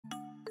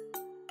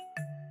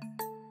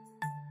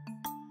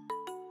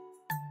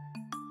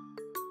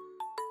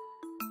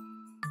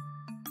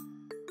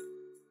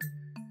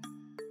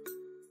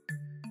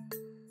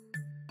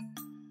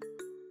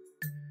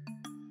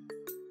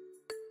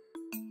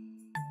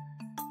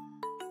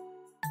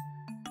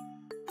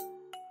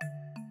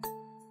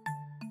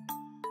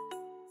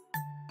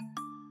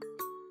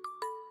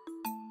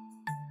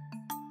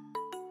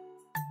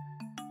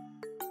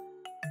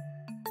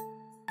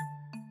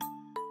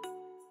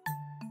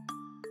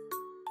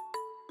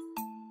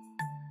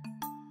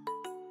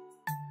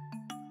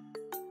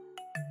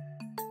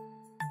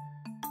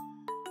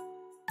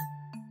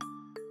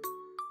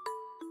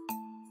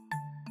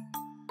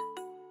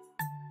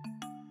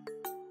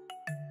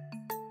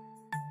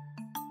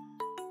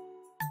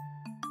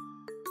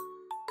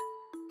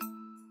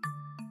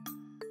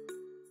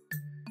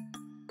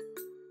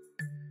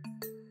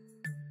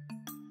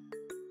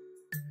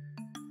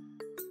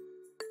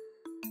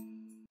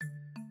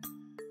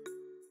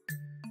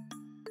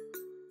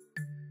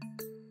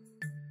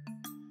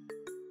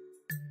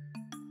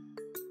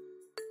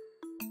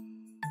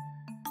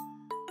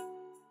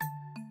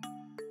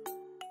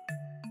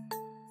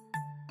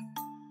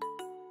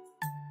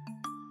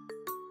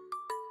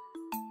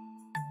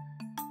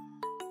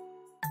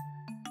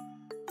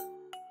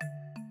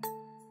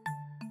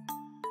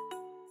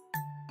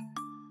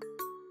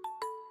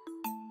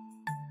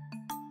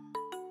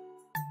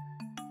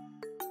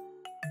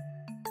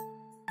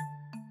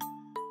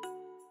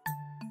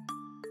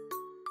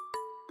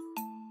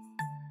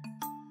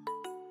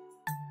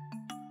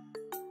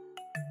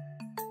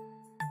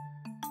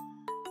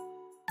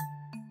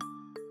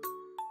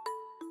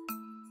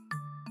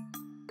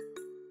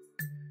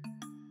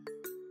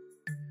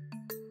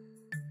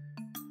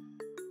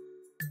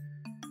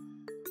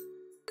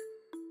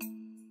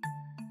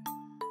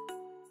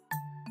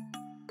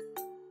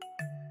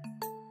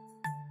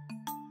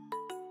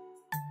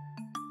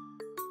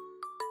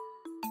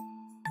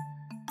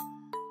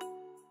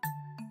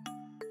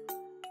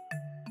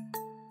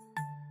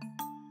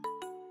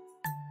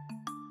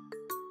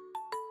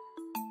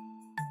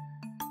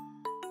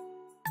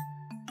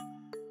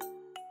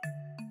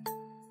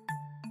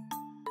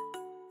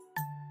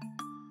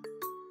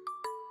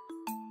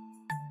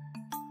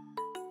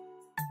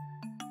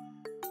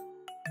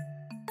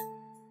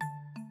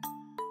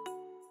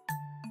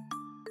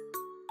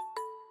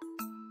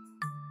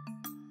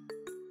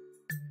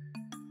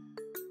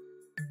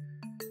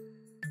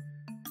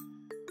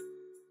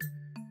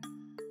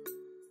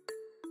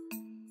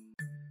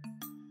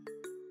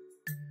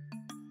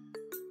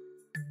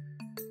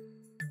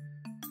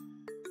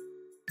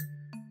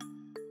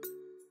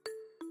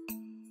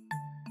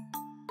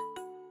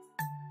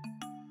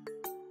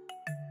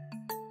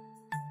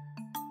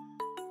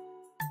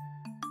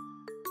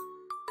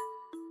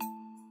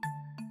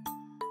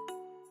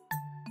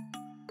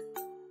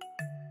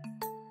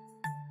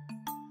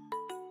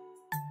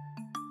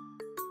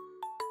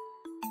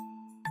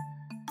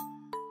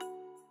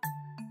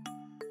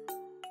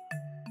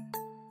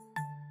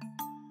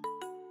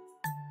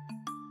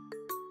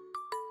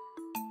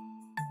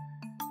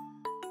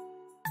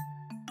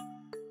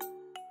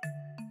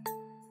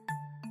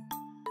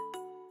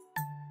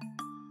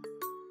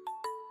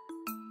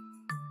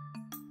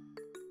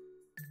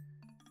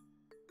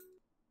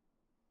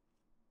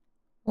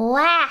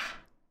Wow!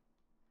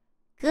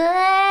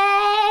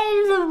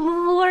 Good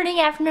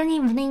morning, afternoon,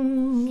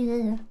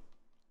 evening.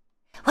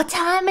 What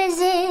time is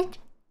it?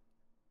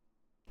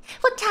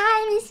 What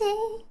time is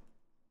it?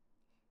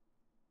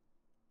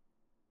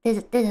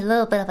 There's a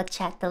little bit of a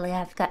chat delay.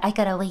 I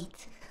gotta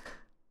wait.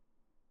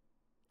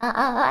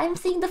 I'm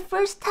seeing the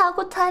first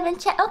TAKOTIME in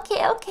chat.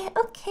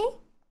 Okay.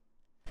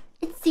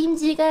 It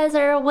seems you guys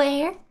are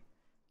aware.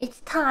 It's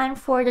time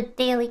for the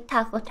daily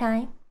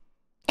TAKOTIME.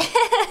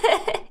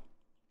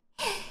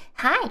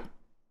 Hi.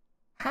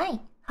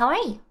 How are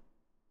you?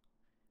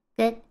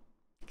 Good.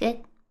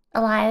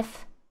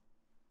 Alive.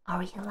 Are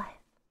we alive?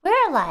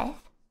 We're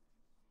alive.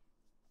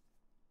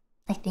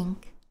 I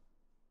think.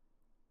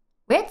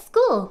 We're at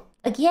school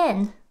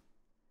again.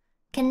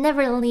 Can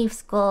never leave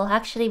school.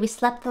 Actually, we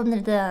slept under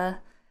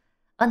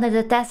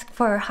the desk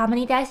for how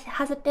many days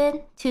has it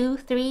been? 2,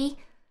 3.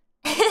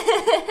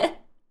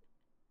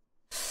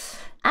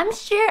 I'm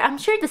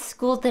sure the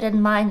school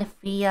didn't mind if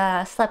we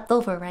slept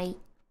over, right?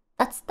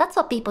 That's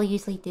what people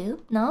usually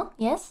do. No?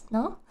 Yes?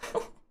 No?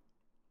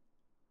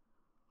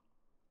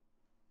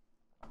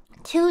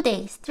 2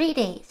 days, 3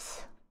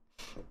 days.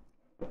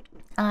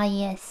 Ah,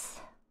 yes.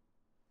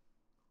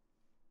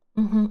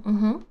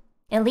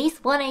 At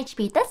least 1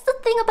 HP. That's the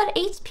thing about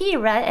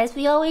HP, right? As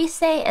we always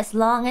say, as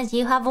long as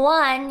you have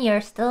 1,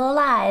 you're still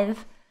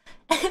alive.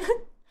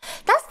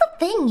 That's the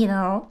thing, you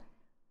know.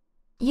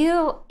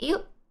 You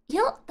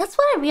know, that's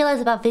what I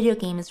realized about video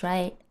games,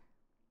 right?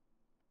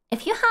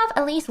 If you have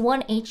at least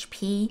 1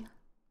 HP,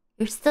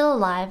 you're still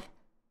alive.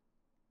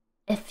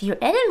 If your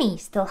enemy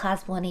still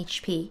has 1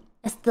 HP,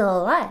 it's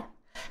still alive.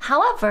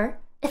 However,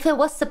 if it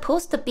was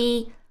supposed to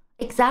be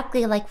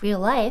exactly like real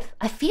life,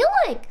 I feel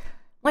like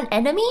when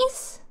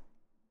enemies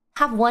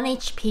have 1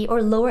 HP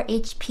or lower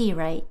HP,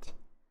 right?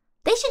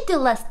 They should do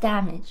less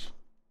damage.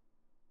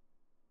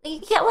 You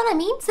get what I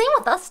mean? Same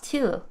with us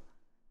too.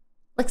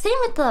 Like same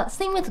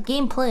with the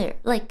game player.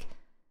 Like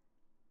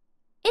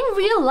in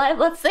real life,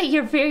 let's say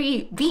you're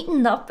very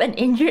beaten up and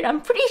injured, I'm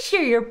pretty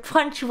sure your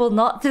punch will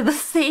not do the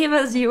same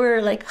as you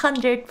were like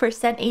 100%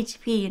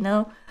 HP, you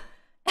know?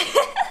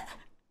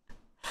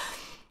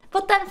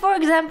 But then, for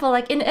example,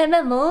 like in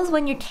MMOs,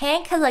 when your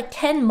tank has like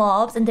 10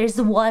 mobs and there's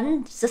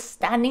one just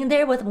standing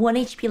there with 1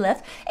 HP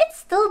left, it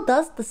still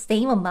does the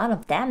same amount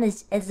of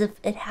damage as if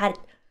it had,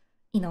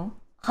 you know,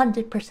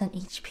 100%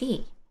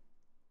 HP.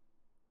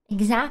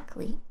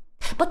 Exactly.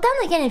 But then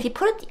again, if you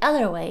put it the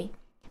other way,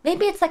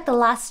 maybe it's like the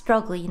last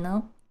struggle, you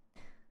know?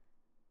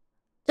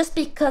 Just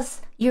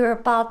because you're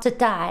about to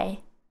die,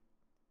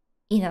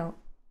 you know,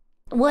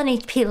 1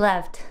 HP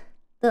left,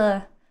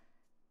 the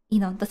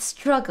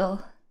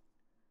struggle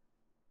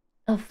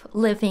of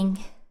living,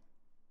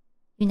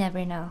 you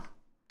never know.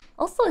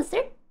 Also, is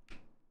there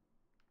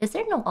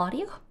no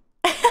audio?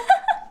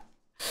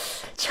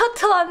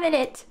 Chotto a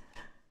minute.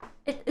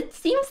 It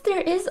seems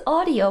there is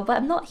audio, but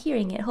I'm not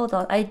hearing it. Hold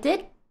on. I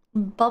did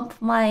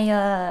bump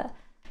my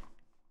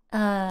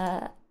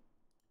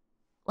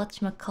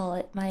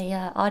whatchamacallit,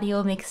 my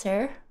audio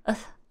mixer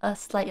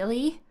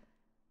slightly.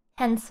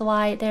 Hence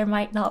why there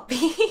might not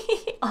be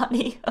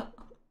audio.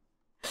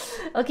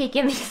 Okay,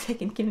 give me a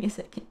second.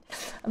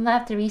 I'm gonna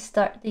have to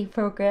restart the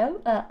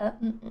program.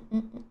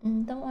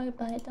 Don't worry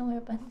about it.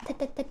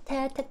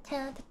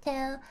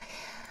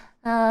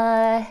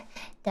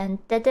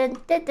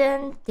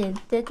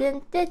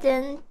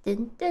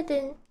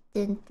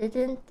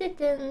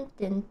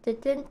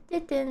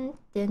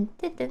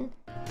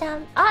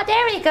 Ah,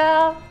 there we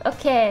go.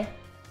 Okay.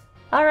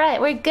 All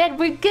right, we're good.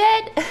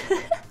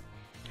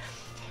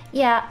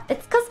 Yeah,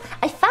 it's because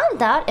I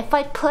found out if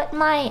I put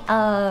my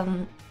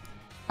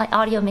my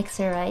audio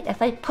mixer, right?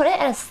 If I put it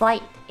at a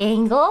slight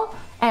angle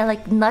and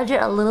like nudge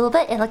it a little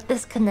bit, it like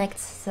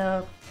disconnects.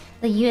 So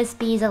the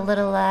USB is a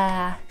little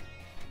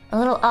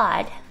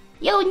odd.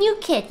 Yo, new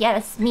kid. Yeah,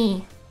 that's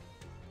me.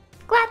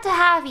 Glad to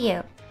have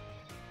you.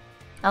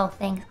 Oh,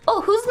 thanks. Oh,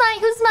 who's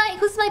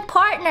my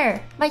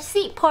partner? My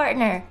seat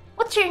partner.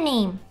 What's your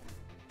name?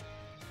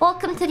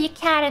 Welcome to the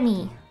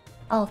academy.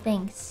 Oh,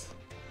 thanks.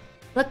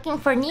 Looking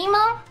for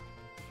Nemo?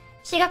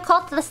 She got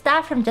called to the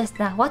staff room just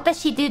now. What does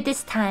she do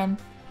this time?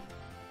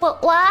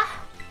 What?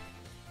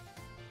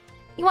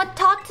 You want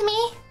to talk to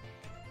me?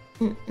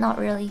 Not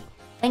really.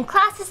 When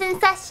class is in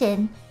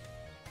session,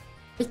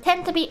 we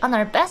tend to be on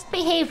our best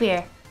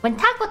behavior. When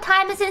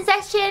TAKOTIME is in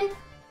session...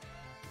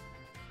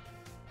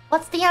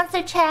 What's the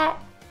answer,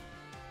 chat?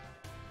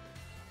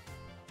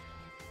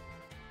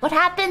 What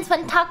happens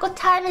when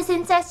TAKOTIME is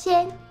in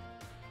session?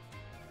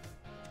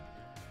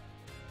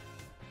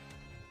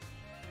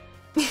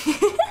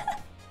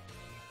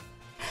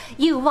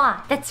 You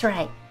want, that's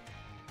right.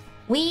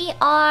 We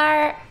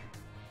are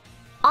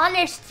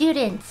honor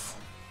students.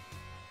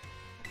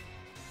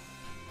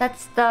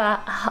 That's the...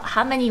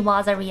 How many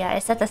was are we at?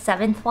 Is that the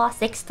 7th wa?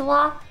 6th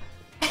wa?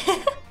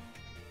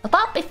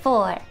 About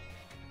before.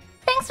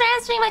 Thanks for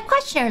answering my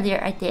question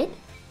earlier. I did.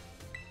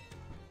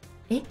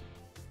 Eh?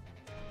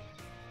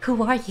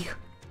 Who are you?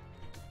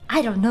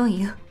 I don't know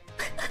you.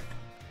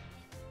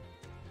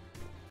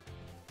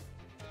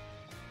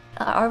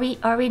 Are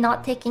we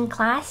not taking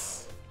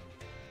class?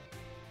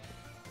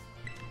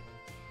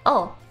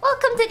 Oh,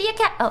 welcome to the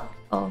account.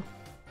 Oh.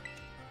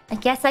 I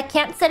guess I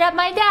can't sit at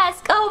my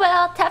desk. Oh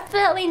well,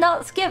 definitely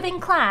not skipping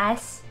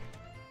class.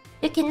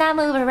 You can now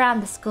move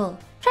around the school.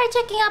 Try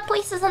checking out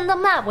places on the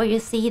map where you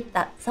see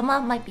that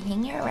someone might be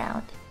hanging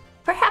around.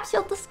 Perhaps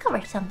you'll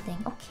discover something.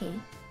 Okay.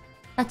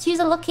 Now choose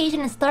a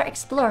location and start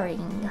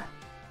exploring.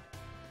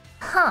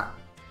 Huh.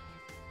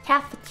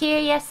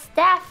 Cafeteria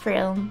staff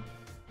room.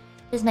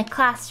 This is my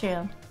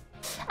classroom.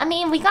 I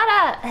mean, we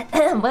gotta...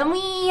 when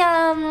we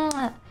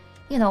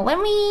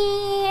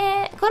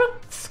go to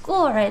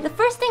school, right? The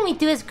first thing we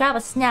do is grab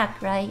a snack,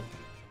 right?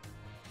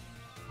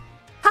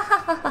 Ha ha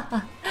ha ha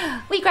ha.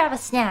 We grab a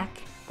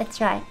snack.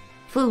 That's right.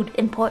 Food,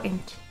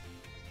 important.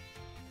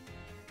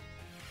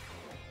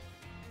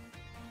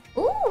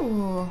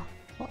 Ooh.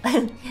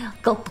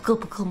 Gulp,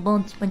 gulp, gulp,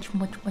 munch, munch,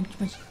 munch, munch,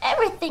 munch.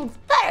 Everything's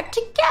better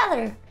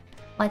together.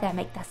 Why did I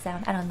make that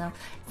sound? I don't know.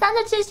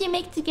 Sandwiches you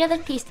make together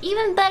taste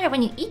even better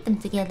when you eat them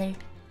together.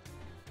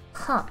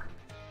 Huh.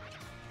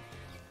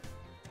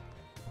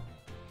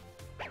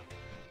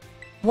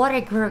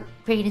 Water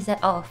grade is that?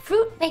 Oh,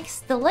 fruit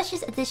makes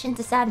delicious addition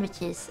to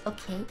sandwiches.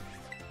 Okay.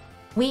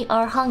 We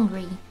are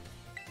hungry.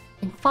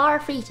 In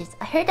far regions.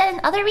 I heard that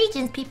in other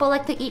regions, people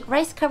like to eat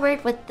rice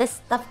covered with this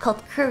stuff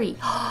called curry.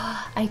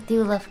 I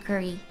do love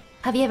curry.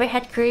 Have you ever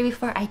had curry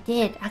before? I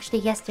did, actually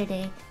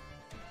yesterday.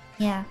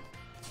 Yeah.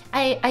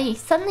 I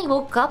suddenly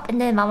woke up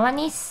and then Mama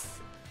niece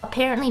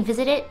apparently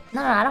visited.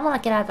 No, I don't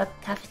want to get out of the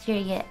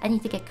cafeteria yet. I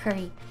need to get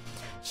curry.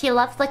 She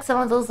left like some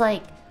of those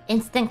like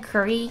instant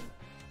curry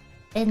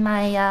in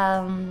my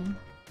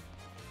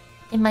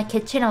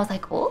kitchen. I was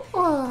like, oh.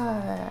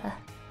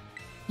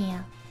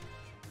 Yeah.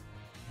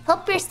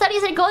 Hope your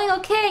studies are going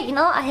okay. You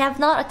know, I have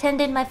not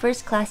attended my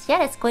first class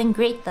yet. It's going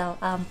great though.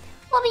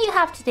 What do you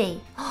have today?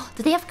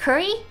 Do they have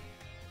curry?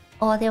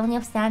 Oh, they only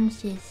have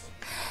sandwiches.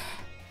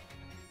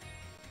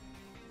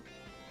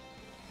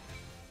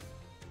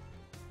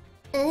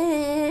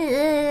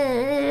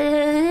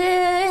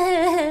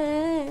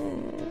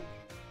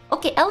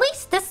 Okay, at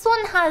least this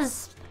one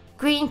has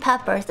green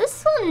peppers.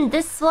 This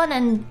one,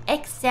 and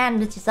egg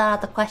sandwich is out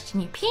of the question.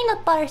 Your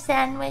peanut butter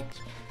sandwich,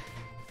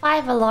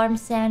 5 alarm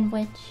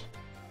sandwich.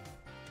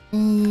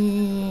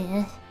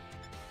 This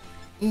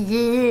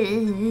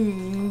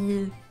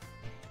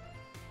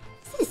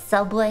is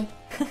Subway.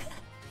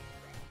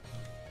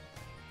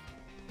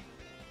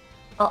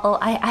 Uh-oh,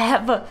 I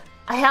have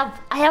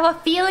a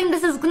feeling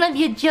this is gonna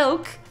be a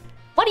joke.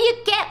 What do you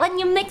get when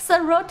you mix a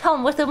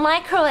rotom with a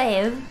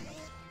microwave?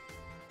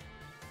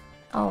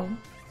 Oh.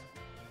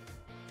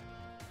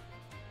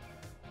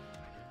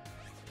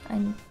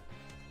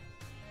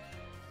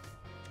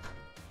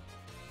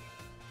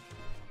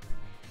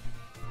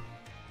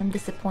 I'm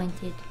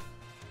disappointed.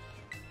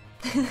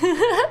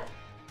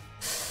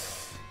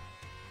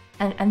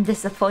 I'm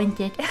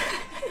disappointed.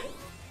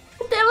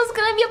 There was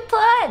gonna be a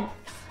pun!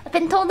 I've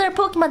been told there are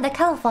Pokemon that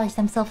camouflage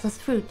themselves as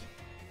fruit.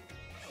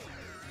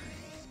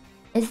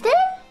 Is there?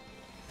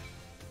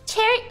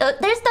 Cherry...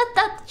 there's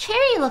that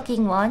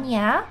cherry-looking one,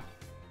 yeah?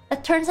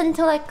 That turns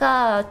into like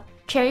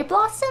cherry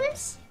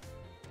blossoms?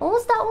 What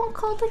was that one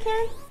called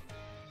again?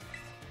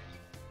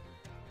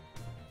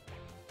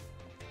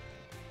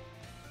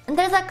 And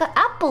there's like an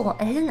apple one.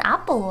 There's an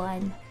apple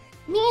one.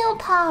 Meal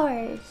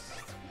powers.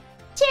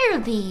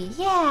 Cherubi,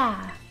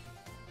 yeah.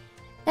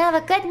 I have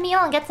a good meal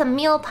and get some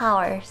meal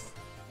powers.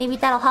 Maybe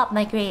that'll help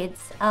my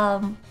grades. I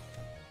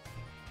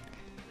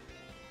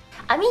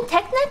mean,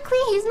 technically,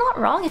 he's not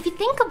wrong. If you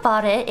think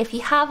about it, if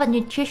you have a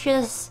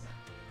nutritious,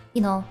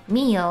 you know,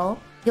 meal,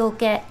 you'll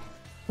get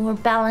a more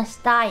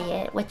balanced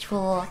diet, which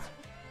will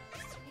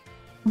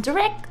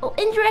directly,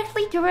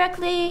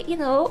 you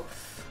know,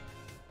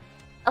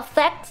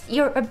 affect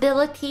your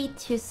ability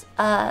to,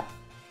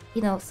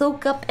 you know,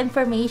 soak up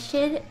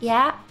information.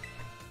 Yeah.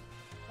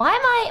 Why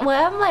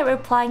am I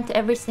replying to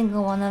every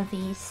single one of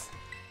these?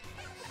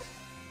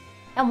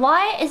 And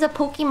why is a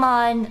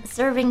Pokemon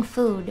serving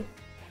food?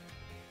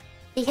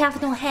 They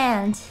have no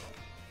hands.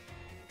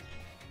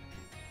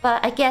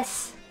 But I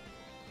guess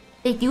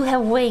they do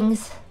have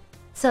wings.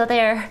 So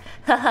they're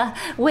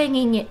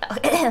winging it.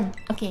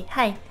 Okay,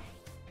 hi.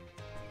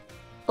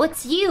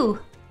 What's you?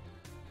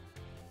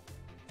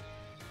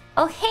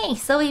 Oh hey,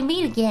 so we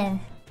meet again.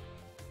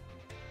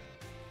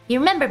 You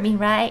remember me,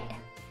 right?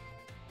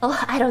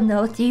 Oh, I don't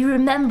know. Do you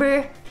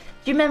remember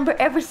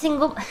every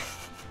single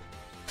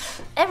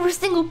every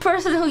single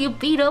person who you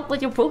beat up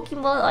with your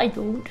Pokemon? I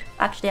don't.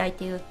 Actually, I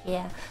do.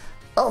 Yeah.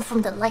 Oh,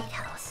 from the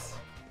lighthouse.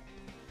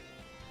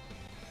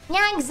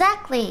 Yeah,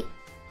 exactly.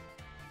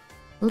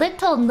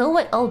 Little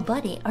know-it-all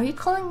buddy. Are you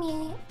calling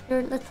me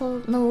your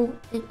little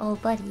know-it-all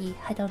buddy?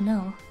 I don't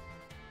know.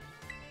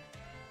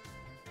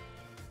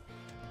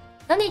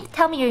 No need to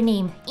tell me your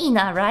name.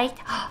 Ina, right?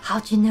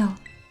 How'd you know?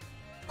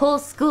 Whole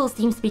school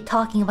seems to be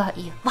talking about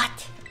you.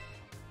 What?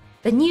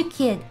 The new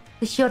kid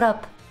who showed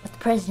up was the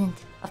president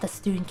of the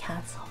student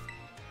council.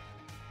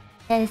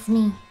 That is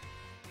me.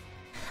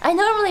 I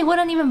normally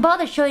wouldn't even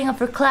bother showing up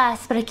for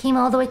class, but I came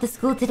all the way to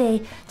school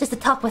today just to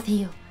talk with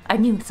you. our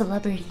new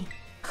celebrity.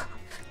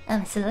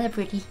 I'm a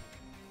celebrity.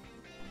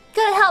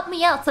 Gotta help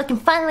me out so I can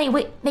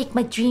finally make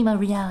my dream a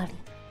reality.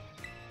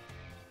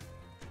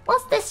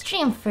 What's this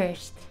stream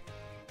first?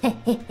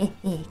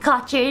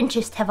 Caught your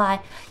interest, have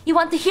I? You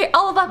want to hear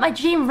all about my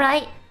dream,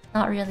 right?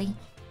 Not really.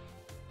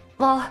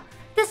 Well,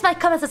 this might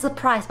come as a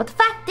surprise, but the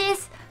fact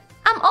is,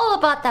 I'm all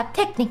about that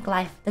picnic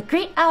life, the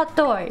great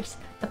outdoors,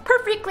 the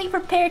perfectly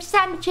prepared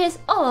sandwiches,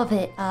 all of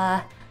it.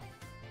 I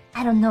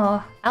don't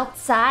know,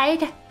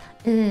 outside?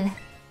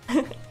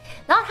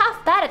 Not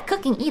half bad at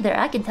cooking either,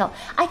 I can tell.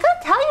 I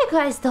gotta tell you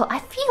guys though, I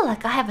feel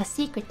like I have a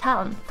secret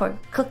talent for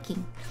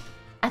cooking.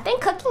 I've been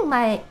cooking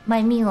my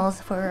meals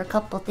for a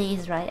couple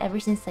days, right? Ever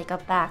since I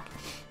got back.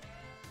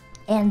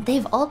 And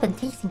they've all been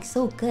tasting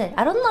so good.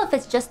 I don't know if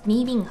it's just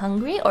me being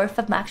hungry or if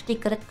I'm actually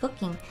good at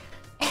cooking.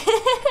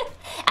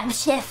 I'm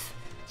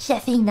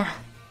Chefina.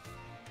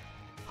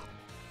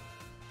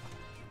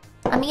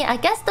 I mean, I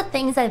guess the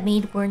things I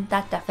made weren't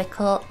that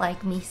difficult,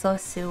 like miso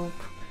soup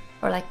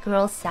or like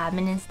grilled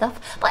salmon and stuff.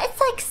 But it's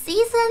like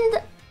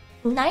seasoned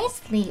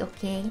nicely,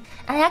 okay?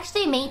 And I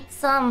actually made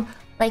some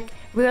like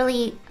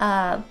really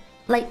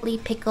lightly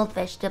pickled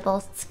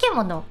vegetables.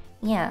 Tsukemono.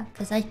 Yeah,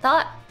 because I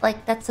thought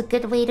like that's a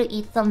good way to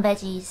eat some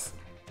veggies.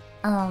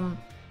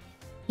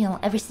 You know,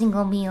 every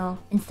single meal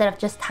instead of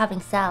just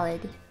having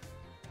salad.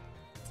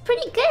 It's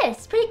pretty good.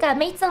 It's pretty good. I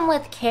made some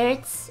with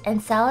carrots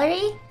and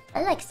celery.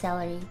 I like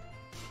celery.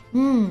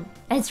 And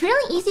it's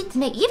really easy to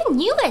make. Even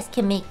you guys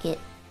can make it.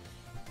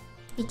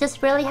 You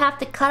just really have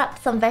to cut up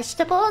some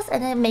vegetables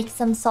and then make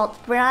some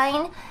salt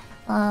brine.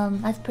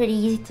 That's pretty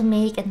easy to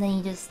make, and then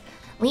you just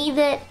leave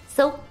it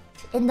soaked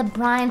in the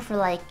brine for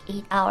like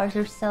 8 hours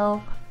or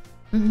so.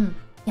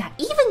 Yeah,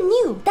 even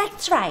you,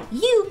 that's right,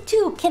 you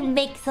too can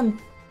make some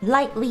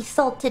lightly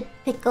salted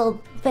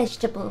pickled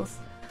vegetables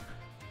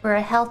for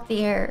a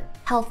healthier,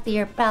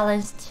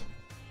 balanced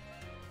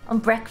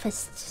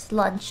breakfast,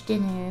 lunch,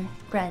 dinner,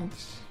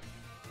 brunch.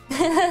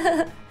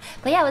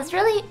 But yeah, it was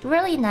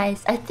really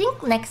nice. I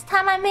think next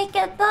time I make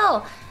it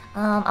though,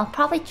 I'll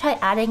probably try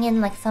adding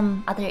in like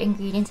some other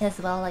ingredients as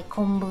well, like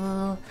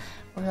kombu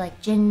or like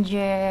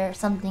ginger or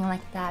something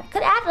like that.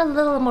 Could add a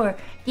little more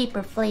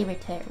deeper flavor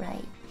to it,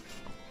 right?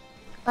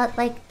 But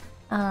like,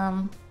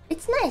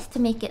 it's nice to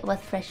make it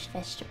with fresh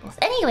vegetables.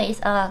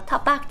 Anyways,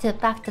 back to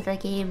the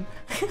game.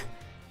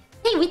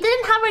 Hey, we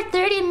didn't have our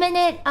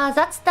 30-minute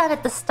that's done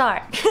at the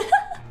start.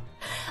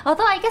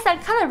 Although I guess I'm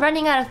kind of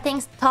running out of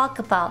things to talk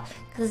about,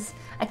 because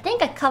I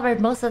think I covered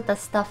most of the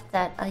stuff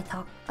that I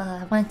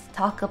wanted to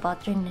talk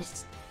about during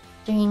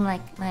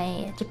like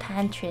my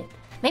Japan trip.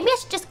 Maybe I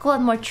should just go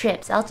on more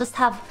trips. I'll just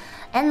have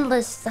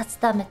endless that's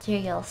done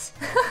materials.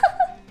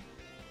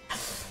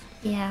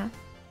 Yeah.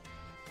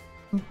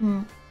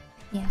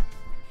 Yeah.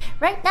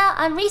 Right now,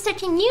 I'm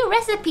researching new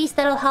recipes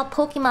that'll help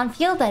Pokemon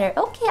feel better.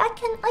 Okay, I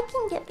can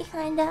get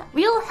behind that.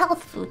 Real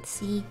health food,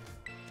 see.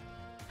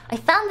 I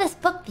found this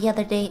book the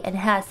other day and it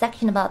had a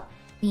section about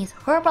these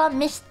Herba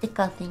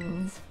Mystica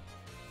things.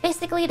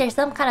 Basically, there's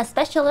some kind of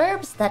special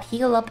herbs that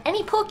heal up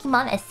any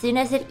Pokemon as soon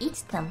as it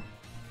eats them.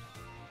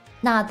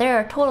 Now, there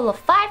are a total of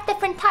 5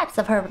 different types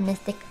of Herba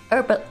Mystica,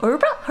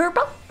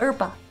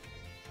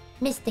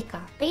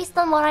 based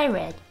on what I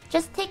read.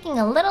 Just taking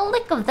a little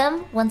lick of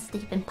them, once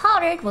they've been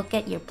powdered, will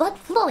get your blood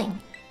flowing.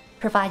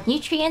 Provide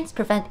nutrients,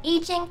 prevent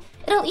aging,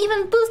 it'll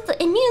even boost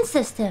the immune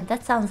system.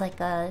 That sounds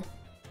like a...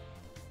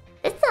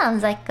 It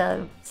sounds like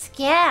a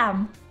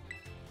scam.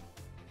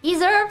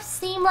 These herbs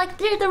seem like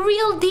they're the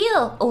real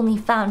deal, only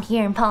found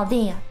here in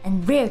Paldea,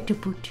 and rare to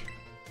boot.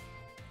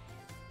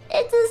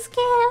 It's a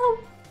scam.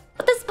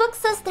 But this book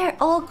says they're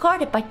all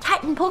guarded by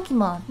Titan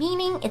Pokemon,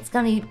 meaning it's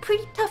gonna be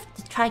pretty tough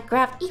to try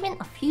grab even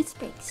a few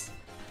sprigs.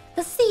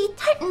 Cause see,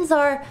 Titans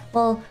are,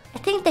 well, I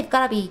think they've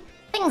gotta be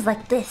things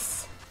like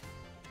this.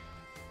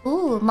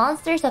 Ooh,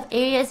 monsters of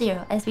Area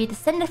Zero. As we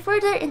descended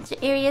further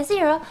into Area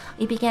Zero,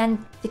 we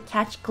began to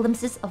catch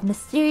glimpses of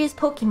mysterious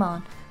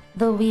Pokemon,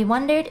 though we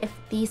wondered if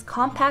these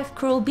compact,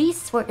 cruel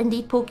beasts were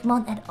indeed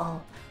Pokemon at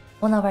all.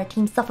 One of our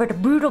team suffered a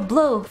brutal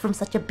blow from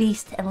such a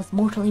beast and was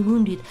mortally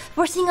wounded,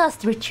 forcing us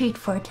to retreat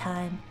for a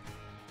time.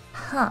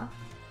 Huh.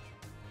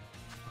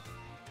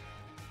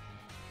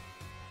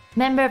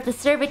 Member of the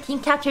survey team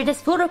captured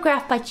this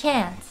photograph by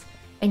chance.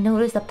 I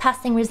noticed a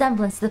passing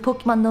resemblance to the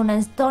Pokemon known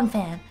as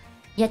Donphan,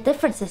 yet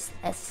differences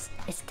as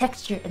its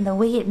texture and the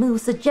way it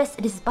moves suggest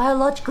it is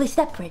biologically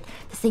separate,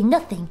 to say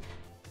nothing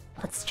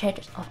of its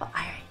treasures of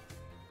iron.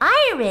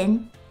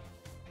 Iron?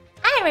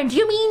 Iron? Do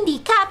you mean the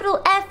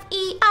capital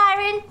F-E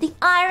iron? The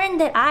iron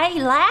that I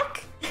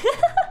lack?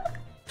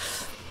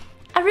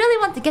 I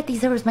really want to get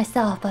these herbs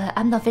myself, but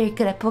I'm not very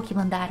good at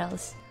Pokemon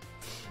battles.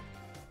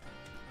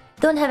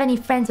 Don't have any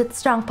friends with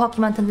strong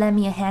Pokemon to lend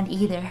me a hand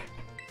either.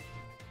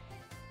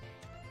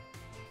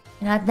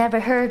 And I've never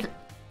heard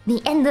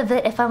the end of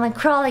it if I went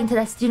crawling to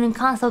that student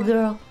council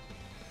girl.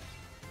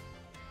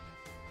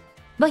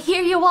 But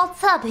here you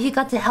waltz up if you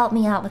got to help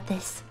me out with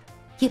this.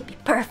 You'd be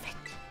perfect.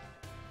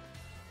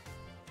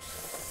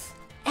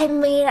 I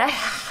mean,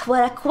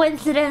 what a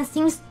coincidence.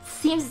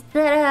 Seems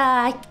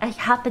that I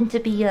happen to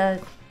be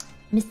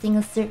missing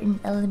a certain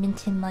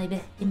element in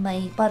my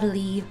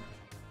bodily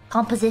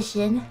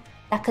composition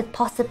that could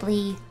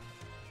possibly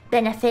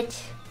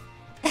benefit.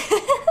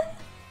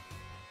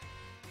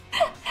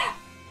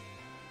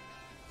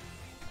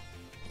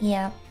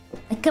 Yeah,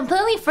 I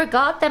completely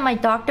forgot that my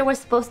doctor was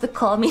supposed to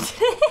call me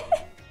today.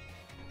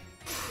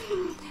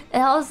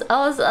 And I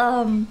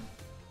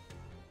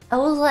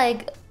was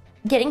like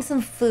getting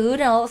some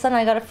food, and all of a sudden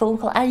I got a phone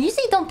call. I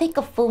usually don't pick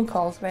up phone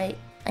calls, right?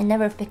 I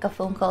never pick up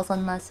phone calls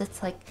unless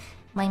it's like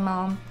my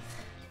mom.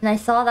 And I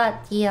saw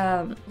that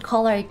the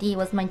caller ID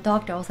was my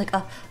doctor. I was like,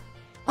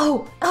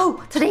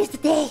 oh, today's the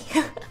day.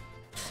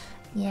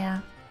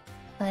 Yeah,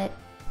 but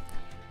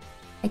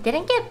I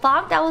didn't get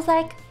bonked. I was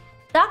like,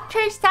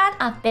 Dr. San,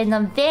 I've been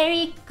a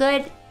very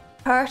good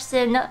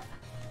person,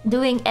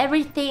 doing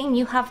everything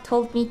you have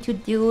told me to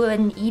do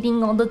and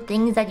eating all the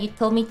things that you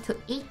told me to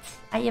eat.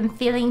 I am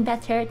feeling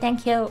better,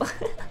 thank you.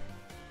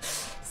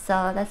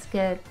 So that's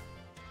good.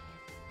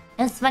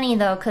 It's funny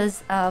though,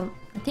 cause I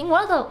think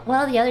one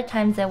of the other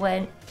times I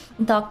went,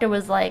 the doctor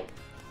was like,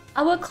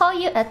 I will call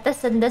you at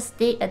this and this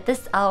date at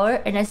this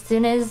hour, and as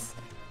soon as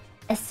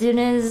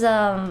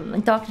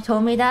the doctor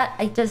told me that,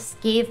 I just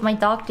gave my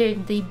doctor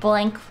the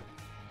blank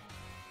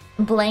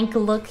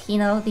look, you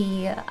know,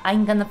 the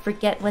I'm gonna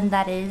forget when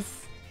that is.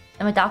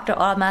 And my doctor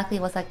automatically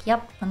was like,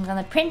 yep, I'm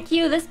gonna print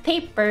you this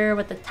paper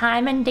with the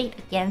time and date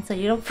again so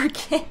you don't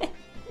forget.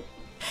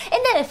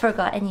 And then I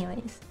forgot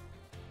anyways.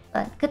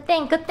 But good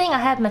thing I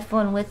had my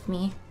phone with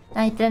me.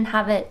 I didn't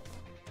have it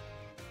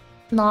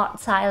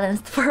not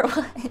silenced for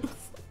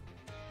once.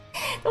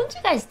 Don't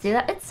you guys do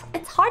that?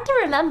 It's hard to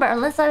remember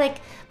unless I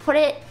like put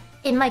it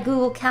in my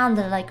Google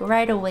Calendar like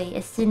right away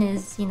as soon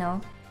as, you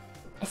know,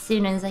 as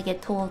soon as I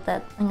get told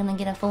that I'm gonna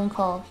get a phone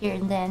call here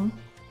and then.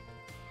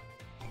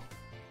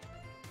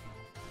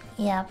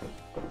 Yeah.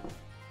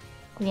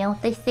 You know,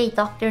 they say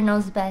doctor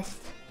knows best.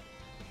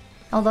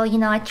 Although, you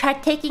know, I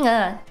tried taking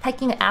an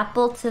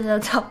apple to the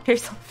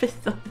doctor's office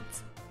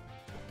once.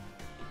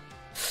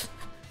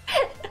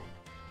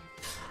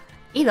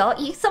 You know,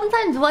 you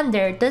sometimes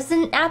wonder, does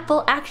an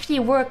apple actually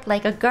work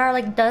like a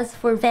garlic does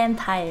for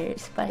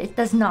vampires? But it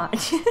does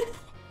not.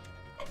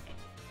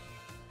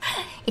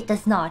 It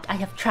does not. I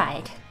have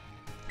tried.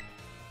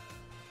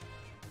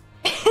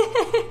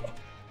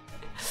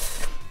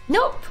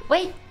 Nope.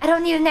 Wait, I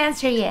don't need an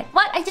answer yet.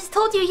 What? I just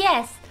told you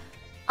yes.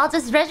 I'll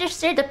just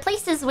register the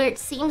places where it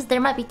seems there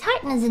might be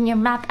titans in your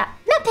map app.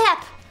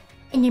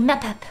 In your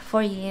map app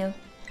for you.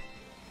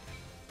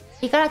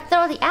 You gotta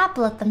throw the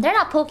apple at them. They're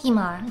not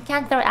Pokemon. You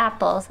can't throw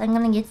apples. I'm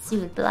gonna get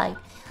sued. But like,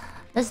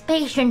 this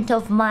patient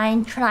of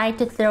mine tried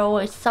to throw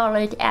a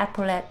solid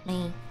apple at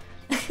me.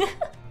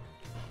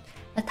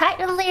 The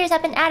titan layers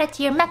have been added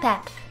to your map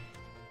app.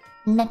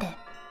 Map app.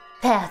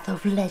 Path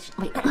of Legend.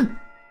 Wait.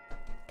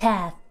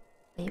 Path.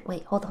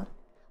 Wait, hold on.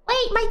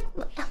 Wait, my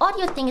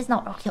audio thing is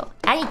not okay.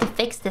 I need to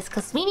fix this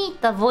because we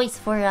need the voice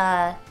for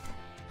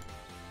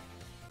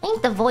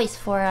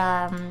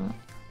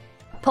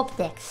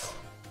Pokédex.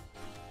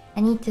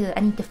 I need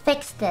to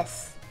fix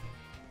this.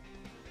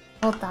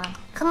 Hold on.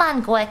 Come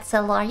on, Go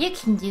XLR, you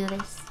can do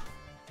this.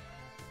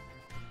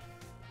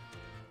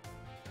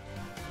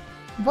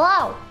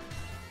 Wow.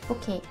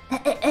 Okay.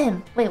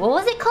 Wait, what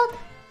was it called?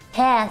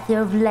 Path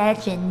of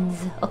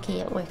Legends. Okay,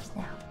 it works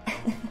now.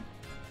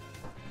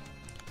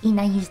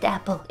 Ina used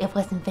apple. It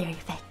wasn't very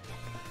effective.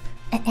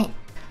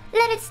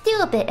 Let it stew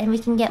a bit and we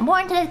can get more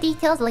into the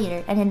details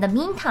later. And in the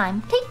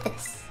meantime, take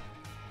this.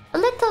 A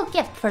little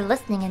gift for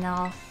listening and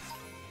all.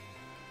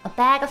 A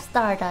bag of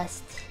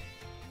stardust.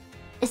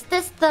 Is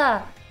this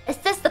the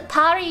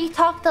powder you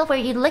talked of where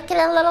you lick it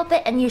a little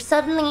bit and you're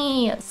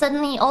suddenly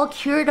all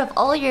cured of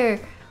all your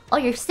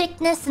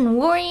sickness and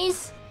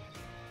worries?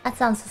 That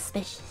sounds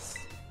suspicious.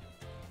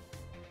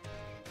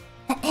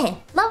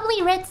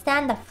 Lovely red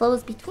sand that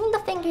flows between the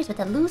fingers with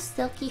a loose,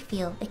 silky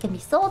feel. It can be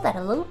sold at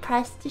a low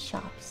price to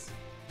shops.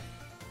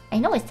 I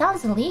know it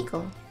sounds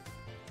illegal.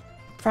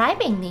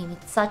 Bribing me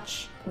with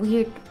such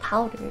weird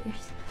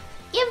powders.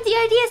 Give the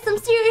idea some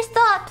serious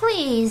thought,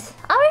 please.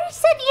 I already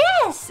said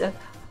yes.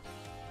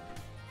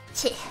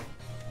 Cheh.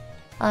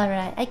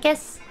 Alright, I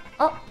guess.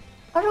 Oh,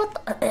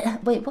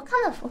 wait. What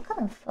kind of?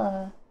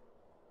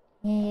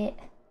 Yeah.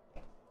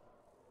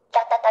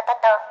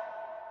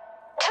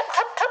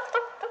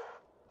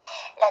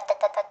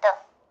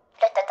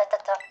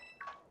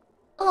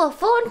 Oh, a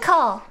phone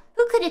call.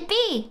 Who could it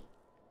be?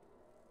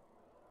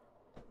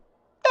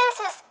 This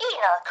is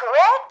Ina,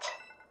 correct?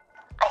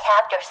 I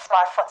have your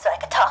smartphone so I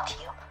can talk to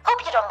you.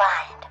 Hope you don't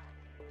mind.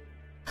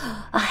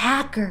 A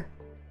hacker.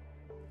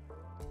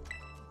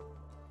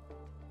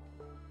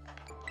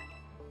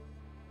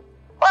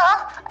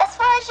 Well, as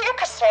far as you're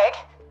concerned,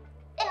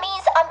 it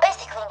means I'm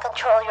basically in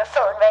control of your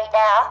phone right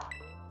now.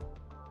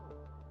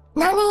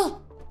 Nani?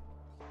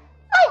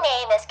 My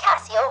name is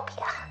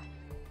Cassiopeia.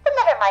 But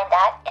never mind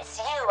that, it's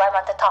you I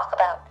want to talk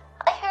about.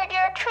 I heard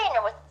you're a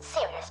trainer with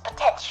serious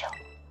potential.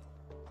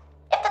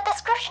 If the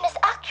description is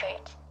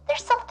accurate,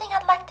 there's something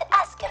I'd like to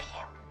ask of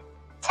you.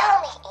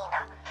 Tell me,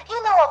 Ina,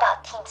 you know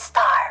about Team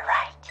Star,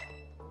 right?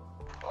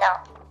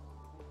 No.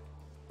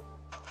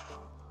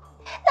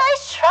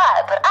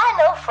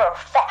 for a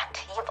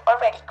fact you've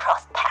already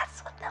crossed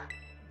paths with them.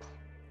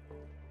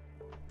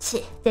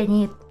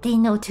 They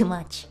know too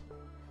much.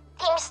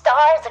 Team Star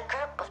is a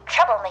group of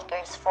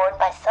troublemakers formed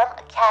by some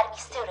academy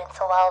students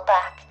a while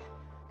back.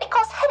 They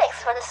caused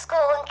headaches for the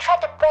school and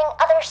tried to bring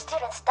other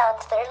students down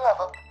to their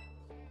level.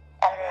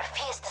 And I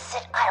refused to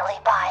sit idly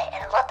by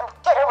and let them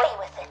get away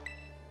with it.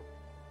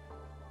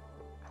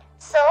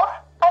 So,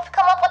 I've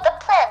come up with a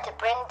plan to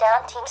bring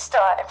down Team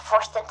Star and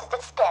force them to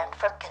disband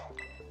for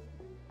good.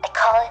 I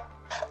call it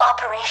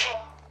Operation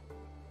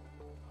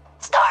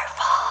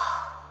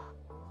Starfall.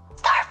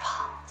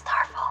 Starfall,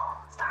 Starfall,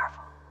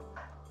 Starfall.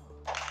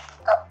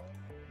 Oh.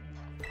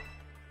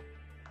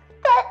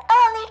 But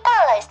I'll need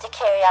allies to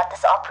carry out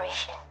this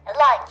operation, and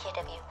Lion Kid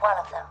will be one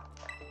of them.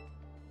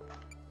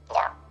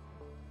 Now,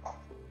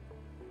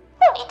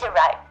 no need to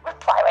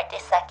reply right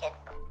this second.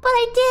 But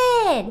I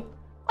did!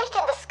 We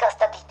can discuss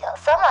the details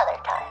some other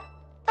time.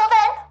 Till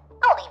then,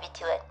 I'll leave you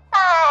to it.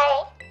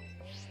 Bye!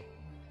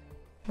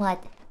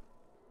 What?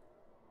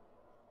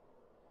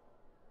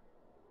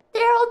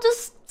 They're all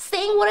just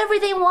saying whatever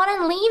they want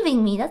and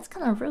leaving me. That's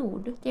kind of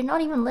rude. They're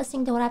not even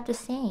listening to what I have to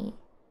say.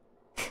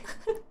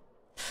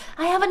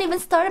 I haven't even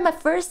started my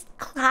first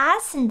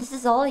class and this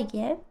is all I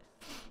get?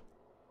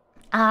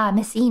 Ah,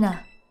 Miss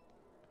Ina.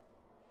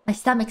 My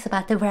stomach's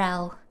about to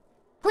growl.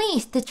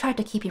 Please, try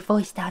to keep your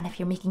voice down if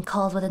you're making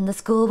calls within the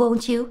school,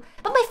 won't you?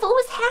 But my phone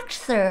was hacked,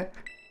 sir.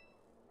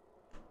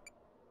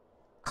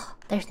 Oh,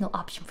 there's no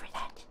option for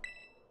that.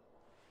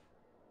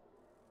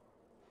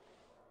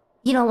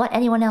 You don't want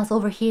anyone else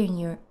overhearing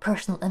your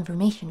personal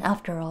information,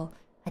 after all.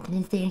 I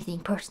didn't say anything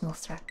personal,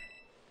 sir.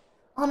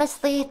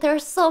 Honestly, there are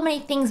so many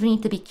things we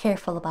need to be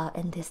careful about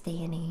in this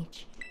day and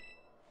age.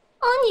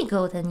 On you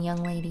go then,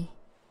 young lady.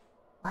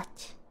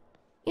 What?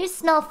 You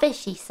smell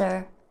fishy,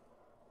 sir.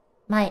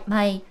 My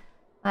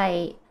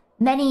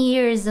many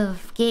years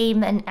of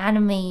game and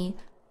anime,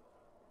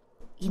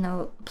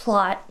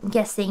 plot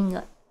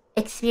guessing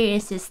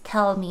experiences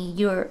tell me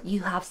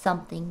you have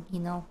something,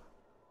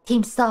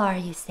 Team Star,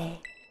 you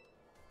say.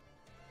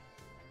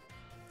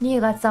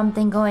 You got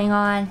something going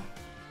on.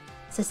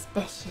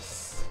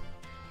 Suspicious.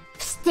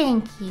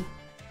 Stinky.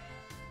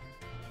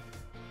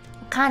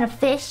 What kind of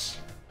fish?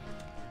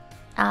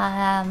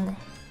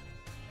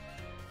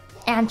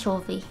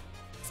 Anchovy.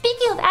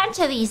 Speaking of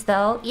anchovies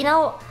though, you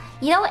know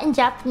in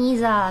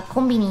Japanese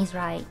konbinis,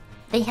 right?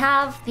 They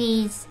have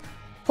these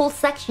whole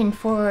section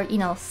for,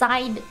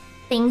 side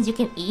things you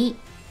can eat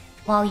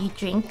while you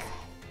drink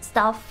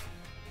stuff.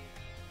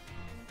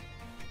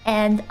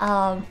 And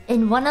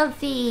in one of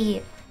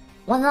the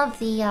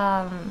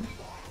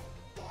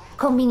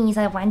konbinis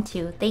I went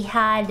to, they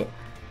have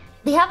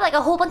like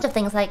a whole bunch of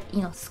things like,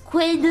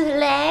 squid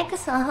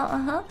legs,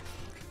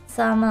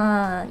 some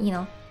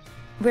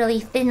really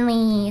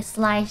thinly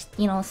sliced,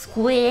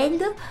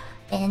 squid,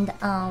 and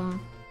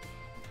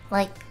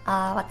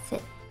what's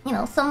it?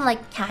 Some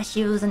like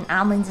cashews and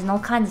almonds and all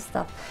kinds of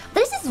stuff.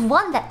 There's this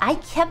one that I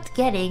kept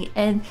getting,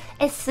 and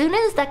as soon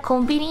as that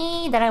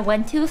konbini that I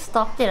went to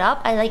stocked it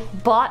up, I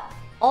like bought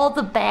all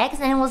the bags,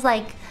 and it was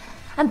like,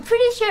 I'm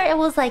pretty sure it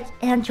was like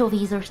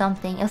anchovies or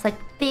something. It was like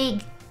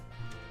big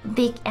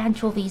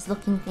anchovies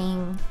looking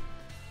thing.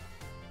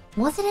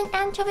 Was it an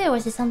anchovy or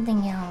was it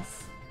something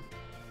else?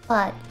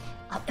 But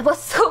it was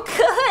so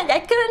good, I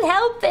couldn't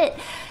help it.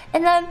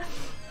 And then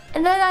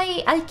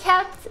I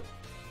kept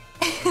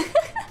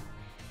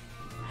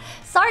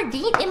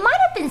sardine. It might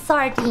have been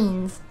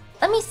sardines.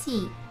 Let me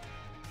see.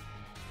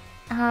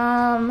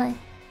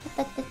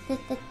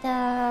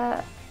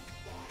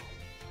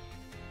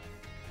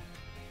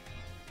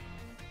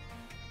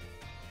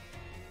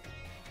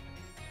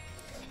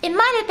 It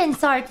might have been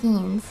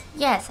sardines.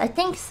 Yes, I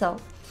think so.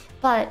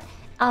 But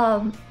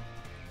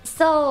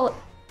so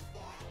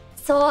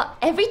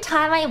every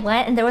time I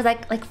went and there was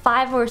like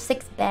 5 or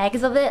 6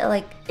 bags of it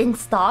like in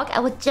stock, I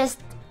would just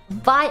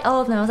buy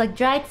all of them. It was like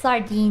dried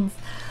sardines,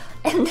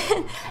 and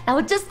then I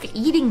would just be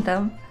eating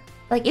them.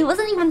 Like it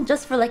wasn't even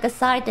just for like a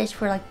side dish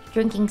for like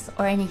drinking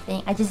or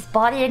anything. I just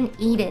bought it and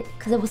eat it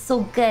because it was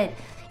so good.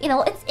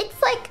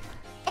 It's like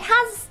it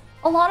has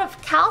a lot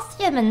of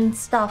calcium and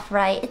stuff,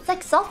 right? It's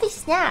like salty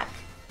snack.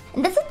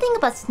 And that's the thing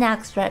about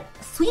snacks, right?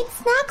 Sweet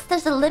snacks,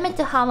 there's a limit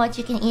to how much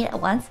you can eat at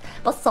once.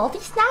 But salty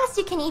snacks,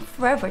 you can eat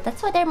forever.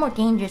 That's why they're more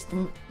dangerous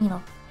than,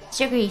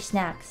 sugary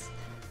snacks.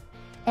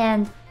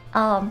 And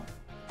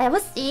I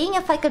was seeing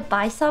if I could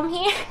buy some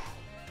here.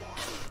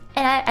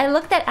 And I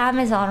looked at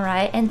Amazon,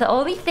 right? And the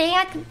only thing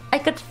I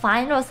could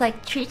find was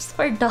like treats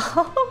for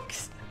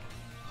dogs.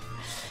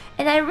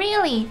 And I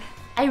really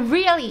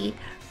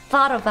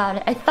thought about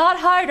it. I thought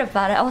hard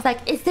about it. I was like,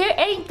 is there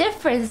any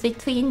difference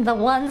between the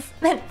ones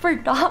meant for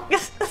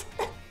dogs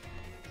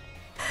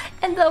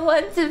and the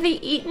ones to be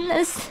eaten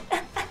as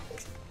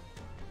snacks?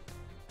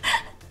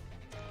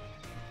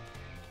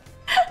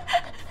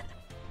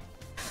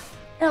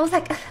 And I was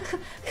like,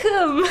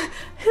 whom?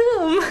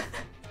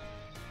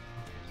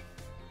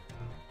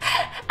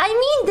 I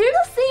mean, they're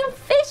the same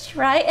fish,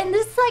 right? And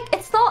it's like,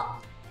 it's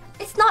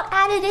not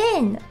added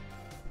in.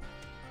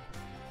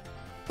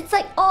 It's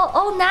like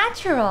all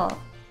natural.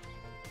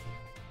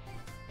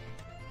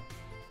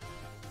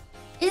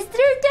 Is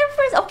there a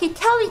difference? Okay,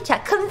 tell me,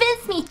 chat.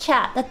 Convince me,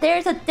 chat, that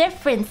there's a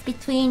difference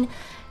between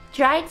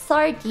dried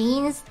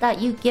sardines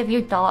that you give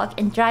your dog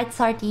and dried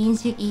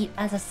sardines you eat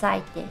as a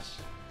side dish.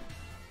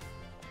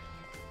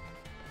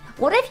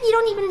 What if you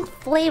don't even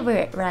flavor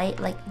it, right?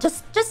 Like,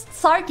 just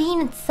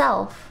sardine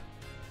itself.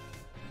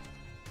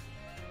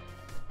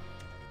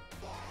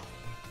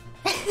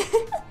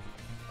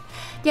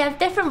 You have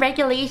different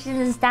regulations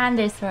and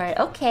standards for it.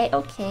 Okay.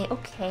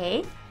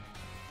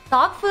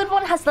 Dog food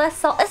one has less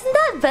salt. Isn't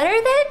that better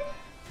then?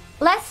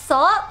 Less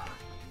salt?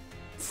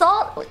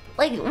 Salt,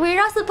 like, we're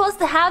not supposed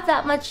to have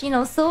that much,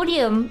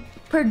 sodium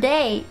per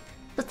day.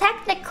 So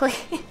technically...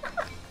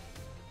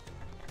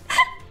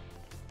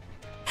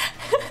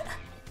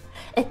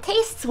 it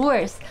tastes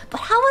worse. But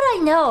how would I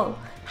know?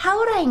 How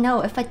would I know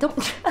if I don't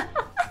try?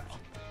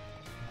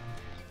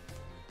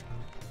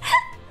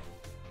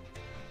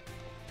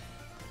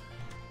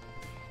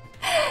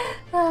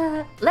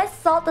 Less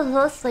salt and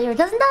less flavor.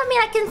 Doesn't that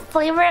mean I can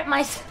flavor it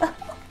myself?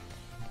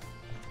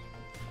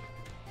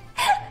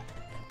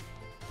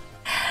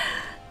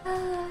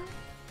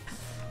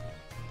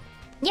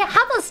 Yeah,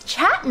 how does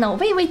chat know?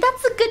 Wait,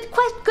 that's a good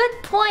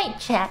point,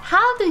 chat.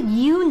 How do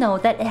you know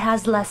that it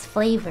has less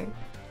flavor?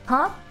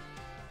 Huh?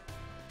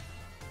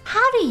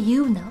 How do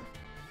you know?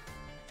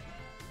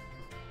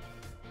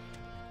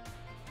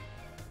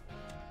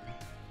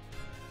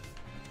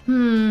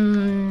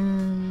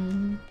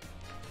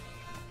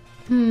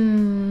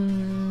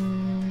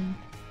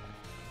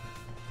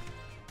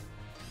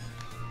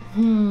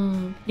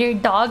 Your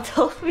dog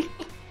told me.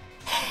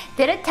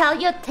 Did it tell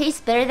you it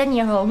tastes better than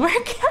your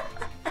homework?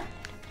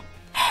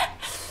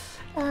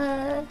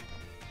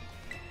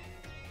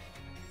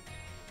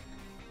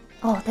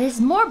 Oh, there's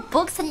more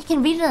books than you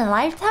can read in a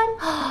lifetime?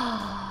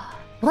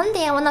 One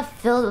day I want to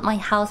fill my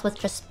house with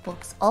just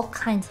books. All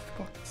kinds of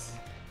books.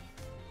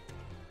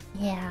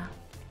 Yeah.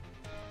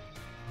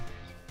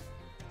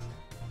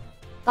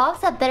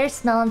 Dogs have better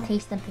smell and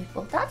taste than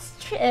people. That's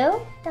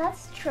true.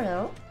 That's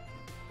true.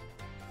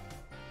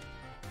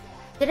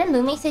 Didn't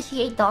Mumi say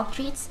she ate dog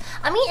treats?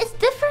 I mean, it's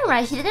different,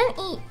 right? She didn't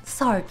eat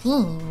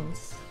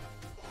sardines.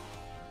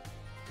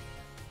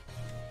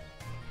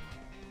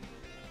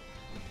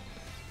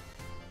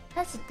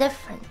 That's a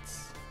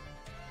difference.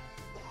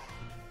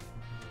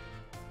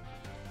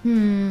 I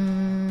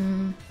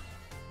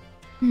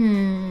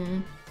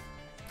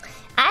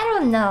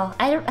don't know.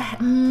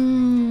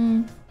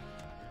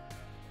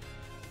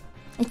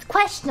 It's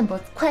questionable.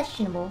 It's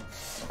questionable.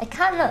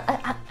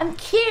 I'm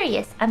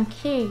curious. I'm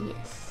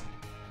curious.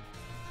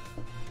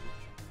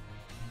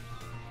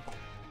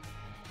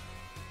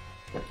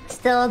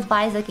 Still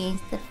advise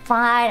against it.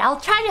 Fine. I'll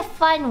try to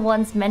find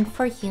ones meant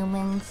for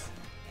humans.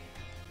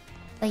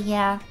 But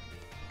yeah.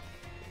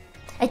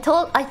 I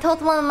told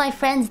one of my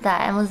friends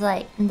that and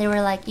they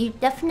were like, you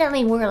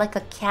definitely were like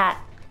a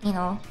cat,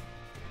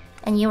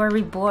 and you were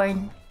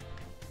reborn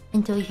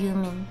into a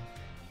human.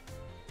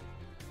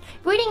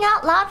 Reading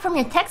out loud from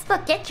your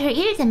textbook, get your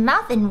ears and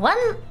mouth in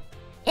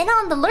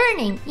on the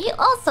learning. You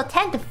also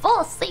tend to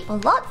fall asleep a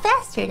lot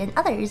faster than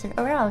others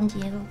around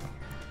you.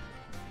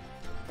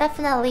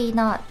 Definitely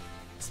not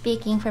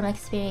speaking from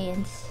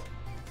experience.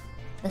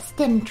 The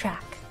STEM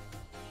track.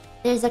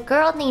 There's a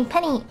girl named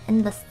Penny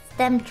in the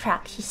STEM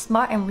track. She's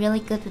smart and really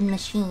good with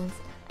machines.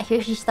 I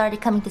hear she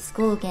started coming to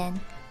school again.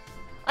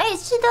 Wait,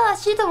 is she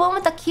the one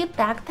with the cute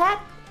backpack?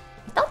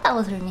 I thought that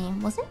was her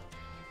name, was it?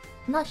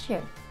 I'm not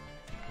sure.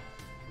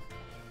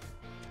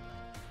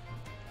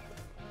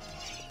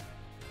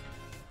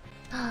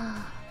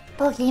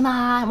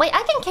 Pokemon. Wait,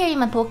 I can carry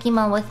my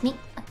Pokemon with me.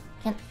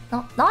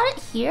 No, not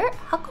here.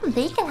 How come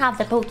they can have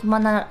the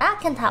Pokemon and I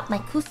can't have my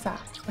Kusa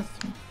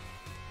with me?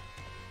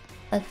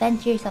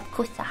 Adventures of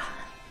Kusa.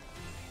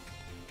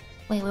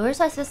 Wait, where was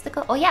I supposed to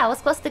go? Oh yeah, I was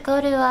supposed to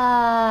go to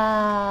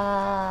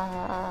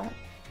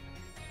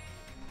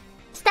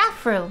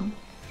staff room.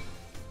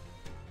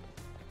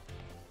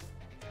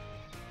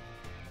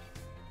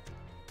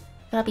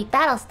 It'll be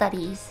battle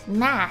studies,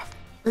 math.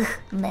 Ugh,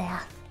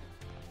 math.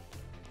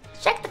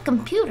 Check the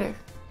computer.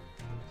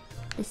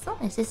 This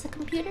one? Is this a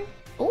computer?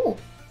 Oh,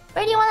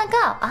 where do you want to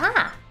go?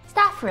 Aha,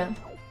 staff room.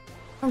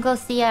 I'll go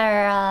see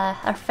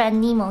our friend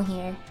Nemo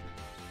here.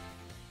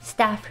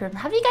 Staff room.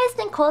 Have you guys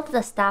been called to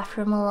the staff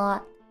room a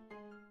lot?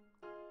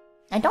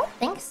 I don't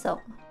think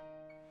so.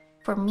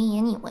 For me,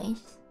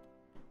 anyways.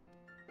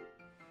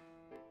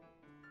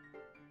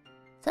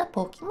 Is that a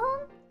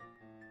Pokemon?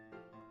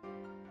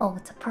 Oh,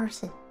 it's a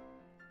person.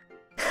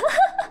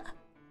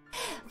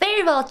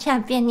 Very well,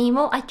 Champion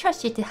Nemo. I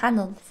trust you to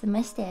handle this in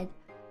my stead.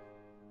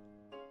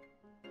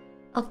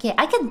 Okay,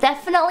 I can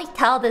definitely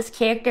tell this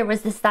character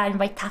was designed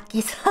by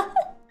Taki-san.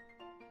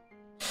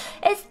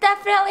 It's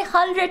definitely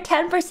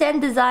 110%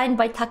 designed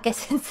by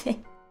Take-sensei.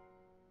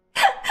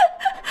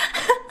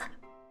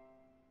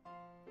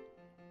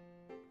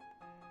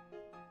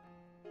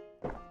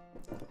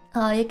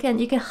 Oh, you can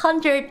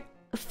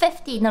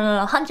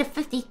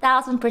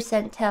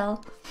 150,000%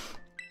 tell.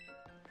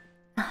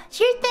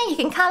 Sure thing, you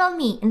can count on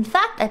me. In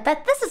fact, I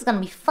bet this is gonna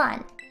be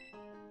fun.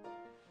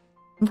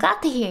 I'm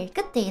glad to hear.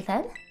 Good day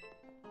then.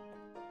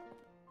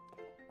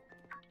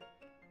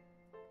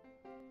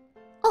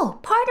 Oh,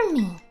 pardon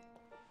me.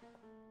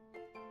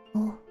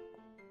 Oh.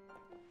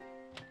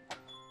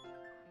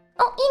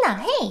 Oh, Ina,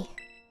 hey.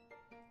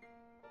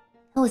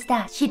 Who's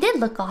that? She did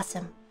look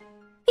awesome.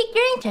 Piqued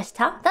your interest,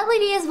 huh? That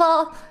lady is,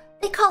 well,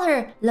 they call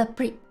her La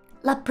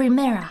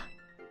Primera.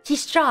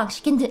 She's strong,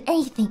 she can do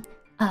anything.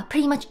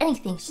 Pretty much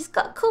anything. She's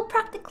got cool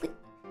practically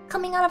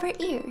coming out of her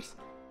ears.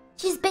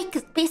 She's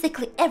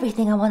basically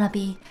everything I wanna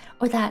be.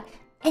 Or that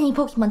any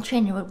Pokemon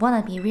trainer would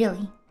wanna be,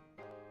 really.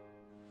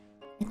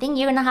 I think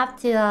you're gonna have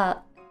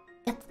to,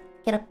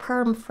 get a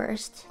perm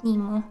first,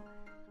 Nemo.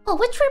 Oh,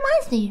 which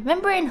reminds me,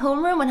 remember in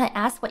homeroom when I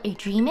asked what your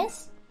dream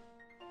is?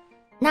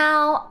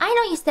 Now, I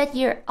know you said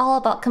you're all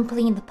about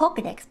completing the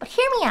Pokédex, but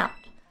hear me out.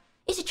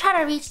 You should try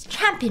to reach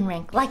champion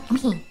rank like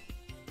me.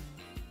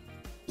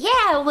 Yeah,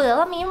 I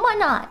will. I mean, why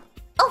not?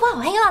 Oh wow,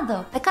 hang on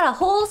though. I got a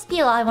whole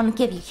spiel I want to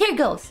give you. Here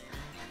goes.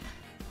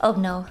 Oh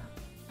no.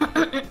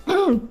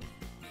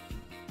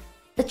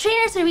 The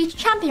trainers who reach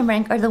champion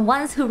rank are the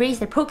ones who raise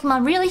their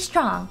Pokemon really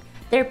strong.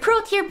 They're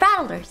pro-tier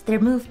battlers. Their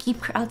moves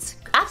keep crowds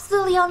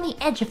absolutely on the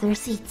edge of their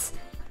seats.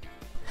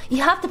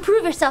 You have to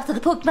prove yourself to the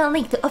Pokemon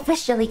League to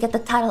officially get the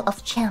title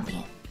of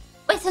champion.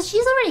 Wait, so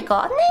she's already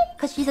gotten it?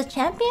 Because she's a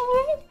champion,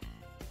 right?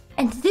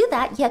 And to do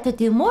that, you have to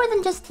do more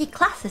than just take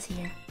classes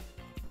here.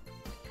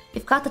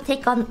 You've got to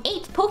take on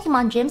 8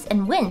 Pokemon gyms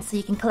and win so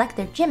you can collect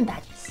their gym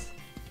badges.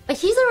 Wait,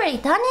 she's already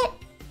done it?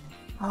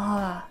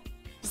 Oh,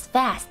 it's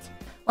fast.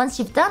 Once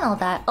you've done all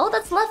that, all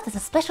that's left is a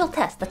special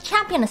test, the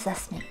champion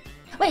assessment.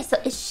 Wait, so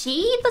is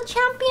she the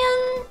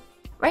champion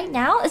right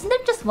now? Isn't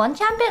there just one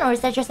champion, or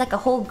is there just like a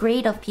whole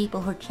grade of people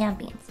who are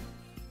champions?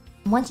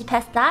 And once you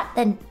pass that,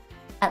 then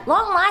at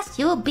long last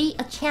you'll be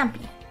a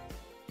champion.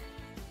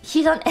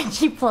 She's on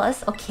NG+.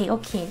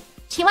 Okay.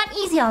 She went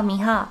easy on me,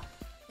 huh?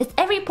 It's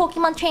every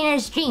Pokemon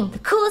trainer's dream, the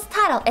coolest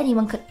title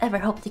anyone could ever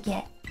hope to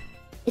get.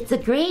 It's a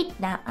grade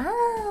now.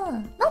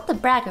 Not to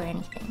brag or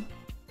anything.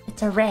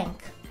 It's a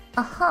rank.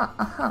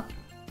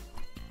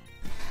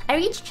 I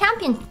reached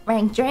champion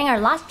rank during our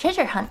last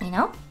treasure hunt, you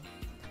know?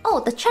 Oh,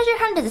 the treasure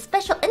hunt is a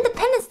special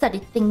independent study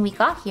thing we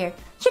got here.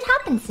 Should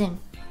happen soon.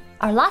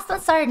 Our last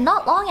one started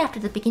not long after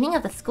the beginning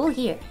of the school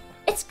year.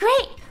 It's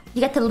great! You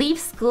get to leave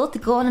school to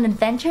go on an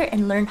adventure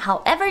and learn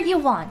however you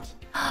want.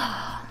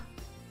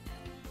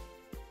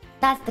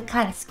 That's the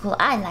kind of school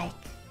I like.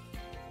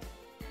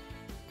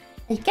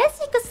 I guess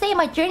you could say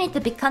my journey to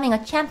becoming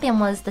a champion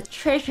was the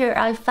treasure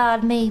I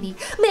found, maybe.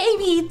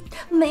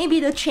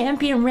 Maybe the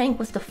champion rank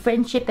was the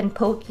friendship and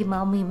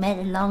Pokemon we met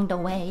along the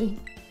way.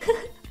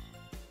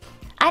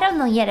 I don't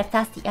know yet if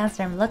that's the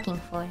answer I'm looking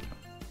for.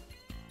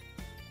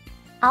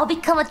 I'll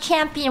become a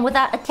champion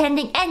without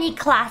attending any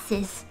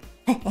classes.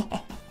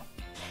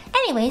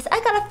 Anyways, I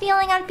got a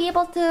feeling I'd be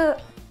able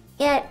to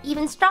get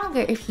even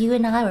stronger if you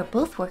and I were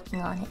both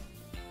working on it.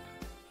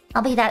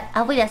 I'll be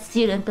that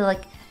student, be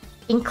like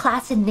in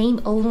class in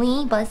name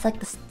only, but it's like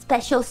the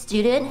special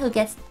student who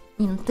gets,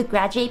 to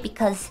graduate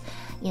because,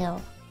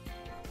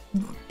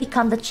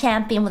 become the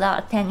champion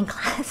without attending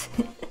class.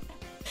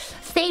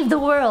 Save the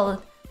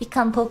world.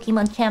 Become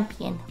Pokemon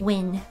champion.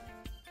 Win.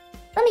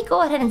 Let me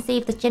go ahead and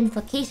save the gym's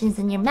locations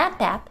in your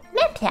map app,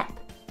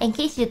 in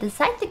case you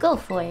decide to go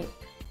for it.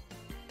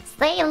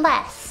 Say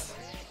less.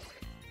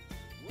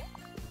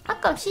 How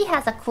come she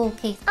has a cool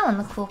case? I want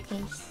a cool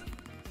case.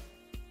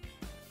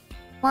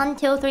 1,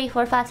 2, 3,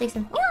 4, 5, 6,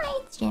 7, 8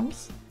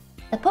 gyms.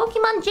 The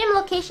Pokemon gym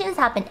locations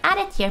have been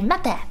added to your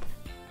map app.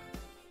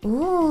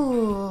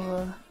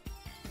 Ooh.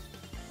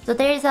 So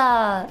there's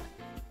a...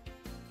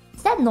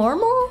 Is that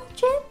normal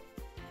gym?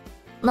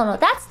 No,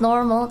 that's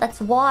normal.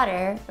 That's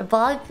water,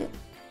 bug,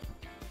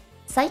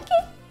 psychic?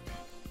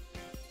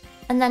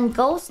 And then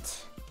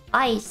ghost,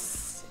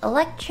 ice,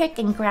 electric,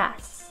 and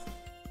grass.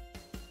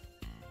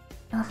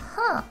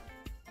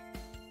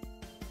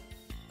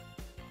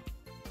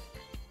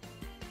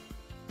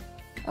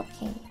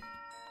 Okay.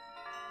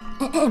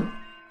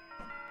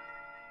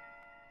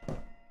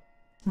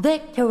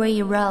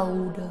 Victory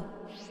Road.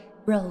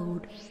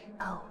 Road.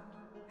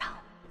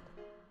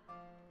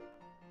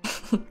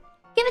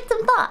 Give it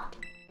some thought.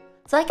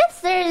 So I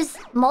guess there's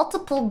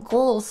multiple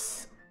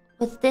goals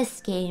with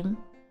this game.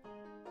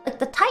 Like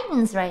the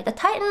Titans, right? The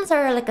Titans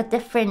are like a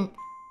different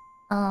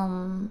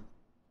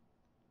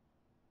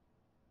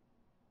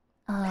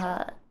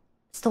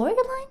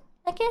storyline,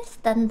 I guess,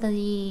 than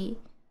the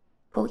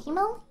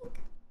Pokemon League.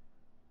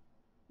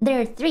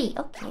 There are 3.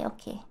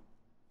 Okay.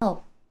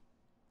 Oh.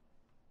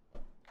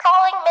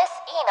 Calling Miss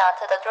Ina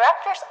to the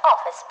director's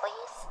office,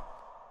 please.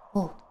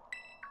 Oh.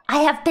 I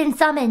have been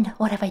summoned.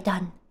 What have I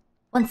done?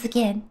 Once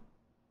again.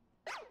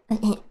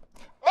 Miss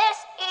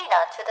Ina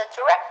to the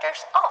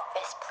director's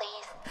office,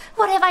 please.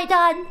 What have I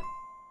done?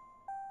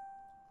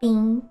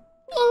 Bing.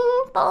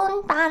 Bing,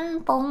 bong, ban,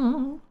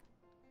 bong.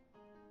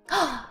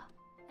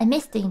 I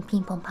missed doing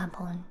ping pong pan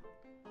pong.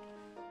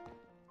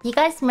 Do you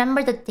guys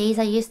remember the days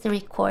I used to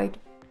record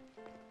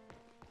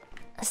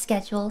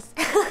schedules?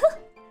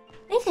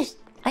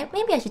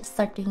 Maybe I should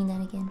start doing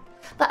that again.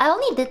 But I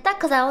only did that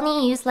because I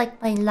only used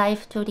like my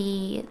life to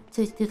do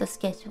the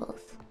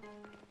schedules.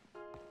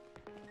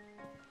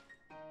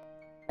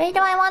 Where do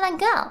I wanna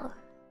go?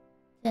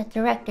 The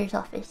director's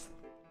office.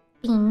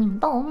 Bing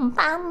boom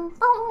bam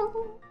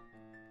boom.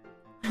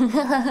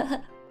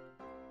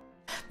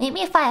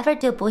 Maybe if I ever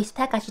do a voice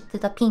pack, I should do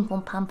the ping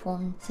pong pam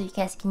pong so you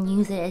guys can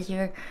use it as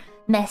your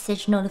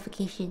message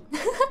notification.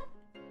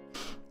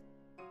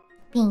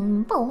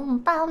 Bing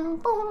boom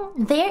bam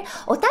boom. There.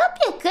 Oh, that would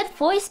be a good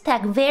voice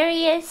pack.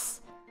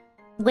 Various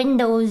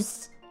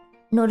Windows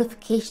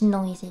notification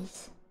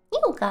noises.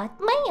 You got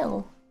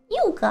mail.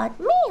 You got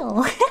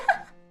mail.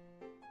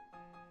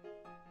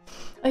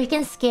 Or you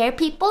can scare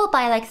people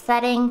by like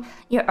setting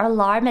your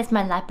alarm as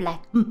my life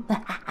like.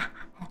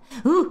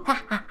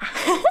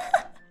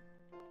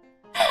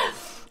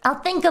 I'll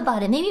think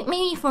about it.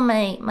 Maybe for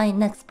my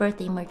next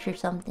birthday merch or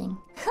something.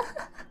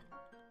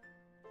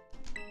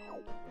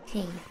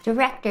 Okay,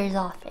 director's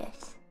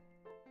office.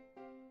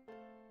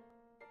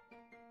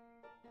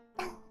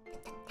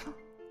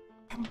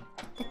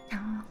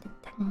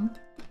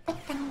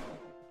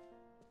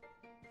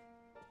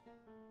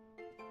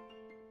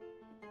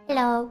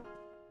 Hello.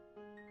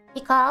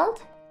 You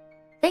called?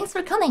 Thanks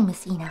for coming,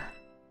 Miss Ina.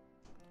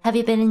 Have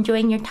you been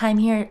enjoying your time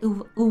here at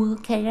UWU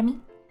Academy?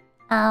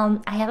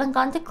 I haven't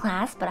gone to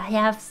class, but I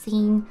have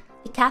seen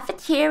the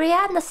cafeteria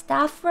and the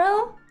staff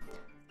room.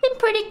 Been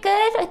pretty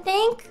good, I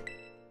think.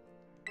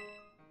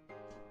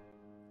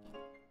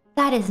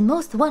 That is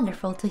most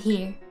wonderful to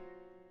hear.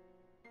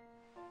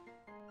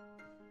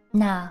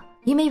 Now,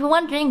 you may be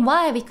wondering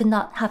why we could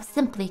not have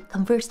simply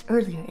conversed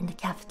earlier in the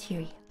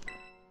cafeteria.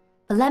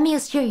 But let me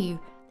assure you,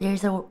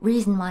 there's a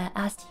reason why I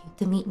asked you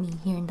to meet me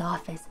here in the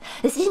office.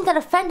 It seems that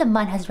a friend of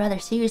mine has a rather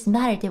serious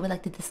matter they would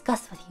like to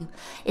discuss with you.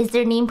 Is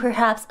their name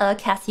perhaps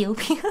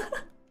Cassiopeia?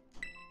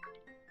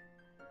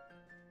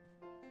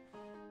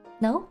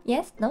 No?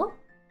 Yes? No?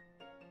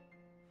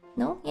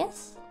 No?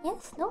 Yes?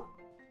 Yes? No?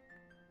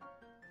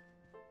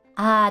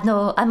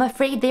 No, I'm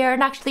afraid they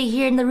aren't actually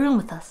here in the room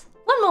with us.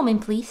 One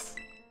moment, please.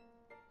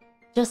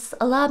 Just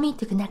allow me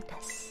to connect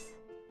us.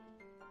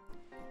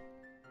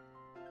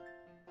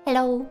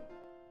 Hello?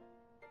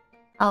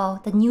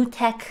 Oh, the new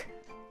tech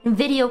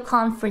video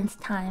conference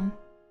time.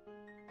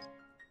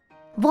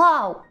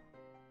 Wow!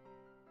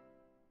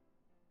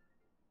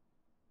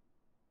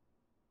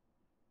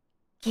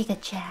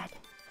 Giga Chad.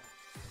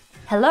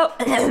 Hello?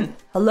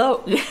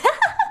 Hello?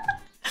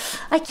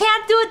 I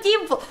can't do a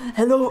deep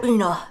Hello,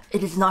 Ina.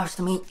 It is nice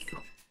to meet you.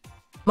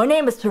 My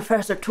name is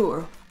Professor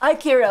Tour. I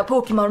carry out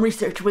Pokemon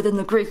research within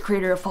the great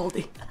creator of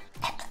Haldi.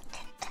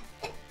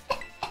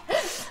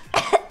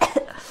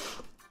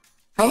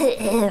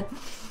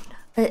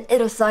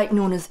 At a site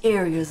known as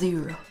Area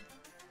Zero.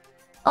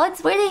 Oh,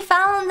 it's where they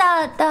found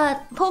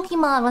that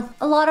Pokemon with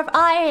a lot of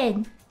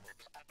iron.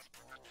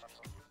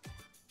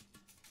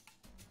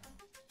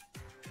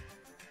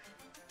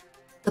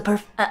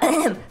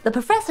 The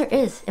professor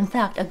is, in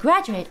fact, a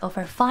graduate of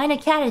our fine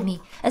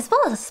academy, as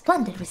well as a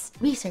splendid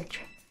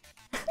researcher.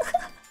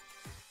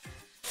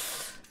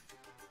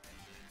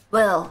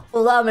 Well,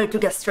 allow me to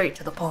get straight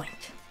to the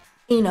point.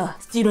 Ina,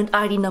 student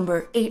ID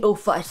number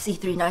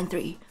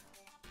 805C393.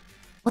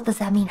 What does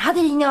that mean? How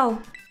did he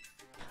know?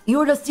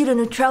 You're the student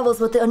who travels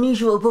with the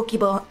unusual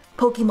Pokemon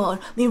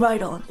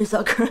Miraidon, is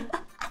that correct?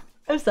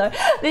 I'm sorry,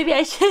 maybe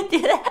I should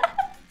do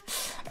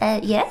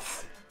that.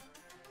 Yes?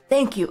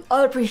 Thank you,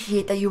 I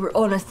appreciate that you were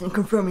honest in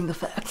confirming the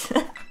facts.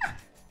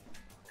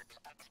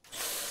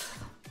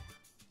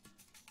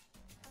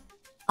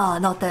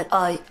 Not that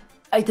I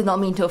did not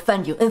mean to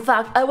offend you. In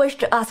fact, I wish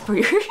to ask for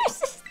your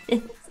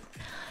assistance.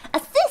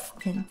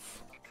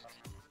 Assistance?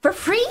 For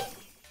free?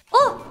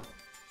 Oh,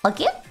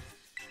 okay.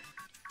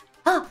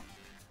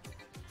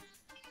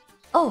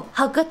 Oh,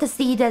 how good to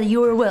see that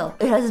you are well.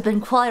 It has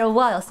been quite a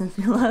while since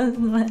we last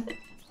met.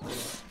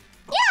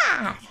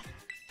 Yeah!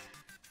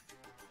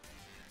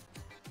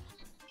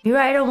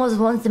 Miraidon was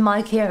once in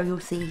my care, you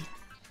see.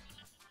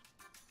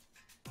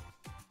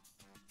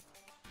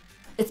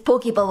 Its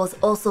Pokeball was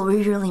also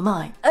originally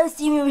mine. I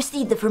assume you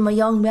received it from a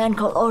young man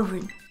called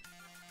Orvin.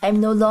 I am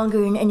no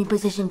longer in any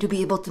position to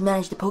be able to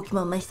manage the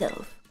Pokemon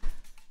myself.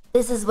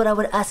 This is what I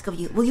would ask of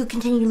you. Will you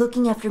continue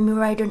looking after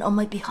Miraidon on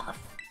my behalf?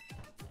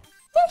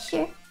 Yeah,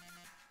 sure.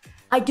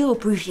 I do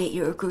appreciate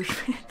your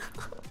encouragement.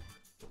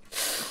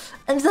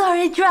 I'm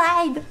sorry I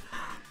tried.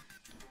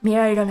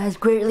 Miraidon has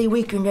greatly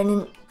weakened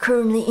and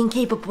currently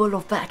incapable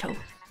of battle.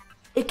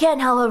 It can,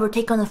 however,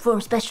 take on a form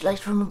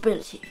specialized for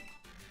mobility.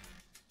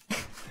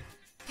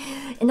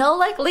 In all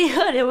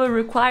likelihood, it will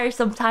require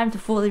some time to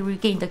fully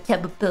regain the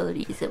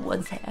capabilities it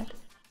once had.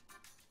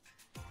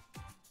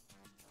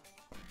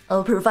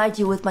 I'll provide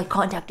you with my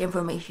contact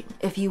information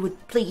if you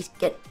would please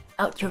get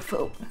out your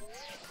phone.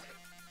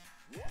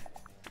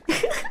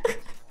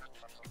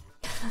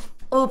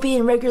 We'll be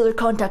in regular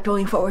contact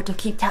going forward to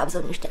keep tabs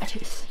on your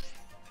status.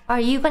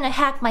 Are you gonna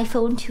hack my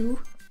phone too?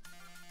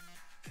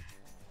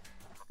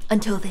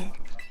 Until then.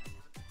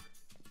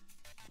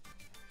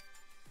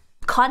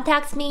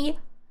 Contact me.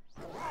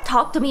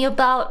 Talk to me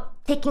about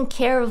taking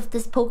care of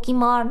this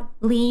Pokemon.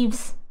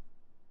 Leaves.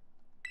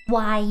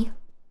 Why?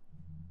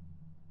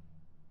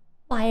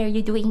 Why are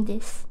you doing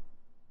this?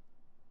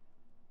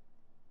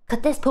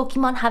 Could this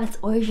Pokemon have its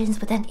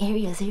origins within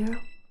Area Zero?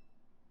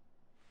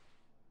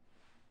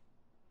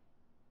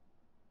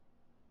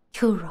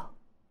 Kuro,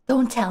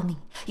 don't tell me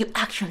you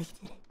actually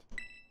did it.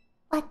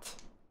 What?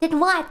 Did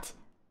what?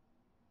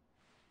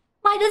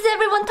 Why does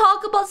everyone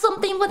talk about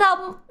something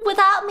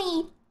without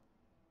me?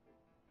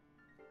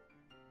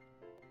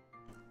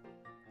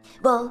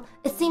 Well,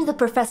 it seems the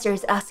professor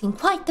is asking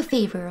quite the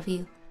favor of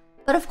you.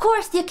 But of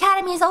course, the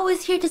Academy is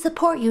always here to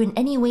support you in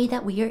any way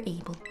that we are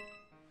able.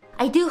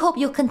 I do hope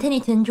you'll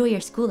continue to enjoy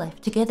your school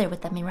life together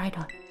with them, right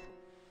on.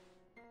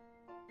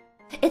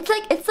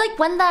 It's like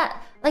when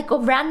that like a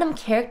random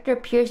character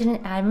appears in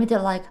an anime, they're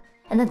like,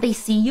 and then they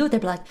see you, they're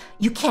like,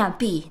 you can't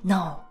be,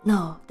 no,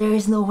 there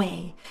is no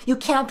way. You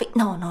can't be,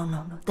 no,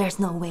 there's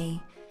no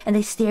way. And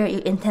they stare at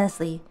you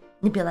intensely,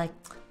 and you'd be like,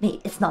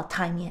 mate, it's not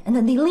time yet. And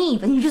then they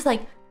leave, and you're just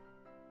like,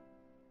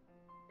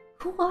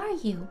 who are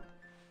you?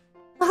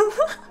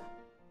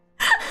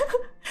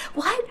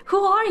 What?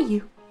 Who are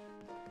you?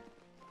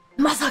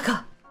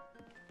 Masaka!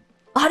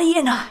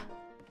 Arienai!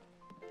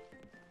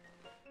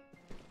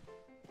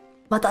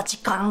 Mata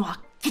chikan wa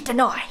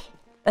kitanai!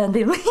 And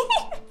they leave.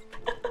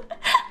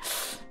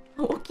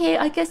 Okay,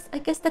 I guess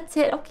that's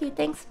it. Okay,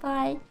 thanks,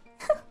 bye.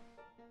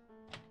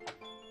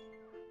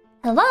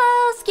 Hello,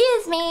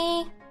 excuse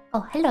me.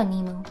 Oh, hello,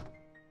 Nemo.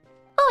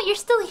 Oh, you're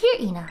still here,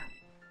 Ina.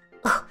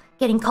 Oh,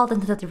 getting called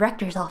into the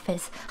director's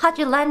office. How'd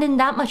you land in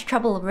that much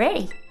trouble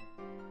already?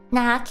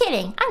 Nah,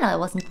 kidding. I know it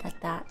wasn't like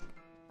that.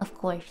 Of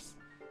course.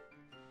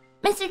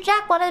 Mr.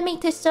 Jack wanted me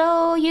to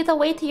show you the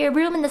way to your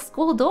room in the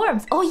school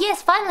dorms. Oh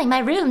yes, finally, my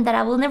room that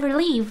I will never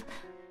leave.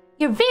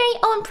 Your very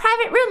own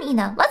private room,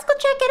 Ina. Let's go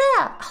check it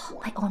out.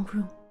 Oh, my own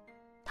room.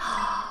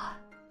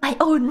 My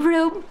own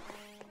room.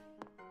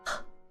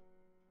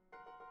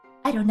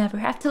 I don't ever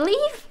have to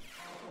leave.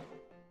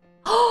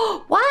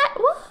 Oh, what?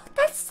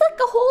 That's like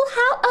a whole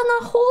house and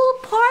a whole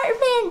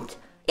apartment.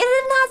 It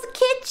even has a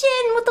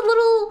kitchen with a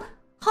little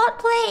hot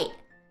plate.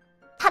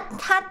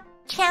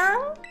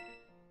 Chang?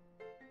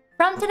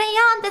 From today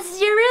on, this is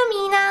your room,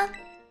 Ina.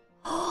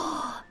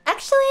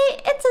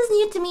 Actually, it's as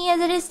new to me as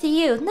it is to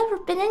you. Never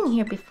been in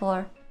here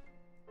before.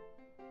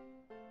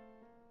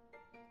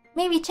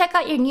 Maybe check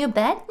out your new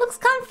bed? Looks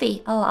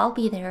comfy. Oh, I'll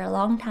be there a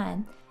long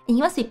time. And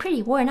you must be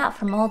pretty worn out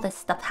from all this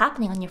stuff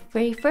happening on your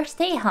very first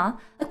day, huh?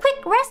 A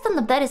quick rest on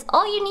the bed is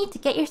all you need to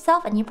get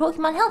yourself and your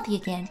Pokemon healthy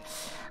again.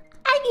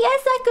 I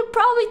guess I could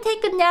probably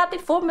take a nap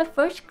before my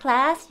first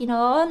class, you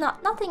know.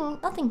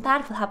 Nothing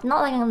bad will happen.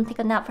 Not like I'm gonna take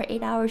a nap for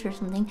 8 hours or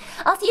something.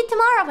 I'll see you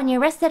tomorrow when you're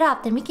rested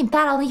up, then we can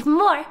battle even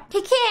more.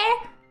 Take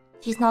care!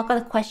 She's not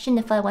gonna question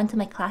if I went to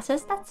my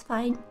classes. That's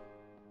fine.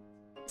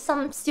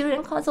 Some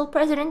student council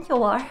president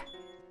you are.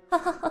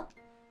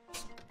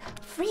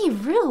 Free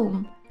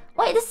room?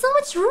 Wait, there's so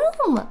much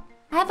room!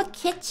 I have a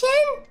kitchen?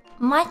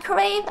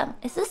 Microwave?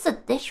 Is this a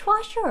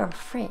dishwasher or a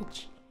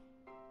fridge?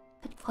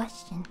 Good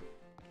question.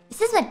 Is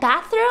this my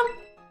bathroom?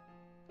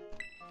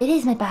 It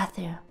is my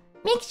bathroom.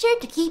 Make sure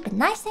to keep it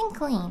nice and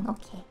clean.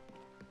 Okay.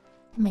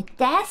 And my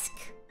desk?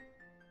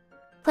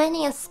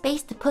 Plenty of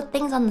space to put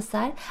things on the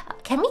side.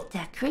 Can we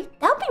decorate?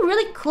 That would be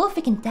really cool if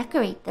we can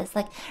decorate this.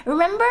 Like,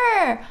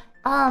 remember,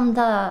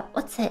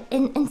 what's it?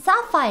 In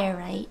Sapphire,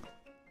 right?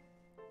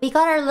 We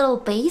got our little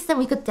base and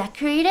we could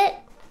decorate it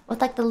with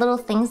like the little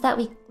things that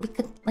we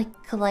could like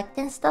collect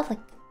and stuff,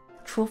 like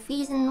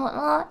trophies and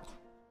whatnot.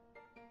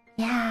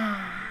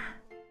 Yeah.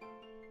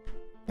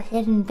 The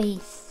hidden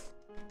base.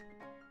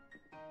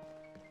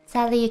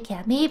 Sadly you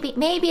can't. Maybe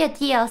a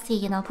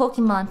DLC, you know,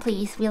 Pokemon,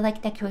 please. We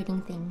like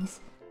decorating things.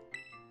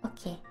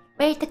 Okay,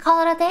 ready to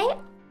call it a day?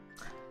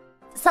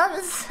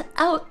 Sun's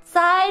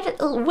outside,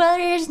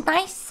 weather's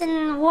nice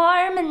and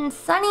warm and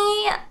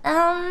sunny.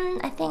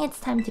 I think it's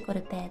time to go to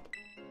bed.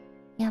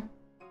 Yep.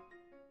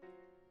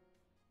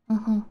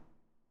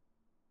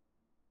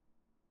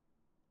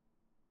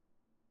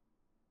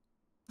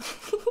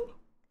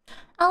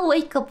 I'll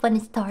wake up when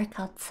it's dark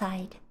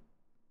outside.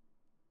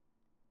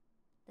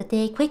 The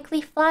day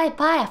quickly fly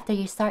by after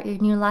you start your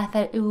new life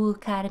at UU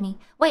Academy.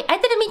 Wait, I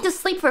didn't mean to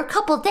sleep for a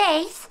couple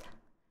days!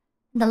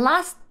 At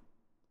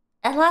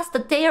last the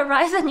day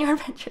arrives and your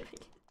adventure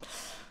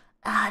begins.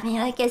 I mean,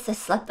 I guess I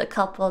slept a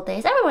couple of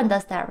days. Everyone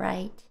does that,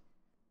 right?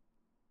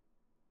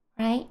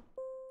 Right?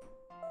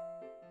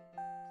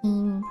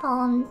 Ping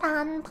pong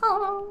pan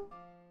pong.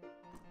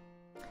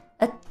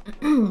 Attention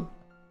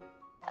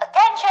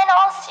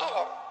all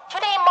students.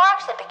 Today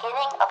marks the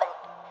beginning of an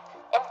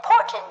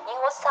important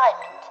new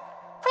assignment.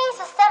 Please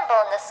assemble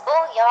in the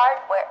schoolyard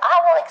where I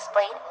will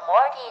explain in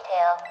more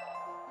detail.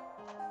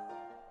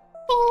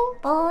 Ping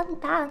pong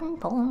pan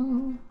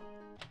pong.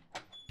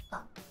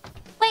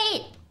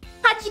 Wait!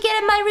 How'd you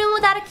get in my room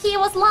without a key? It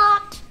was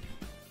locked!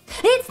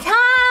 It's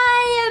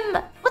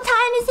time! What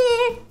time is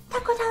it?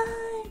 Taco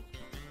time!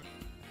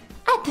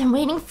 I've been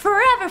waiting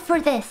forever for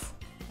this!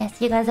 Yes,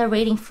 you guys are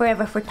waiting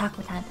forever for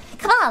taco time.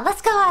 Come on,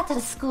 let's go out to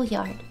the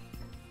schoolyard.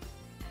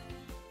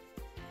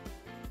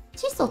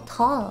 She's so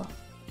tall.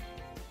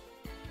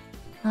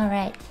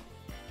 Alright.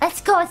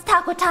 Let's go, it's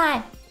taco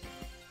time!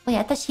 Wait,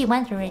 I thought she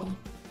went already.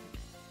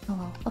 Oh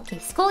well. Okay,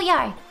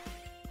 schoolyard.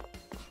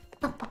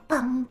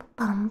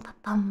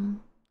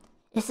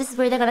 This is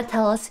where they're gonna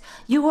tell us,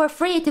 you are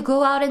free to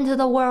go out into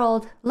the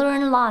world,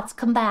 learn lots,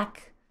 come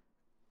back.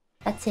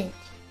 That's it.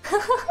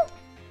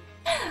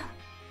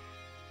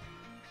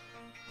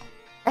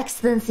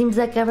 Excellent, seems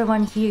like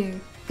everyone here.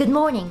 Good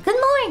morning, good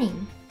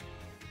morning!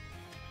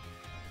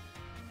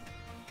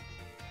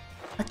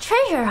 A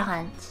treasure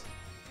hunt!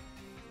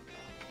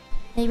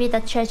 Maybe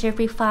the treasure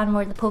we found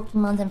were the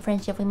Pokemons and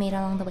friendship we made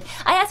along the way.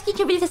 I ask each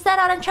of you to set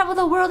out and travel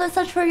the world and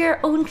search for your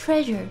own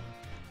treasure.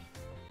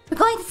 We're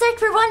going to search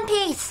for One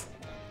Piece!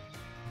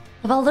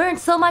 We've all learned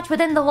so much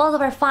within the walls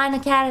of our fine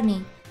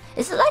academy.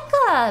 Is it like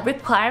a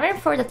requirement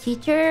for the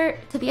teacher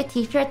to be a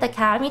teacher at the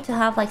academy to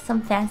have like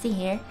some fancy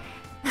hair?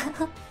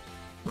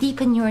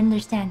 Deepen your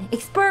understanding.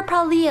 Explore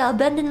Palia,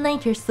 abandoned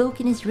nature, soak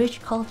in its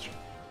rich culture.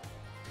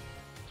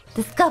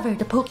 Discover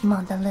the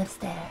Pokemon that lives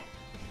there.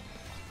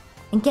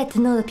 And get to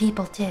know the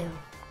people too.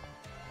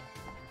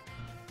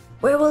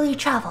 Where will you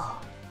travel?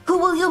 Who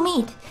will you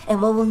meet?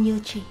 And what will you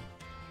achieve?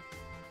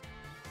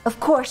 Of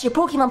course, your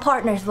Pokemon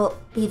partners will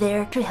be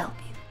there to help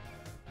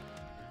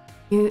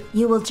you.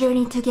 You will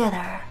journey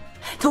together.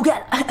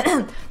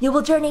 You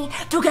will journey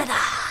together.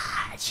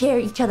 Share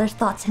each other's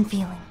thoughts and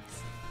feelings.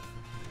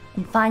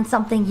 And find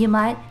something you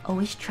might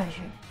always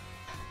treasure.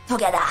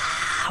 Together,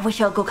 we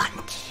shall go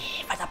hunt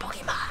for the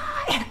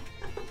Pokemon.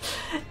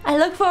 I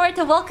look forward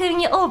to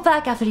welcoming you all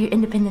back after your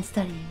independent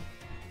study.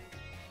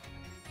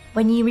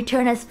 When you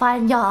return as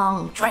fine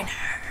young trainers,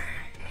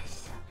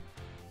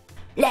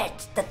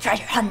 let the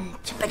treasure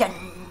hunt begin.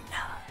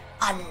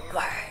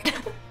 Onward.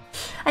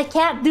 I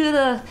can't do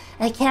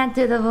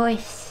the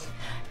voice.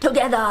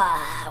 Together,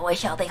 we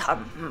shall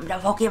become the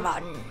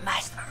Pokemon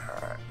Master.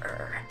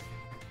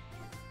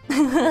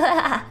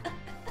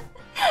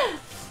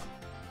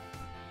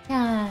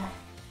 Yeah.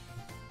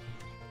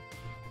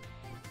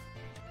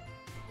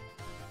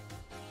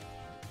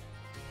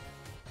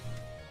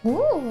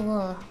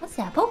 Ooh, what's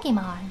that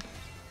Pokemon?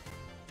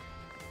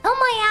 Oh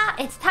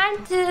my, it's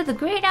time to the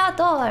great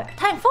outdoor.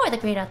 Time for the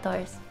great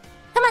outdoors.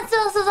 Come on,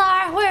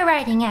 Cesar, we're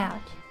riding out.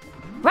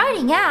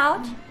 Riding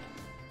out?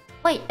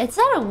 Wait, is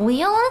that a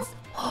wheel on it?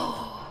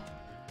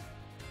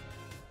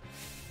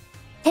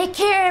 Take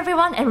care,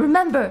 everyone, and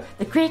remember,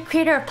 the Great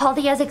Crater of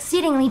Paldia is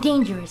exceedingly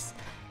dangerous.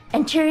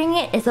 Entering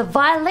it is a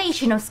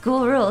violation of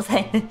school rules.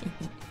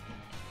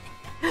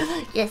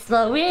 Guess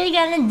what we're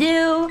gonna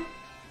do?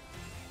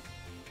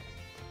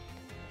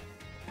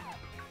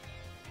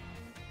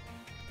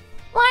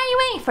 What are you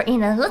waiting for,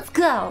 Ina? Let's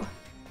go!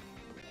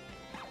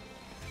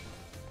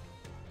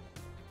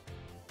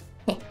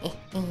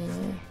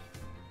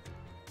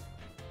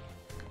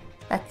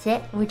 That's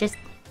it? We're just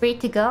free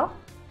to go?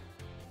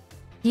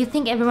 Do you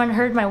think everyone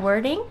heard my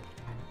wording?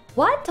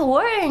 What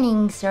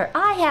warning, sir?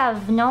 I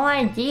have no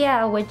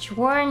idea which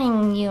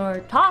warning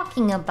you're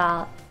talking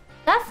about.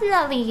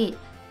 Definitely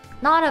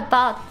not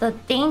about the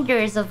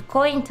dangers of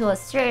going to a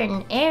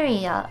certain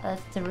area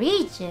of the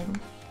region.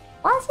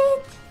 Was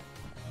it?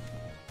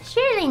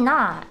 Surely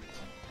not.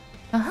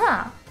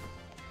 Well,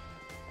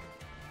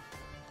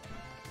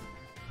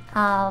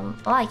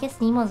 I guess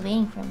Nemo's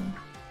waiting for me.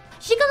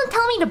 She gonna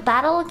tell me to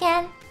battle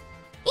again?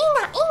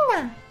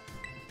 Ina!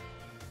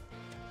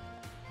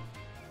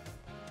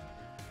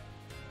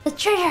 The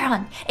treasure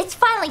hunt! It's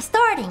finally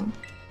starting!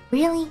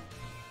 Really?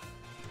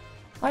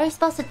 What are we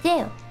supposed to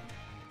do?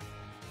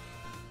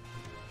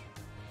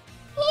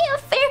 Yeah,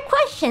 fair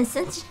question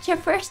since it's your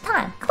first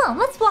time. Come on,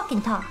 let's walk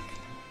and talk.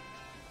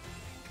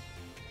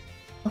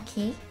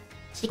 Okay.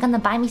 She gonna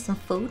buy me some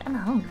food? I'm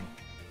hungry.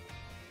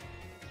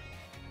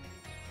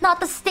 Not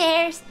the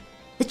stairs!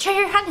 The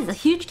treasure hunt is a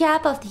huge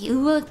gap of the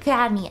UU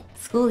Academy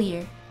school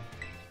year.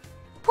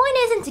 The point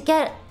isn't to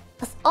get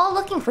us all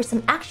looking for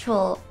some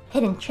actual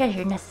hidden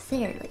treasure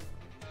necessarily.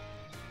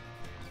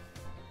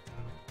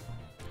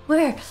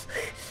 We're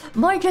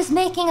more just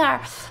making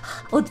our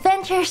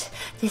adventures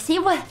to see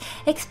what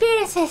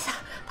experiences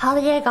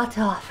Paldia got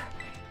to offer.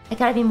 I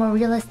gotta be more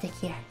realistic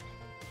here.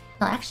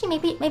 No, actually,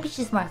 maybe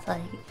she's more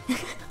athletic.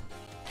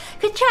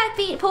 Could try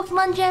beat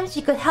Pokemon gems,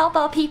 you could help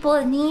out people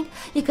in need,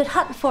 you could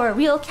hunt for a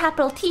real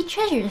capital T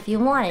treasure if you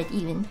wanted,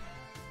 even.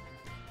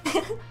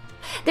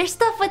 There's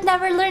stuff we'd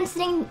never learn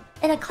sitting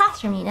in a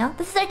classroom, you know?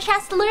 This is our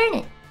chance to learn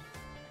it.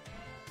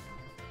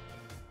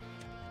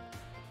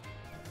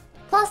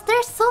 Plus,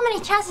 there's so many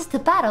chances to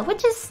battle,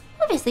 which is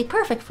obviously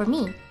perfect for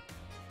me.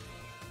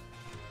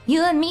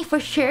 You and me for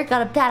sure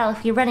gotta battle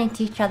if we run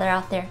into each other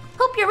out there.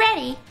 Hope you're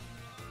ready.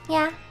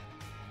 Yeah.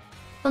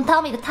 Don't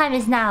tell me the time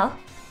is now.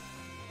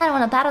 I don't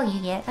want to battle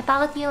you yet. I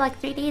battled you like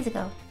 3 days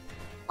ago.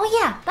 Oh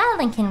yeah,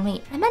 battling can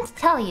wait. I meant to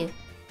tell you.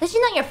 Did you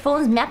know your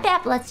phone's map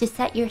app lets you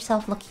set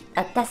yourself look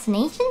at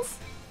destinations?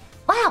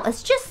 Wow,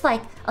 it's just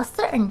like a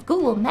certain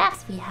Google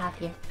Maps we have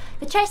here.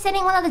 You try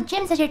setting one of the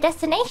gyms as your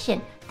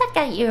destination. That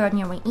got you on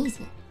your way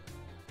easy.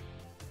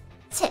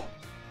 Tip.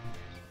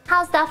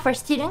 How's that for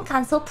student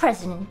council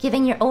president?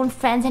 Giving your own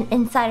friends an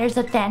insider's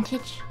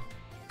advantage?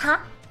 Huh?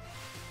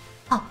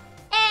 Oh,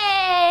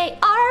 hey,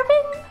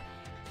 Arvin?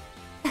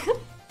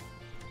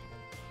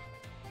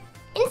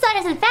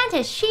 Insider's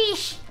advantage,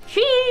 sheesh.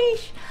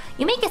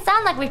 You make it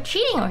sound like we're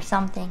cheating or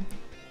something.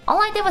 All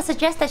I did was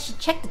suggest that she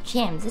check the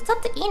gyms. It's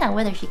up to Ina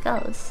whether she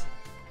goes.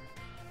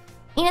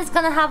 Ina's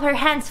gonna have her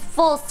hands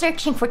full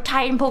searching for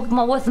Titan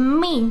Pokemon with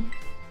me.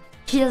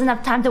 She doesn't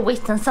have time to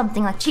waste on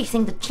something like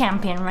chasing the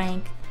champion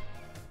rank.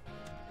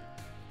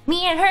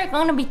 Me and her are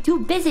gonna be too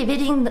busy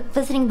visiting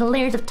the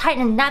lairs of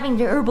Titan and nabbing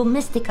their herbal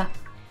mystica.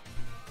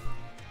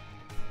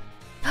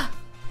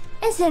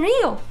 And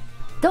Senrio!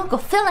 Don't go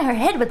filling her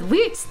head with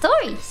weird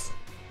stories.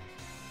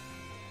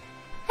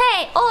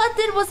 Hey, all I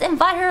did was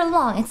invite her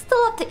along. It's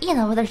still up to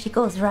Ina whether she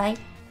goes, right?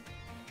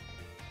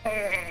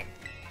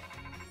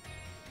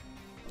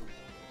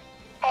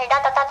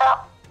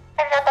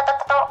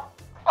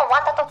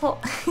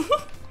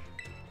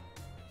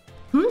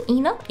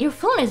 Ina? Your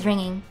phone is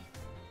ringing.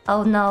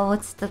 Oh no,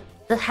 it's the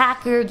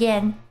hacker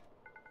again.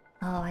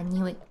 Oh, I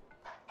knew it.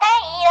 Hey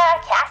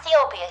Ina,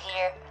 Cassiopeia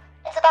here.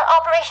 It's about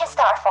Operation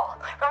Starfall.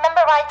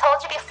 Remember what I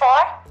told you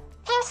before?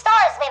 Team Star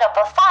is made up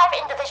of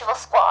 5 individual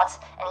squads,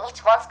 and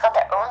each one's got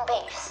their own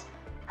base.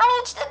 I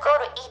need you to go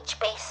to each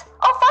base,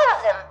 all 5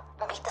 of them,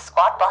 and beat the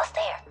squad boss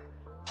there.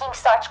 Team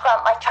Star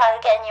Scrum might try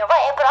to get in your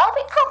way, but I'll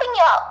be helping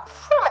you out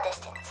from a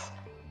distance.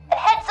 And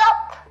heads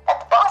up that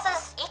the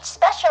bosses each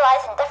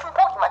specialize in different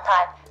Pokemon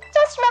type.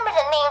 Just remember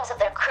the names of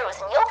their crews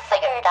and you'll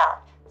figure it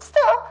out.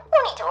 Still, no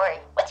need to worry.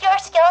 With your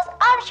skills,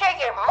 I'm sure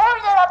you're more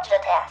than up to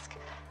the task.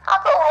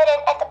 I'll go ahead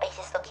and add the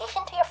base's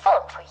location to your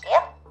phone for you.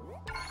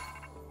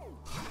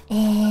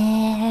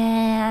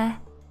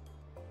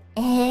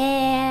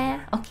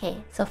 Okay,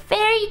 so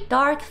Fairy,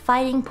 Dark,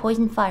 Fighting,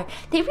 Poison, Fire.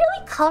 They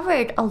really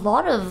covered a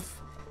lot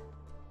of,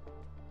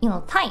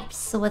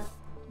 types with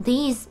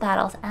these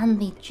battles and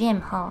the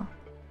gym, huh?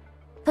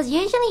 Because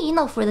usually,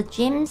 for the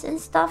gyms and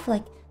stuff,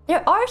 like,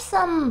 there are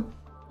some,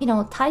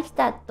 types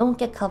that don't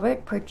get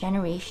covered per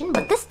generation.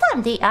 But this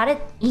time, they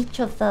added each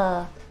of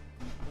the,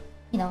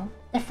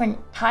 different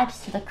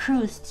types to the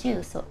crews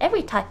too. So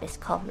every type is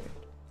covered.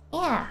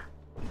 Yeah.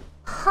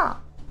 Huh.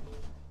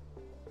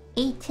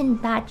 18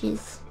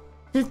 badges.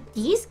 Do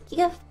these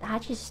give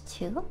badges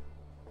too?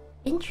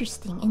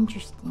 Interesting.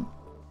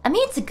 I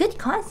mean, it's a good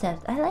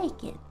concept. I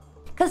like it.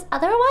 Because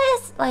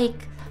otherwise,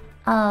 like,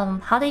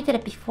 how they did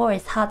it before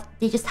is how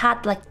they just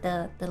had like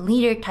the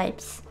leader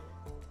types.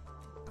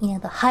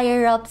 The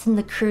higher ups in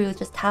the crew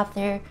just have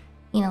their,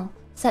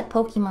 set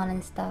Pokemon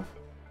and stuff.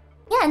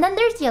 Yeah, and then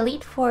there's the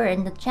Elite Four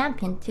and the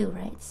Champion too,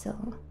 right? So,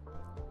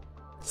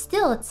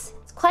 still, it's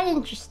quite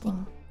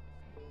interesting.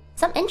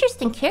 Some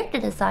interesting character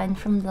design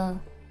from the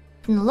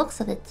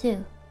looks of it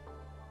too.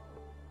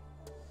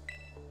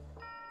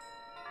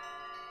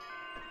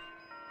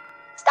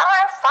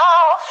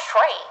 Starfall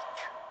Shriek.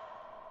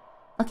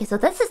 Okay, so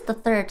this is the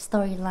third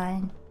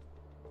storyline.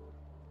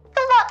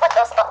 Good luck with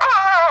those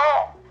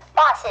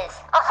bosses.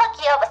 I'll hook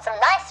you up with some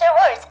nicer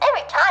words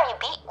every time you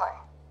beat one.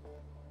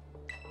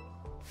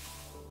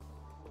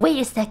 Wait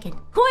a second.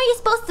 Who are you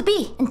supposed to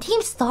be? In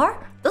Team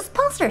Star? Those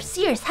punks are a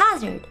serious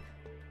hazard.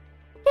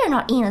 You're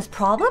not Ina's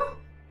problem.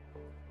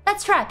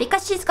 That's right,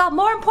 because she's got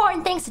more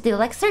important things to do,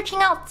 like searching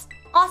out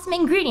awesome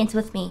ingredients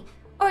with me.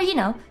 Or,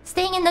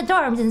 staying in the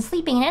dorms and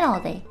sleeping in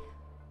all day.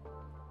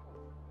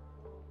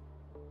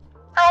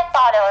 I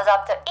thought it was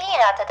up to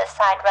Ina to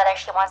decide whether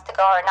she wants to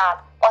go or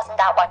not. Wasn't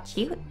that what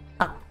you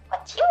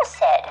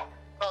said,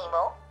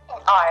 Nemo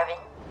and Arvin?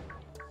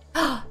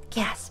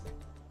 Gasp.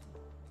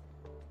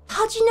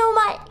 How'd you know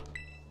my...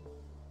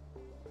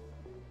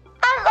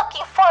 I'm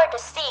looking forward to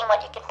seeing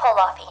what you can pull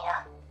off,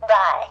 Ina.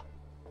 Bye.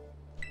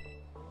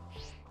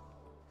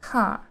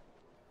 Huh.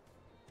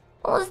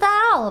 What was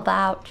that all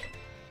about?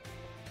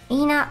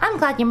 Ina, I'm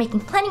glad you're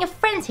making plenty of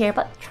friends here,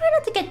 but try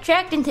not to get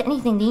dragged into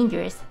anything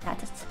dangerous.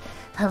 That's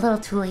a little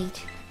too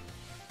late.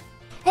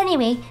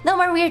 Anyway, no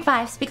more weird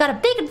vibes. We got a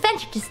big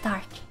adventure to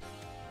start.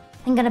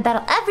 I'm gonna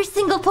battle every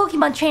single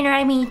Pokemon trainer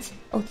I meet.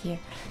 Oh dear.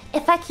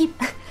 If I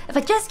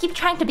just keep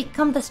trying to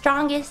become the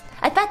strongest,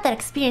 I bet that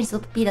experience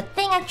will be the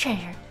thing I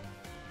treasure.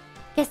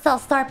 Guess I'll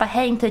start by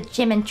heading to a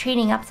gym and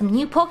training up some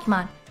new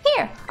Pokemon.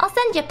 Here, I'll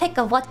send you a pic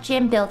of what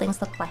gym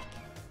buildings look like.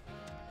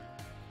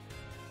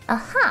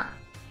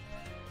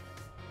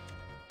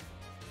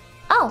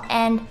 Oh,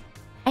 and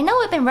I know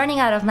we've been running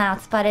out of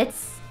mouths, but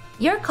it's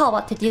your call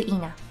what to do,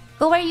 Ina.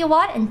 Go where you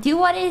want and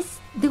do it is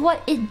you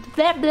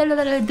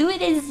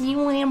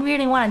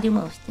really want to do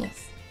most.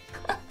 Yes.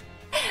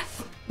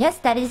 Yes,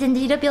 that is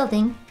indeed a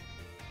building.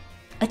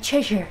 A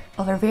treasure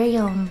of our very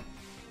own.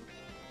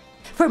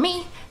 For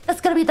me,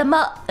 that's gonna be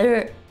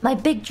my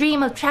big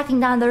dream of tracking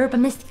down the Herba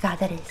Mystica,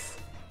 that is.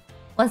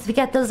 Once we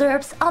get those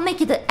herbs, I'll make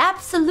you the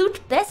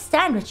absolute best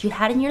sandwich you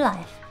had in your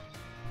life.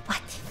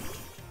 What?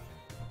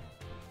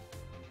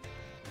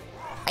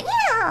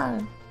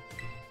 Yeah!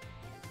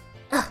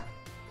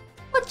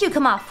 What'd you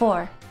come out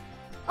for?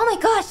 Oh my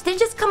gosh, did you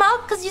just come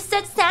out because you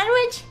said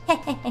sandwich?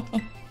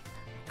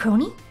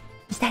 Crony?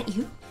 Is that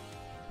you?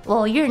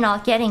 Well, you're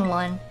not getting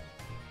one.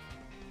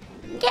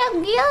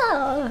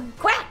 Yeah.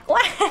 Quack,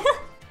 quack.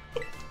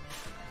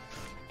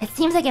 It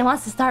seems like it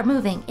wants to start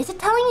moving. Is it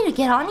telling you to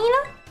get on,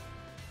 Ina?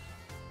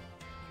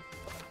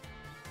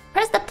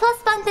 Press the plus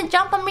button to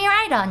jump on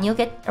Miraidon. You'll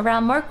get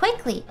around more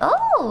quickly.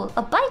 Oh,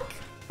 a bike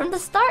from the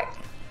start.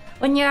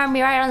 When you're on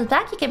Miraidon's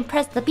back, you can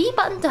press the B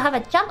button to have a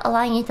jump,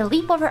 allowing you to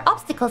leap over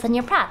obstacles in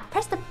your path.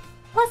 Press the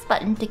plus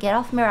button to get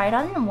off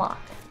Miraidon and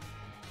walk.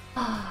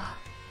 Wow!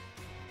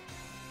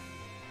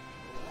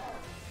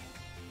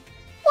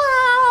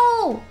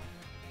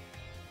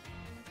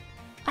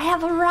 I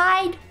have a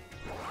ride.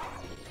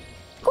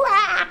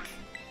 Quack!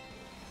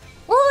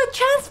 Oh, it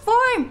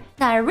transformed!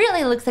 Now it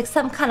really looks like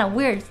some kind of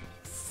weird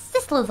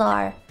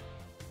Sislazar.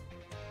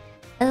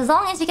 As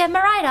long as you get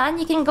Miraidon,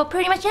 you can go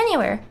pretty much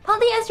anywhere.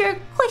 Probably as your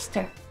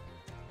cloister.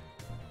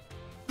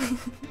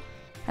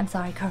 I'm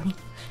sorry, Carney.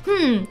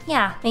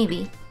 Yeah,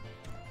 maybe.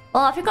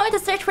 Well, if you're going to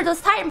search for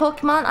those Titan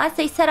Pokemon, I'd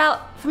say set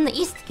out from the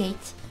East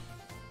Gate.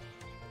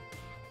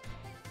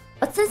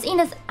 But since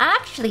Ina's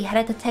actually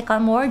headed to take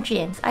on more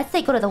gyms, I'd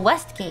say go to the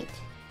West Gate.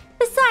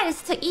 Besides,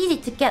 it's too easy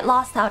to get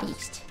lost out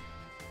east.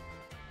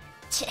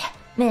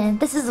 Man,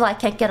 this is why I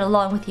can't get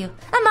along with you.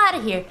 I'm out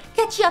of here.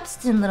 Catch you up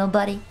soon, little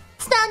buddy.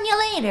 Stun you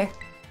later.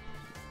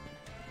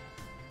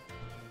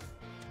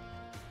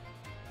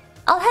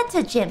 I'll head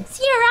to the gym.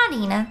 See you around,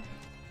 Ina.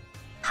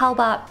 How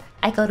about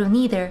I go to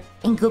neither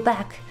and go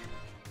back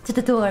to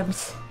the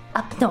dorms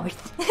up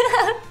north?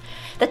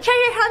 The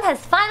treasure hunt has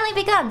finally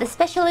begun. The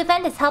special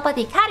event is held by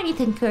the Academy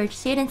to encourage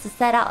students to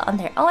set out on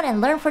their own and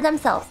learn for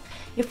themselves.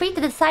 You're free to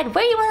decide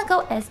where you want to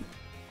go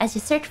as you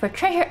search for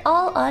treasure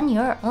all on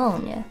your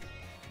own.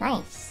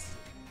 Nice.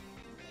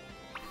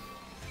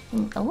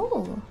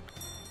 Oh.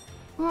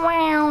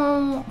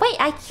 Wow. Wait,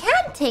 I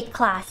can take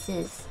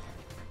classes.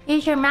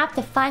 Use your map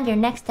to find your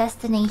next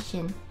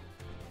destination.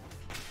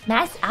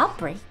 Mass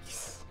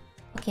outbreaks.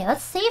 Okay,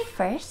 let's save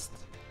first.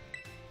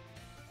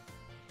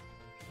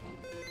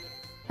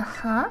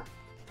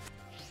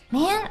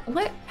 Man,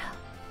 where...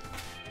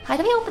 How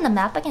do we open the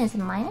map again? Is it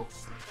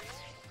minus?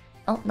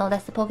 Oh, no,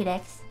 that's the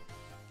Pokédex.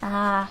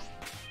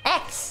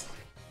 X!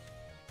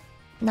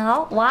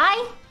 No,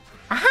 Y?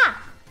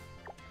 Aha!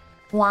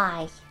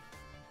 Y.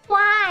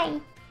 Why?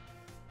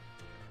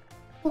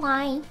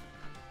 Why?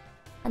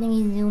 I think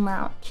we zoom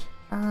out.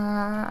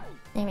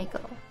 There we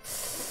go.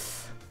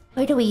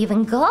 Where do we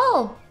even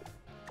go?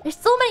 There's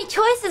so many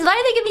choices. Why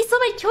do they give me so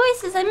many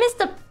choices? I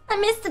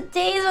missed the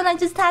days when I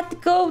just had to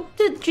go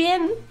to the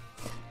gym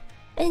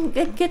and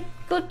go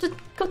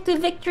to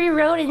Victory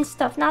Road and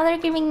stuff. Now they're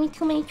giving me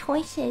too many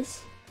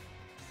choices.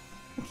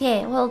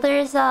 Okay, well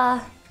there's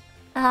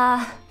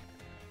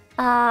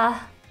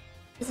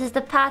this is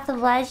the Path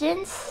of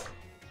Legends.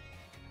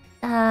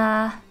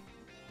 Fire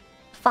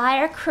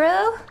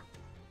Crew.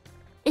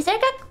 Is there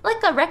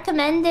like a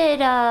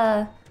recommended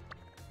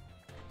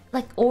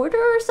like order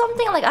or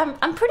something? Like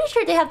I'm pretty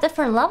sure they have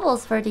different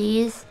levels for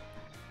these.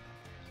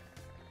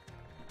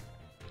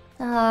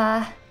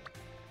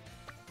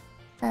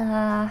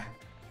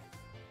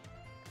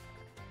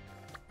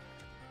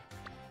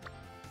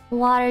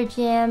 Water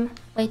Gym.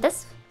 Wait,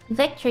 that's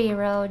Victory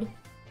Road.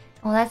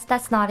 Oh,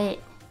 that's not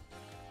it.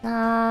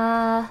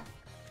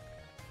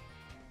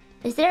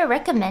 Is there a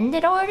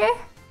recommended order?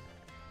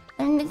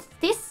 I mean,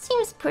 this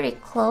seems pretty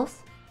close.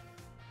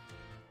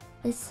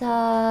 This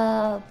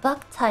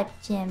bug type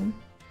gym.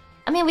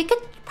 I mean, we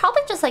could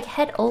probably just like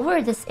head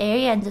over this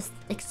area and just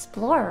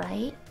explore,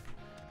 right?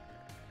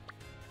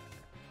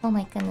 Oh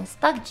my goodness,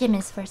 bug gym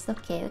is first.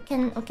 Okay, we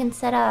can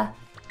set a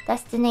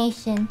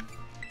destination.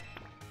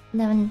 And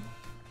then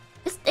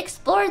just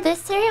explore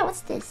this area.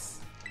 What's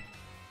this?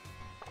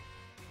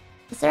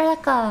 Is there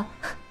like a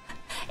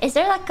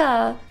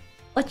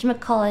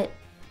whatchamacallit?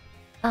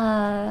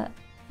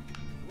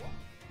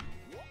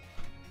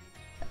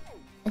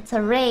 It's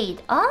a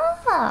raid.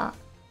 Ah!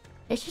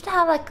 They should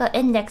have like an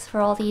index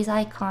for all these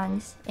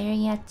icons.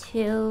 Area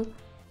 2.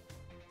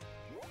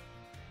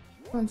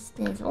 What's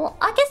this? Well,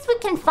 I guess we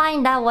can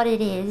find out what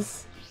it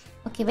is.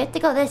 Okay, we have to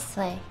go this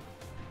way.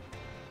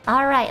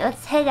 Alright,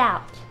 let's head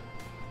out.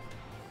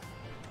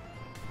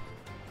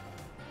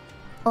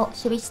 Oh,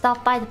 should we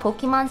stop by the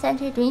Pokemon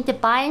Center? Do we need to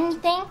buy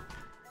anything?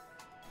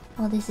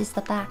 Oh, this is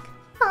the back.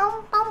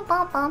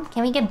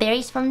 Can we get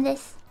berries from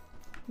this?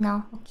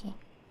 No? Okay.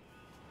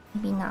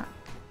 Maybe not.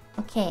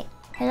 Okay.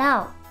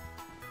 Hello.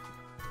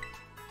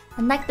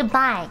 I'd like to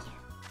buy.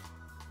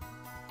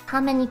 How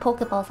many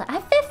Pokeballs? I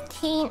have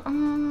 15.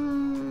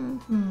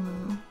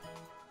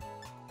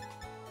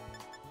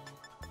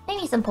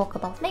 Maybe some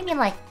Pokeballs. Maybe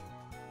like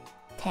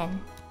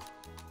 10.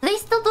 Do they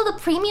still do the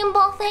premium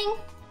ball thing?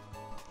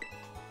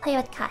 Play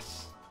with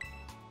cash.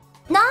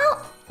 No?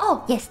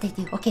 Oh, yes, they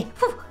do. Okay.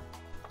 Whew.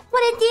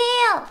 What a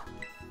deal!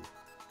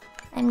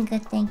 I'm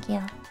good, thank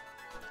you.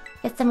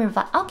 Get some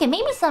revive. Okay,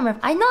 maybe some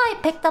revive. I know I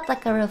picked up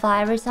like a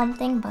revive or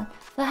something, but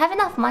if I have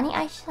enough money,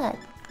 I should.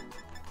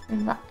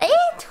 Revive.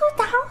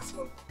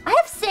 2,000? I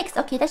have 6.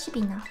 Okay, that should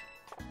be enough.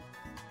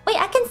 Wait,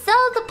 I can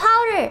sell the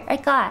powder I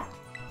got.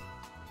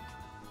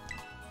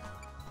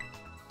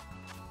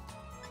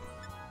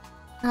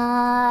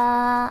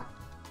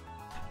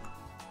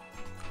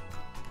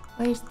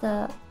 Where's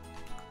the...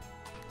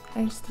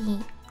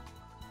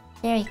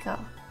 There you go.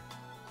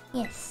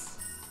 Yes.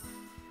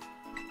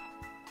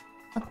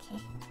 Okay.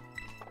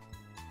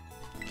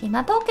 Okay,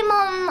 my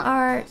Pokemon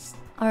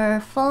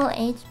are full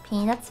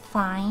HP. That's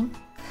fine.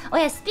 Oh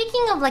yeah,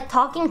 speaking of like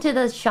talking to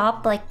the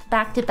shop like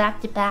back to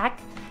back to back,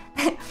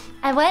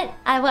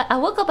 I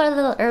woke up a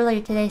little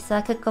earlier today so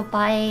I could go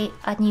buy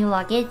a new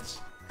luggage.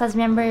 Cause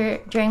remember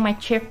during my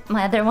trip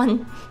my other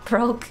one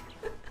broke.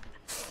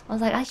 I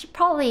was like I should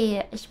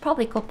probably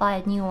go buy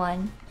a new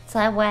one. So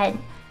I went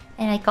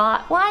and I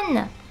got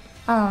one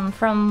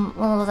from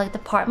one of those like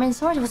department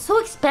stores. It was so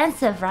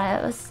expensive, right?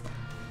 It was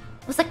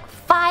like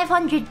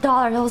 $500.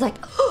 I was like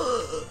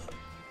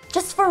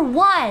just for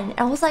one.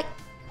 I was like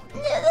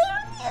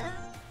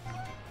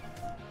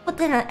but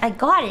then I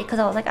got it because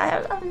I was like I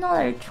have no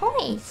other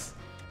choice.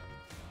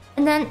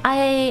 And then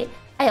I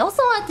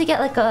also wanted to get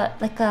like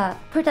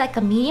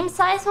a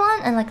medium-sized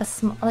one and like a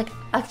small, like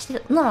actually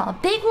no a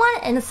big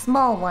one and a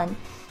small one.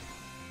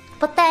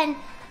 But then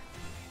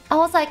I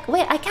was like,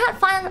 wait, I can't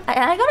find.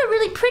 I got a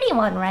really pretty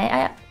one,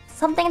 right?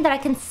 Something that I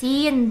can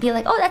see and be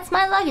like, oh, that's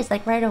my luggage,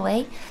 like right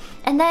away.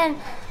 And then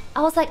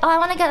I was like, oh, I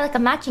want to get like a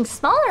matching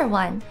smaller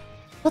one.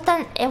 But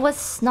then it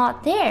was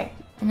not there,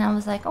 and I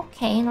was like,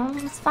 okay, you know,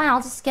 it's fine.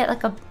 I'll just get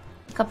like a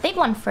big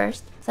one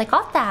first. So I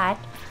got that.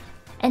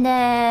 And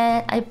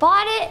then I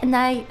bought it, and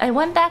I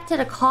went back to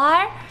the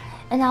car,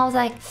 and I was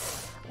like,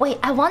 wait,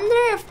 I wonder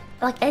if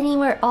like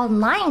anywhere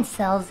online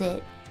sells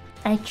it.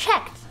 And I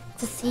checked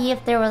to see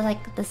if there was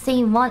like the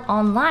same one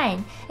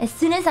online. As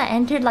soon as I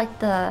entered like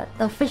the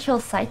official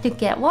site to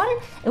get one,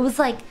 it was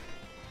like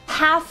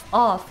half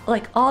off,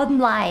 like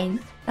online.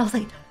 I was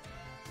like,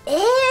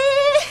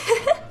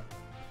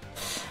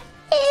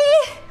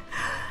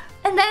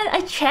 And then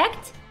I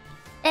checked,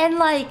 and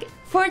like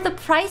for the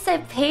price I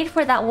paid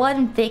for that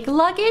one big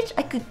luggage,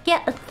 I could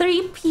get a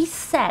 3-piece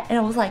set. And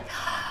I was like,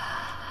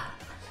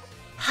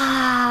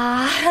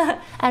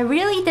 I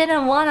really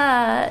didn't want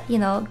to, you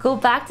know, go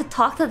back to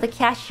talk to the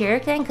cashier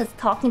again, because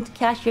talking to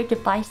cashier to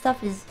buy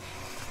stuff is...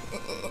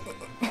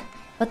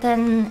 But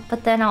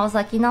then I was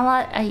like, you know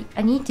what? I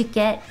need to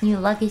get new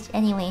luggage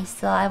anyway.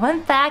 So I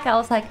went back. I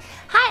was like,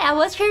 hi, I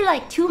was here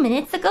like 2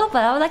 minutes ago,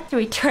 but I would like to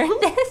return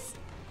this.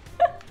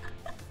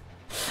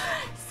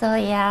 So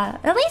yeah,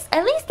 at least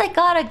I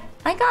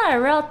got a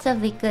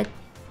relatively good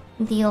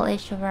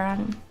deal-ish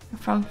around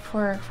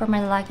for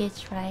my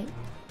luggage, right?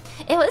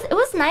 It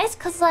was nice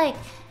cause like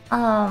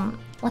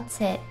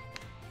what's it?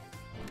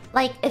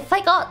 Like if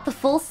I got the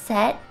full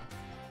set,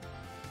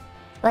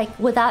 like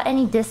without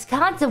any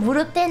discounts, it would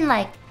have been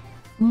like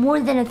more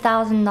than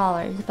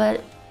 $1,000.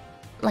 But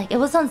like it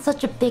was on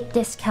such a big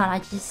discount, I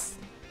just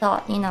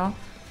thought, you know,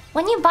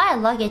 when you buy a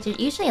luggage, it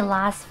usually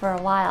lasts for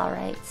a while,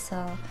 right?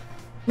 So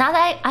now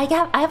that I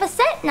have a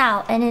set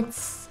now, and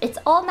it's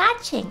all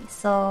matching,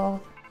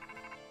 so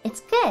it's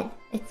good.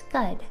 It's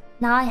good.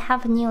 Now I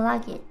have a new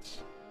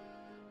luggage.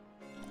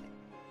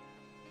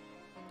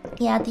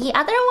 Yeah, the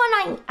other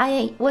one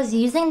I was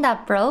using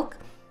that broke,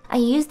 I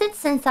used it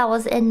since I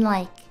was in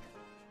like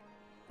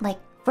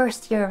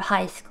first year of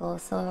high school,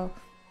 so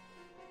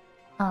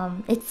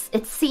it's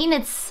seen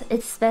its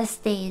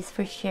best days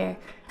for sure.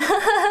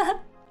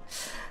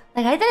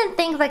 Like I didn't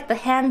think like the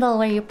handle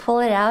where you pull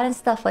it out and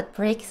stuff would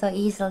break so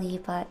easily,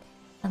 but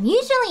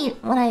usually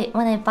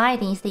when I buy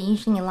these, they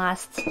usually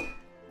last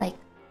like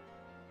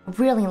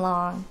really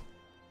long,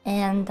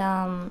 and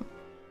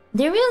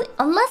they're really,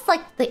 unless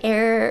like the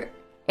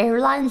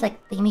airlines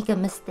like they make a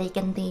mistake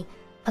and they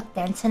put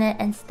dents in it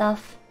and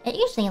stuff, it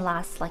usually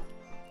lasts like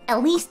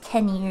at least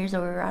 10 years,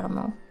 or I don't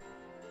know,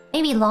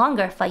 maybe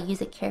longer if I use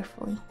it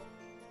carefully,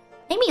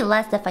 maybe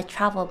less if I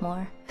travel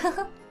more.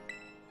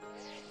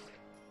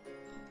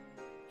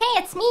 Hey,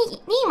 it's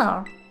me,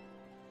 Nemo.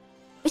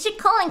 We should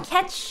call and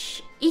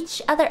catch each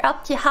other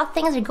up to how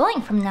things are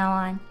going from now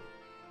on.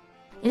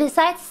 You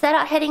decide to set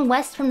out heading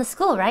west from the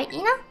school, right,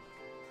 Ina?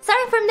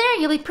 Starting from there,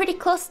 you'll be pretty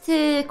close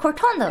to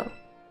Cortondo.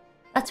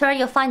 That's where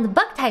you'll find the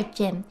bug-type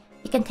gym.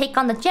 You can take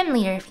on the gym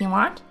leader if you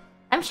want.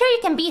 I'm sure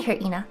you can beat her,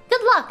 Ina.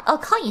 Good luck, I'll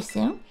call you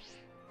soon.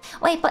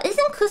 Wait, but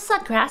isn't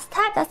Kusa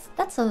grass-type?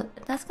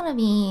 That's gonna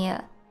be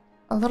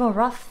a little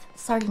rough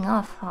starting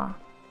off, huh?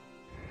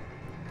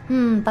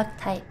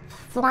 Bug-type.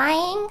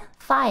 Flying,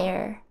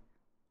 fire.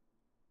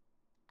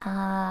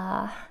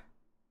 That's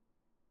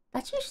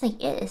usually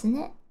it, isn't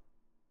it?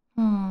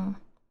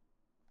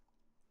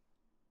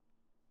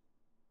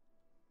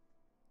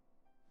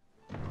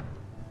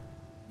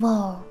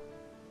 Whoa.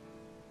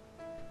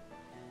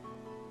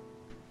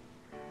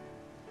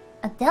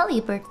 A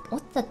Delibird.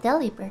 What's the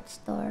Delibird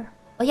store?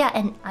 Oh yeah,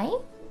 and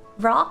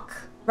rock.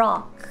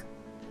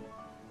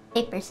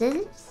 Paper,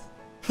 scissors?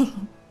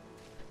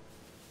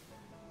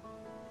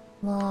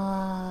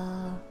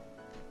 Whoa.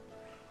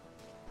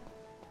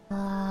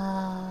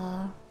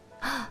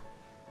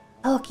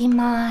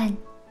 Pokemon.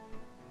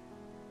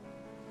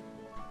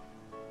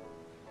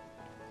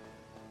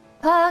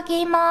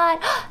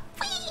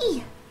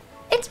 Whee!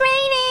 It's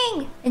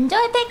raining!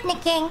 Enjoy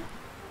picnicking!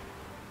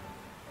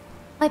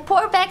 My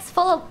poor bag's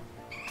full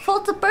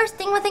to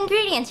bursting with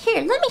ingredients.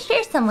 Here, let me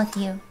share some with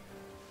you.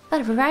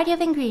 Got a variety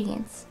of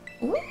ingredients.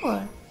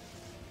 Ooh.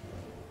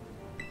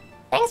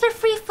 Thanks for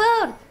free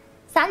food!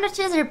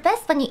 sandwiches are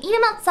best when you eat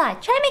them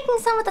outside. Try making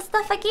some with the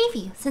stuff I gave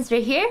you. Since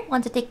we're here,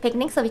 want to take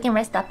picnics so we can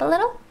rest up a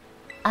little?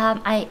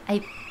 I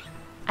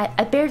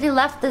barely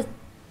left the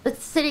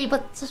city,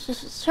 but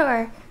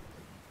sure.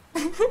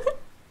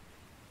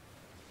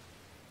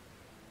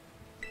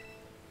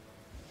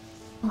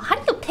 Oh, how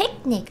do you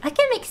picnic? I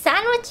can make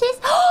sandwiches.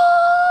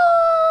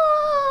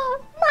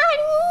 Oh,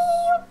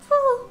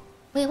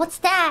 wait, what's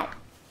that?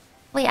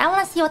 Wait, I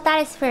want to see what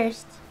that is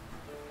first.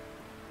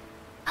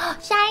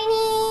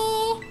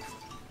 Shiny!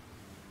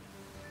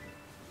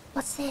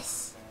 What's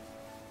this?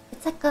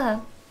 It's like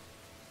a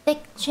big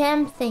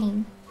gem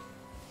thing.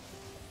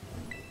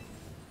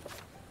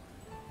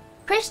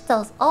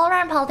 Crystals. All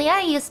around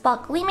Paldea, you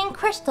spot gleaming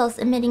crystals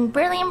emitting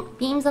brilliant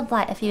beams of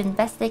light. If you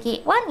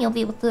investigate one, you'll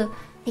be able to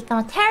take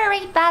on a Terra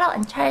Raid battle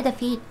and try to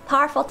defeat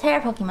powerful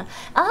Terra Pokemon.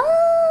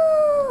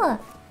 Oh!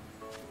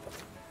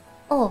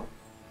 Oh.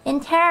 In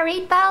Terra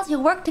Raid battles, you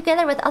work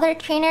together with other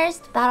trainers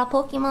to battle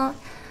Pokemon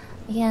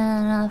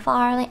in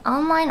follow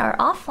online or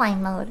offline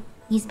mode.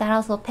 These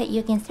battles will pit you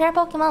against Terra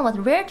Pokemon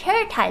with rare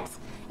Terra types.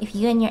 If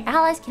you and your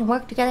allies can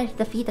work together to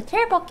defeat the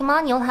Terra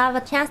Pokemon, you'll have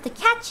a chance to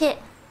catch it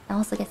and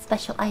also get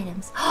special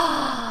items.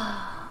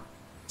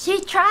 Should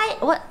we try?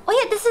 What? Oh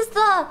yeah, this is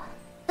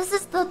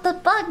the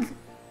bug.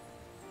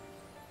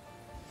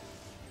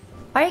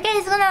 Are you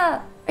guys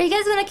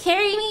gonna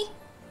carry me?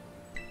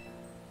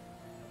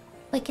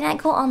 Wait, can I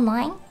go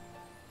online?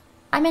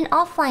 I'm in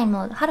offline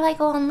mode. How do I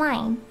go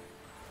online?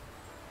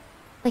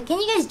 Wait, can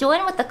you guys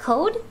join with the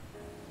code?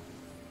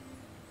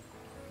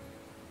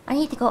 I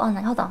need to go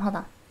online. Hold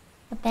on.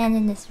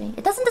 Abandon this raid.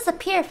 It doesn't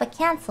disappear if I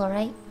cancel,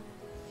 right?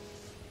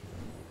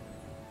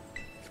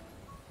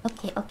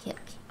 Okay.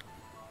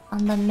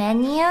 On the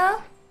menu,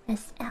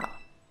 press L.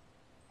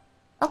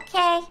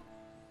 Okay.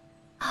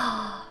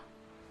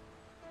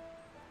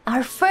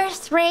 Our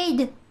first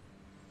raid!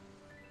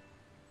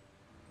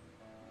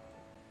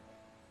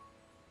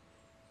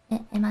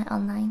 Am I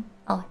online?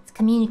 Oh, it's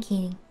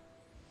communicating.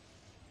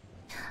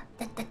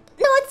 No,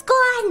 it's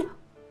gone!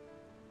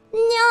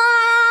 No!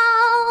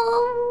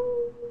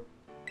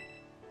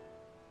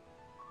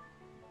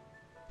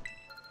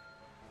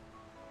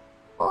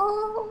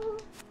 Oh.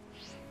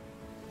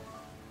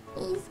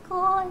 He's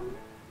gone.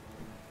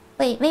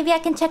 Wait, maybe I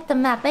can check the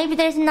map. Maybe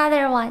there's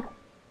another one.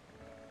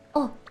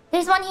 Oh,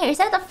 there's one here. Is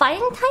that the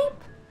fighting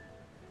type?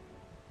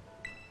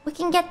 We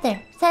can get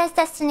there. Set as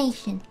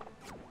destination.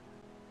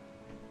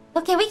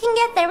 Okay, we can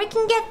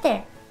get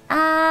there.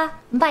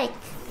 Bike.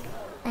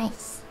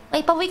 Nice.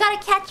 Wait, but we gotta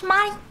catch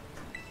Mike.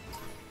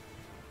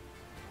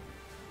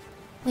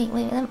 Wait,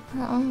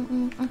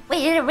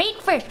 raid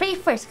first,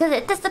 because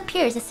it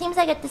disappears. It seems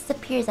like it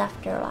disappears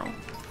after a while.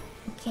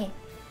 Okay.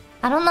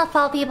 I don't know if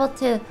I'll be able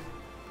to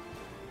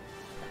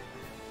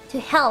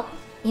help,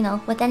 you know,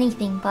 with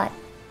anything, but...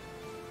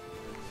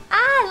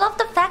 I love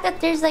the fact that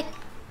there's, like,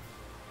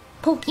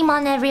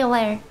 Pokemon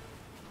everywhere.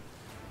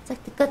 It's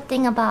like the good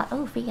thing about...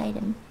 Oh, free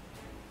item.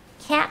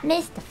 Can't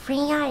miss the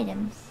free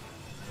items.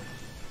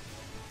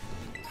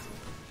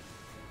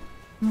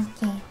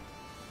 Okay.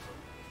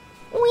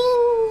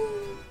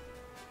 Wing!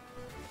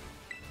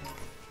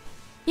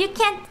 You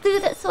can't do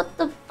this with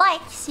the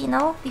bikes, you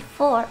know,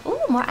 before.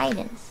 Ooh, more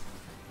items.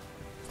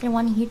 Is there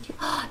one here too?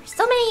 Oh, there's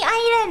so many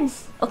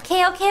items!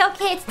 Okay.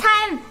 It's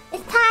time!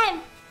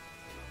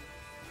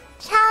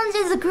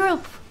 Challenges a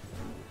group.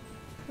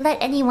 Let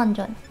anyone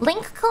join.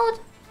 Link code?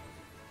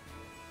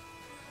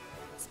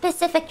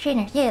 Specific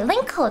trainer. Yeah,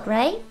 link code,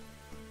 right?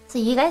 So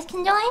you guys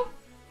can join?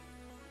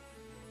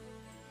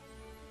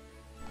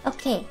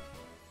 Okay.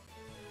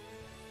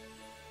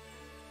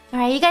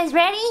 Alright, you guys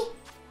ready?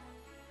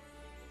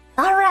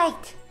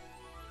 Alright.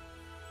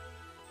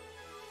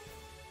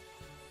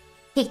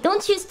 Okay,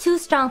 don't choose too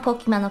strong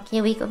Pokemon,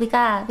 okay? We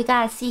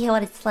gotta see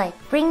what it's like.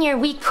 Bring your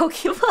weak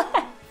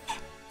Pokemon.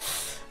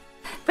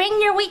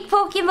 Bring your weak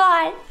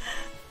Pokemon.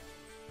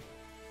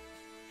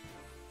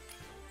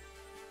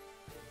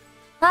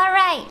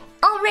 Alright,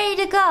 all ready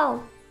to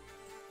go.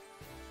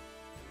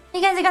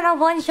 You guys are gonna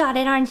one-shot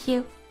it, aren't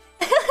you?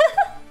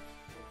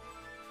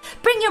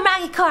 Bring your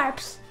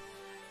Magikarps.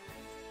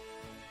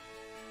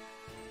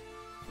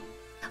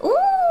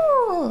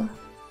 Ooh!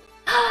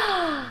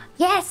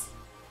 Yes!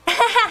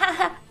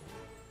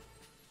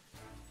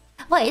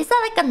 Wait, is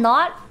that like a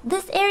knot?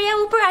 This area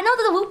Wooper? I know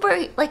that the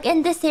Wooper, like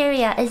in this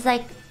area, is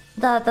like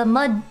the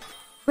mud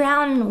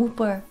brown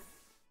Wooper.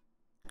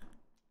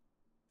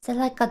 Is it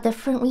like a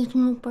different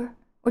region Wooper?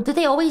 Or do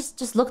they always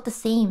just look the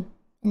same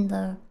in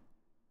the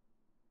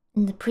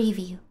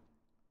preview?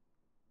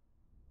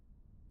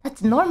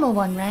 That's a normal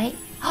one, right?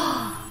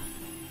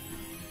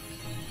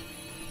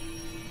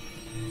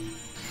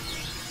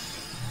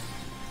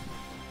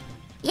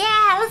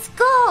 Yeah, let's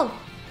go!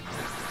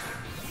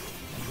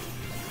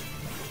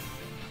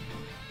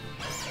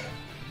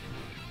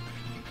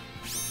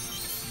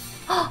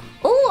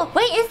 Oh,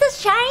 wait, is this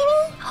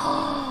shiny?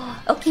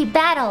 Okay,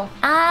 battle.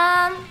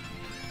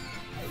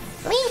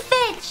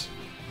 Leafage!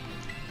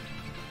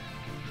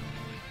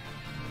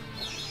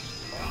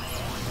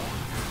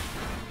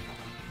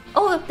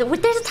 Oh,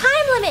 there's a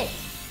time limit!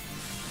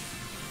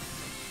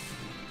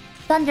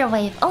 Thunder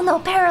wave. Oh no,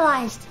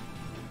 paralyzed.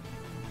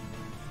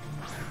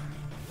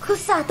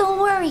 Kusa, don't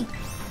worry.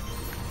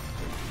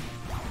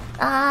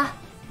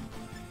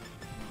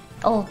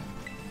 Oh.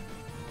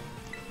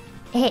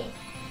 Hey.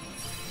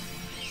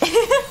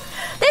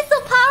 It's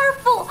so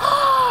powerful.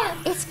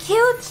 It's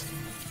cute.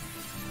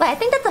 Wait, I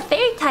think that's a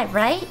fairy type,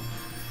 right?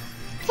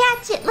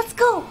 Catch it. Let's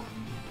go.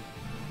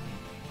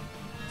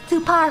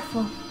 Too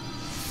powerful.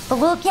 But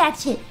we'll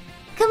catch it.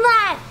 Come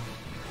on.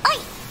 Oi.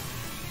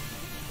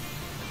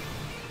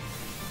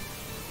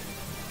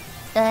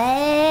 Hey.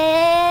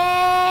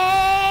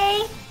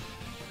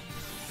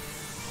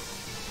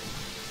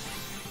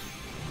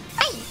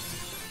 Hey.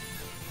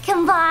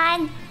 Come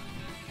on.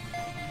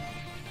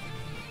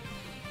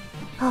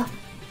 Oh.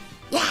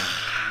 Yeah.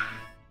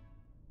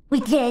 We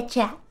did it,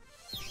 chat.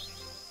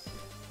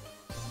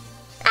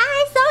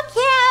 So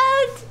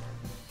cute.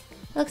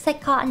 Looks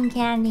like cotton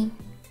candy.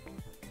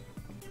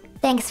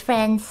 Thanks,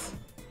 friends.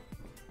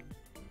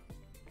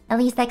 At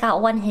least I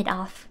got one hit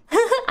off.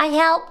 I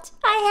helped.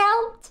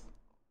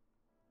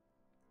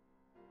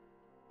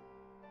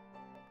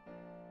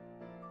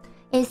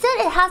 It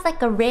said it has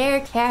like a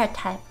rare carrot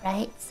type,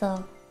 right?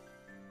 So...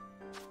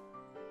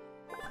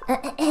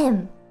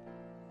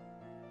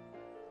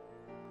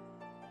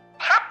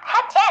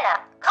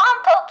 Hatana, calm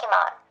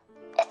Pokemon.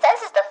 It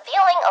senses the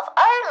feeling of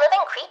other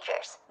living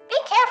creatures.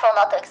 Be careful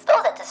not to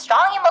expose it to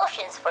strong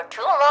emotions for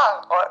too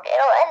long, or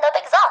it'll end up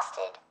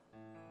exhausted.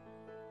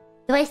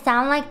 Do I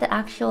sound like the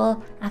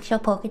actual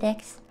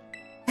Pokédex?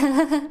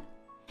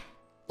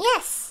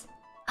 Yes!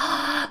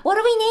 What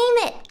do we name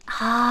it?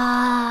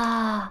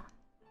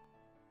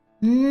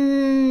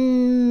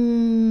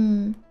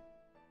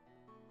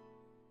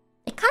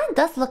 It kind of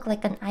does look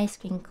like an ice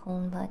cream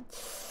cone, but...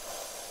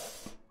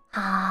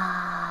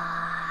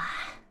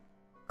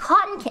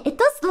 It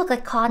does look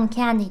like cotton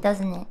candy,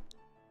 doesn't it?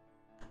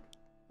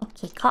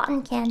 Okay,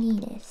 cotton candy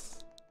it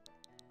is.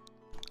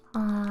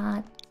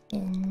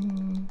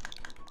 Cotton...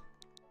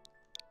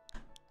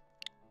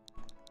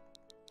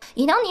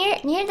 You know,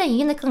 near the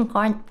Unicorn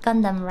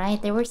Gundam,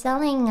 right? They were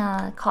selling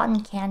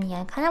cotton candy.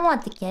 I kind of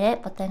wanted to get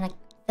it, but then I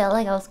felt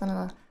like I was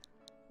gonna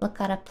look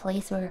at a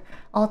place where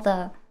all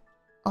the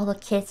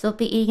kids will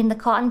be eating the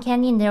cotton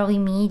candy, and there'll be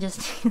me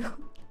just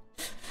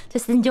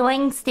just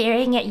enjoying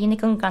staring at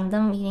Unicorn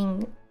Gundam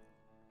eating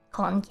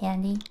cotton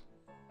candy.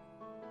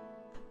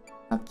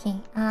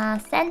 Okay,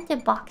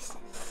 scented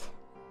boxes.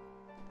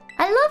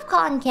 I love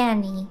cotton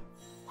candy.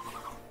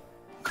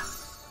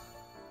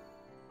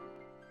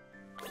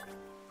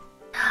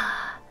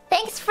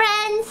 Thanks,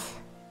 friends!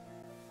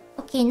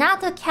 Okay, now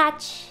to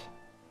catch...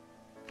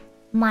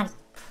 Marip.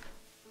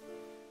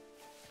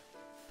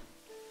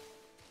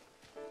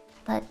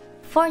 But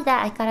for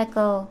that, I gotta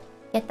go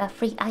get a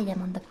free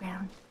item on the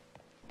ground.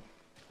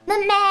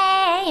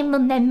 Ninomae!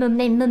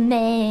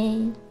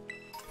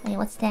 Wait,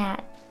 what's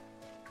that?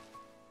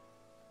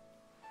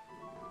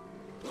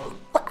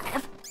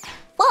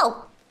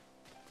 Whoa!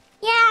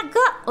 Yeah,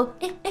 go! Oh,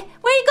 where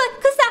you go?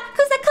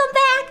 Kusa, come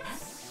back!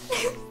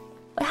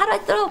 Wait, how do I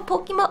throw a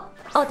Pokemon?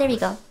 Oh, there we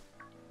go.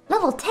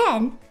 Level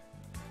 10?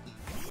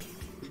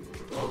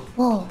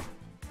 Whoa.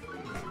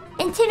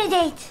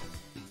 Intimidate!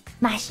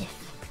 Massive.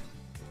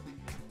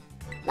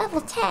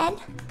 Level 10?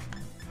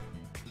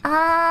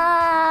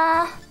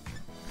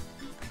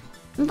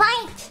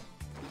 Bite!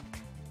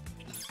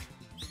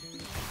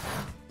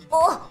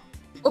 Oh!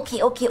 Okay.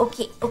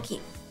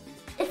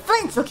 It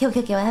flints!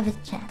 Okay, I have a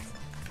chance.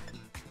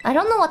 I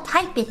don't know what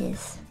type it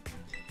is.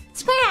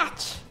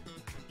 Scratch!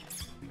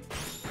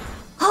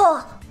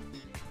 Oh!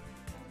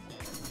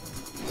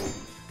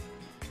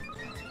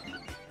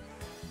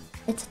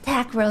 It's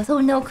attack rose. Oh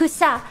no,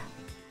 Kusa!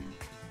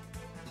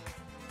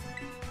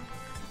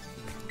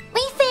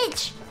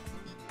 Leafage!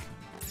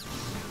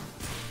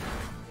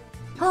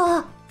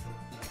 Oh!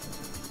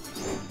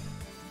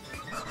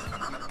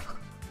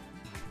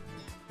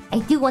 I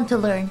do want to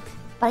learn,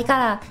 but I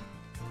gotta...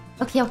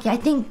 Okay, I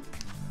think...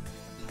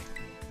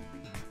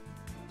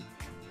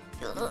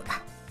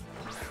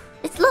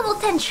 It's level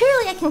 10,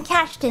 surely I can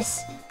catch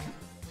this!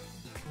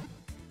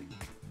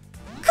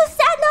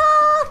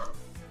 Kusano!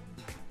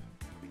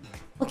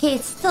 Okay,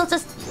 it's still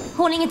just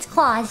holding its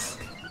claws.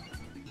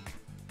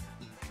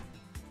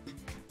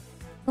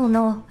 Oh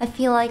no, I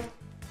feel like...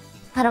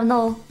 I don't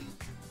know.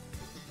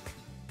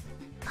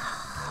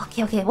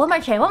 Okay, one more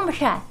try.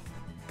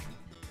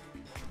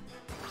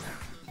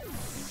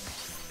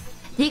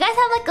 Do you guys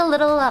have like a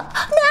little... No!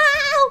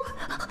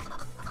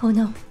 Oh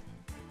no.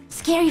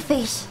 Scary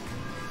face.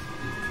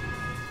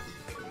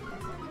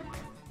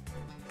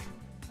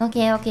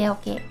 Okay,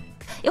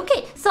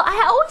 so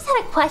I always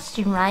had a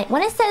question, right?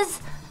 When it says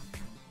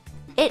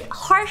it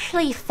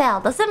harshly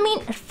fell, does it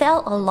mean it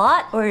fell a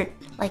lot or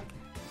like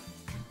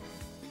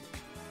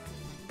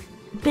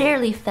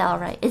barely fell,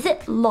 right? Is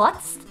it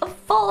lots of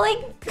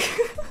falling?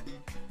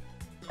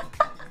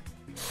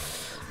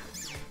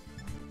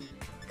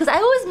 Because I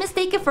always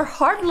mistake it for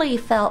hardly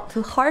fell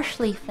to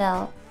harshly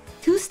fell.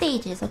 2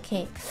 stages,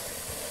 okay.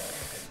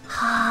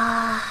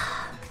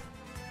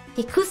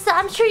 Okay, Kusa,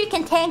 I'm sure you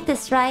can tank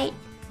this, right?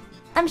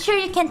 I'm sure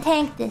you can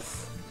tank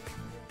this.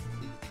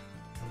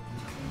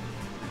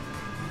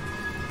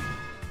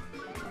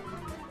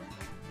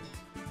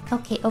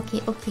 Okay.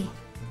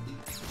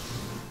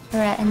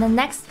 Alright, and the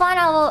next one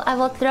I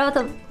will throw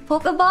the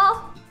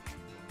Pokeball.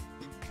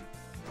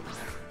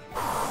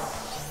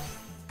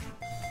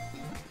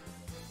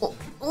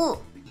 Ooh.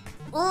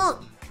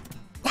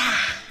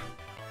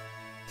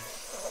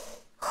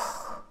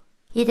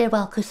 You did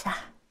well, Kusa.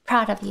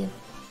 Proud of you.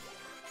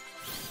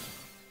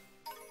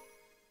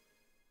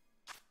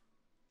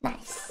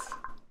 Nice.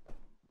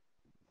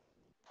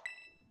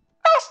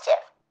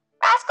 Mischief.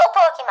 Rascal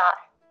Pokemon.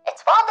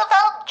 Its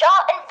well-developed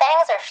jaw and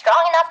fangs are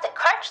strong enough to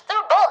crunch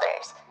through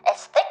boulders.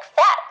 Its thick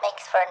fat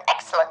makes for an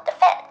excellent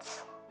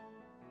defense.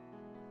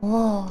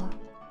 Oh,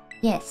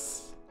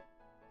 yes.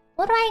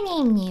 What do I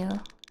name you?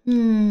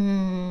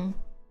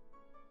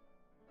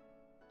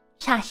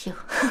 Chashu.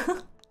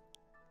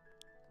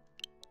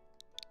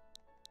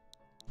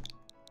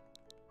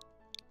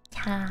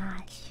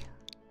 Chashu.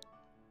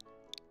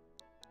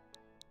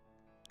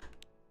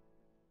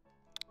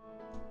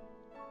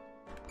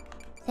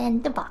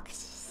 Send the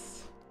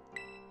boxes.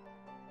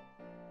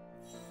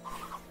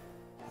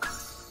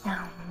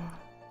 I'm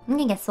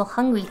gonna get so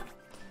hungry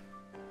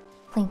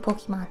playing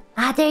Pokemon.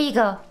 Ah, there you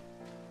go.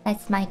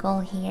 That's my goal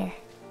here.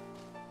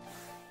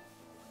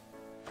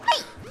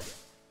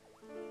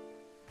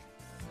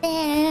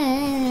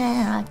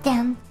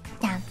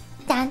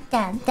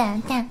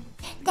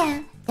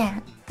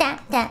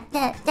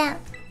 Down.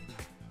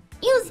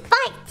 Use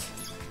bite.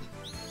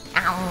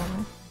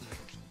 Ow.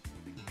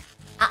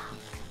 Ah,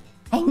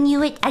 I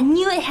knew it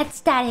had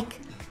static.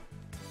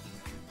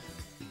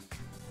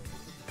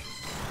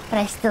 But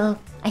I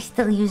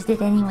still used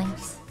it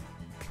anyways.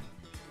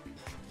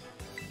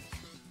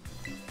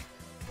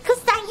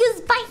 Cause I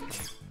use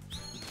bite.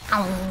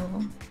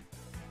 Ow.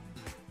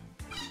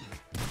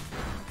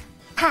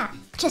 Ha!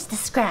 Just a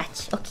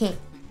scratch. Okay.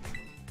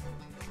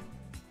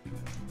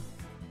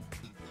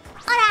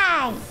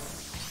 Alright!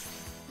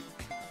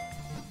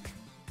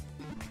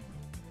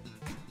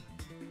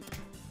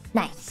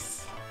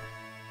 Nice.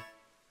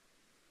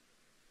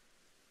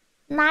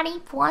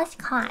 Naughty was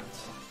caught.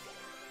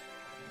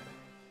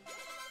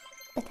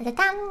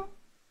 Da-da-da-dum.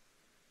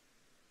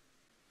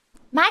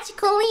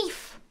 Magical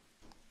leaf!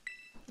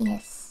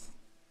 Yes.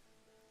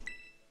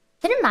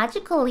 Didn't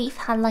Magical Leaf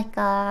have like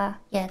a...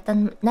 Yeah,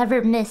 the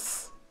never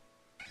miss.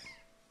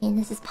 And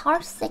this is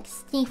power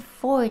 60,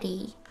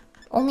 40.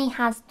 Only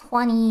has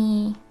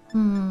 20...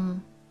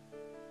 Do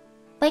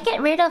I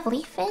get rid of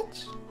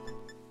leafage?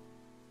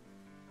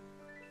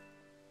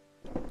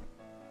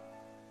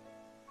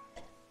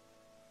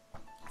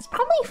 It's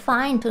probably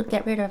fine to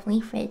get rid of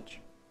leafage.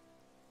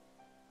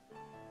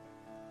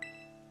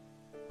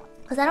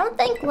 Because I don't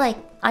think like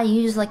I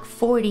use like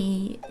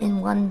 40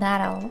 in one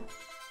battle.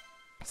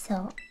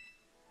 So...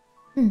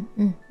 It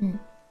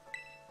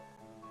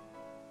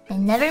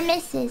never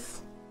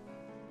misses.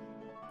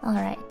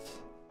 Alright.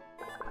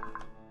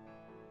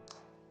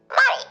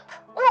 Maip,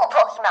 wool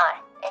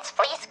Pokemon. Its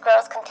fleece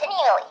grows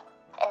continually.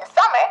 In the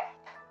summer,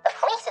 the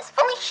fleece is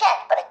fully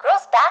shed, but it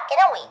grows back in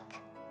a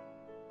week.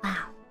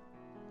 Wow.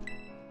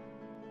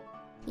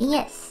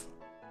 Yes.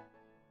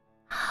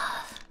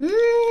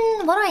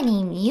 What do I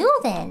name you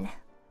then?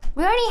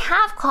 We already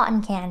have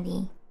cotton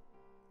candy.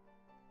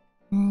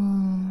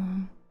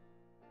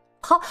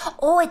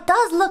 Oh, it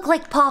does look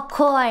like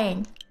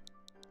popcorn.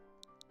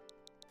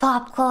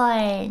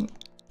 Popcorn.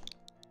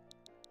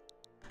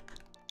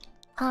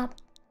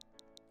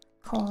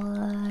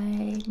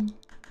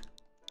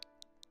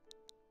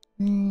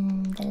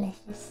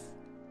 Delicious.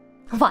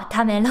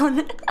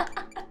 Watermelon.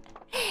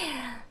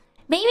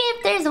 Maybe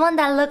if there's one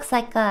that looks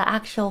like an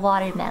actual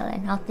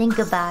watermelon, I'll think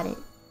about it.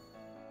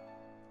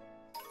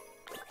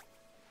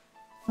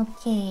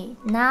 Okay,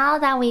 now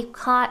that we've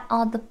caught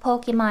all the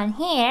Pokemon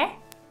here,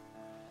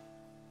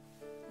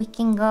 we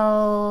can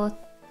go...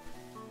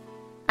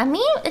 I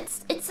mean,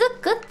 it's a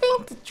good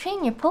thing to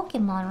train your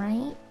Pokemon,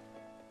 right?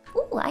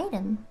 Ooh,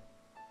 item.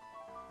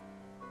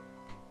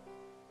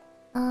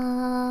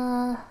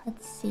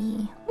 Let's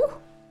see. Ooh,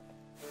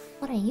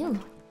 what are you?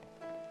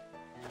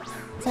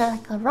 Is that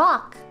like a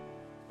rock?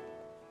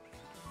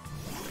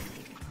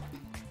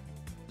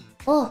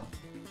 Oh.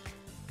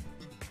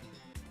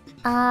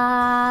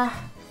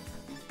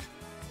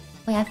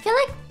 Wait, I feel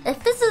like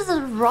if this is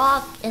a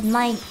rock, it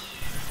might...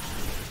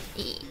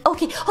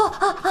 Okay.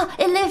 Oh,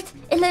 it lived.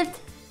 It lived.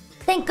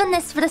 Thank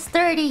goodness for the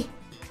sturdy.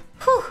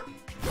 Whew.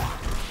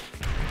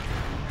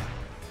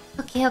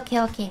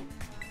 Okay.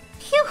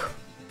 Phew.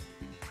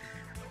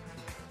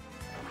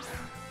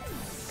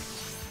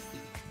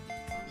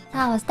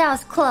 That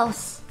was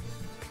close.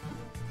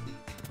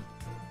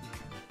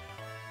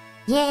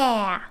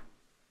 Yeah.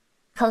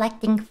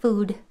 Collecting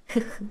food.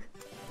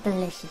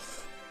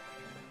 Delicious.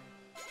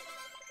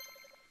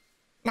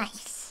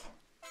 Nice.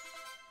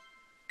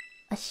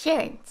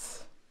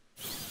 Assurance.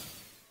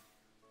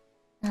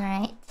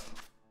 Alright.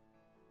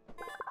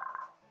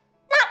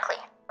 Not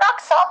clear. Rock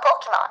salt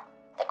Pokemon.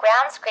 The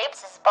ground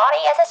scrapes his body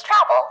as his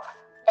travel.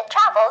 It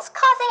travels,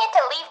 causing it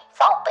to leave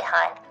salt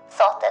behind.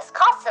 Salt is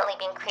constantly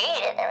being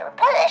created and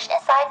replenished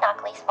inside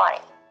Nakali's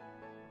body.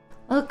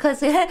 Oh, cause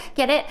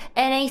get it?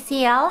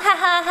 NaCl?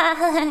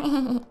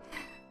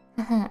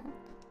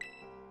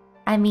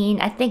 I mean,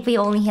 I think we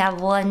only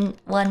have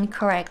one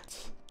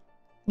correct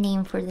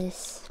name for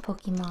this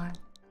Pokemon.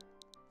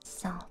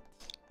 Salt.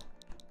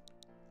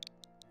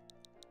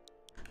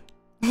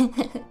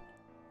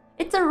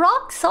 It's a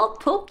rock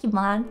salt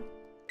Pokemon.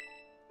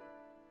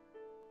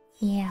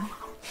 Yeah.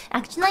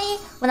 Actually,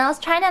 when I was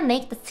trying to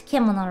make the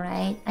Tsukemono,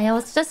 right? I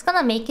was just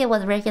gonna make it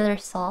with regular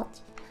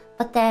salt.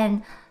 But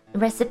then the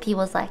recipe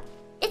was like,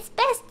 it's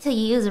best to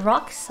use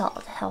rock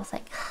salt. I was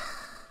like,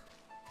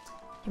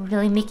 you're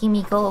really making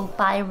me go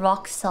buy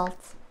rock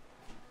salt.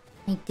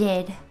 I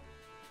did.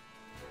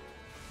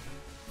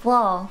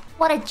 Whoa,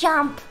 what a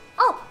jump!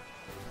 Oh!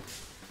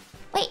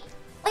 Wait,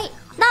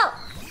 no!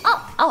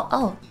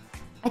 Oh!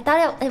 I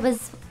thought it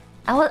was...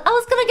 I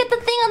was gonna get the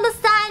thing on the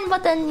sign,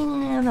 but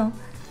then... No.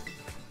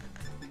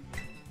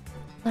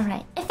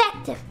 Alright,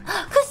 effective!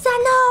 Kusa,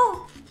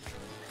 no!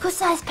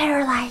 Kusa is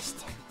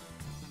paralyzed.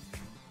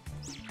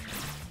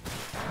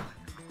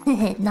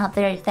 Not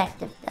very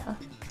effective, though.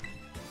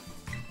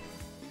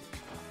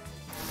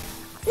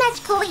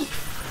 Magical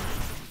leaf!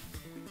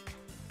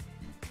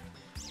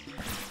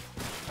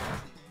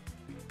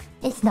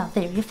 It's not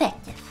very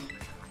effective.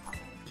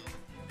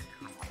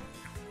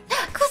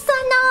 Kusa,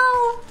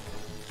 no!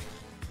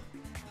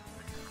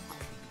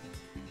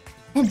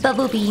 And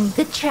Bubble Beam,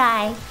 good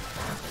try.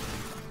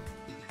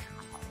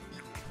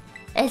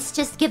 It's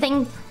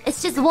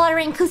just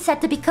watering Kusa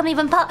to become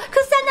even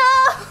Kusa,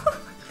 no!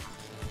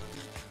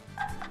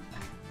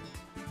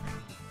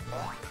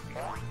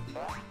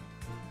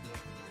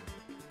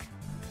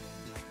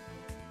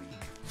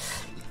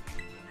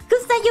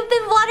 Kusa, you've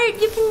been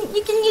watered.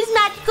 You can use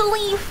magical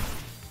leaf.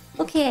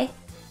 Okay.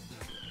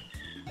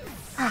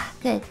 Ah,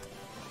 good.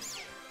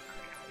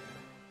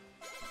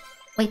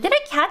 Wait, did I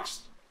catch?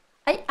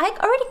 I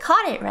already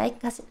caught it, right?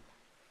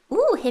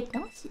 Ooh,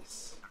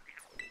 hypnosis.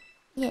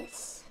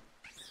 Yes.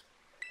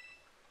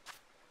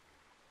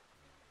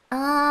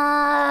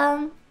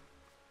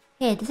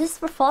 Okay, this is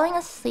for falling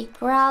asleep.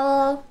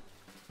 Growl.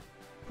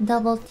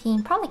 Double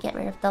team. Probably get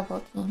rid of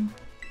double team.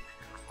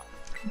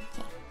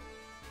 Okay.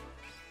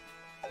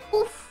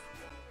 Oof.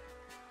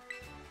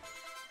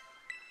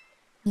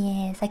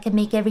 Yes, I can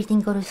make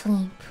everything go to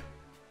sleep.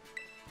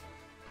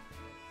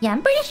 Yeah,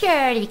 I'm pretty sure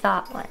I already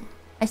got one.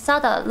 I saw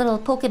the little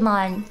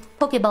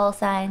Pokeball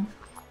sign.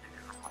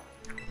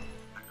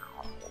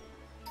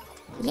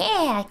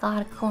 Yeah, I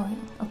got a coin.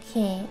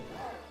 Okay.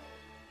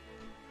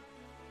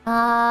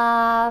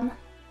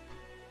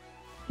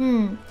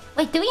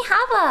 Wait, do we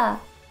have a...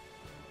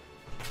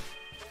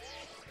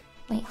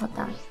 Wait, hold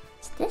on.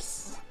 Is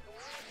this...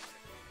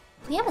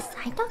 Do we have a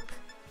Psyduck?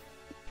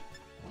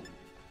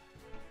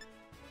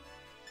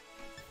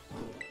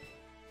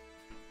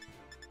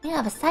 We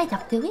don't have a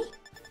Psyduck, do we?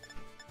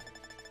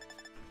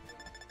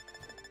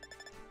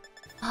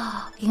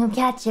 Oh, you can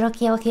catch it.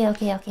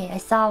 Okay. I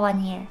saw one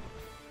here.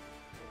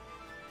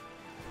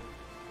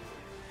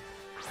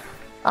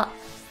 Oh.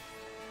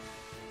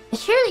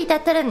 Surely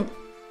that didn't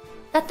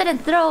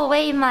throw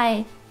away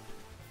my...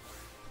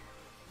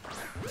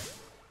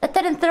 That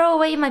didn't throw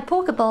away my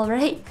Pokeball,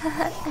 right?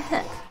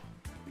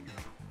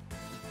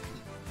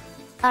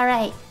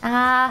 Alright,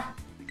 I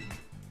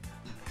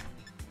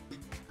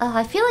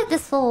feel like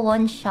this will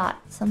one-shot,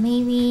 so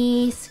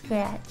maybe...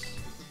 Scratch.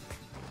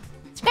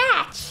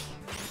 Scratch!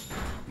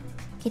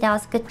 Okay, that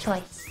was a good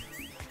choice.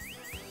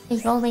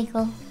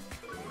 Wiggle.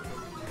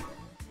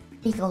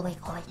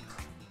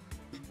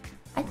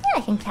 I think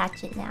I can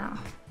catch it now.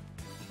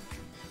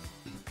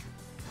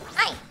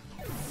 Aye!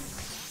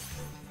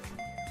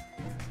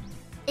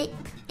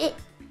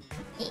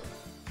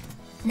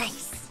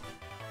 Nice.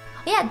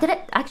 Yeah, did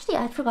it... Actually,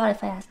 I forgot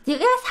if I asked. Do you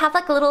guys have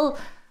like a little...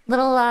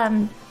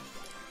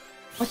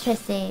 What should I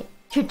say?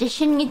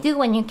 Tradition you do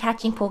when you're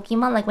catching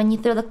Pokemon? Like when you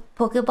throw the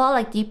Pokeball,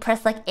 like do you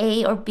press like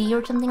A or B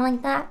or something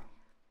like that?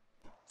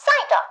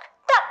 Psyduck,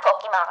 that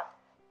Pokemon.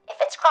 If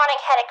its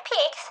chronic headache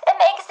peaks, it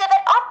may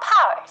exhibit odd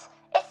powers.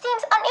 It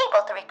seems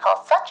unable to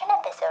recall such an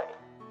episode.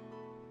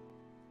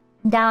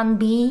 Down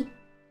B.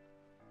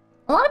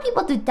 A lot of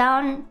people do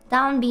down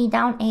B,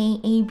 down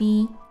A,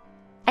 B.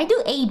 I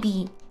do A,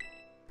 B.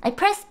 I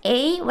press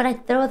A when I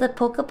throw the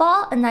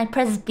Pokeball, and I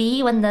press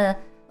B when the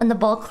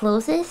ball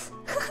closes.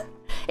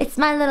 It's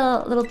my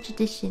little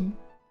tradition.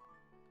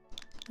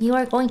 You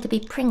are going to be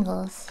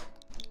Pringles.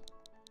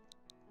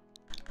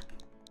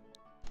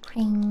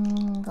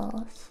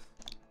 Pringles.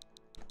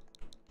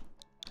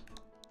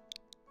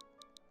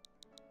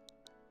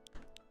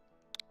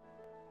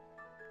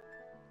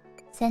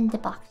 Send the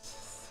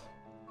boxes.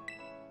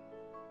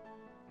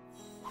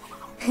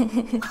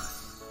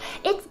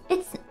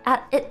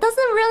 It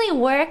doesn't really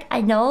work,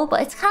 I know,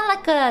 but it's kind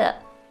of like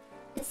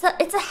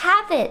it's a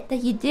habit that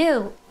you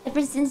do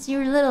ever since you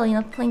were little, you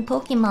know, playing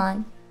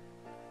Pokemon.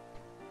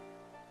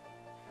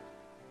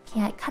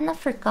 Okay, I kind of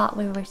forgot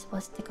where we're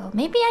supposed to go.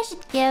 Maybe I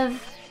should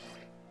give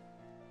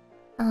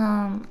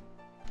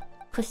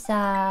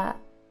Kusa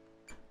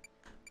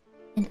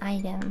an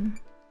item.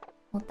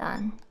 Hold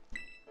on.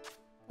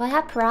 Do I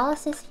have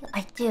paralysis heal?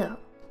 I do.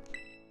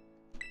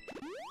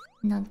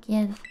 Now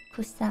give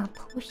Kusa a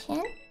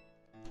potion.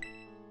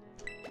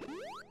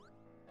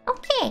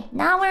 Okay,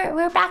 now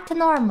we're back to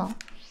normal.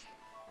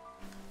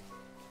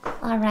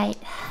 Alright.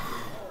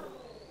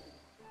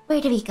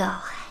 Where do we go?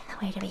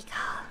 Where do we go?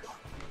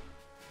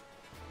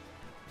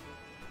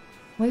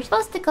 We're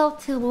supposed to go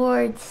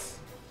towards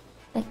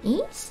the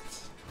east?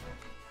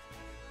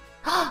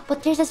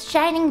 But there's a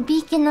shining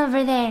beacon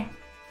over there.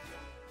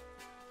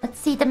 Let's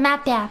see the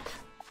map app.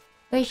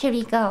 Where should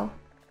we go?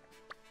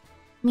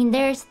 I mean,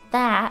 there's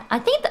that. I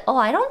think oh,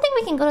 I don't think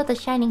we can go to the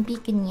shining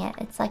beacon yet.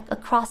 It's like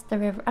across the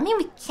river. I mean,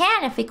 we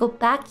can if we go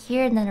back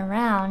here and then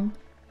around.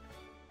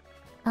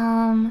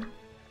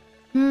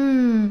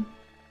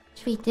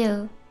 Should we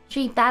do? Should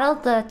we battle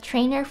the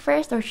trainer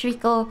first, or should we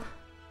go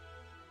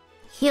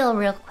heal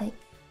real quick?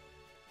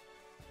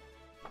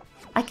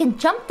 I can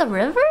jump the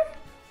river?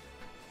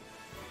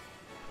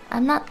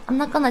 I'm not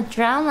gonna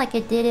drown like I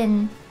did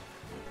in...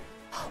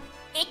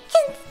 It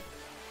can...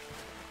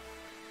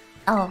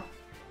 Oh.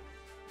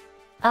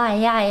 Oh,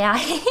 yeah.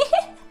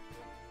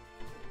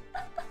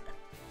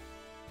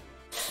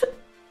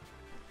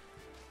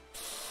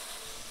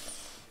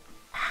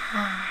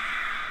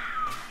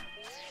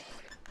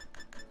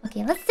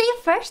 Okay, let's see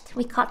first.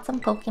 We caught some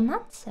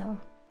Pokemon, so...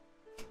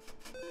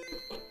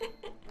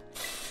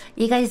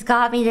 You guys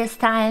got me this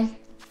time.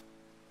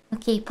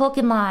 Okay,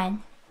 Pokemon.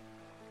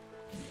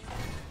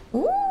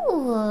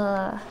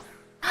 Ooh.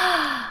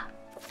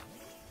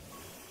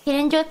 You can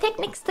enjoy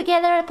picnics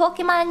together with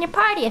Pokemon in your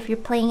party. If you're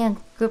playing a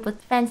group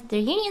with friends through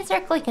Union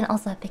Circle, you can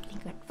also have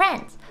picnic with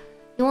friends.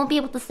 You won't be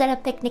able to set a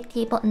picnic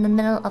table in the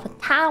middle of a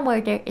town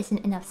where there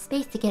isn't enough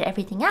space to get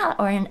everything out,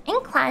 or in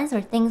inclines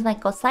where things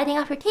might go sliding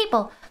off your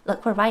table.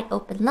 Look for wide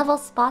open level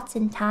spots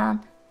in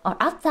town or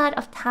outside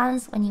of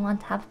towns when you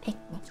want to have a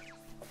picnic.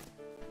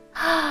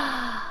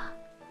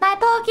 My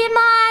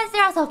Pokemons!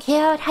 They're all so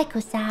cute! Hi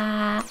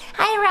Kusa!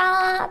 Hi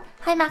Rob!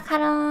 Hi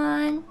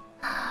Macaron!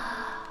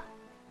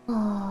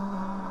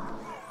 Oh.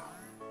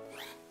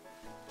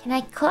 Can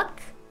I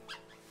cook?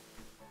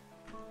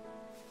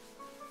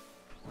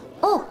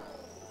 Oh!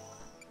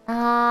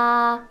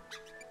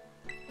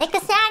 Make a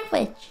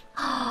sandwich!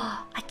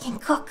 I can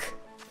cook!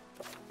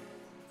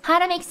 How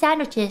to make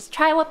sandwiches.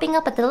 Try whipping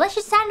up a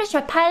delicious sandwich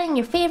by piling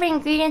your favorite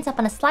ingredients up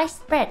on a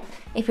sliced bread.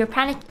 If you're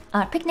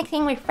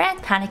picnicking with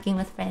friends,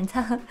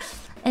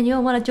 and you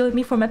don't want to join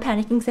me for my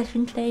panicking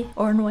session today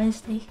or on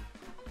Wednesday.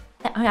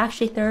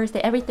 Actually Thursday.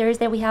 Every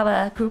Thursday we have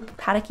a group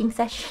panicking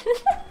session.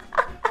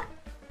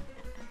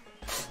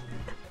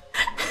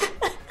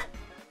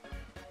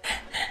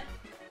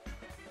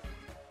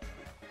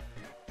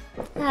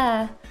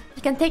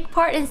 You can take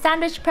part in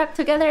sandwich prep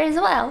together as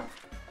well.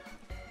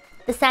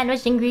 The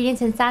sandwich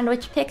ingredients and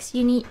sandwich picks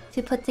you need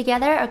to put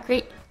together a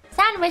great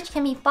sandwich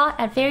can be bought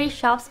at various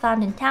shops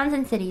found in towns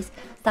and cities.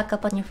 Stock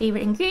up on your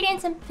favorite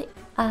ingredients and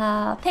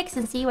picks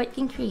and see what you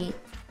can create.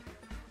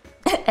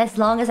 As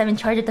long as I'm in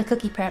charge of the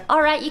cookie prep.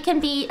 Alright, you can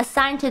be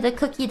assigned to the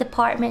cookie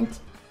department.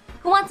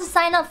 Who wants to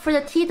sign up for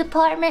the tea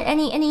department?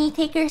 Any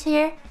takers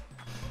here?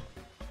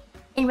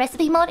 In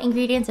recipe mode,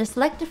 ingredients are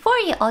selected for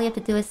you. All you have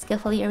to do is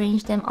skillfully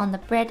arrange them on the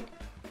bread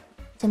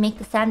to make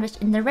the sandwich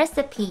in the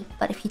recipe.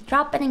 But if you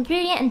drop an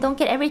ingredient and don't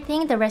get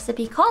everything the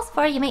recipe calls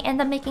for, you may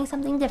end up making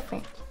something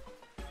different.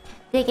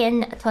 Dig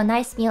in to a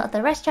nice meal at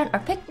the restaurant or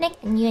picnic,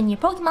 and you and your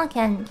Pokemon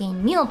can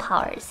gain meal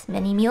powers.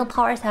 Many meal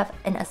powers have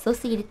an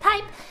associated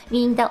type,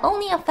 meaning they'll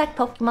only affect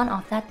Pokemon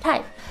of that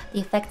type. The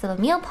effects of a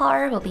meal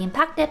power will be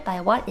impacted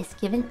by what's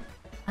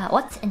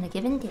in the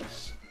given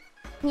dish.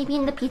 Can you be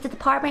in the pizza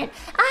department?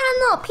 I don't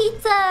know,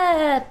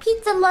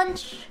 pizza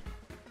lunch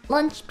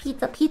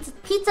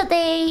pizza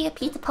day,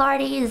 pizza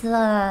parties,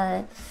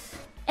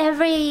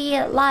 every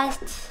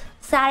last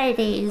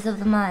Saturdays of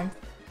the month.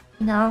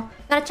 You know,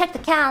 gotta check the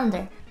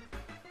calendar.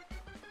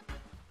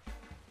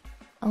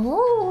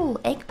 Oh,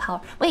 egg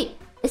power. Wait,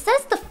 it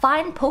says to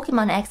find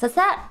Pokemon eggs. Does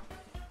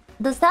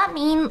that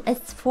mean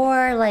it's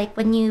for like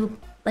when you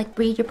like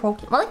breed your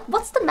Pokemon? Like,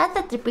 what's the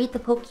method to breed the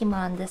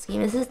Pokemon in this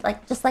game? Is this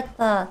like just like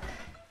the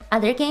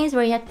other games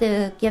where you have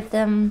to give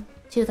them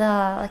to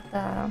the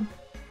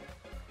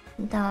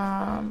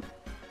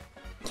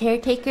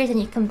caretakers and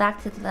you come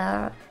back to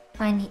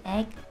find the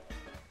egg?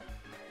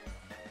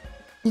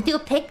 You do a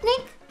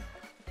picnic?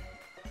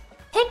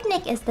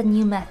 Picnic is the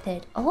new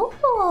method.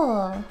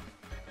 Oh,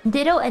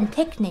 Ditto and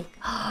picnic.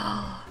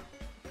 I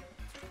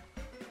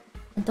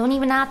don't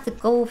even have to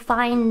go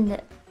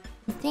find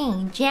the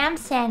thing. Jam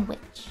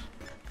sandwich.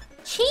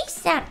 Cheese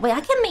sandwich. Wait, I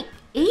can make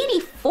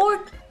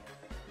 84.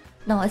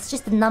 No, it's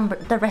just the number,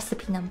 the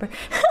recipe number.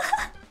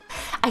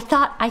 I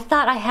thought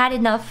I had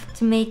enough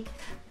to make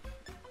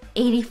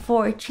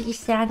 84 cheese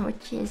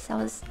sandwiches. I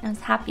was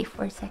happy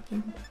for a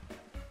second.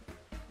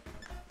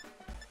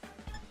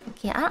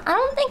 Okay, I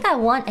don't think I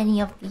want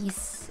any of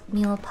these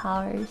meal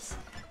powers.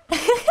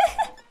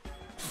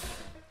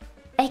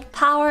 Egg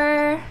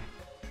power,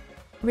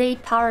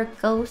 raid power,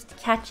 ghost,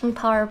 catching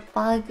power,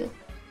 bug.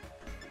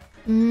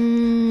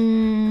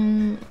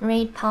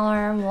 Raid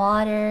power,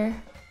 water.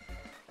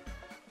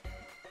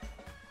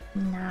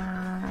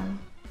 Nah.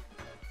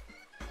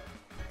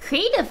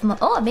 Creative mode.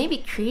 Oh, maybe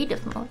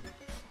creative mode.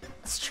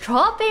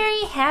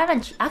 Strawberry, ham,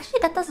 and actually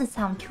that doesn't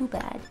sound too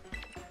bad.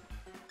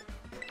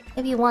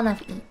 Maybe one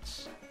of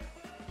each.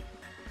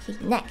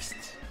 Okay, next.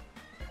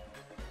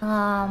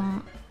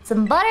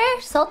 Some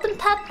butter, salt and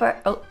pepper.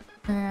 Oh,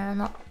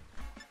 no.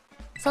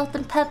 Salt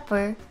and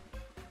pepper.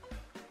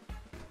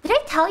 Did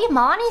I tell you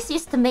Moni's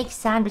used to make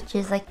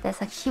sandwiches like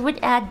this? Like she would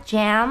add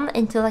jam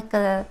into like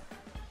a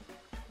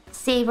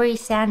savory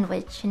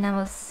sandwich, and I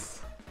was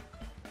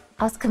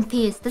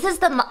confused. This is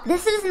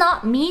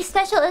not me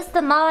special. It's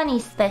the Moni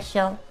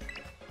special.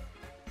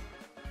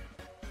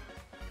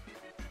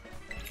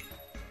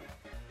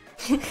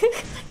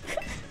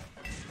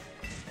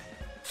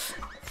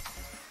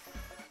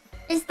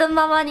 It's the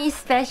Moni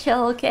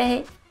special,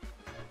 okay?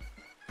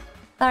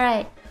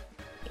 Alright.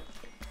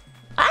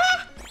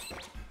 Ah!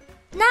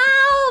 No!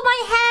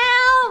 My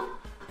ham!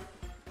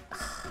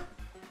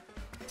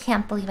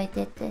 Can't believe I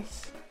did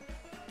this.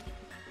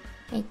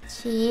 Okay,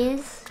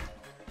 cheese.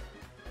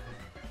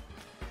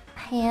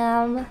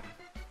 Ham.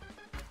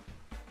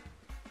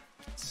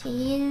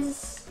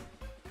 Cheese.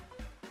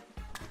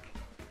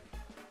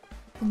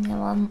 And then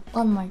one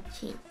more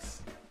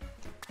cheese.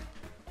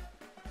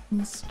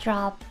 And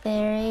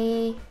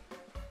strawberry.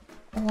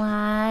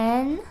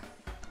 1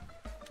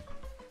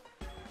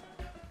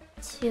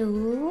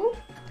 2.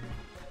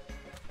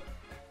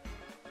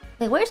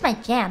 Wait, where's my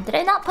jam? Did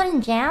I not put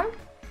in jam?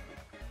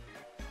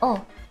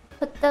 Oh,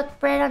 put the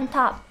bread on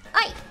top.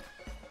 Aye!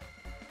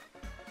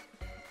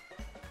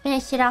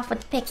 Finish it off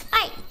with pick.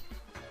 Aye!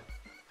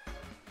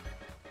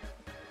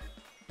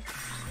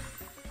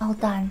 All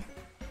done.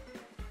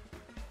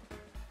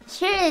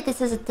 Surely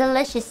this is a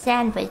delicious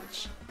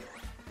sandwich.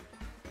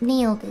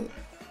 Nailed it.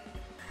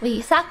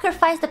 We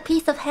sacrificed a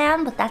piece of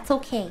ham, but that's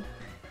okay.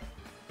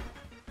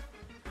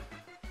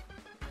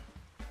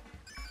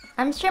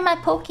 I'm sure my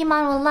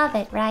Pokemon will love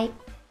it, right?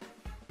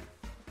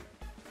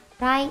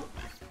 Right?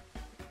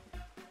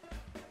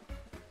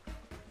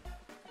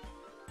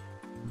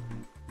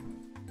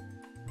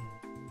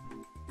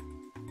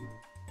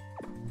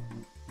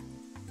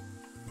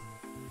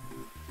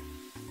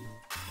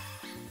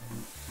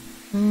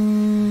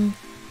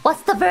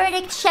 What's the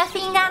verdict,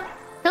 Chefina?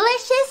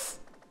 Delicious?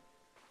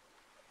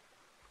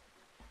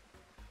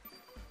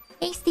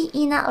 Tasty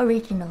Ina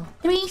Original.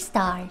 3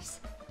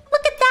 stars.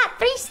 Look at that!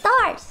 3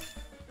 stars!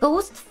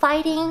 Ghost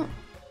fighting.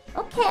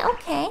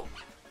 Okay.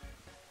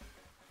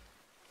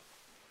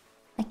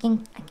 I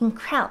can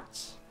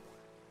crouch.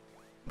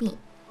 Beat.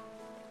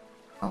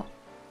 Oh.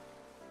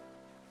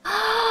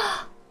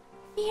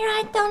 You're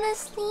right down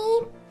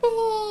asleep.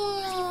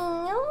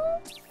 Oh.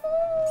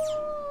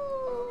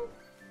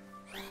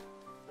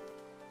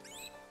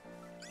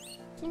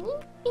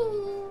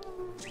 Sleeping.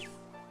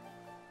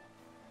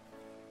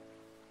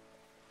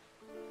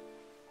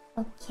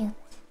 Oh, cute.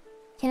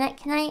 Can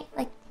I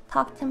like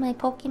talk to my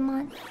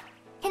Pokemon?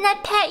 Can I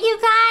pet you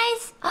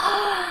guys?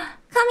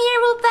 Come here,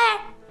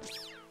 Rupert.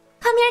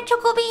 Come here,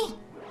 Chocobi.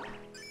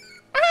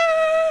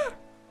 Ah!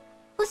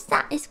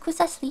 Kusa, is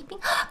Kusa sleeping?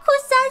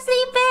 Kusa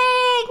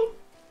sleeping.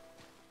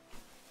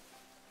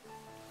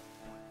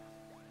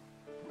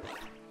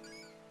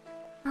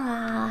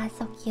 Ah,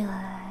 so cute.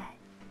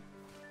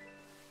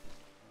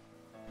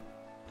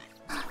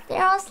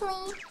 They're all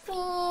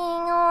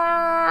sleeping.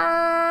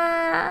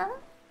 Ah.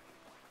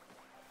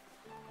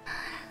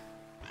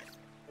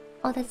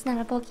 Oh, that's not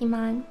a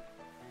Pokemon.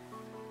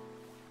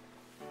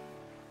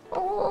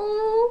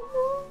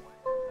 Oh,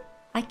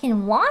 I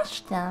can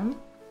wash them.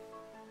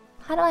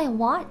 How do I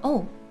wash?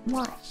 Oh,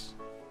 wash.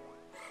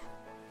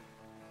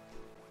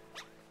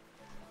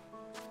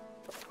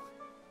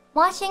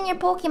 Washing your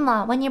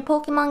Pokemon. When your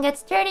Pokemon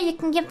gets dirty, you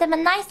can give them a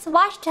nice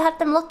wash to have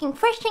them looking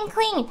fresh and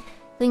clean.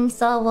 Doing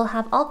so will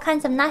have all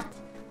kinds of nice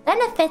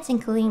benefits,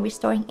 including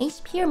restoring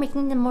HP or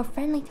making them more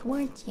friendly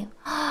towards you.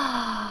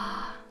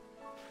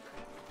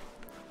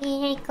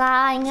 Here you go,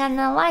 I'm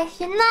gonna wash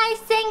you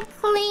nice and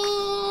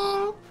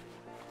clean.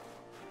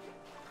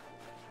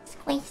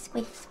 Squish,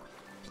 squish, squish.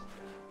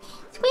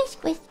 Squish,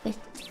 squish, squish.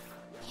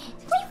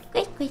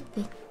 Squish, squish,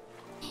 squish,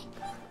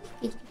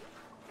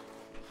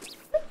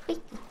 squish.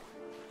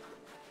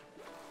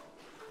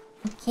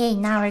 Okay,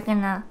 now we're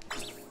gonna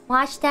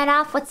wash that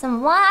off with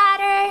some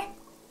water.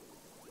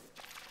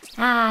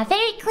 Ah,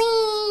 very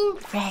clean.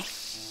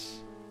 Fresh.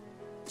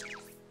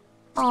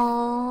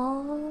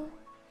 Oh.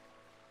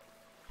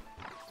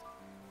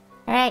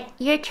 Alright,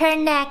 your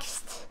turn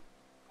next.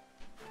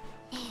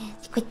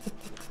 It's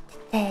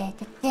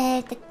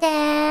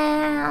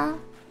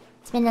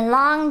been a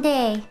long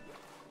day.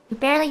 We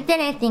barely did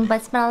anything, but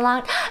it's been a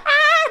long...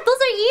 Ah!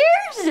 Those are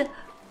ears!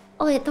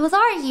 Oh wait, those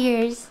are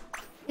ears.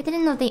 I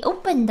didn't know they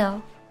opened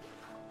though.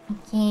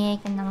 Okay,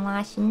 gonna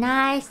wash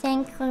nice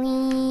and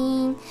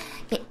clean.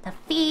 Get the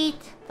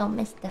feet. Don't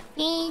miss the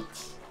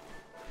feet.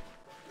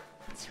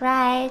 That's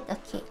right.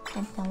 Okay,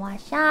 time to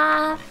wash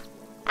off.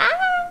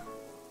 Ah!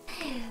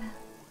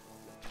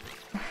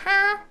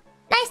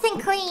 Nice and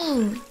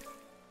clean.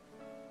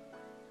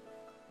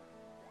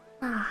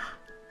 Ah.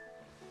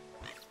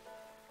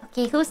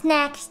 Okay, who's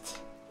next?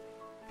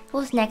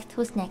 Who's next?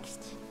 Who's next?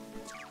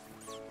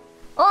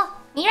 Oh,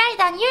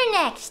 Miraidan, you're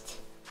next.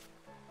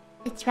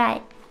 That's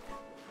right.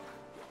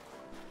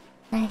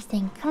 Nice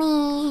and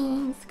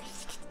clean. Squish,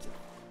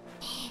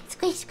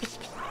 squish, squish,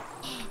 squish.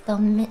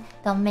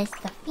 Don't miss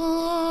the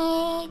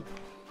feet,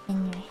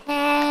 and your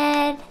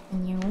head,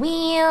 and your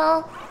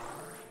wheel.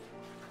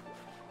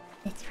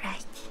 That's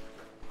right.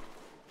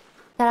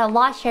 Gotta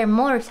wash your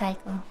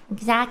motorcycle.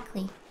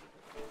 Exactly.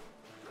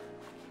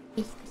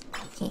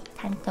 Okay,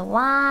 time to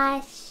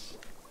wash.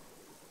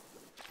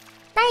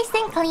 Nice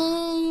and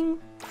clean.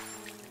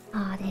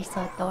 Oh, they're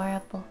so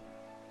adorable.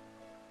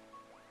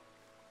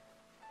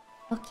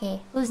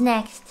 Okay, who's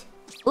next?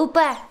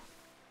 Uber.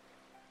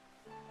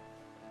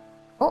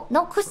 Oh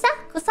no, Kusa.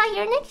 Kusa,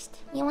 you're next.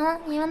 You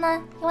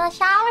wanna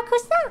shower,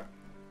 Kusa?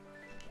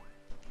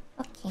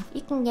 Okay,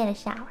 you can get a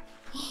shower.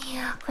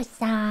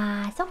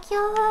 Kusa, so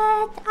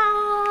cute.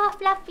 Ah,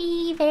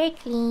 fluffy, very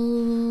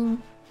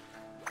clean.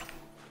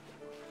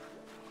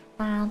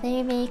 Wow,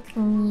 very, very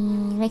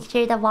clean. Make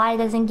sure the water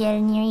doesn't get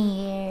in your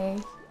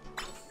ears.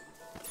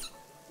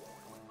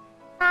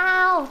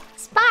 Wow,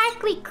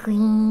 sparkly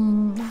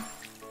clean.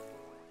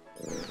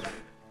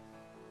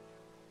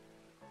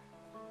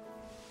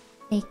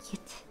 Very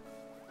cute.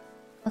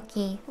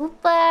 Okay,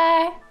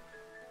 Uber.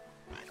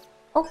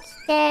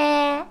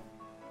 Okay.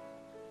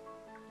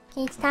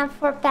 Okay, it's time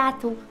for a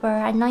bath, Uber.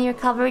 I know you're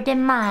covered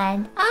in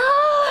mud.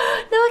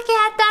 Oh, look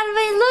at that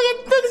face. Look,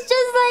 it looks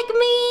just like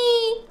me.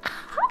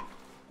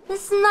 The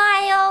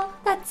smile.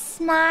 That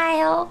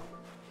smile.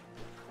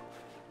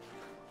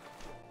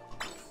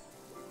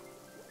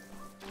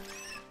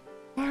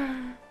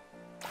 Ah.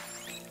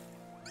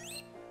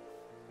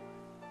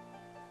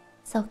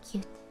 So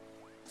cute.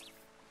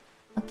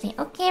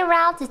 Okay,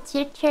 Ralph, it's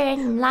your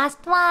turn.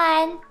 Last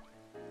one.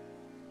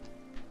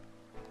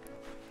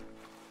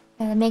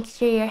 Gotta make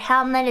sure your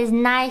helmet is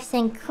nice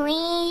and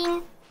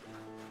clean.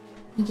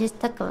 You just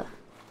took a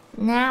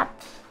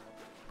nap.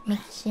 Make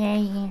sure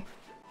you're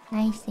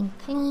nice and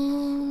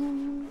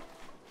clean.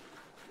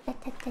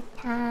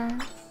 Ta-ta-ta-ta.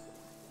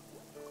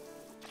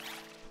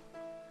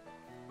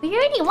 We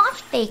already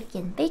washed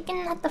Bacon.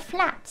 Bacon at the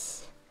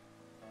flats.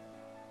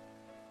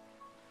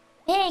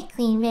 Very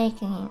clean, very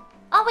clean.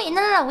 Oh wait,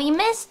 no, we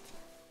missed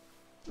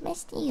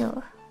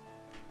you.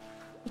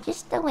 You're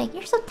just awake.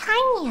 You're so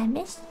tiny, I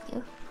missed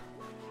you.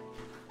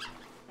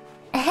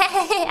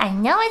 I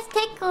know it's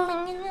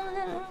tickling.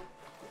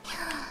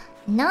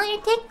 I know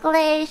you're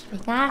ticklish. We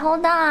gotta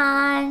hold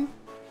on.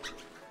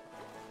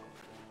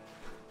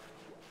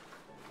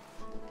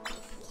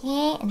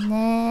 Okay, and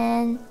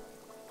then...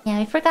 yeah,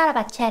 we forgot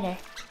about cheddar.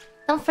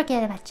 Don't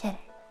forget about cheddar.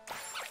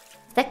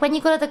 It's like when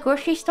you go to the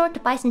grocery store to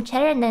buy some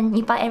cheddar and then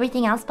you buy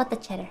everything else but the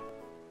cheddar.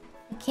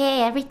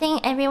 Okay,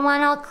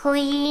 everyone all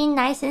clean,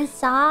 nice and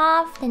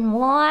soft and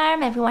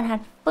warm. Everyone had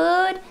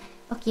food.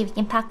 Okay, we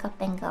can pack up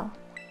and go.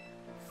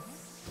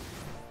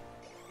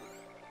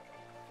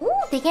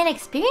 Ooh, they get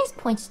experience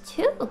points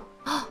too.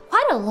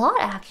 Quite a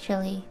lot,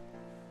 actually.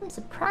 I'm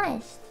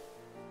surprised.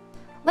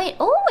 Wait,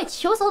 oh, it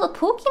shows all the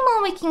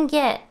Pokemon we can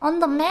get on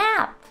the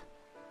map.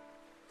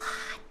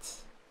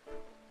 What?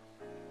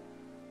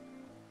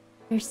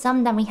 There's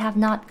some that we have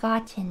not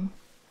gotten.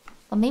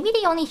 But maybe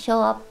they only show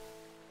up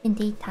in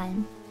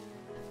daytime.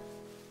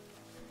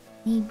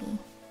 Maybe.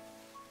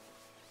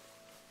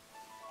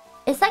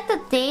 It's like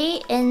the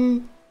day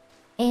in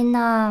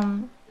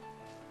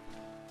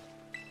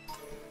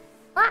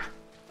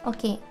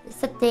okay, is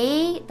the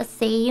day the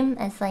same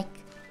as like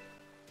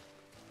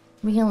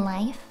real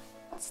life?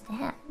 What's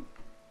that?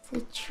 Is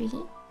it a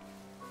tree?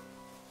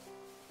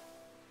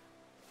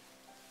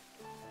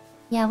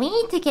 Yeah, we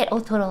need to get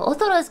Otoro.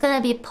 Otoro is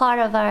gonna be part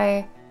of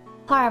our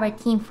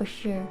team for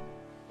sure.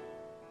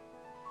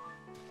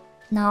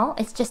 No,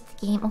 it's just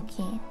a game.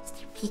 Okay. Is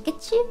there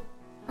Pikachu?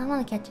 I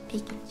wanna catch a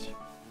Pikachu.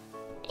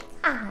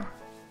 Pika!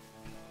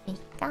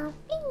 Pika!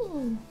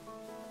 Pee!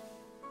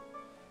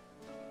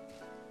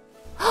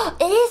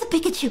 It is a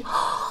Pikachu!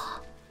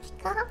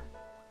 Pika!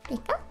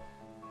 Pika!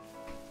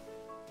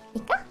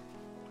 Pika!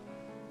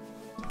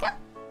 Pika!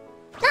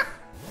 Ah!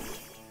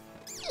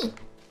 Pee!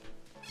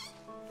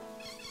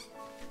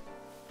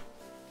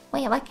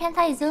 Wait, why can't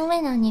I zoom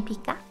in on you,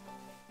 Pika?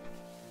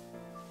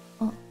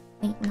 Oh,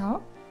 wait,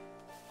 no?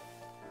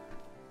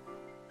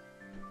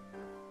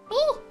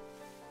 Pee!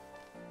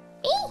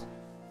 Pee!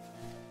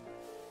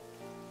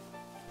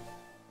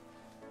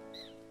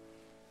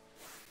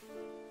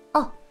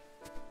 Oh!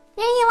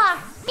 There you are!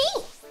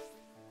 Pee!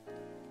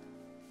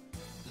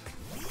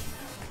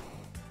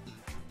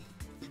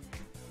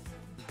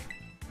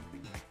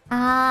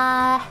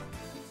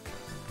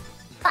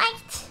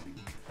 Fight!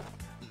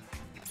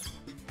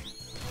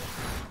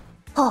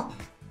 Oh!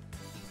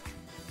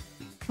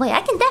 Wait,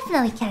 I can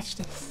definitely catch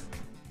this.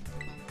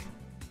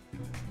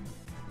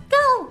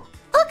 Go!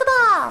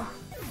 Pokeball!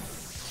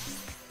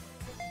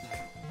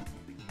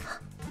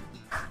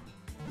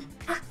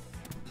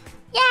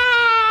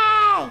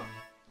 Yay!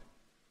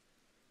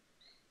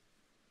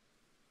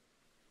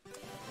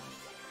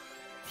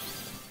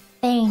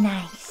 Very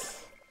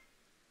nice.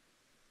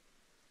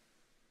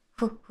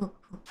 Pikachu,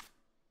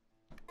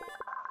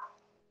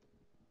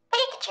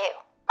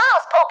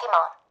 Miles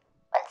Pokemon.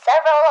 When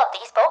several of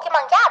these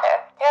Pokemon gather,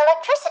 their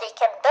electricity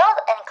can build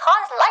and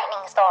cause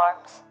lightning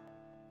storms.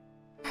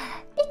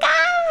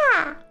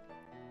 Pika!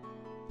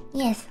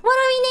 Yes, what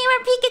do we name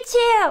our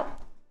Pikachu?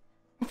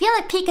 I feel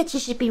like Pikachu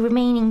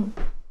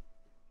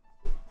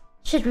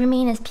should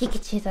remain as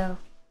Pikachu though.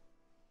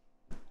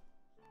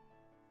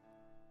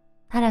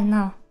 I don't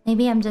know.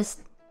 Maybe I'm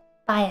just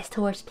biased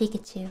towards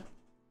Pikachu.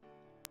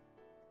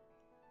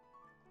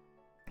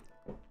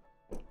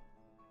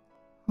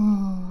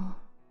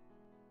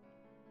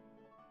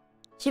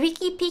 Should we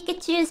keep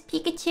Pikachu as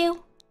Pikachu?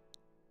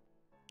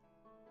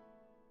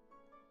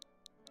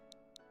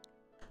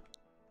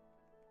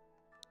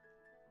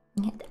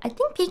 Yeah, I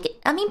think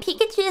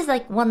Pikachu is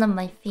like one of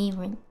my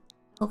favorite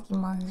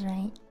Pokemons,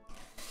 right?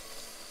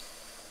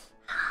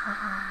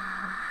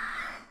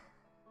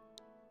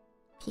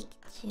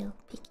 Pikachu.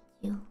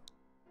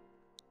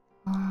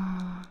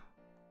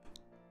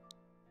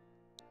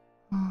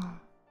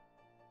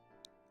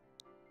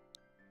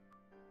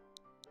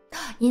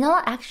 You know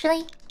what,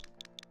 actually?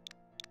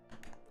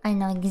 I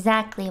know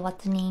exactly what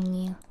to name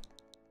you.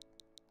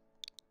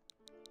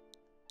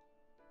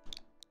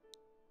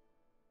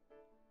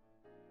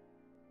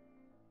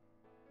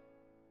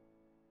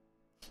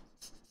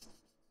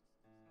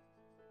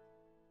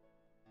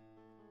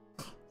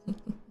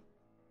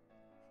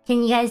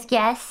 Can you guys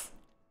guess?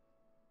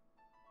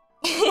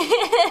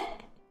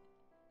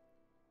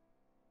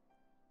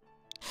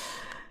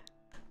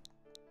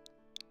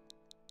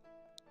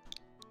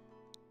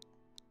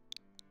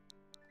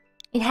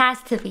 It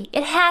has to be.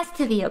 It has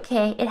to be,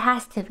 okay? It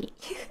has to be.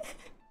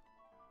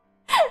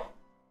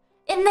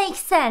 It makes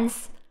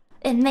sense.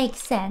 It makes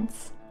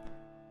sense.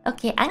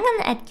 Okay, I'm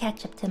gonna add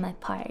ketchup to my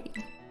party.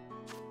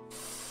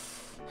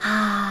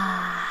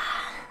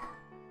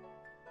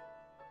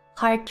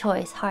 Hard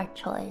choice, hard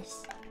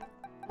choice.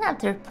 I'm gonna have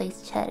to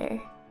replace cheddar.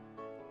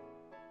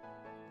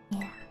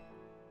 Yeah.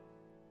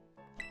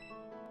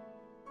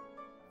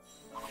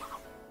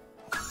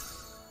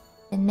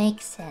 It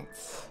makes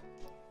sense.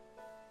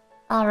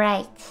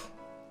 Alright.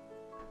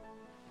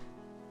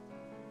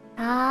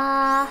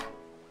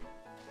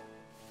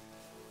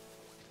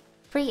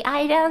 Free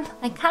item?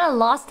 I kinda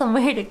lost on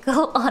where to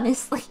go,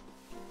 honestly.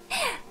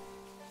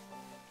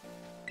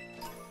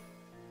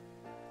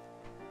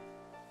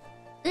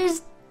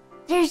 There's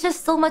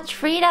just so much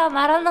freedom.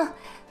 I don't know.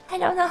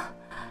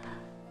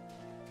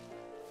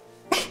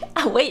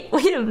 Wait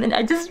a minute.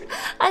 I just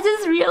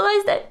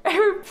realized that I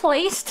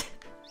replaced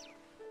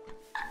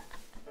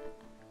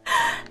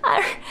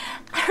I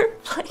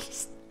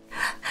replaced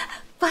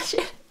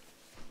budget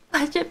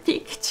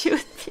Pikachu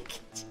with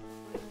Pikachu.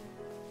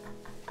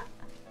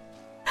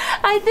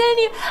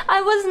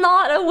 I was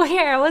not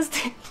aware I was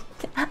doing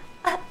that.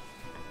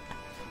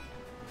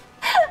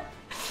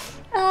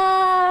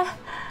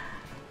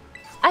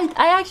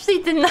 I actually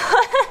did not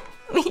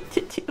mean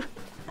to do it.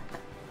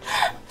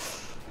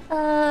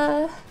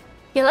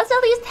 Yeah, let's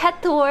at least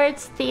head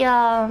towards the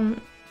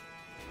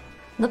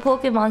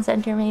Pokemon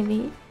Center,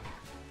 maybe.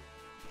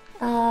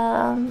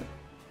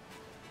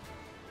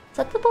 Is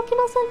that the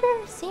Pokemon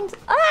Center? Seems...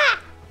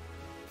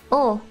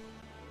 Oh.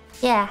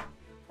 Yeah.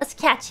 Let's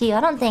catch you.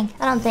 I don't think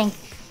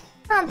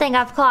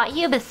I've caught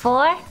you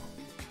before.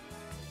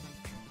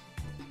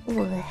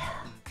 Ooh.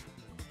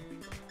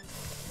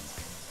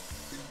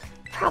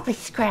 Probably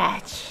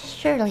scratch.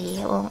 Surely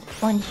it won't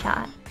one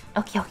shot.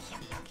 Okay.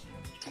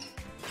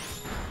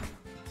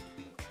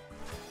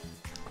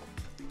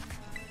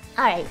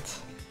 Alright.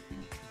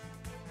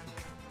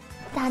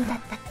 Dun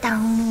dun dun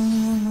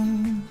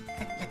dun.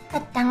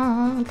 Dun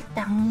dun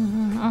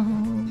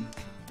dun.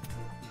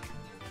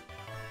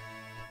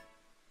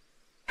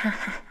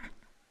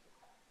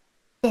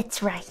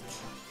 That's right.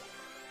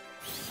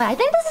 But I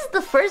think this is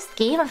the first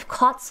game I've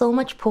caught so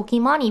much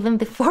Pokemon even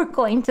before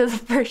going to the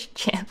first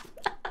gym.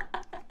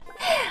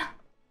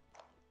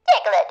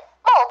 Diglett,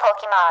 mole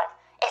Pokemon.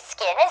 Its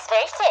skin is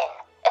very thin.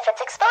 If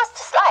it's exposed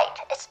to light,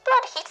 its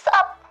blood heats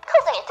up,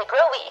 causing it to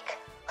grow weak.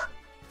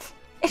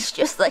 It's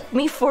just like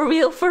me, for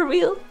real.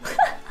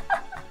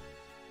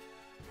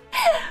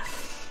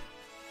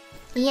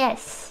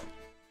 Yes.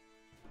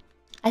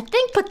 I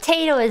think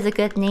Potato is a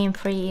good name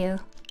for you.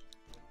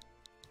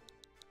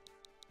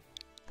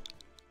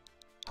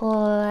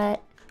 Potato.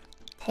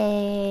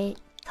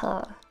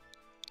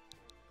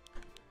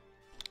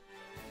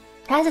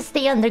 It has to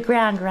stay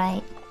underground,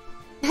 right?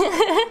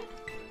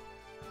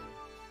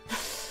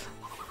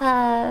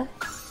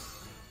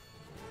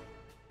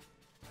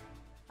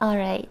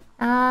 Alright.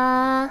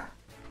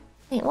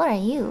 Wait, what are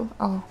you?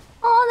 Oh,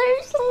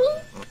 there's me.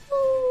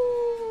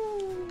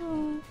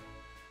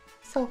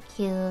 So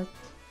cute.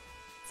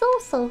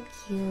 So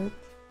cute.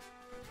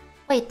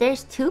 Wait,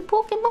 there's two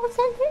Pokemon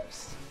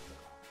centers?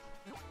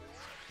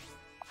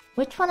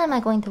 Which one am I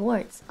going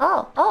towards?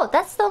 Oh,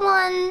 that's the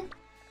one.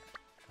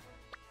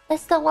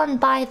 That's the one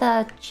by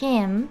the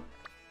gym.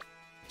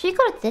 Should we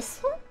go to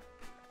this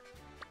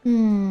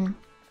one?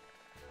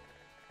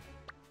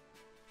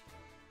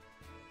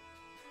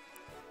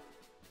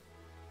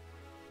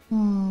 There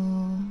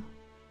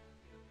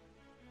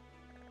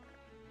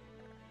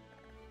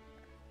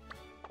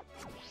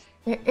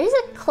is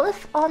a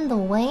cliff on the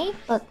way,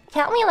 but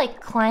can't we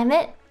like climb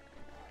it?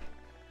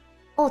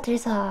 Oh,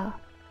 there's a...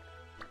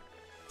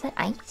 Is that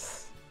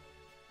ice?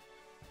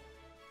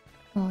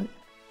 Oh, it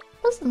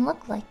doesn't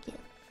look like it.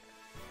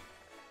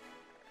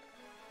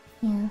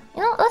 Yeah.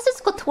 You know, let's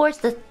just go towards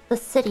the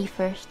city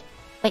first.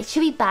 Wait,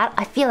 should we battle?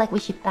 I feel like we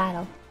should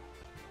battle.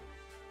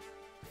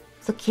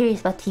 So curious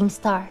about Team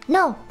Star.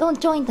 No,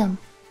 don't join them.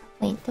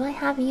 Wait, do I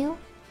have you?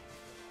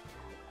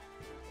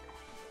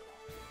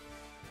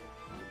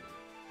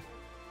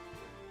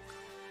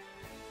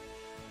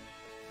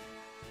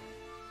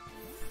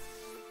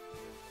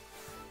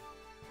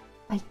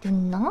 I do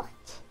not?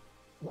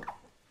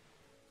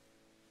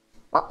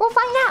 Well, we'll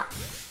find out.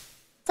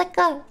 It's like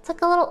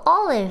a little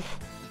olive.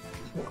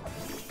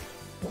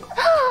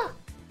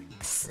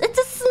 It's a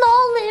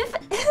snowlive.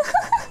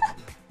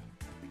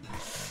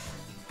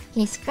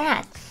 Okay,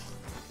 scratch.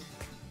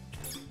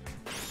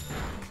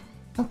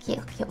 Okay.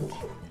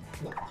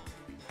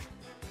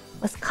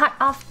 Was caught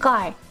off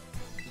guard.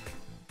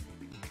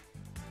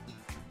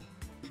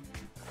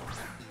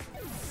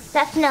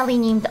 Definitely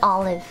named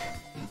Olive.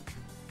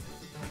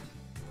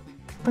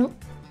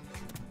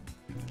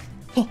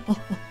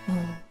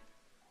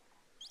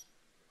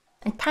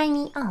 A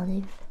tiny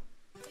olive.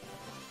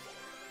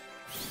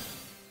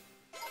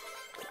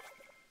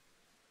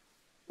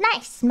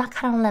 Nice!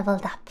 Macaron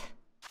leveled up.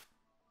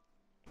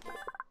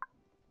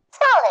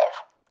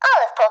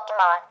 Olive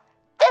Pokemon.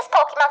 This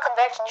Pokemon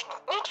converts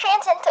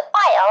nutrients into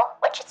oil,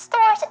 which it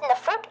stores in the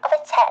fruit of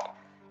its head.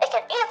 It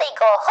can easily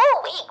go a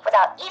whole week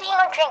without eating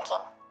or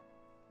drinking.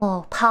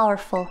 Oh,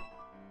 powerful.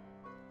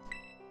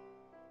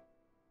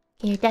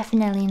 You're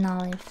definitely an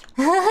olive.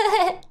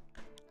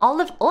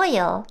 Olive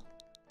oil.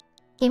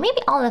 Okay,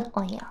 maybe olive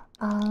oil.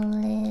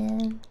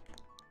 Olive.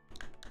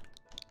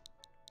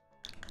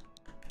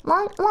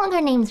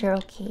 Longer names are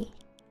okay.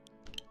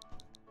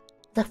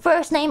 The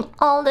first name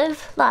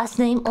Olive, last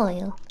name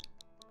Oil.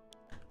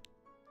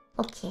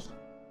 Okay.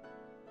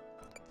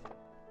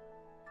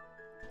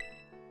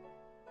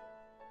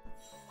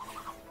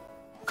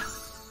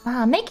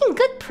 Wow, making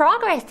good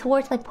progress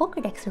towards my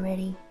Pokédex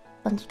already.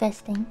 Don't you guys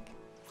think?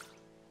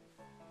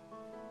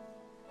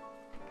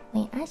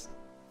 Wait, I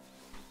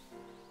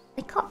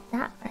caught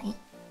that right.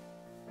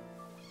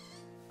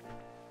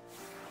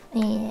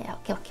 Yeah,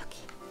 okay.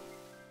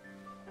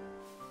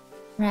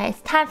 Right,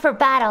 it's time for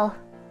battle.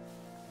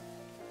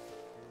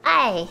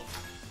 Aye.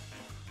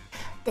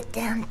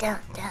 Down.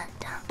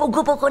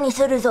 Boko ni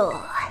suru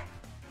zo.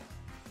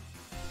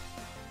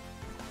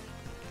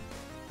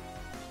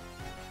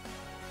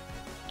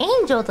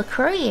 Angel the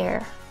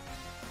courier.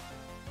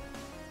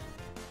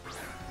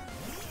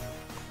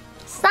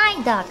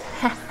 Psyduck.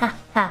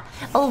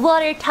 A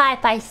water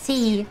type, I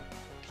see.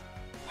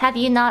 Have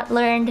you not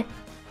learned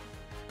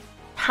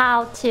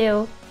how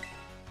to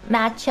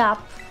match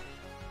up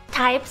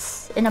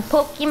types in a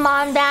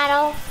Pokemon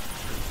battle?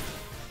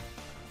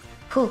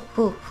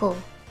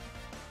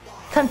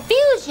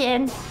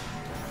 Confusion?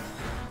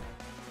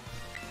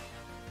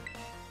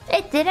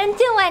 It didn't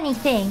do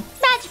anything.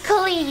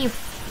 Magical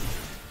leaf.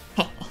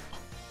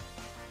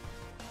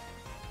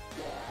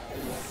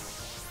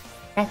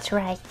 That's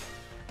right.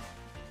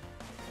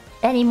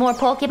 Any more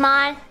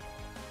Pokemon?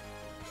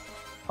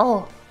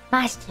 Oh,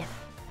 Mastiff.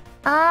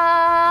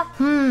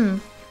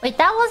 Wait,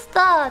 that was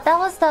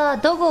the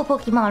Dogo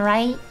Pokemon,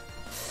 right?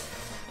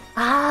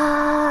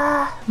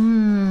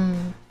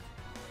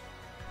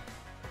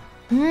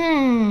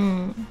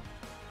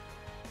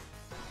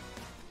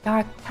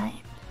 Dark type.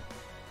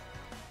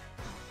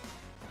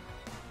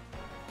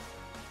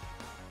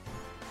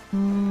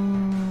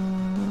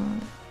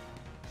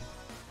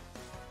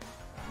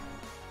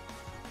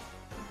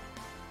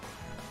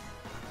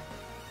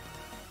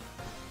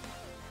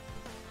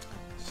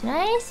 Should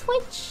I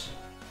switch?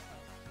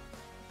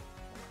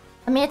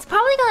 I mean, it's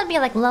probably gonna be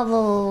like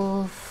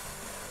level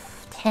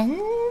 10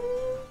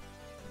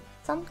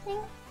 something.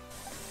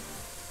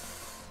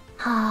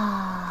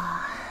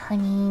 I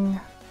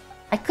mean,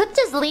 I could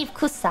just leave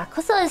Kusa.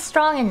 Kusa is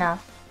strong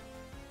enough.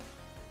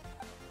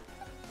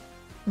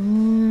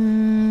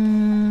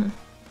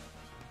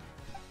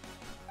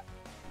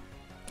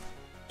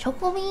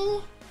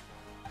 Chocobi?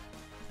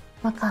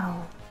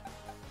 Macaron.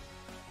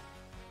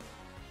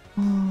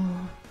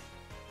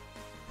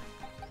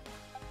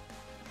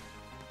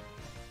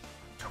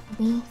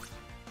 Chocobi?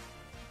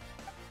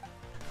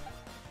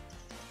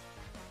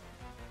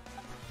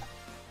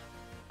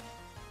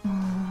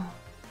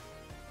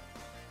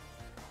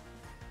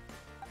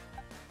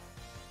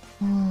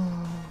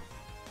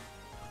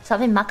 So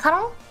I'm in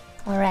Macaron?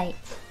 Alright.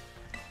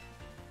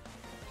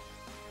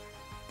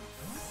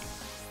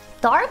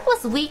 Dark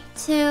was weak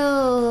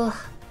to...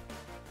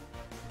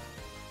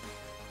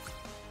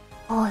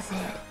 What was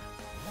it?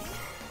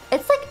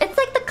 It's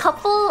like the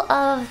couple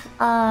of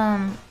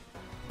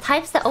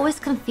types that always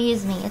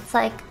confuse me. It's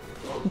like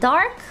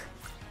Dark,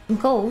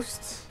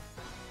 Ghost,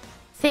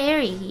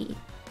 Fairy.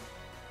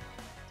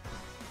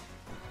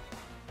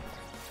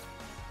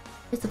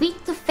 It's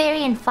weak to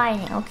fairy and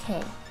fighting.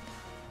 Okay.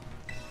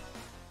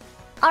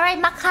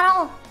 Alright,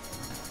 Macaro.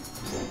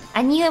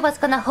 I knew I was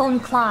gonna hone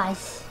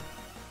claws.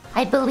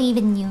 I believe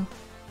in you.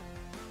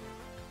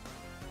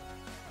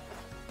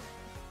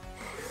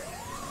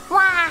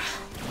 Wah!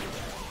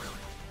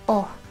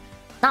 Oh.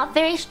 Not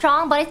very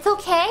strong, but it's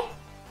okay.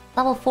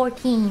 Level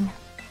 14.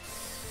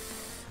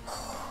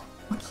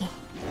 Okay.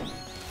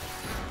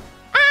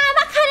 Ah,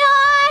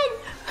 Macaron!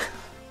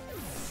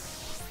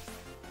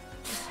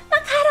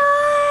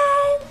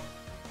 Macaron!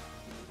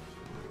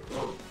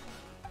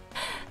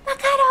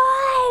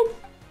 Macaron!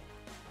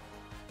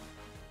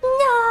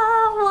 No!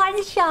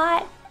 One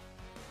shot.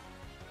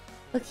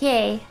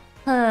 Okay.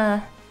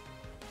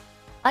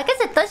 I guess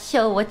it does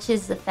show which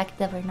is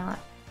effective or not.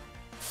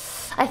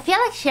 I feel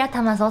like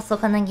Shiratama's also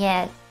gonna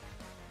get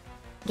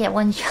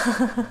one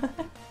shot.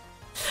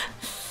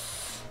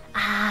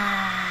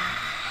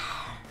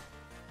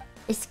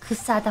 Is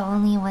Kusa the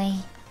only way?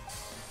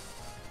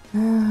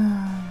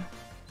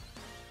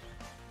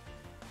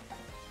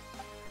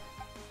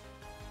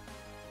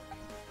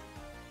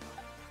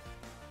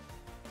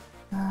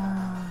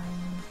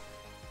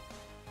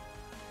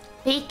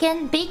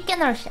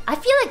 Bacon or I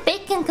feel like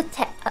bacon could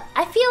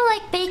I feel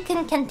like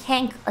bacon can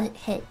tank a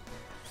hit.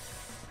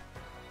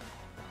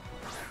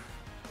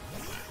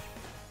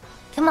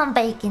 Come on,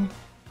 bacon.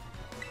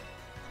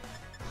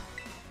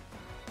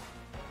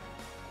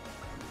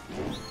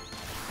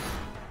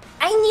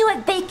 I knew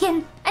it,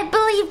 bacon. I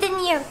believed in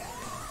you.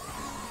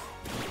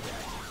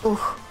 Ooh.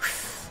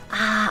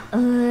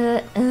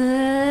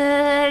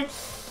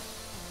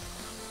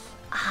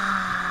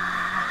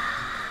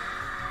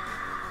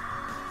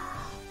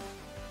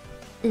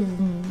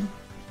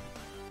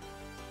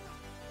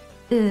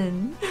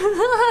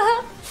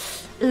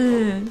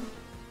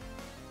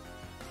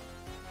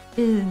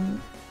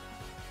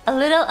 A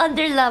little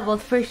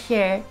underleveled for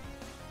sure.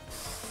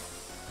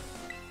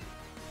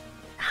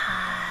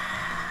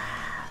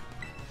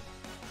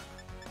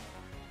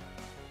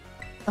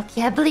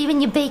 Okay, I believe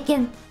in you,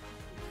 bacon.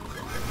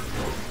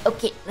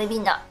 Okay, maybe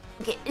not.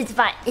 Okay, it's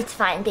fine. It's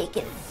fine,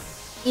 bacon.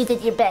 You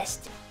did your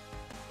best.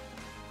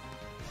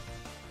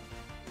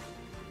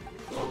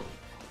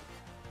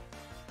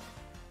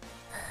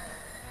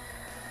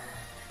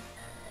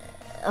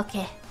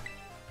 Okay.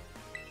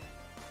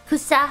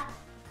 Kusa,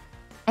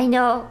 I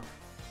know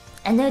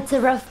it's a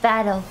rough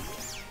battle.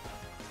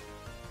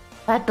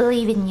 But I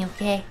believe in you,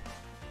 okay?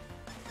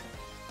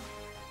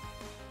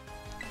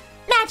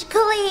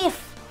 Magical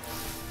leaf!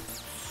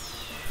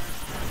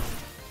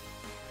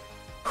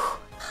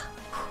 Kusa!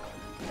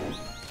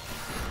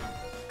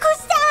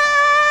 Kusa!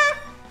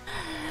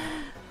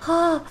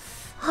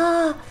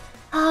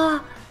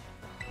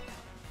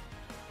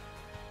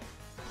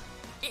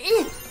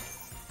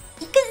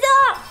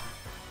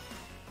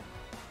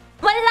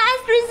 My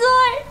last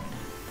resort!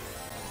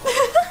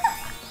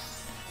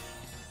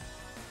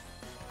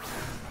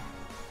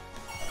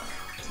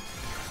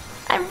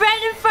 I'm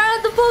right in front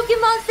of the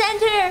Pokemon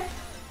Center!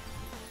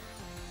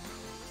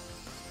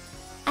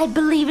 I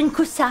believe in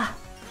Kusa.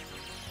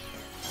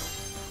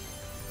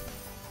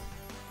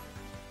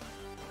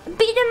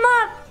 Beat him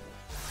up!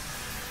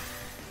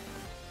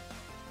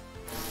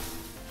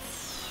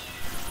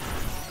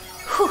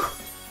 Whew.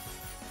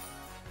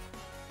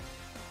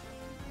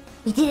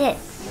 We did it!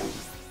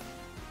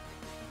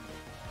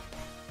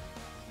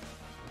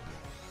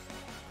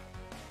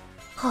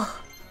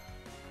 Oh.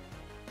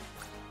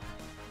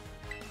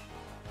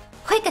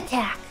 Quick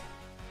attack!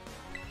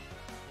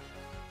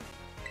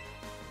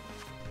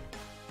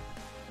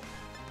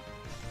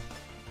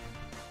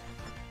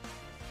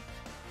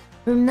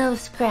 Remove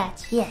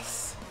scratch,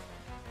 yes.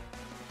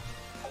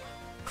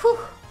 Whew.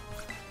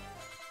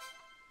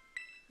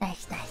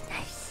 Nice.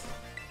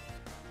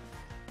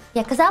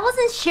 Yeah, because I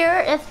wasn't sure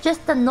if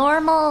just the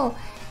normal...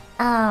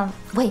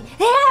 Wait.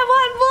 Yeah,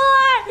 one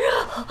more!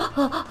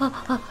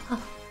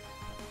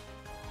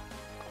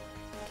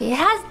 Okay,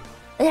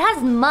 it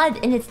has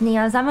mud in its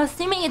nails. I'm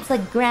assuming it's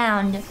like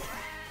ground.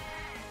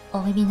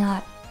 Oh, maybe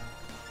not.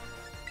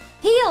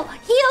 Heal!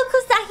 Heal,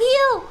 Kusa,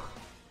 heal!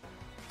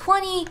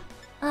 20...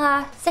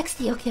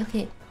 60.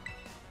 Okay.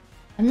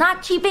 I'm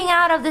not cheaping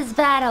out of this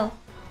battle.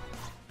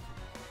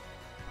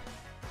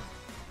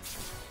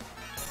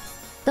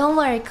 Don't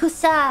worry,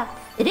 Kusa.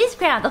 It is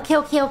ground.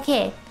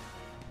 Okay.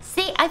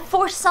 See, I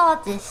foresaw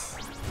this.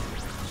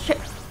 Sure.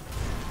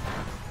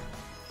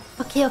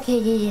 Okay.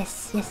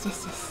 Yes.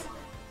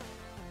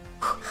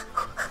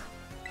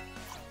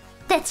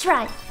 That's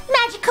right.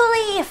 Magical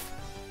leaf!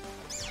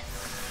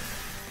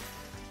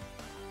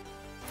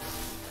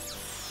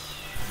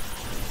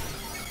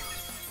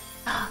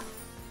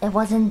 It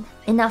wasn't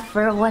enough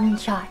for a one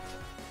shot.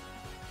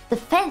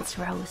 Defense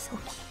rose.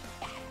 Okay.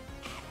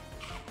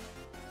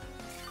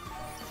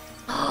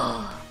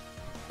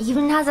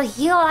 Even has a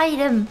heal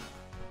item.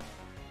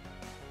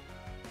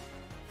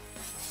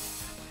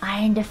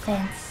 Iron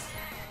defense.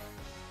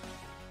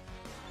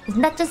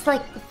 Isn't that just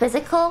like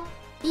physical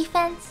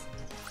defense?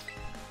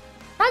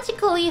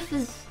 Magical leaf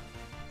is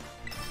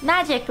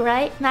magic,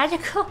 right?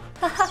 Magical?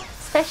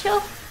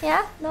 special?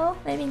 Yeah? No?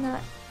 Maybe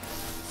not.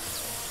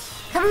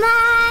 Come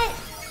on!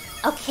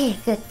 Okay,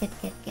 good.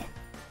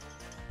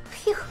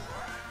 Phew.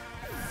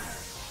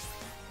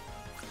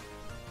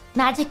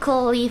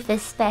 Magical leaf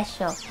is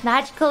special.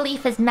 Magical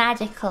leaf is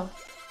magical.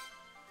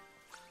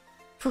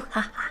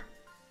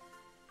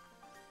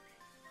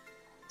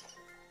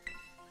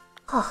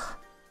 Oh,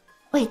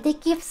 wait, they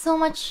give so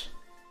much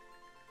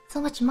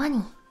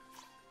money.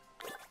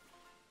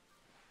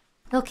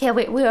 Okay,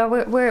 wait,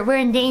 we're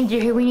in danger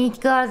here. We need to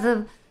go to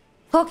the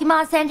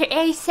Pokemon Center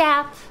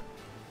ASAP.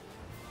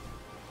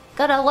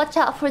 Gotta watch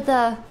out for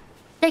the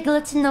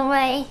Diglets in the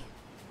way.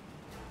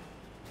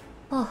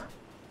 Oh,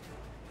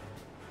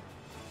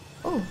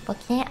 but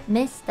can't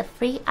miss the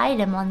free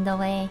item on the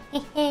way.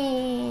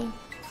 Hey.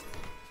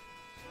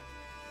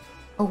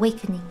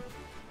 Awakening.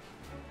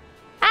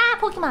 Ah,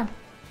 Pokemon.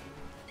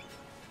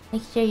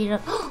 Make sure you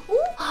don't.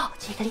 Ooh,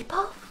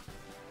 Jigglypuff.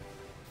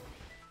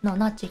 No,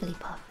 not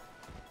Jigglypuff.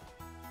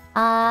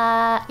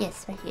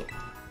 Yes, right here.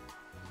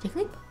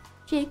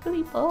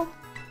 Jigglypuff.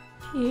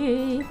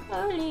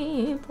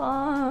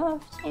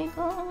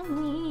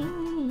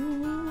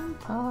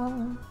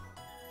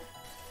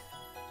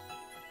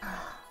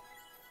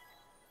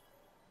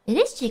 It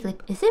is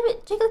Jigglypuff. Is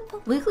it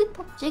Jigglypuff?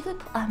 Wigglypuff?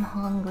 Jigglypuff? I'm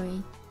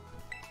hungry.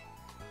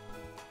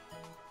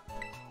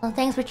 Well,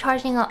 thanks for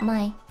charging up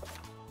my...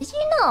 Did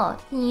you know you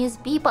can use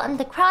B button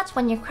to crouch?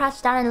 When you're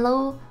crouched down in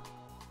low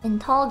and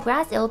tall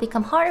grass, it will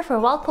become harder for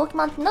wild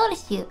Pokemon to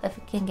notice you. If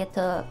you can get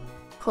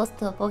close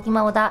to a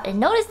Pokemon without it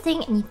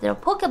noticing, and you throw a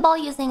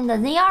Pokeball using the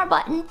ZR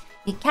button,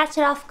 you catch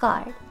it off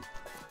guard.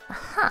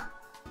 Aha.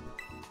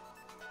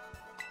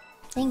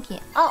 Thank you.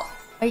 Oh,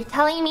 are you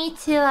telling me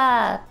to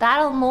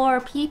battle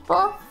more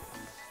people?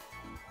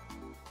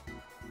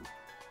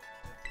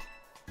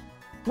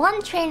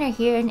 One trainer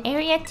here in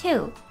area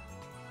 2.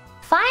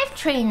 5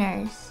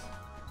 trainers.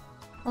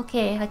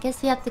 Okay, I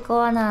guess we have to go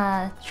on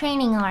a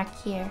training arc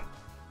here.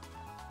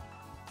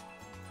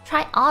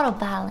 Try auto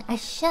battling. I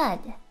should.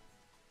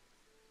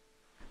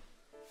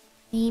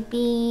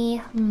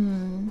 Maybe...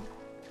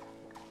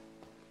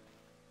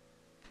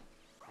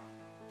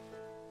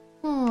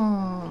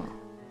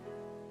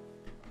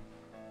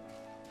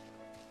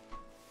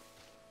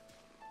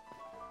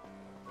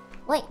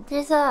 Wait,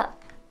 there's a...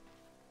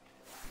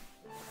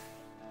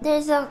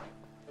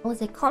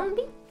 Was it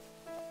combi?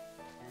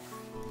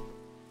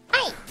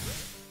 Hey!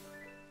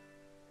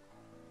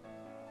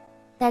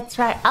 That's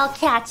right, I'll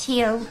catch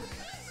you.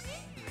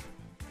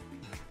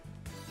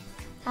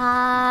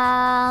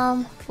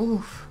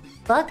 Oof.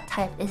 Bug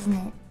type, isn't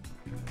it?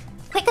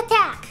 Quick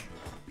attack!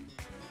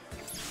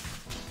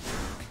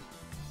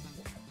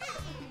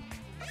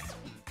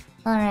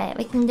 Alright,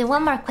 we can do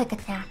one more quick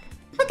attack.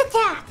 Quick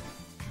attack!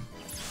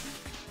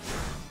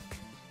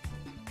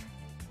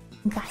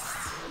 Nice.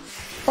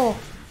 Oh.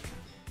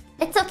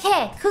 It's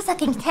okay, Kusa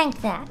can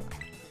tank that.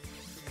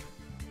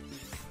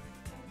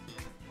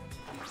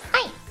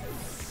 Hi!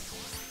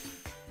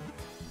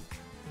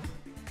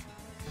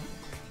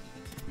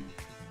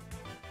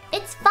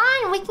 It's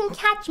fine, we can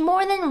catch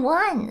more than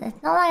one.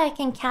 It's not like I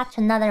can catch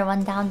another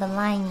one down the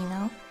line, you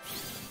know?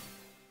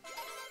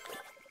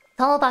 It's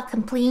all about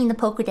completing the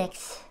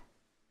Pokédex.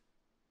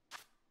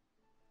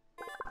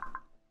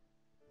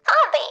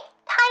 Combi,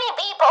 tiny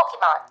bee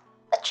Pokemon.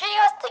 The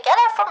trio is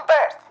together from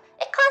birth.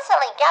 It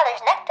constantly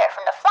gathers nectar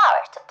from the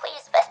flowers to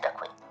please Vesper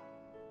Queen.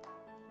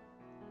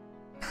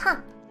 Huh.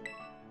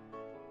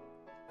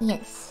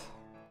 Yes.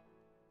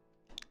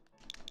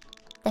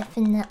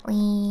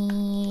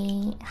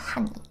 Definitely...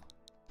 honey.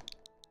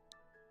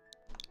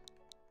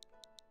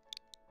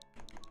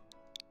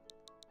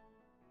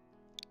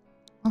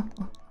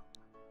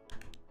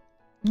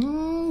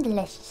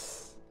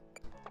 Delicious.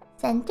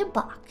 Send to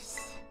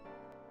box.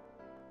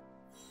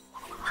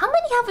 How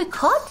many have we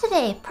caught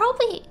today?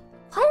 Probably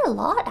quite a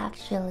lot,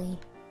 actually.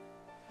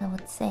 I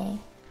would say.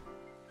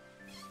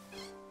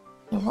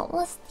 Okay, what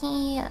was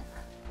the...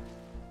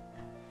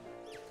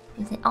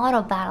 It's an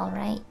auto battle,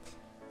 right?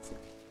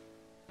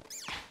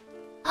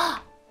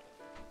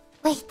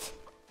 Wait!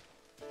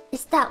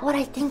 Is that what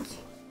I think?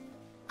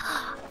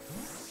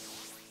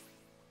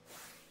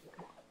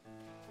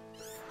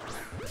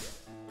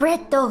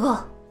 Bread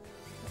Dogo!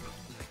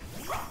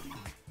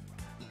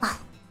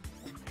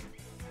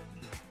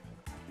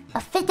 A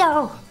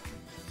Fiddle!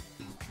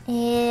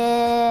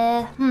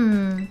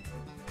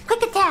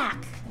 Quick attack!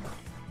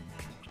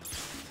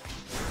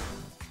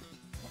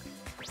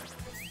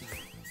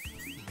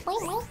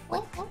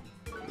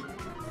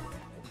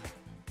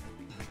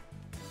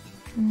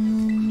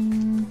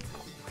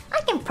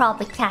 I can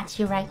probably catch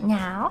you right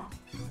now.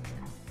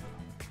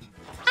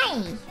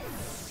 Hi!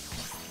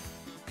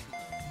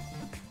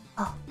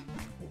 Oh.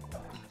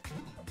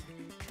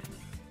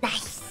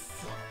 Nice!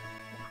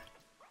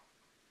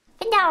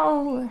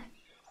 No!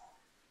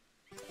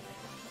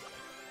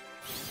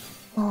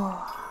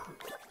 Oh.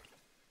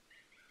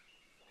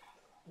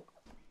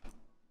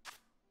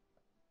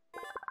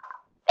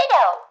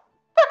 Fido,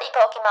 puppy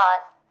Pokemon.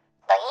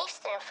 The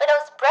yeast in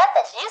Fido's breath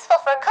is useful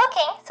for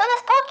cooking, so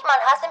this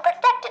Pokemon has been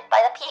protected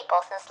by the people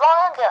since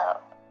long ago.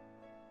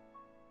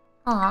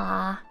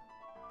 Ah.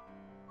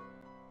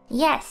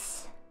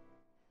 Yes.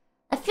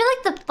 I feel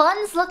like the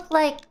buns look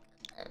like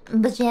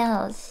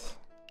Bajels.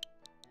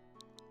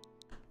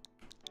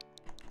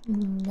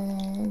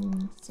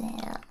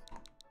 Bajel.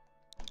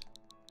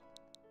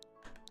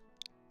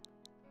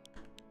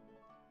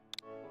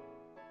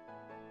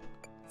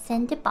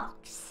 Send a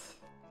box.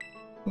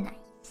 Nice.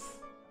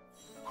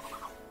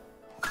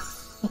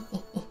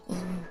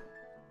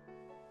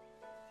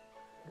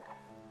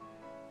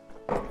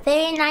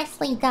 Very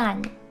nicely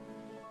done.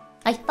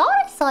 I thought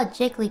I saw a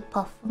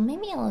Jigglypuff.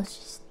 Maybe I was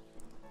just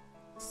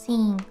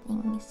seeing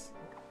things.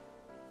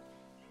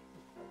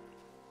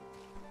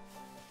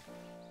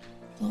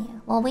 Yeah.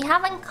 Well, we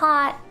haven't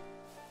caught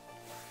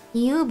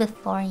you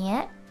before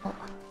yet. Oh.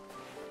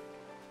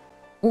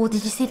 Oh,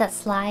 did you see that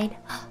slide?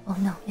 Oh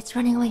no, it's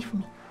running away from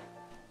me.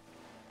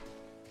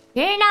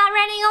 You're not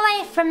running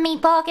away from me,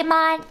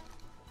 Pokemon!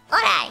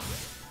 Alright!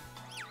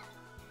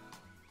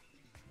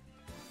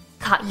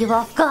 Caught you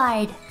off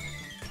guard.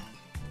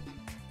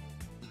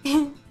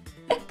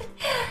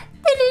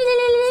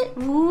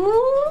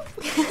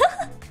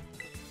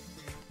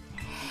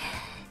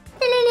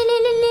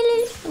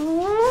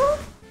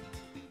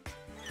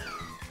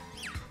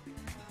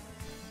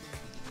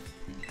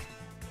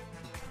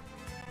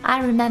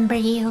 I remember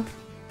you.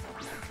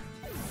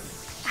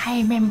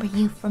 I remember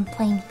you from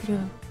playing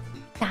through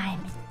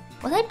Diamond.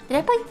 Did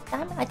I play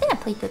Diamond? I think I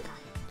played through Diamond.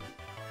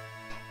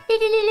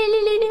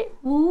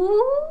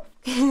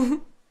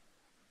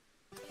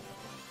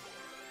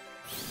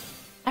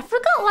 I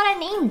forgot what I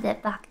named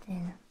it back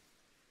then.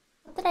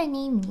 What did I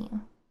name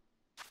you?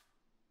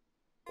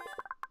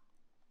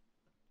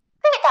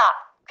 Krikita,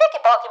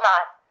 cricket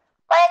Pokemon.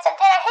 When its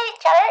antenna hit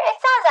each other, it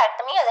sounds like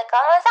the music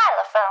on a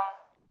xylophone.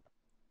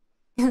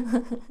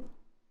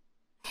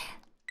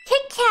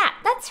 Kit Kat,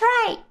 that's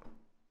right.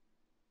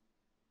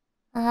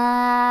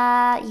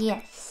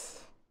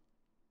 Yes.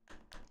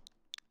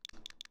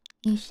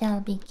 You shall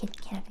be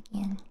Kit Kat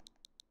again.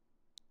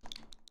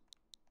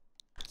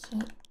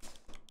 Kit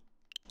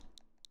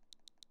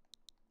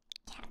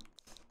Kat.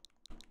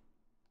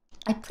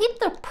 I played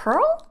the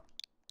Pearl?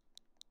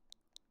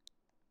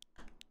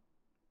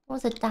 Or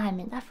was it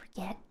Diamond? I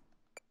forget.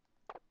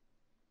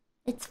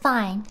 It's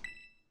fine.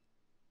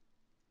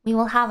 We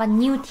will have a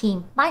new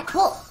team. Minus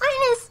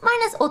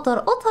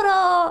Otoro.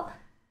 Otoro.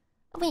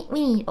 We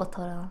need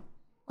Otoro.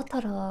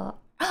 Otoro.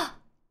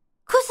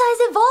 Kusa is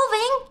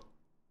evolving.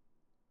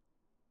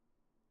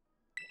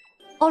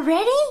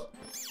 Already?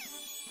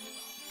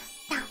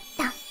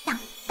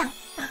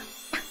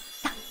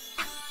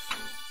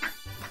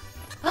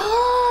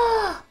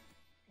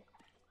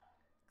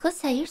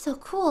 Kusa, you're so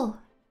cool.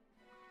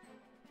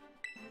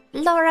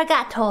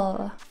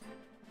 Florigato.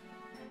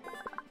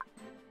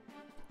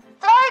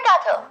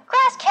 Florigato,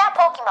 grass cat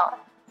Pokemon.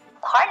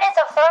 The hardness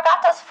of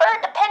Florigato's fur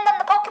depends on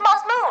the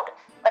Pokemon's mood.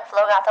 When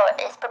Florigato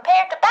is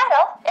prepared to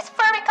battle, its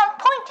fur becomes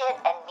pointed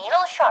and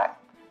needle sharp.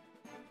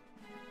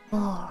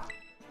 Oh.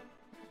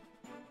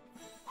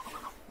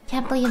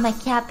 Can't believe my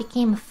cat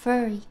became a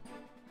furry.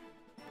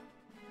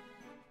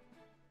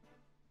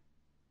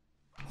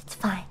 It's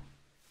fine.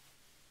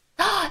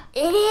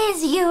 It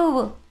is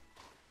you!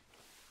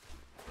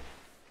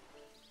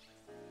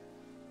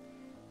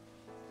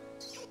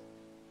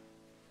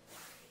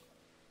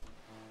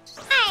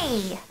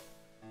 Hey!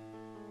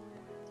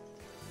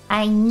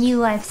 I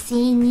knew I've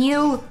seen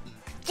you!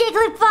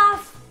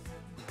 Jigglypuff!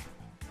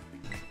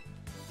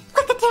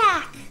 Quick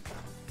attack!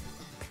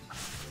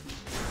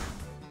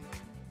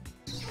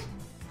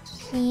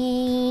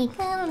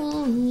 Jigglypuff,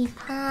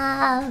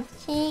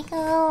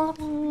 Jigglypuff.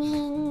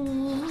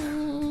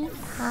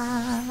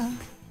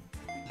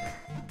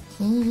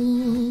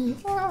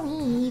 Jigglypuff,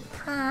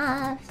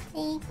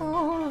 Jigglypuff.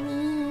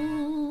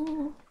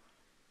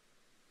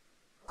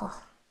 Oh.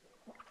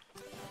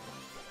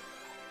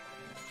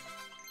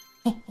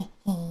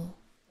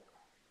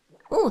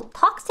 Ooh,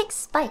 toxic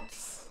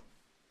spikes.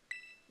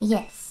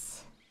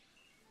 Yes.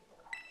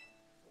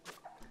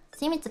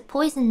 Seems it's a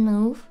poison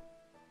move.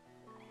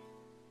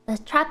 The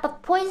trap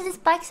of poison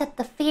spikes at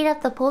the feet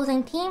of the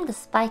opposing team. The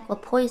spike will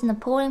poison the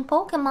opposing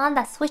Pokemon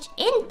that switch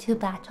into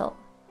battle.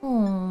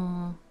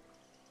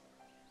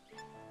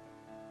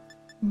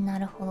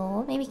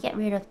 Naruhodo. Maybe get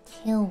rid of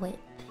Tail Whip.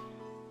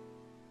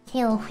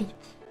 Tail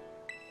Whip.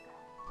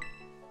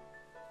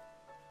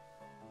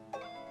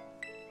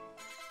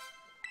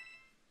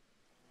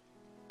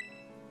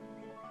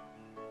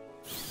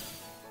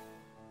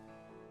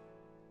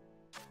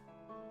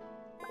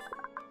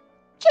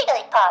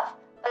 Jigglypuff,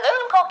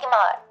 balloon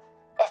Pokemon.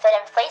 If it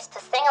inflates to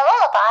sing a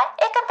lullaby,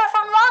 it can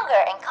perform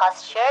longer and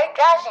cause sheer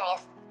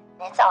drowsiness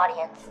in its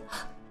audience.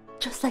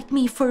 Just like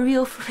me, for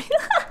real, for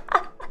real.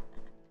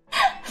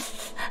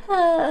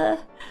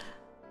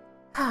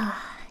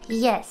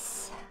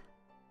 Yes.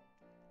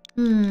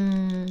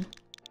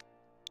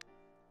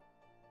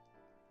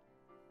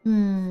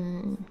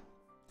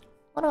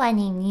 What do I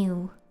name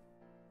you?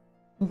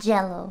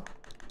 Jello.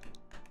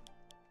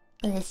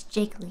 But it's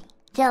jiggly.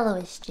 Jello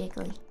is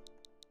jiggly.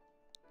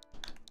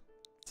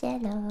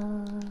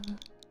 Jello.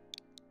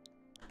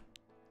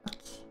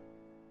 Okay.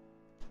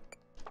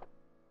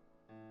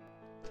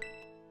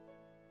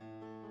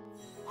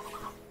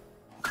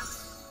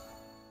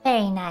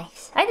 Very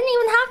nice. I didn't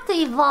even have to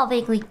evolve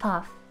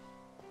Wigglypuff.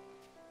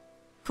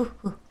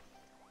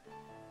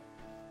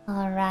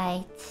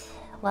 Alright.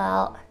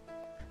 Well,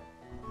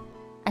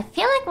 I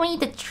feel like we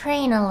need to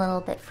train a little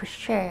bit for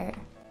sure.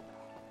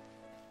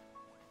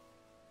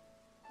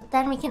 But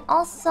then we can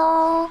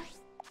also...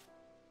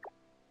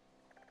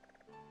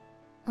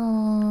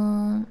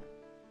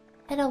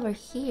 head over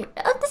here.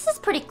 Oh, this is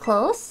pretty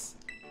close.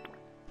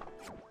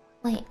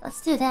 Wait,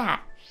 let's do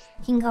that.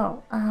 We can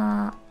go.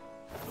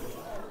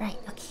 Right,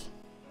 okay.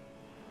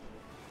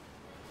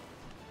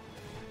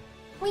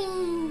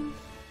 Whee!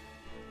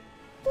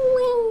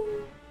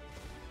 Whee!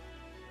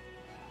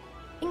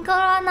 We can go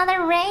to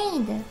another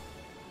raid.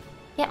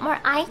 Get more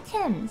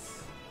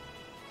items.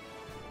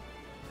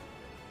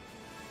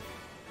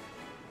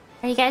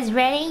 Are you guys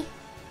ready?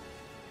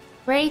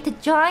 Ready to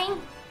join?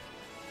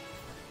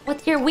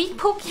 With your weak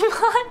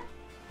Pokemon?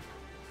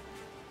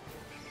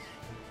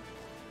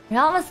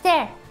 You're almost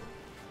there.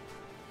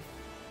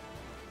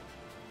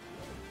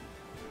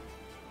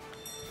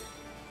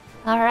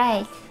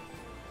 Alright.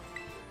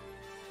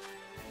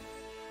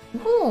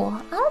 Ooh,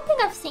 I don't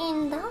think I've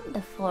seen that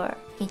before.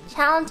 Okay,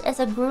 challenge as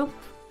a group.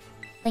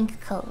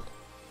 Link code.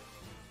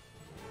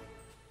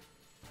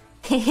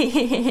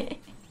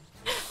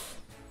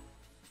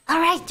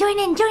 Alright, join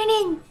in, join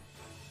in!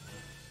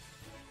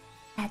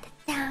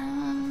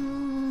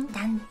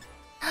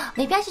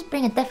 Maybe I should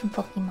bring a different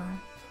Pokemon.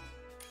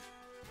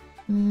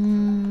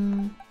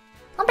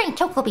 I'll bring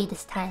Chocobi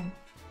this time.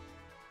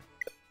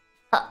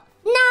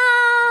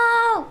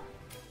 No!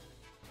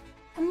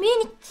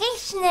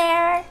 Communication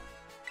error.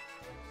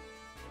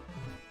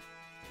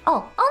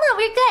 Oh no,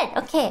 we're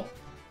good. Okay.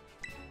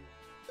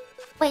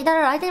 Wait, no,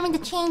 I didn't mean to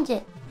change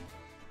it.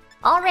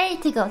 All ready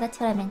to go. That's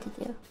what I meant to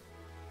do.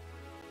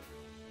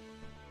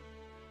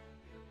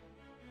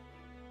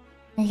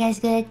 Are you guys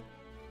good?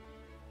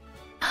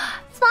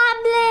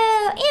 Swan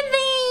Blue!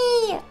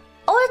 Eevee!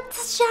 Oh, it's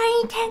a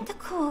shiny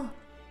tentacle.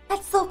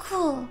 That's so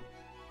cool.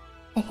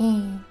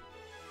 Hey.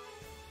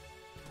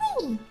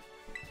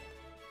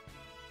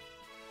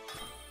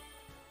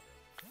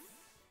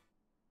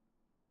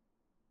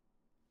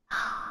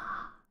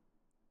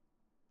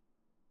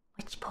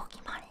 Which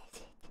Pokemon is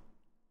it?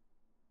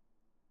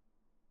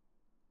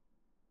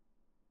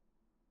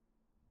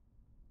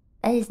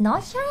 That is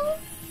not shiny?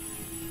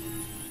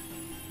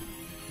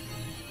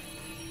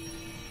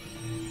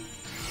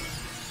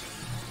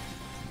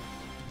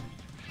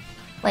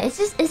 Wait, is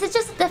it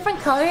just a different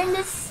color in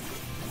this?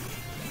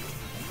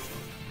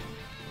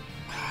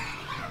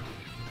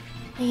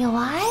 Wait,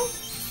 why?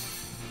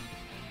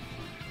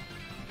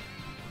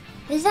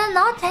 Is that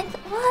not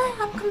what?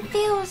 I'm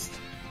confused.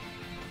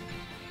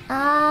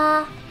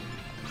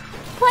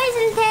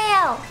 Poison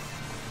Tail!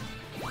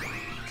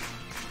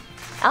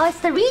 Oh, it's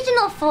the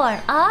regional form.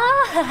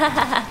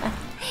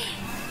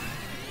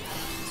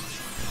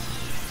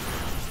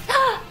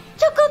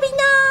 Chocobi,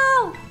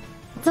 no!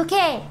 It's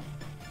okay.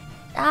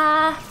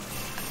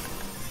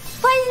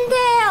 Poison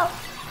Tail!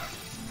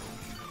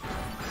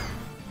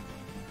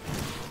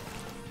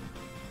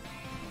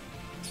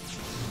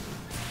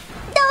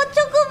 No,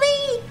 Chocobi!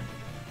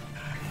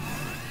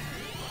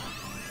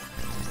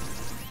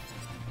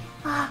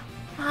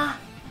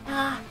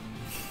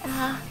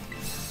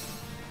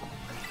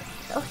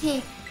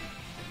 Okay.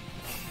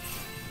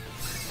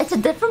 It's a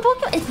different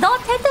Pokemon? It's not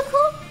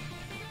tentacle?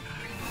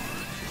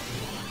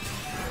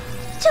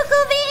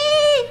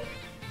 Chocobi!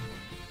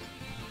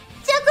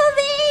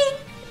 Chocobi!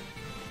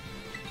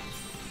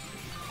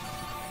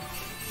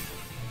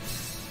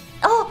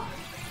 Oh!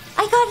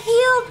 I got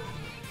healed!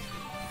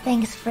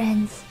 Thanks,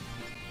 friends.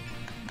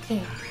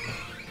 Okay.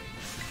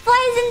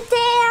 Poison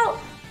Tail!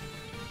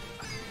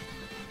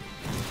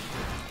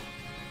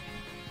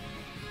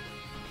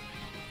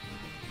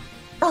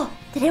 Oh,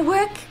 did it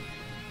work?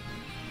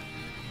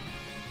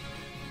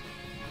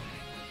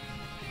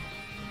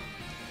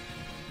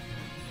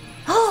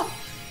 Oh,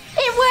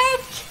 it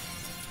worked!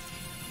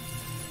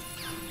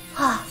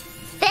 Oh,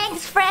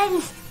 thanks,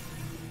 friends!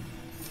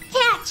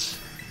 Catch!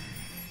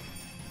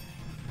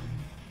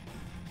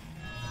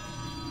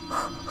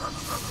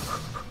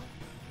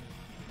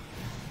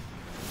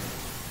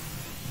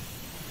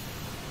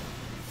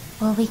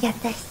 Will we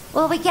get this?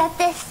 Will we get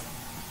this?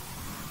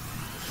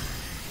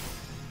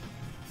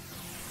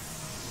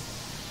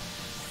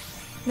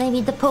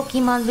 Maybe the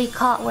Pokemon we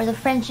caught were the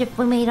friendship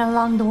we made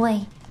along the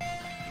way.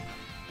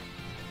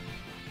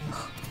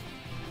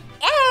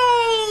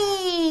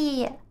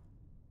 Yay!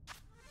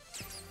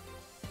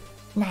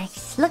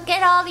 Nice. Look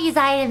at all these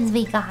items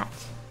we got.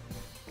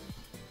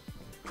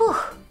 Whew.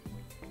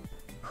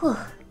 Whew.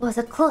 It was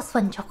a close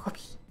one,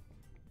 Chocobi.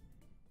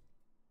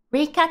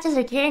 Recatches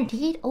are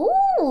guaranteed?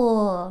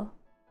 Ooh!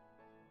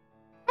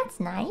 That's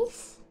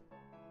nice.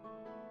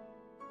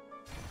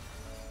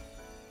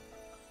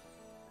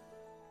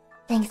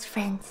 Thanks,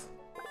 friends.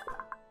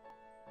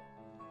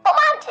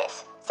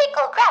 Fomantis,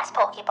 sickle grass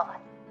Pokemon.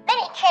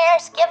 Many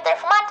trainers give their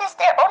Fomantis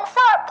their own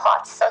flower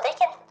plots so they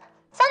can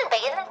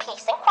sunbathe in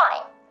peace and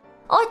quiet.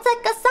 Oh, it's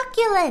like a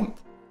succulent.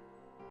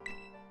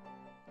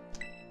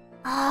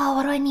 Oh,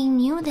 what do I name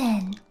you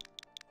then?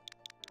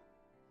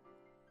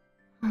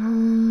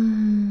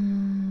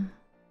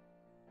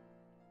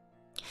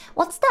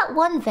 What's that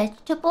one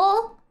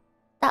vegetable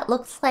that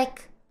looks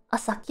like a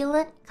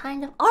succulent,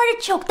 kind of?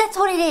 Artichoke, that's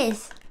what it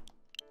is!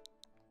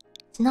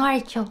 It's an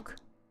artichoke.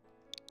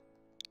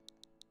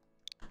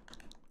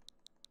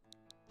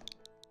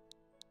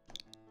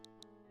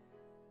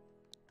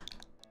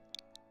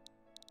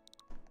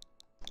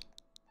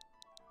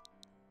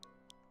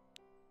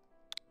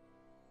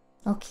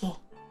 Okay.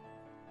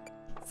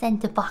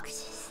 Send the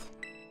boxes.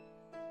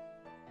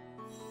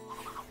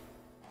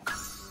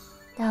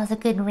 That was a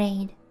good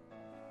raid.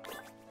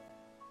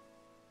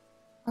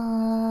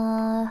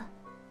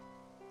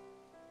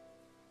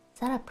 Is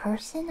that a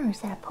person or is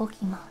that a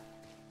Pokemon?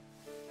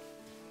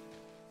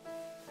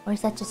 Or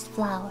is that just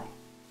flower?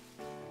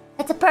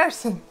 It's a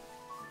person!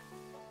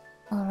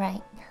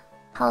 Alright.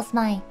 How's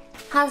my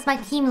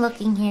team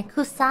looking here?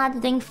 Kusa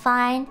doing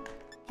fine.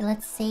 Okay,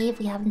 let's save.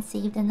 We haven't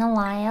saved in a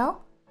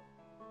while.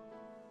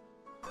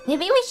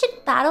 Maybe we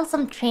should battle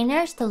some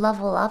trainers to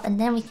level up and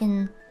then we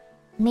can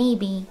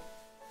maybe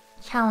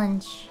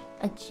challenge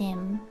a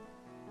gym.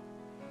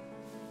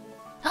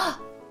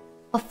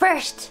 But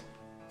first,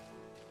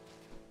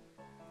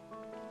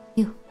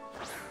 you.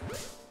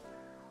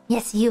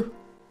 Yes, you.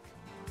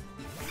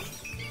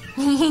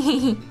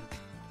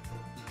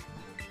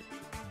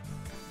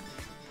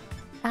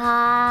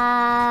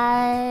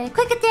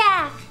 Quick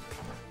attack!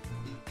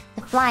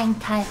 The flying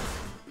type.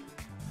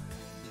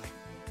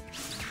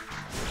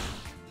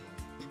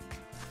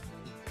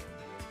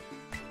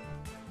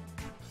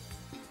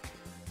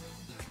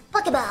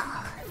 Pokeball!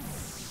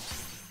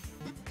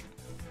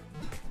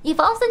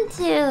 Evolves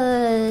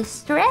into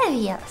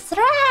Stravia.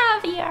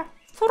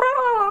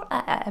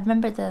 I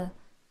remember the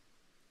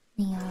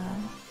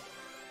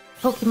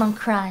Pokemon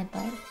cry,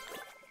 but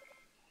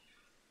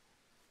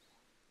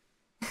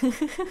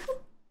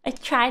I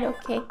tried.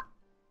 Okay.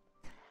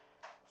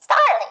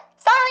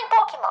 Starling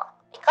Pokemon.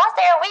 Because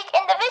they are weak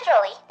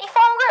individually, they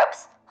form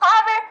groups.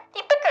 However,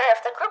 they bicker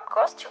if the group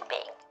grows too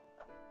big.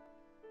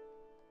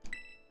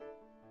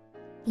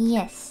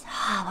 Yes.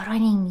 What do I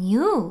name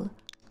you?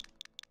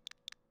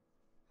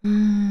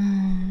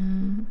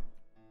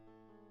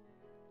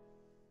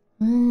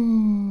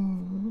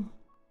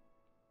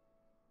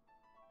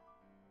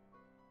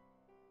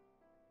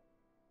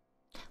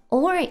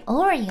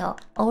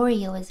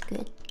 Oreo is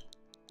good.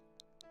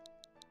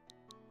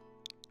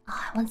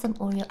 I want some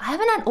Oreo. I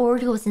haven't had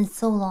Oreos in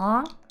so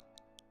long.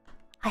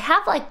 I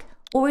have like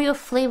Oreo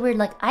flavored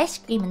like ice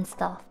cream and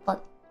stuff,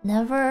 but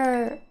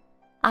never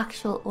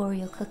actual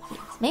Oreo cookies.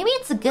 Maybe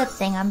it's a good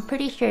thing. I'm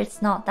pretty sure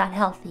it's not that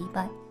healthy,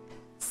 but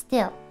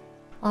still.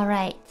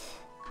 Alright.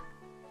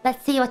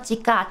 Let's see what you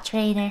got,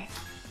 trainer.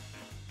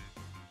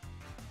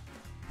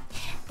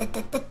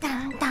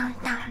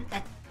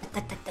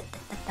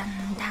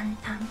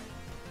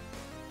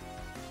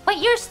 Wait,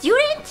 you're a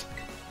student?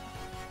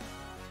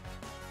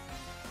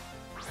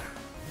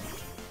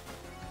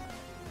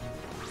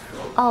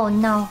 Oh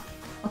no.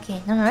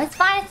 Okay, no, it's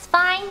fine, it's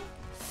fine.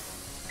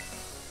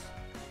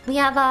 We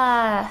have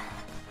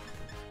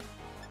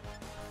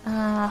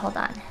hold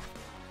on.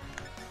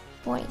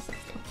 46.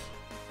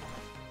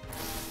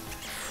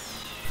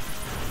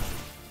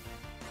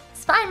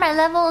 It's fine, my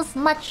level is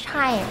much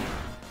higher.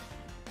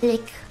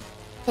 Like,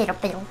 pero.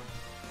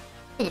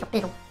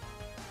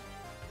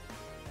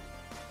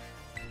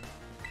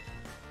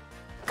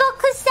 Go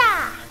Kusa!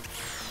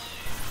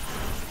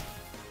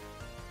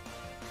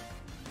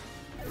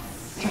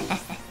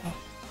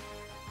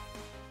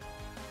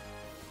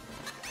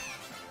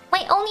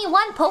 Wait, only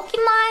one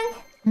Pokemon?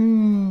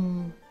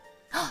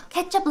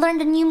 Ketchup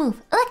learned a new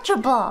move. Electro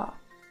Ball!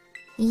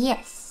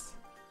 Yes.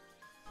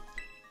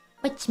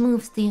 Which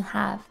moves do you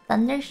have?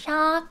 Thunder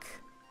Shock?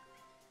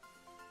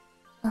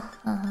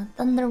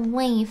 Thunder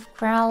Wave,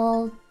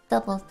 Growl,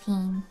 Double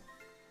Team.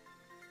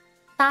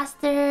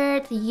 Faster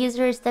the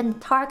user is than the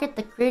target,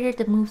 the greater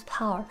the move's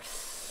power.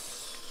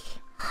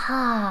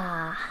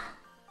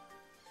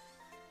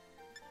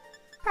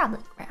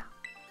 Probably Growl.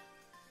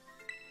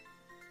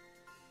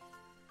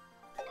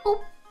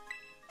 Oh.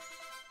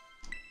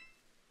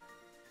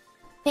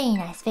 Very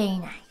nice, very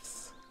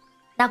nice.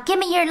 Now give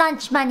me your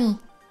lunch money.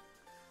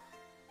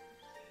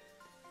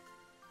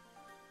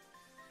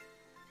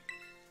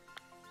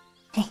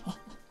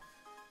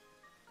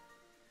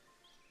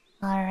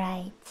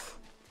 Alright.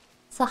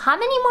 So how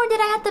many more did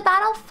I have to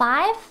battle?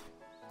 5?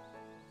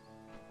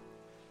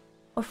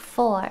 Or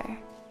 4?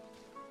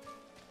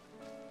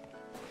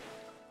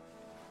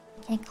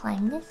 Can I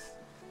climb this?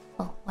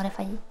 Oh, what if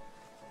I...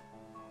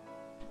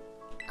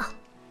 Oh.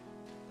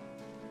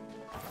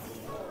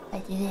 If I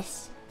do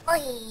this.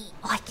 Oh,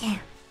 I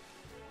can't.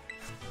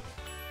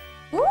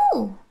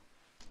 Ooh!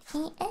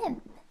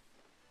 TM.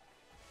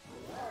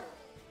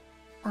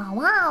 Oh,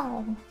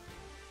 wow.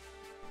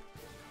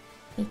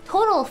 Okay,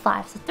 total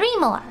 5, so 3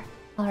 more.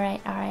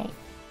 Alright, alright.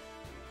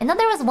 I know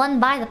there was one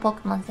by the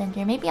Pokemon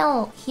Center. Maybe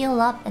I'll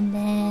heal up and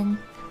then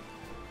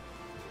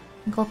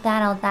go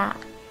battle that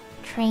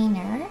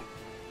trainer.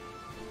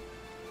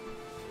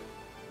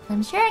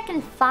 I'm sure I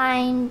can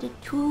find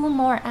 2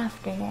 more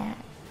after that.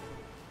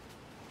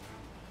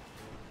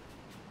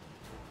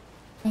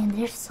 Man,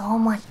 there's so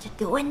much to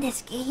do in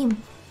this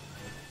game.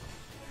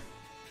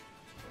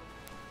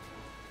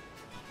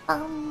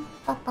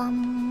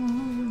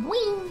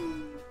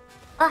 Wing!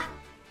 Ah!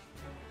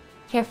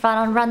 Careful, I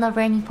don't run over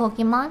any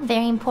Pokemon.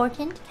 Very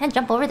important. Can't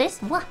jump over this.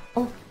 What?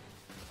 Oh.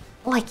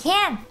 Oh, I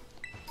can!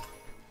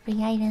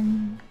 Free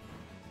item.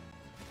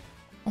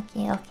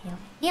 Okay, okay, okay.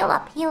 Heal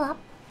up, heal up.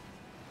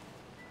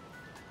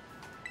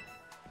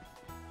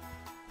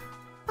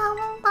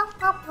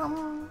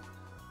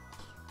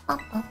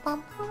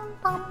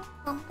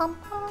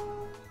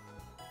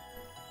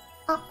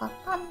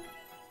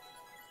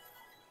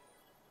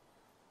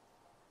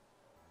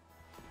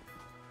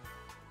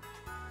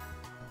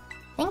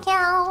 Thank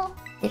you.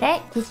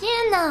 Did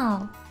you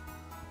know?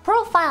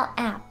 Profile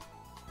app.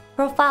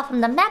 Profile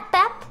from the map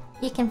app.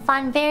 You can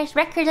find various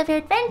records of your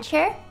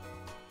adventure.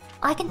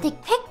 I can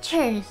take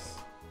pictures.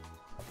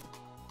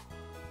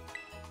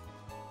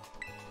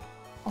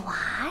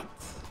 What?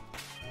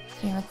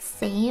 Okay, let's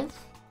save.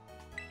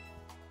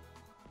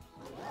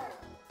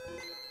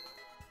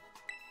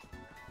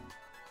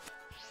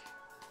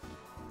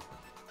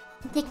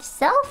 Take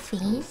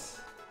selfies?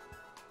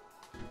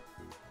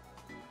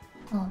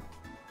 Oh.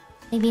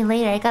 Maybe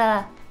later. I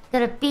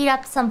gotta beat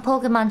up some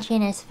Pokemon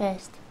trainers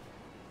first.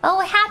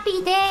 Oh,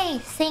 happy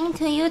day! Same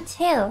to you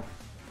too.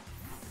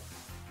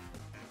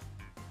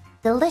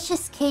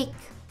 Delicious cake.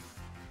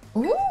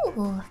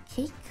 Ooh,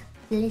 cake.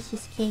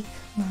 Delicious cake.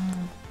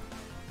 An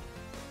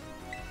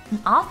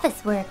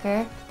office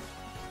worker?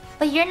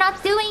 But you're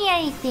not doing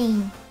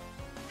anything.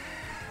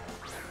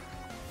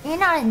 You're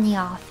not in the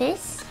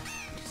office.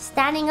 Just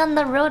standing on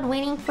the road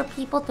waiting for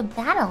people to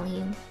battle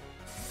you.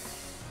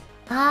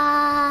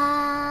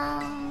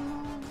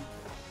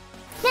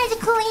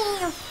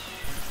 Magically!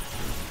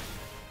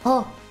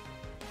 Oh.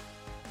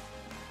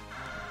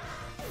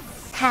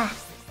 Ha.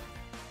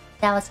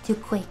 That was too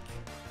quick.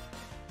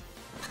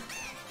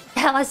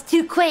 That was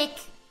too quick!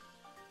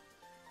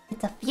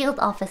 It's a field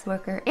office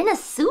worker in a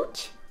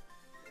suit?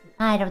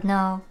 I don't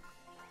know.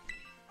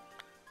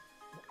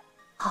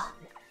 Oh.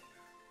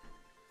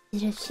 You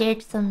just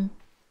shared some...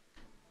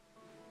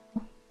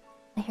 Oh,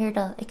 I heard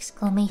an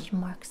exclamation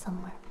mark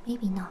somewhere.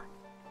 Maybe not.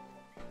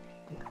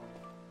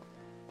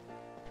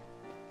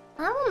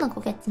 I wanna go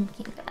get some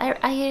cake.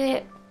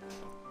 I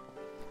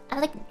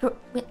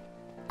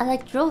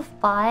drove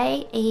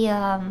by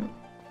a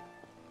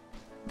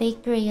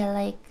bakery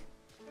I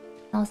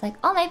was like,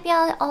 oh, maybe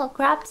I'll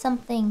grab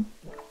something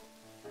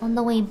on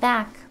the way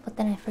back, but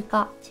then I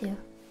forgot to.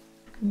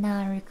 Now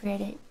I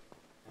regret it.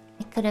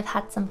 I could have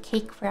had some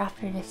cake for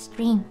after the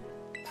stream.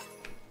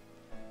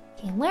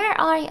 Okay, where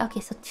are you?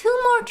 Okay, so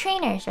 2 more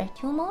trainers, right?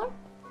 2 more?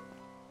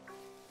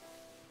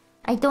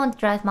 I don't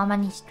drive. Mama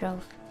Niece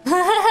drove.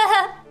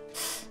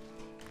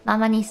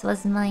 Mama Niece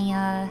was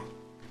my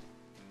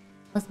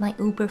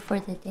Uber for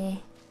the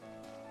day.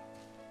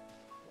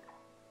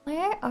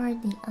 Where are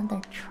the other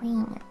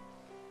trainers?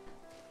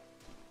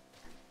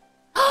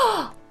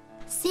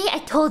 See, I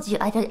told you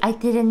I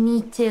didn't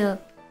need to.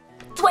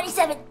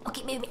 27.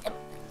 Okay, maybe.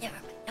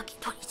 Okay,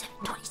 27.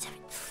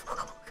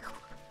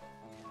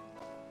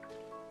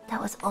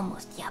 That was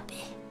almost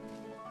yappy.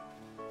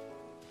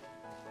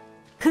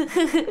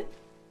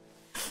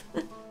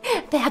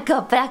 Back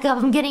up.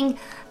 I'm getting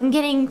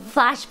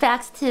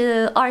flashbacks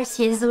to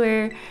Arceus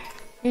where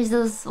there's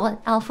those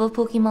alpha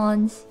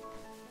Pokemons.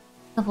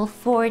 Level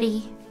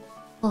 40.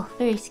 Oh,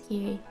 very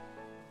scary.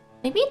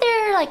 Maybe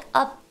they're like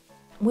up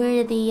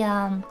where the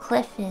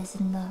cliff is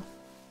in the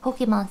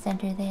Pokemon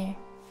Center there.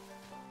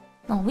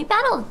 No, we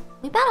battled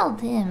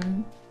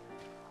him.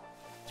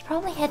 Let's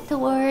probably head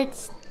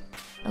towards...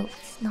 Oh,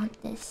 it's not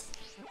this.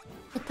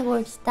 Head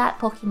towards that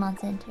Pokemon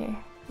Center.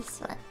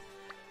 This one.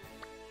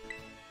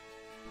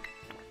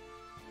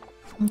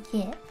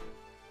 Okay.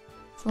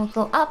 So we'll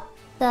go up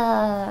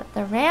the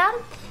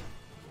ramp.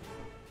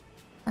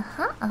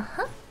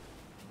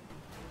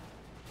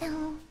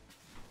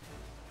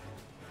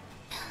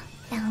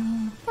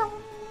 Down.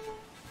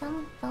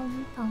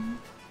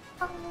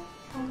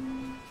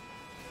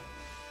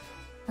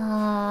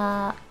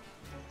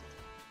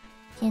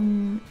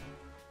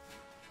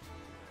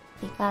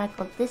 We gotta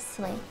go this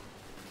way.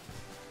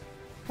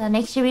 Gotta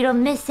make sure we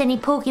don't miss any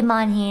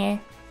Pokemon here.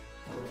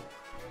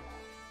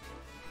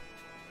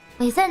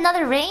 Wait, is that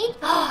another raid?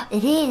 Oh,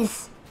 it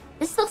is!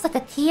 This looks like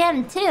a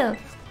TM too.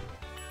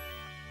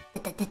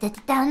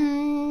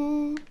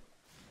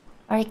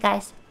 Alright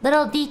guys,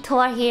 little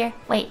detour here.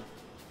 Wait,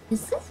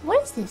 is this?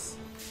 What is this?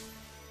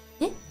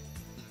 Eh?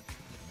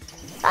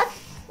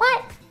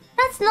 What?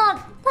 That's not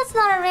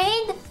a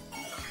raid.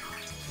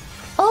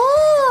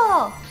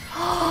 Oh!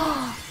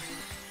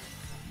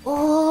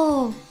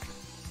 Oh!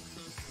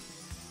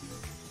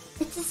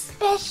 It's a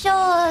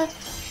special.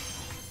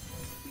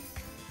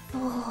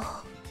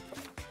 Oh.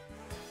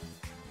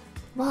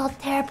 Wild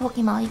Terror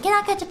Pokemon. You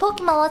cannot catch a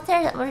Pokemon Wild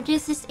Terror that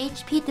reduces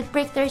HP to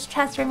break their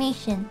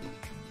transformation.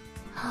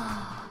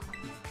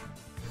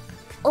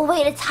 Oh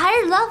wait, it's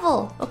higher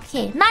level.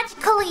 Okay,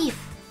 Magical Leaf.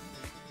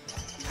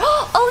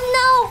 Oh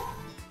no!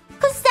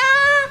 Kusa!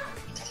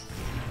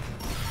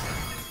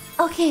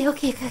 Okay.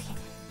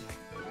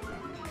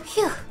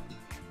 Phew.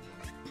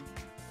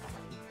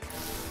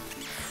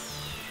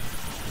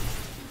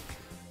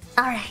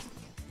 Alright.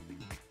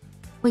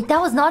 Wait,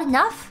 that was not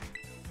enough?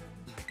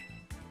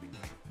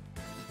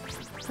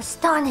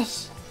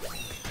 Astonish.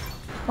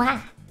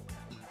 Wow.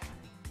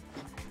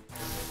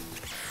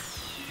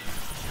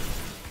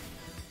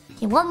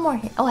 Okay, one more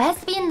hit. Oh, it has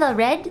to be in the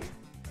red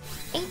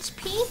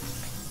HP?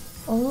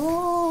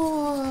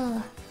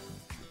 Oh.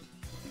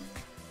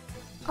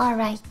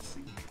 Alright.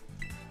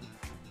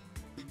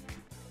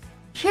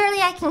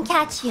 Surely I can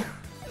catch you.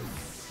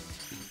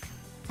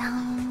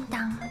 Dun,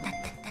 dun, dun,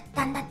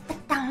 dun, dun, dun,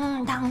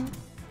 dun, dun.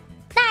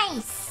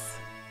 Nice!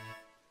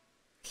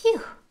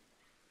 Phew.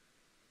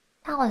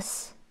 That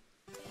was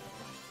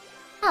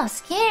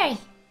scary.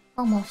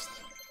 Almost.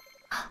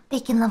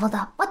 Bacon leveled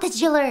up. What did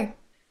you learn?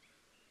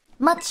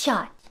 Mud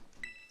shot.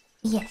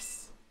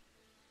 Yes.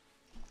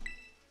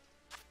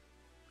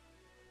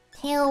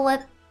 Tail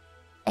whip.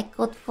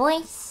 Echoed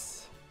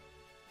voice.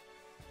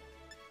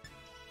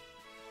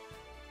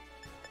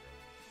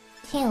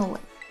 Tail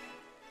whip.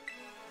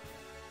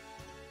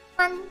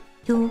 1,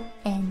 2,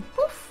 and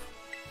poof.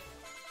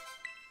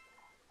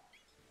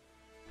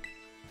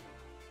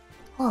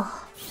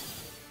 Oh.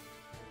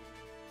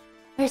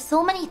 There's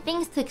so many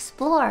things to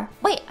explore.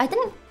 Wait, I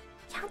didn't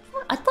catch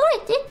one? I thought I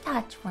did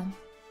catch one.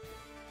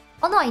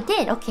 Oh no, I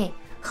did. Okay.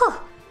 Huh.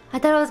 I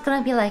thought it was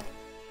gonna be like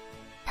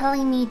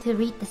telling me to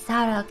read this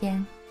out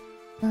again.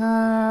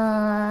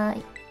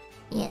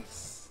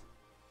 Yes.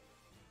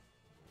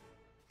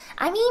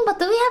 I mean, but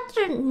do we have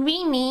to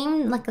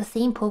rename like the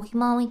same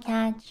Pokemon we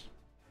catch?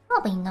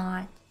 Probably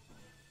not.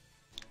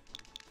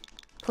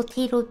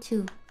 Potato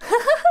 2.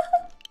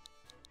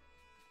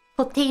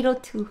 Potato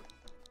 2.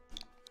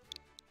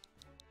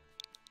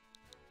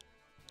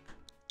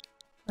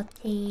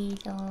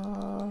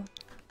 Potato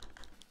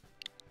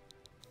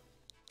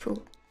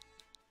 2.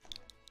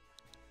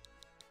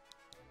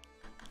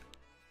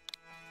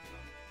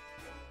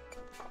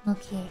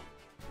 Okay.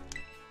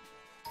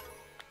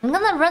 I'm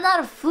gonna run out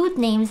of food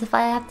names if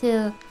I have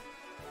to,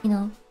 you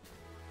know,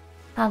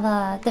 have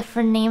a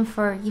different name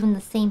for even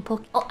the same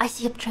Poke. Oh, I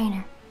see a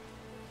trainer.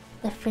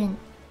 Different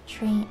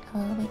train.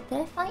 Wait, did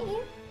I find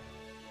you?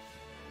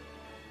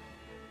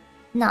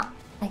 No,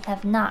 I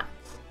have not.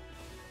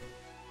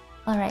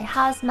 Alright,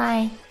 how's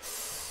my...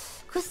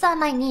 Kusa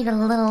might need a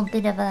little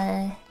bit of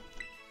a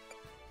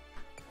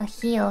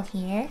heal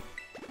here.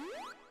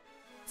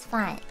 It's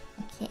fine.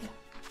 Okay.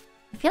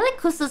 I feel like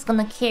Kusa's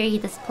gonna carry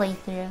this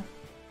playthrough.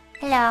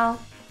 Hello.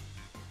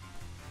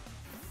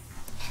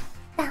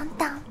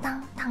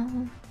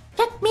 Down.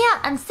 Check me out!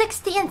 I'm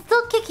 60 and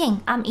still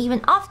kicking! I'm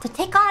even off to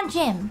take on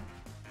gym!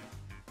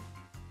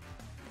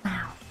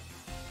 Wow.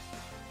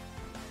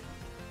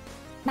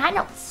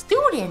 Nino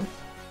student!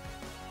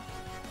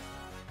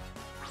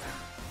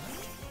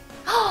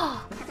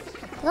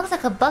 It looks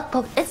like a bug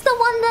poke. It's the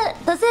one that...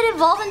 Does it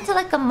evolve into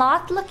like a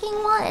moth looking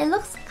one? It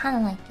looks kind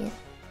of like it.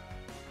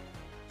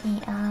 Okay,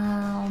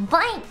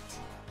 bite!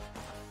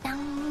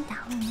 Down.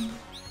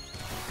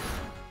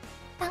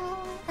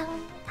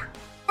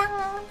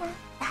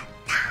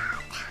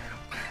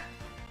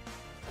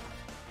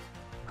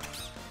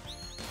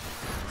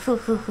 Hoo.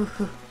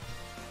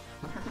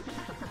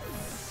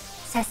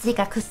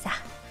 Sasiga Kusa.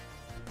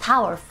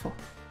 Powerful.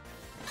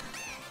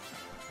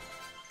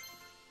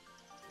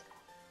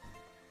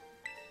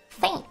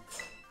 Faint.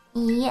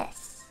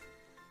 Yes.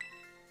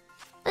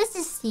 Let's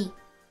just see.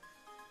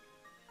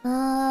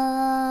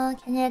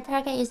 Can you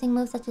target using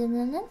moves such as...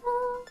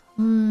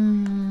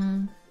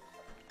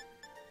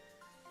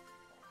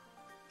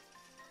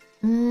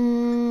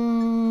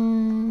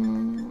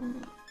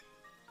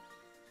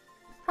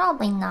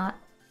 Probably not.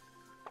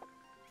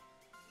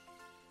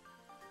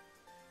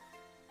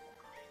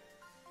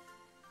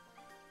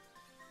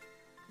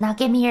 Now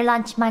give me your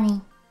lunch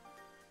money.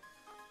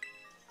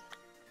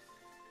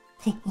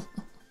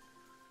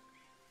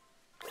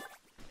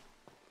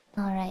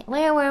 Alright,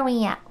 where were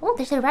we at? Oh,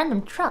 there's a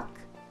random truck.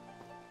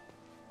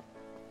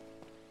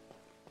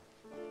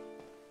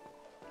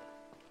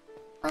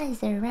 Why is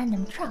there a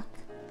random truck?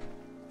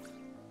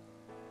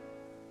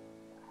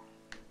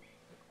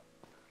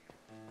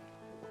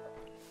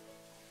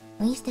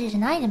 At least there's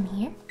an item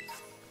here.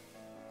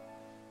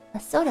 A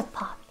soda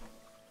pop.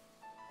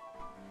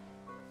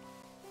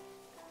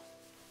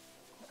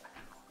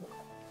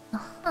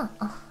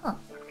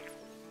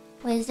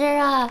 Wait, is there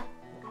a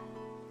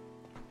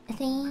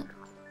thing?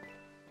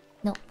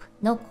 Nope,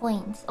 no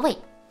coins. Oh wait,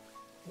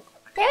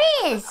 there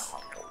is.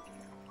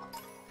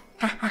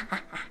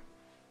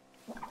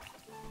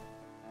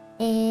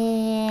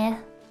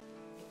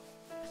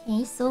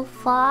 Okay, so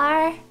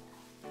far.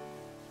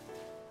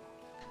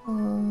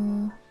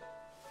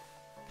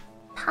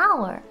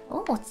 Power. Oh.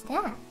 Oh, what's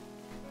that?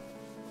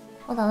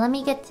 Hold on, let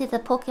me get to the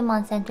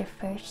Pokemon Center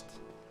first.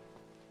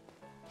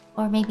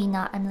 Or maybe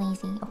not, I'm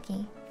lazy.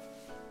 Okay.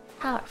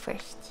 Tower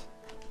first.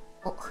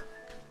 Oh.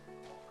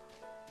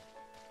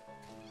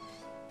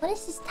 What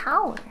is this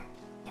tower?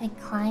 Can I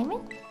climb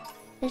it?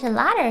 There's a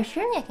ladder,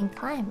 surely I can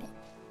climb it.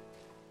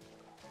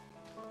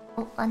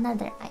 Oh,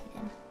 another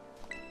item.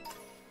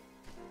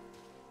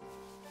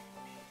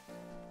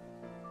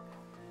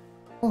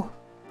 Oh.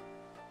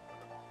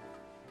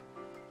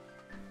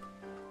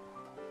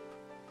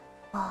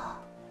 Oh.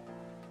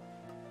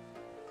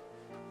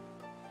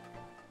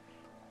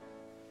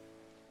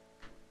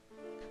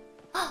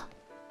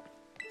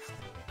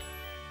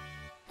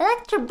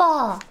 Electro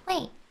ball!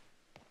 Wait.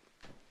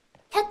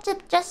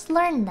 Ketchup just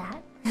learned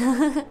that.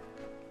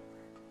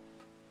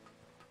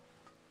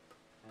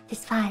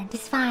 It's fine,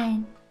 it's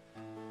fine.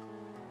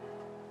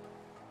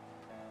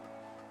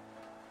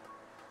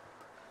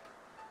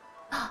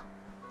 A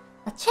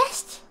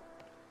chest?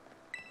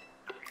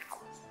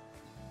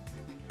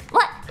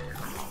 What?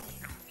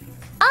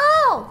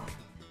 Oh!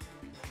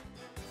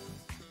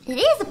 It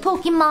is a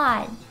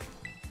Pokemon!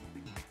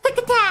 Quick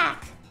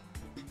attack!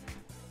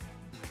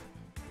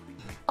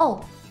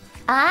 Oh.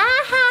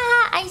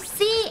 Ah, I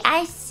see,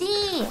 I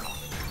see.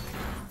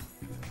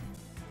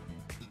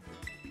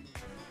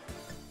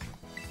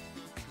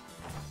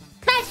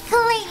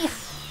 Magical leaf!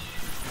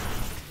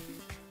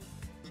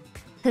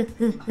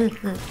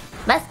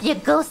 Must be a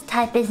ghost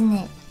type, isn't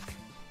it?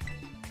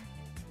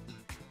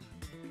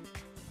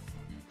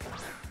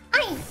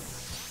 Aye!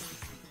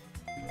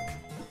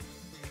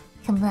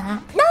 Come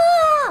on. No!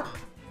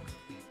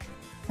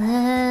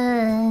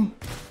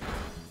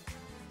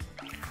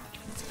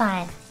 It's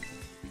fine.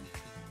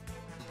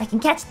 I can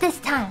catch this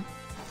time.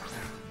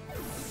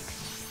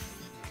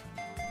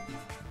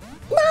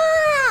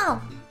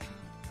 No!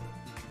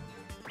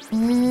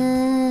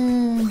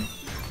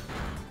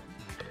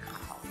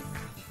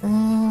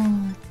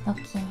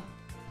 Okay.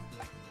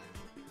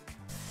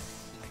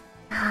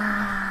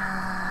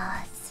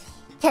 Let's see.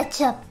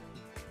 Ketchup,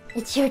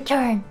 it's your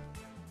turn.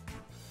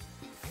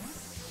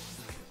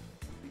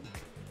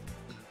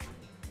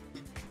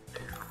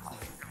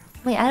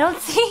 Wait, I don't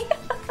see.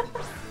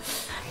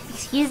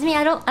 Excuse me,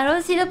 I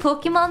don't see the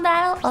Pokemon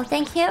battle. Oh,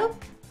 thank you.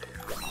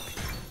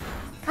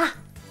 Ah.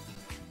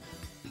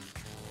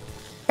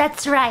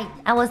 That's right.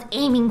 I was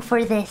aiming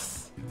for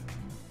this.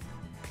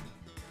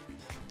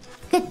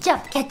 Good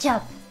job,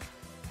 Ketchup.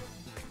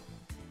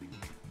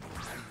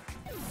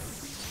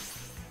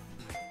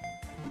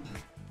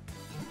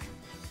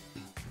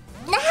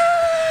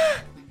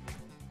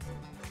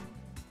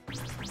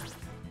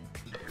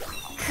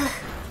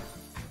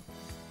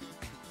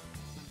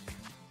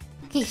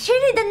 Okay,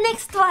 surely the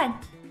next one.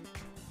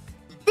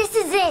 This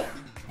is it.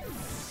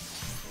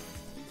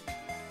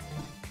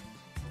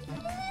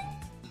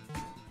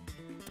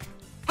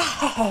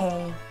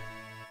 Hey.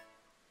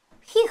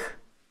 Phew.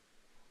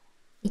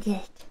 We did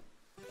it.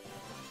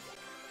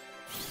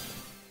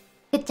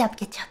 Good job,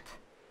 good job.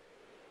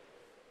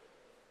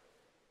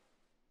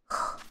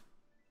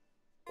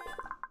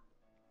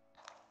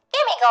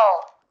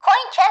 Gimme-Go,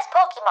 coin chest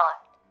Pokemon.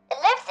 It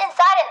lives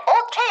inside an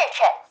old treasure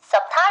chest.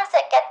 Sometimes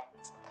it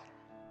gets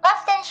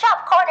left in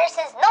shop corners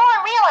since no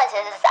one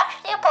realizes it's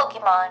actually a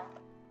Pokemon.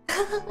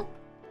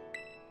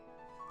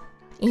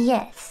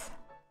 Yes.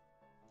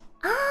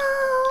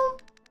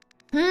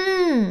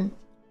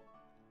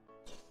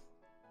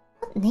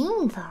 What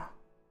name though?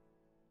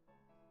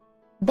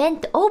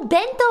 Bento. Oh,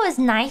 Bento is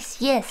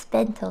nice. Yes,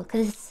 Bento,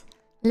 because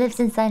it lives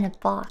inside a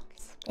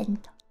box.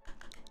 Bento.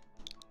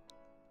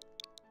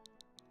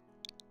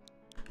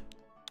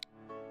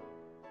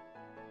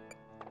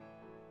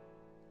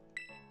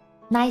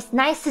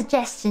 Nice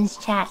suggestions,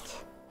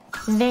 chat.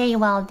 Very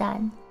well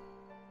done.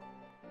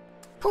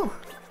 Whew.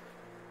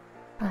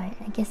 Alright,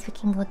 I guess we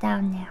can go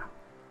down now.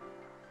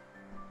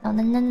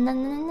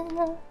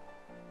 No.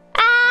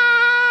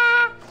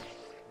 Ah!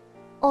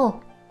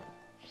 Oh.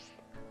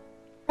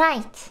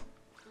 Right.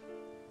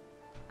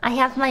 I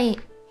have my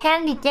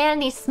handy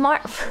dandy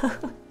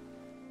smartphone.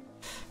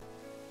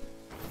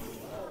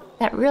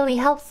 That really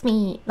helps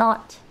me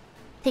not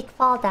take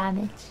fall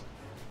damage.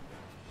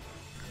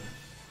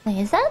 Wait,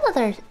 is that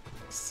another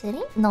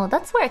city? No,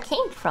 that's where I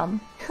came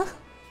from.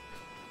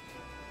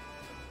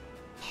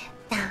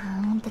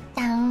 Down.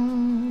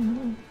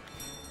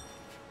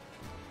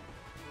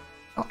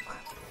 Oh.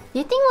 Do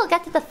you think we'll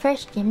get to the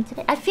first gym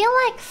today? I feel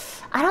like,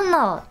 I don't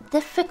know,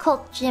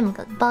 difficult gym.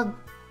 Bug,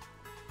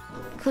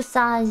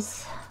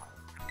 Kusa's,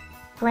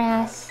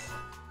 grass.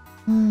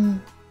 I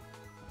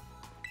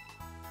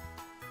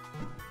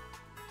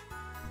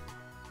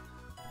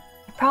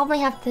probably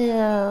have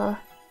to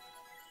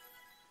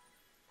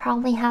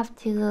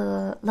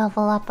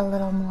level up a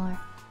little more.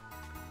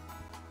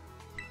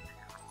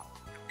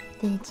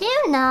 Did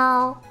you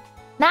know?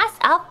 Mass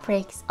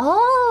outbreaks.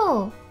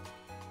 Oh!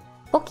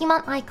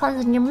 Pokemon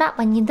icons on your map.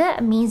 When you do,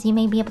 it means you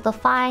may be able to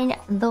find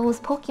those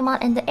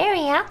Pokemon in the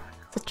area.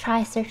 So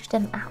try search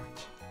them out.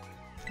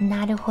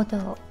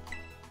 Naruhodo.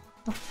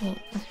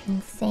 Okay, we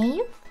can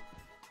save.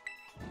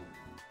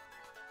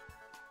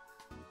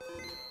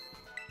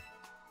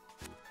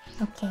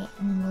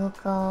 And we'll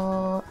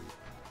go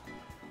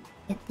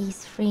get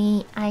these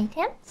free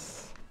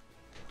items.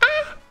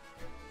 Ah!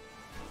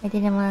 I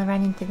didn't want to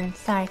run into them.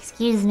 Sorry,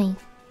 excuse me.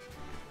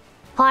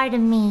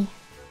 Pardon me.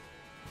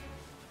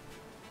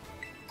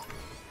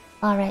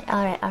 Alright.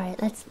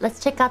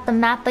 Let's check out the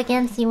map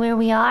again, see where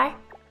we are.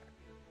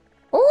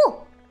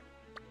 Oh!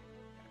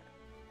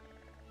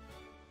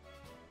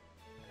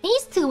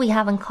 These two we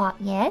haven't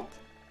caught yet.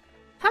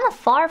 Kind of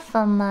far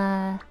from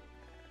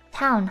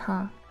town,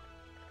 huh?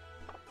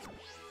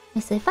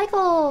 So if I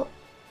go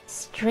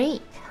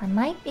straight, I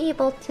might be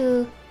able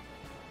to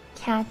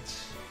catch...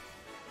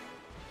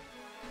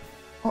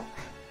 Oh.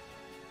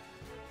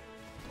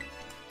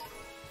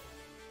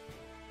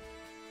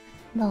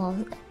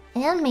 No,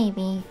 and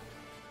maybe...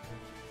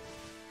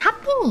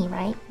 Happy Me,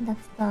 right?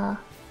 That's the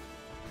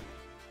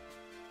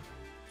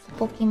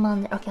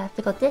Pokemon there. Okay, I have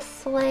to go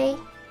this way.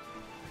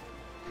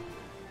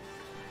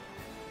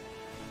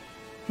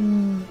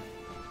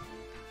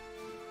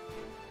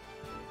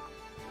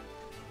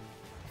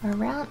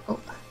 Around. Oh.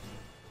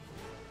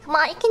 Come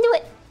on, you can do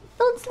it!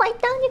 Don't slide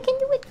down, you can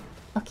do it!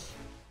 Okay.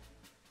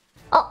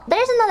 Oh,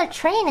 there's another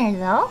trainer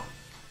though.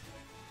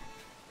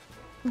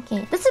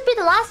 Okay, this would be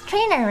the last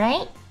trainer,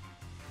 right?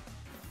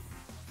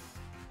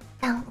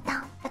 Down,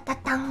 down, da, da,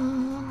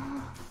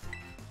 down.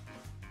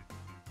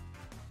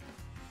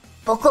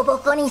 Boko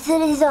boko ni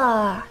suru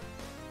zo.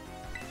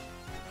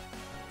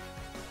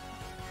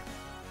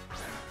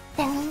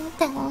 Dun,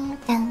 dun,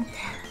 dun,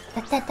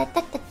 da, da, da,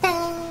 da, da,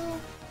 dun.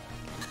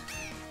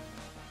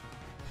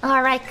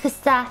 Alright,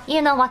 Kusa,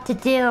 you know what to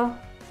do.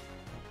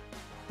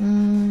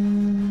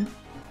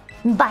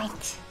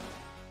 Bite.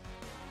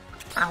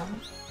 Ow.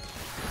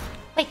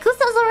 Wait,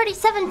 Kusa's already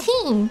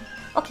 17.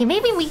 Okay,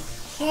 maybe we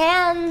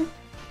can,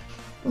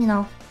 you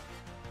know,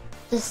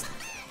 just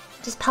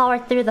power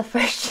through the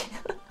first.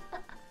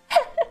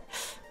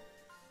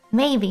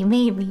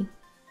 maybe.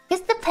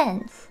 It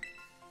depends.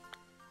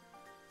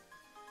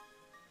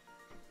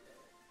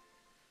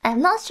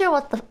 I'm not sure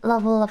what the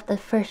level of the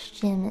first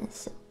gym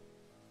is.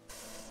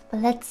 But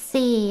let's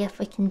see if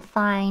we can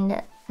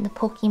find the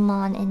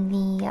Pokemon in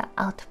the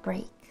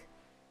outbreak.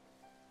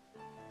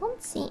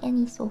 Don't see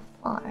any so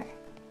far.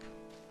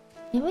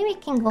 Maybe we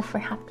can go for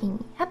Happy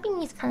Me. Happy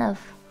Me is kind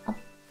of up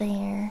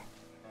there.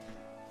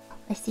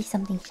 I see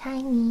something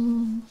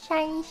shiny.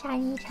 Shiny.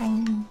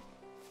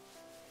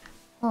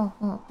 Oh.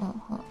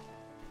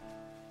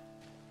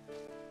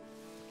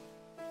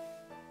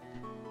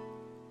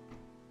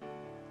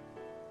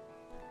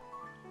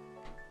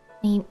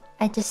 Maybe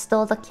I just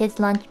stole the kid's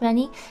lunch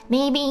money.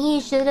 Maybe he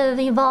should have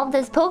evolved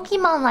his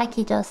Pokemon like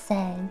he just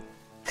said.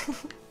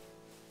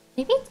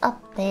 Maybe it's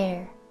up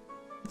there.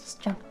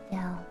 Just jump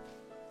down.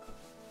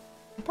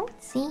 I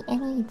don't see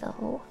any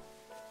though.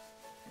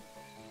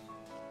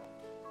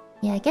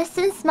 Yeah, I guess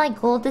since my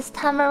goal this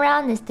time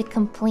around is to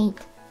complete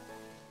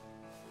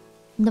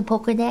the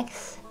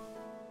Pokédex,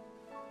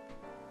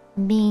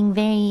 I'm being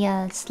very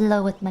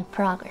slow with my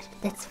progress,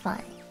 but that's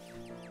fine.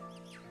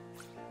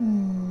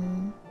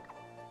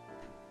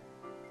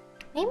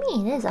 Maybe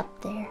it is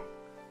up there.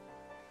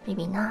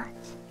 Maybe not.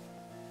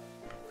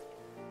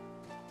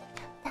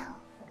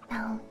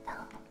 Down.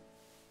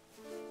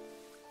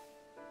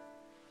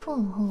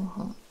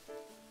 Boom.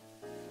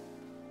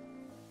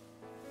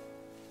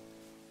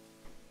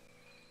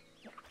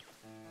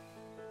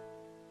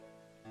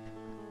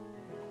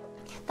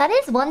 That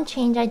is one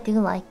change I do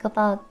like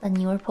about the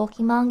newer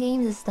Pokemon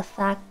games, is the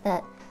fact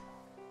that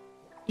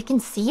you can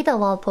see the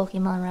wild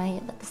Pokemon,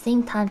 right? But at the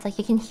same time, it's like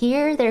you can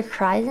hear their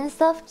cries and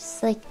stuff,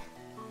 just like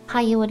how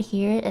you would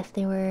hear it if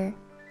they were,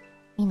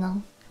 you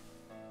know,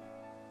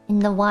 in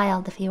the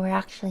wild, if you were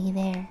actually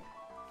there.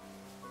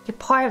 You're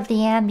part of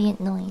the ambient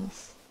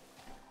noise.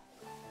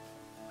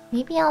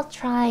 Maybe I'll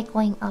try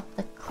going up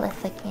the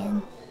cliff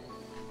again.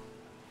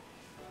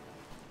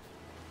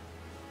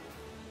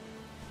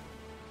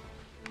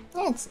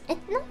 Yeah, it's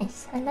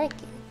nice. I like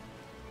it.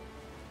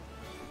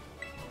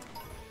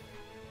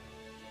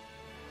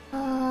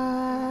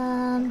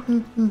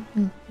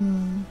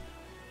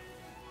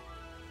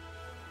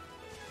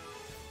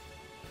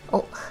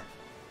 Oh.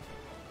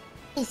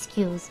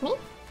 Excuse me?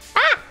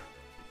 Ah!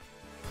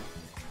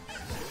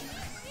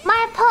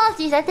 My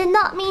apologies, I did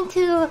not mean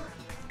to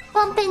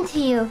bump into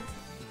you.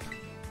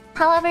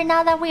 However,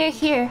 now that we are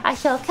here, I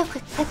shall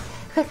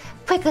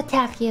quick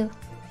attack you.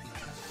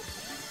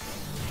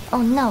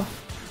 Oh no.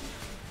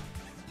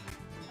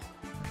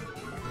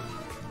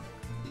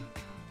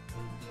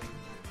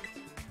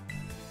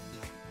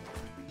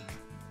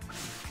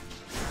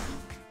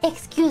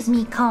 Excuse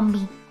me,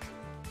 Combi.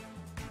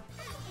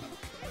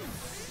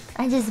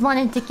 I just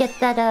wanted to get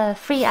that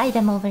free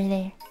item over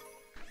there.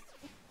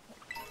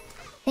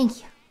 Thank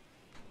you.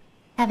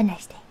 Have a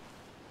nice day.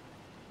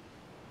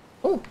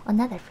 Oh,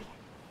 another free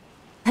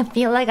item. I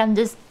feel like I'm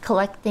just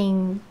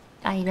collecting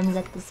items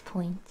at this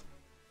point.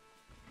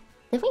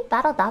 Did we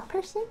battle that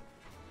person?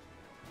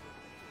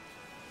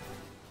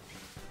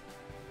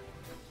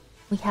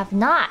 We have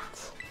not.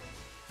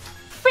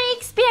 Free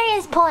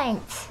experience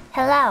points!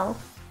 Hello.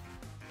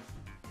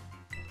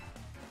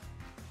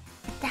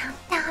 Down.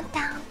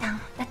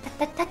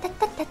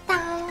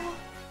 Ta-da.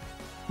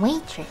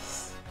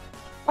 Waitress.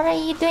 What are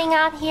you doing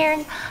out here?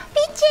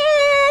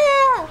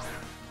 Pichu!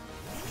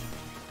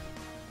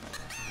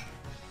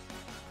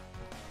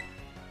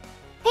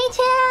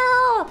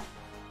 Pichu!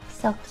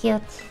 So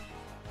cute.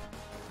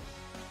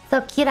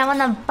 So cute, I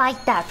wanna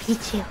bite that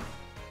Pichu.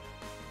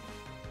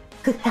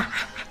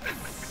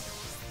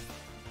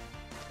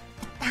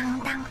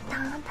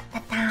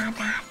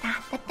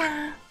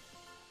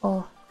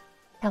 Oh,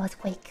 that was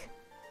quick.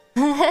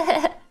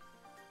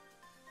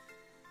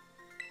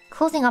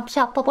 Closing up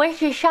shop, but where's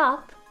your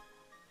shop?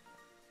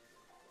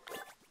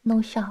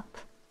 No shop.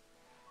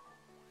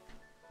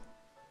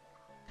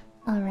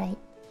 Alright.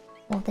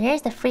 Well,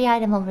 there's the free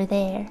item over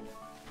there.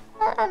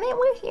 I mean,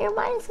 we're here.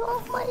 Might as well.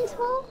 Might as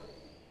well.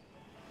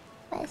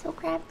 Might as well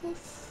grab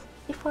this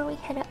before we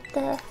head up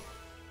the...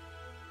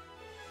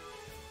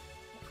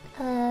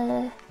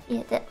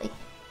 yeah, that way.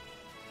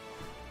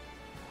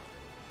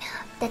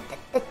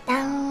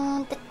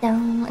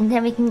 And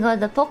then we can go to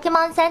the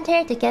Pokemon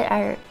Center to get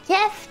our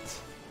gift.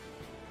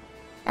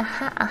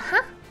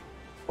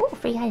 Ooh,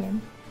 free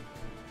item.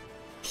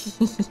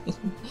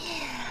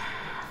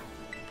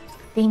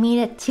 They made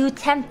it too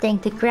tempting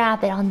to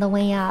grab it on the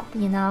way up,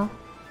 you know?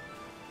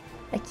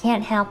 I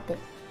can't help it.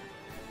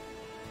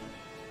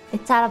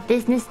 It's out of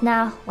business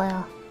now?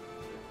 Well...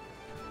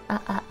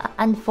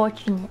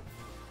 unfortunate.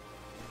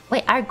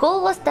 Wait, our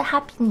goal was the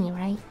Happy Knee,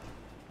 right?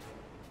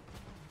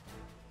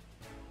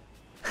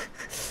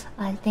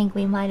 I think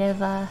we might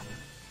have,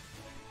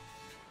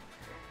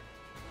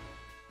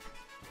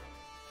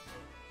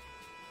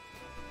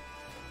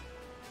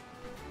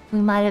 we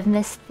might have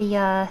missed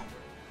the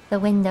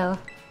window.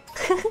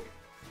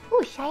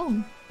 Ooh,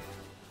 shiny.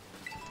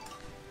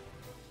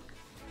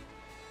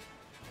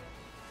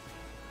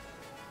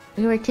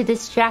 We were too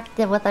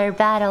distracted with our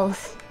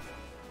battles.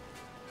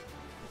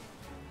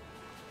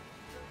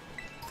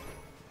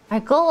 Our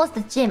goal was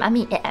the gym. I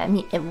mean,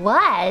 it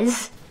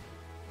was.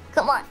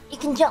 Come on, you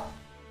can jump.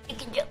 You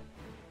can jump.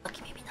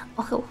 Okay, maybe not.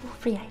 Oh,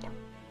 free item.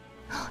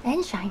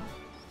 And shine.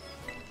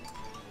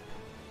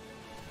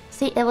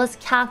 See, it was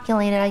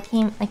calculated. I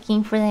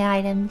came for the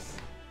items.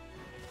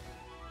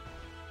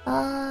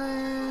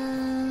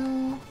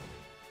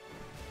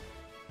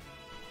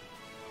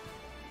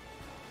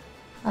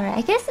 Alright,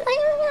 I guess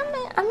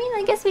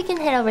I guess we can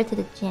head over to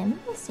the gym.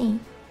 Let's see.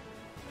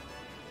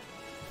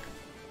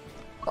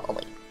 Oh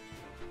wait.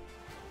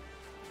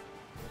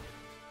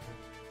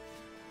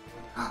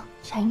 Oh,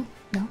 shiny?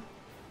 No.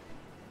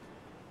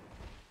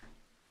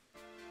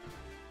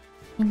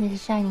 And there's a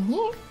shiny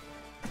here.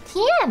 A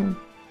TM!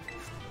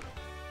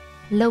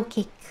 Low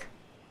kick.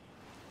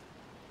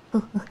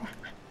 Wasn't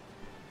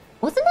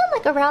that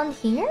like around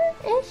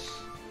here-ish?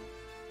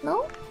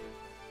 No?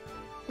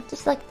 It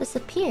just like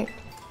disappeared.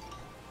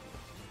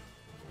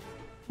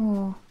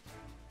 Oh.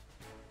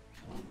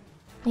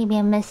 Maybe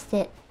I missed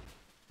it.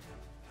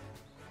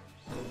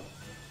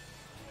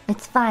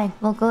 It's fine.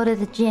 We'll go to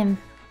the gym.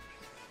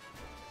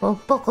 We'll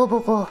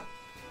boko.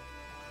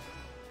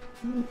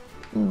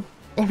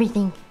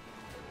 Everything.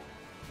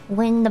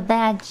 Win the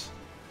badge.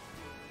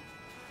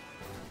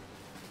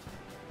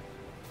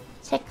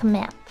 Check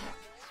map.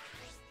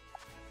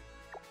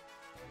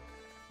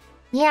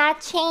 Yeah,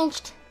 it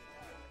changed.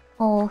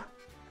 Oh,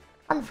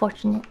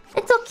 unfortunate.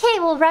 It's okay,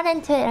 we'll run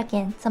into it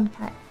again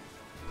sometime.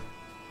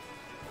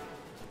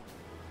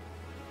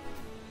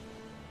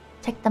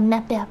 Check the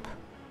map up.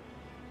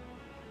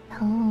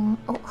 Oh.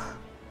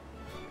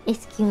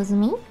 Excuse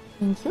me.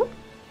 Thank you.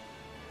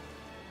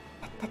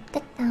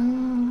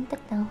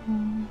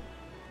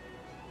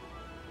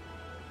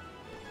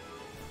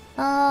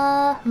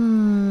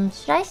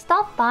 Should I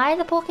stop by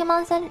the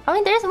Pokemon Center? I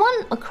mean, there's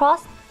one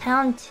across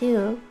town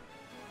too.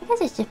 I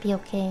guess it should be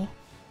okay.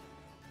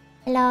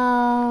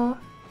 Hello.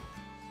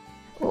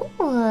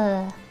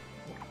 Ooh.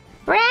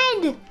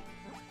 Bread!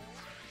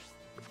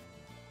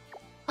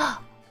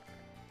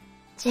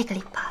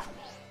 Jigglypuff.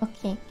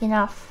 Okay,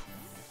 enough.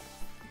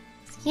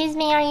 Excuse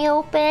me, are you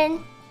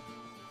open?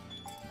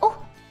 Oh!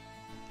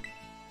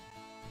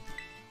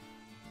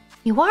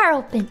 You are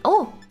open.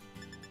 Oh!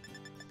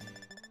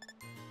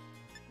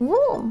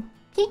 Ooh!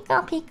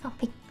 Pika.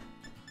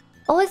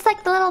 Oh, it's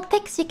like the little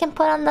pics you can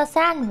put on the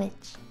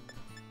sandwich.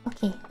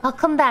 Okay, I'll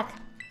come back.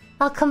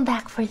 I'll come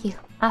back for you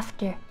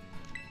after.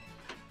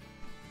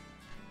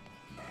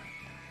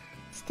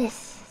 Is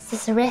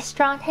this a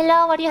restaurant?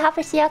 Hello, what do you have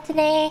for sale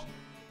today?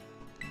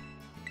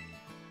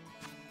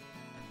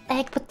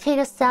 Egg,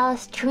 potato salad,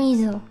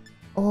 chorizo.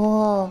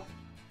 Oh,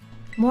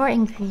 more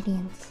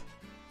ingredients.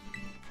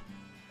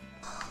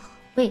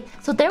 Wait,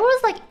 so there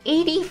was like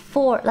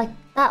 84. Like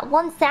that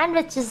one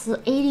sandwich is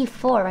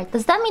 84, right?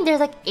 Does that mean there's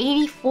like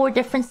 84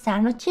 different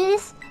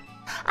sandwiches?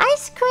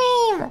 Ice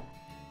cream!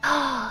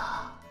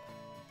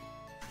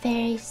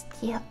 Very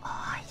still.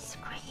 Oh, ice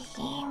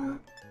cream.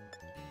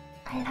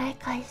 I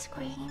like ice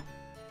cream.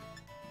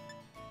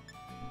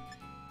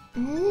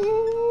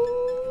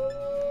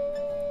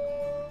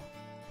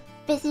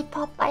 Fizzy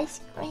pop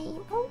ice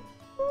cream.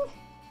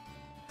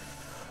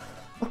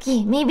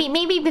 Okay,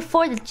 maybe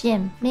before the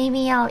gym.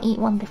 Maybe I'll eat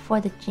one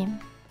before the gym.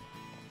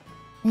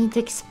 I need to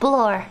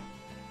explore.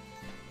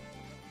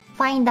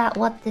 Find out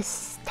what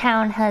this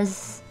town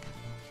has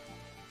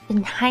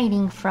been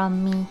hiding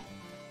from me.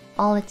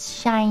 All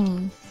its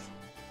shinies.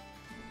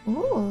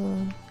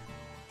 Ooh.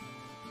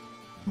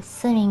 A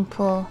swimming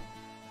pool.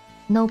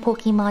 No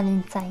Pokemon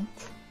in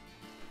sight.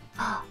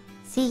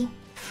 See?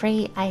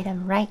 Free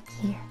item right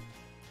here.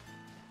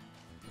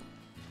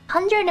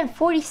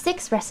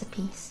 146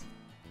 recipes.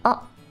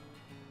 Oh.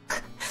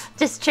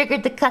 Just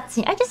triggered the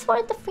cutscene. I just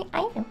wanted the free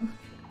item.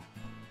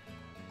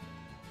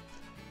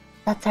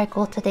 That's our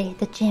goal today,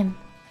 the gym.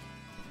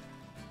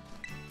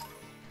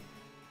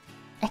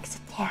 X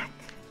attack.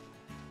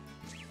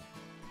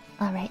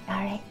 Alright,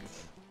 alright.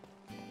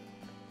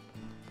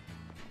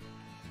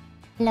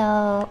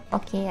 Hello.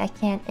 Okay, I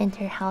can't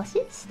enter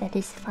houses. That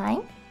is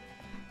fine.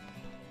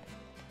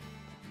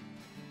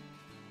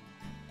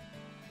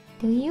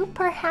 Do you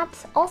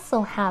perhaps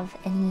also have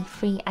any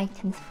free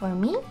items for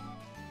me?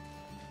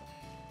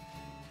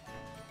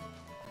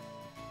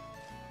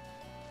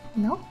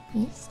 No?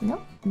 Yes?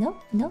 No? No?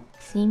 No?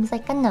 Seems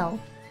like a no.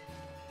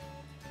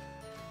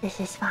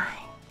 This is fine.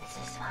 This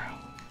is fine.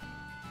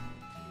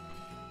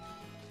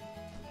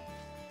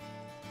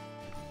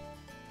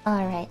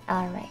 Alright,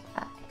 alright,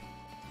 alright.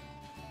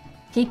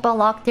 People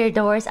lock their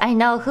doors. I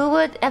know, who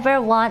would ever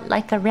want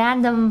like a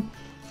random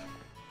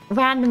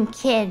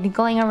kid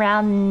going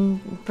around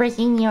and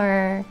breaking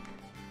your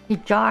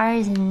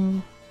jars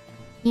and,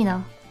 you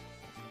know,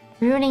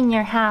 ruining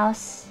your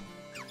house.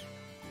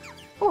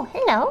 Oh,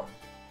 hello.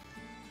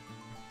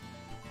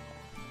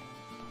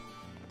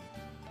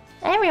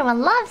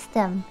 Everyone loves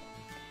them.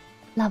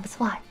 Loves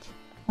what?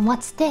 And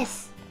what's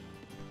this?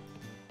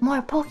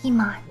 More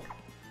Pokemon.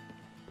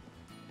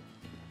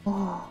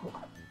 Oh.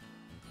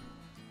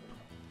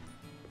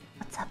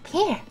 What's up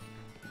here?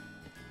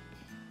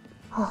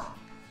 Oh.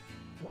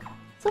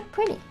 So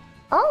pretty.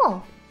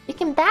 Oh, you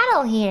can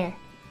battle here.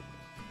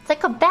 It's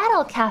like a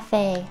battle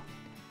cafe.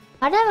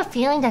 I have a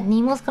feeling that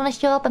Nemo's gonna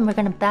show up and we're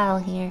gonna battle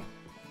here.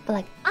 But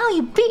like, oh,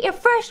 you beat your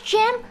first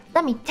gym?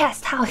 Let me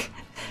test how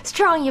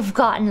strong you've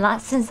gotten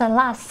since I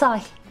last saw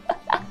you.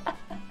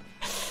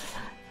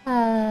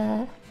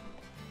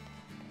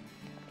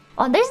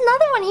 Oh, there's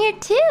another one here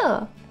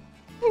too.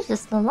 There's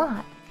just a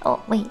lot.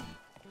 Oh, wait.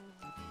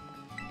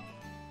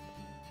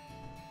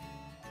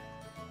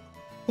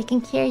 They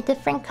can carry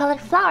different colored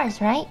flowers,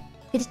 right?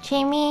 Could you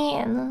chain me?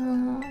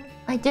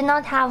 I do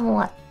not have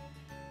one.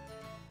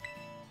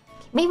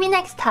 Maybe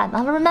next time.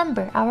 I'll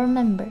remember. I'll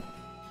remember.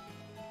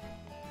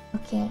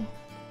 Okay.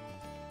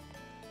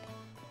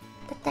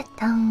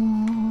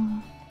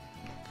 Da-da-dum.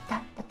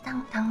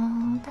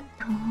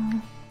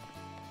 Da-da-dum-dum-da-dum.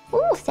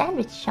 Ooh,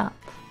 sandwich shop.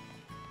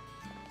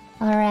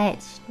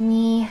 Alright,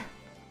 me.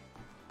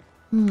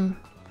 Your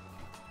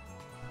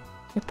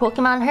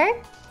Pokemon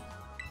hurt?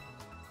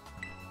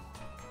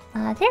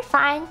 They're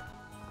fine.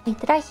 Wait,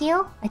 did I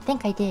heal? I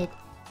think I did.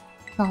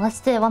 No, let's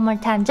do it one more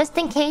time, just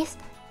in case.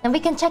 Then we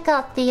can check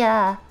out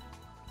the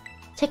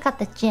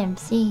gym.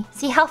 See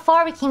how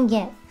far we can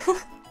get.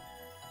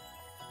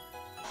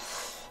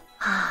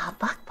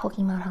 Black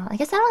Pokemon, huh? I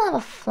guess I don't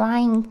have a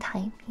flying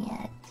type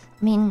yet.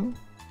 I mean,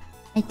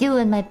 I do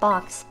in my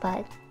box,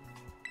 but...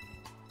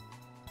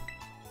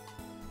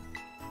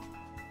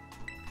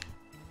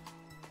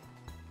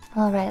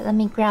 Alright, let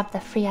me grab the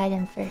free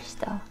item first,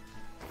 though.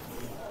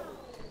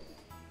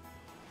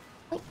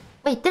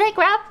 Wait, did I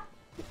grab?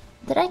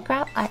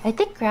 I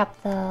did grab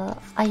the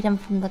item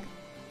from the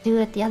dude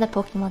at the other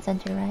Pokemon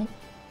Center, right?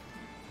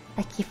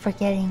 I keep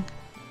forgetting.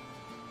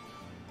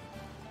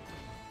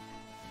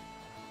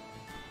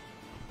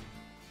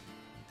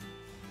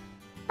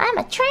 I'm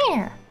a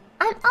trainer!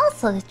 I'm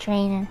also the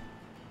trainer.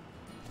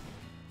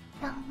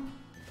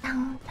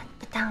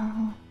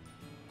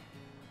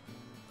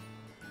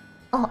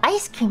 Oh,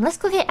 ice cream. Let's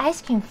go get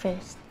ice cream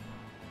first.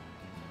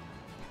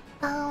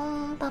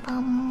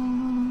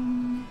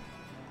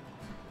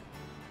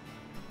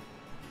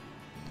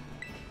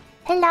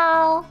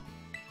 Hello.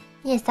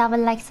 Yes, I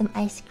would like some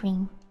ice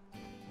cream.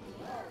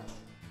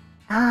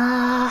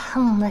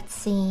 Let's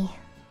see.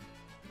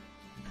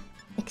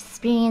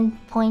 Experience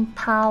point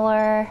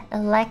power,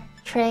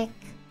 electric,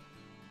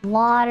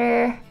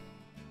 water,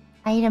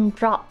 item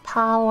drop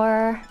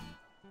power.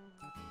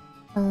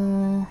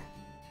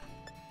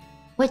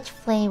 Which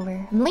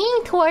flavor? I'm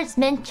leaning towards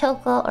mint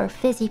choco or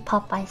fizzy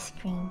pop ice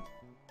cream.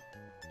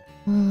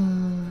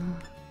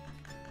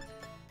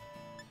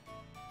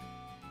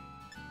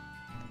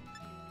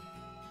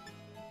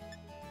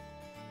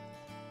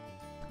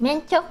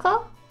 Mint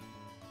choco?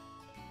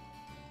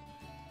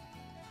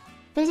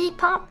 Fizzy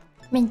pop?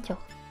 Mint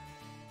choco.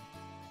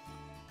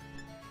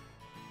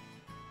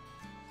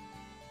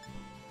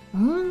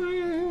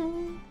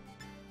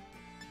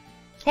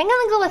 I'm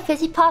gonna go with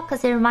fizzy pop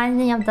because it reminds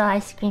me of the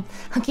ice cream.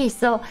 Okay,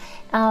 so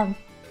I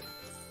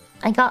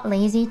got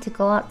lazy to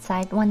go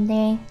outside one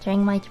day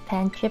during my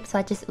Japan trip, so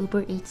I just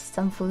Uber Eats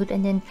some food,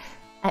 and then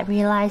I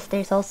realized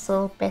there's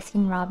also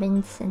Baskin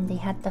Robbins and they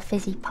had the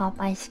fizzy pop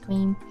ice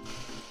cream.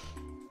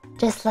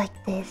 Just like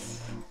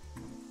this.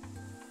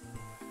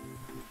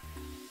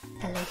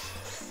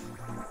 Delicious.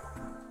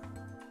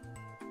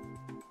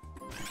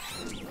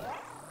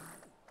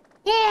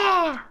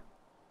 Yeah!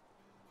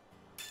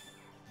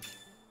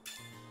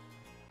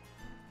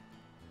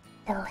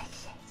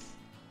 Delicious.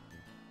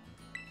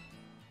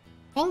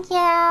 Thank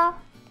you!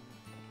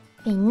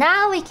 Okay,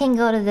 now we can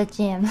go to the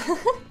gym.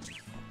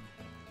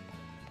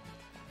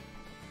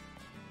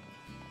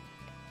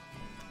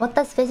 What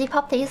does Fizzy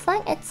Pop taste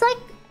like? It's like...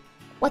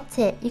 What's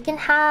it? You can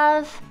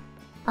have...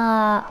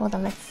 hold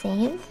on, let's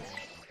save.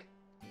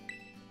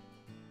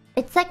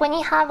 It's like when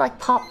you have like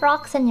Pop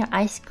Rocks in your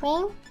ice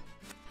cream.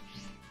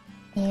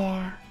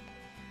 Yeah.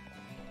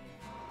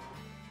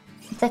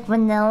 It's like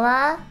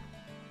vanilla-ish,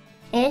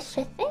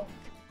 I think?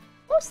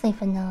 Mostly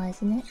vanilla,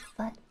 isn't it?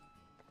 But...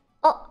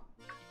 Oh!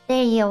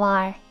 There you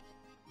are.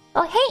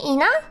 Oh, hey,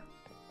 Ina!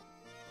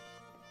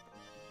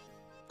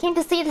 Came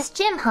to see this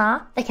gym,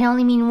 huh? That can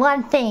only mean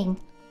one thing.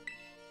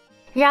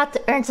 You're out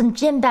to earn some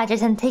gym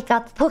badges and take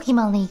out the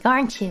Pokemon League,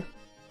 aren't you?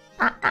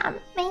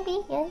 Maybe,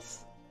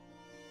 yes.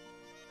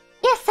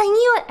 Yes, I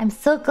knew it! I'm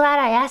so glad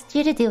I asked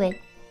you to do it.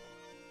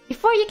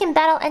 Before you can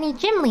battle any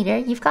gym leader,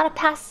 you've got to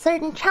pass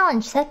certain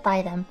challenge set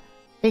by them.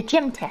 Their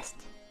gym test.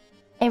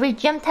 Every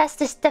gym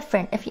test is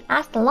different. If you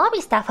ask the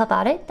lobby staff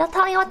about it, they'll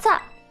tell you what's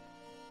up.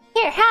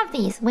 Here, have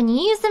these. When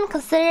you use them,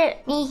 consider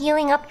me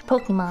healing up your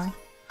Pokemon.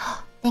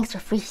 Thanks for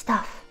free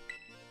stuff.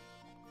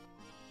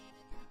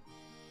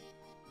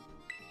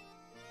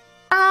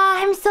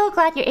 I'm so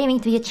glad you're aiming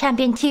to be a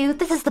champion too.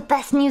 This is the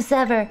best news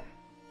ever.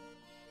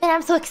 And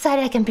I'm so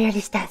excited I can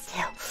barely stand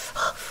still.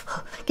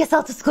 Guess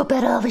I'll just go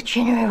battle every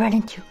trainer I run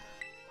into.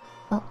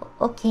 Oh,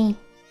 okay.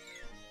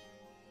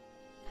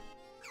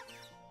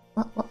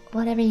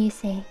 Whatever you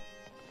say.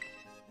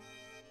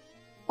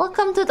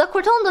 Welcome to the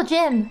Cortondo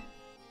Gym.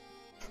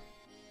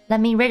 Let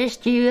me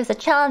register you as a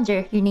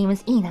challenger. Your name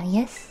is Ina,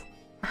 yes?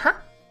 Uh-huh.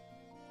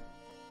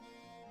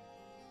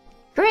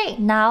 Great!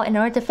 Now, in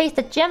order to face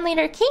the gym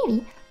leader,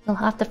 Katie, you'll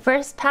have to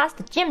first pass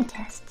the gym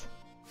test.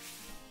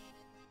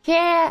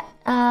 Yeah,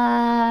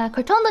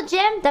 Cortondo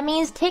Gym, that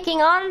means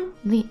taking on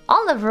the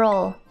olive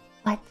roll.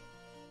 What?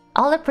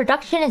 Olive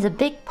production is a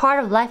big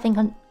part of life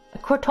in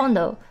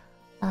Cortondo.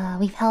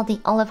 We've held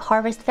the Olive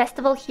Harvest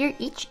Festival here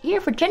each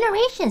year for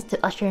generations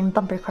to usher in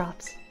bumper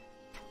crops.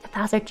 To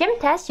pass our gym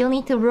test, you'll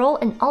need to roll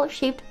an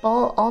olive-shaped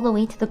ball all the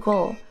way to the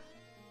goal.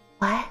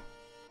 What?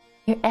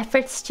 Your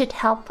efforts should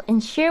help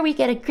ensure we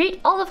get a great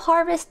olive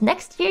harvest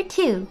next year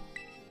too.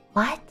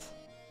 What?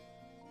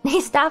 The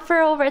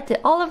staffer over at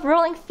the olive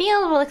rolling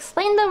field will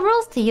explain the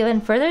rules to you in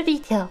further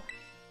detail.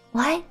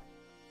 What?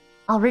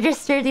 I'll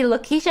register the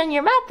location on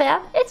your map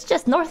app. It's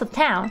just north of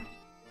town.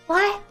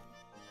 What?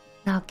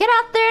 Now get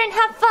out there and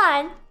have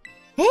fun!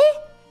 Eh?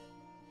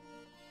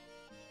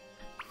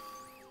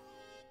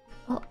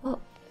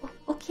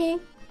 Okay.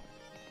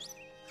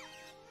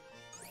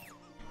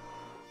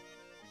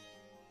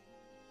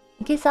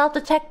 I guess I'll have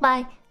to check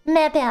my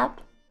map app.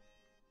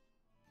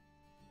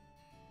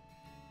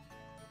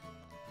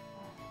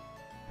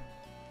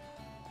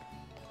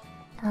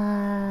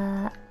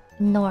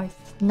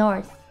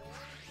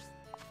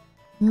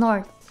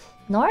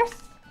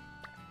 North?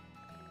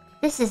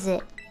 This is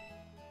it.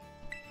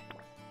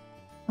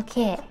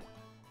 Okay.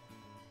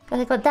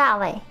 Gotta go that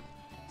way.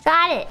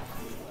 Got it!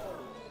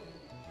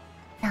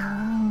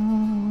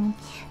 Down,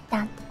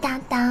 down,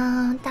 down,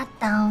 down, down,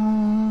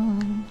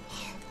 down.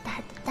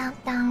 Down, down,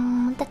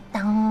 down,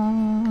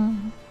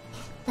 down.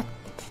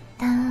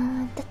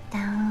 Down, down,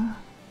 down.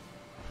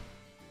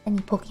 Any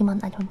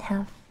Pokemon I don't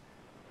have?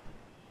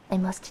 I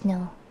must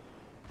know.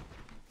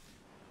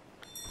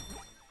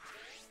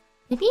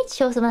 Maybe it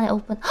shows when I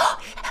open.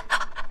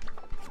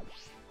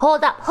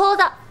 Hold up!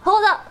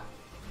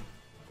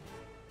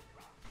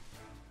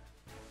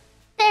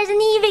 There's an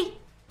Eevee!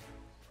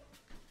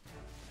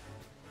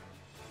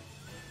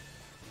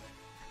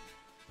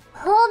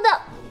 Hold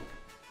up!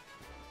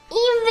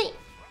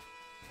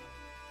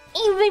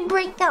 Eevee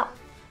breakout!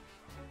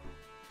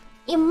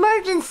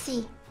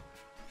 Emergency!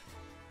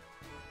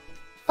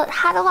 But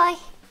how do I...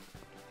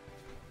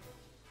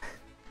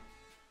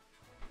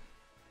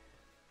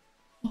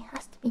 It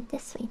has to be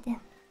this way then.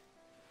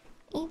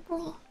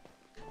 Eevee.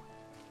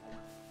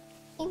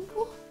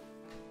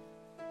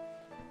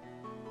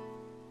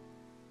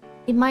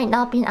 It might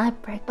not be an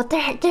outbreak, but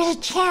there's a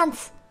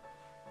chance!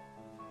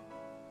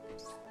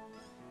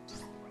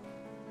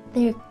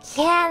 There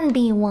can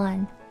be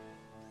one.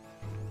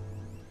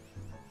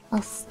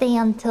 I'll stay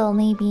until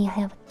maybe I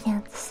have a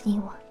chance to see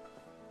one.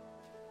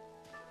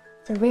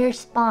 It's a rare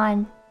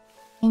spawn.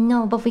 I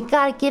know, but we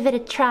gotta give it a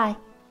try.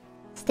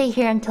 Stay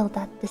here until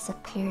that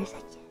disappears, I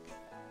guess.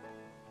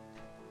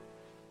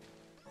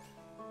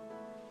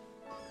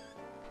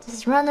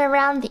 Just run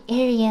around the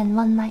area and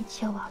one might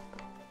show up.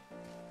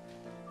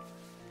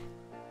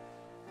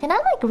 Can I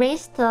like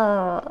raise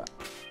the...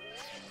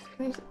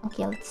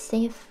 Okay, let's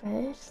save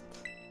first.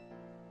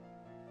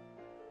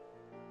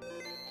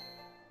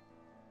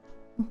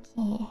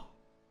 Okay.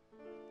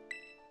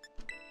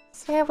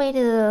 Is there a way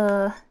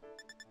to...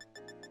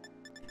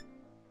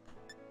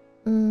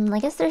 I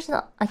guess there's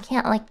no... I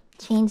can't like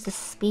change the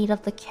speed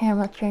of the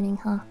camera turning,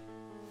 huh?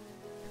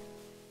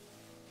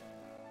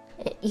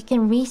 You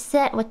can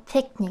reset with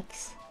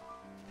techniques.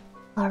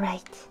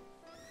 Alright.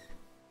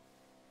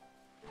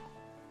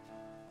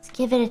 Let's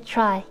give it a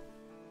try.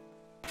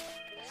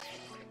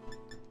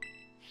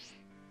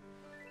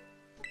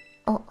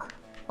 Oh,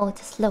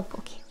 it's a slope.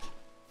 Okay.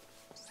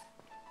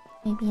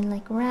 Maybe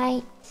like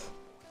right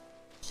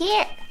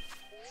here.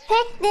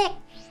 Picnic.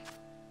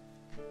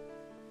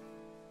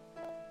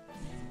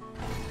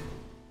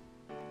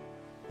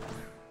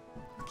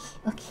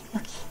 Okay.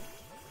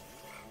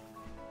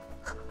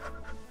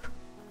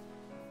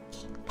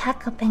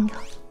 Pack up and go.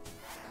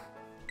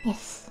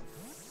 Yes.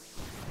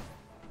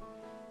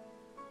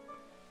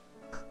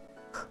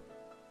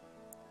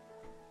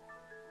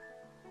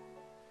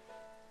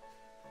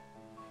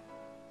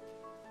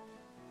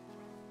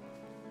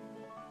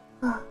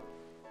 Oh.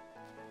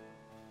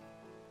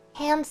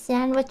 Ham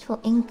sandwich will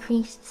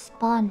increase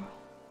spawn rate.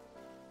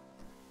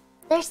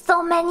 There's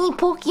so many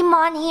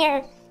Pokemon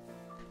here.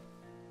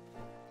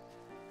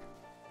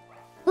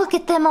 Look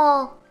at them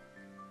all.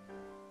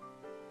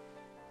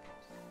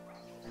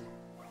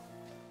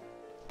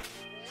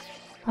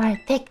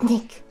 Alright,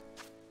 picnic.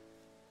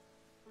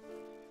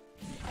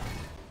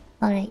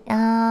 Alright,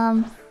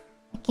 I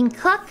can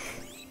cook.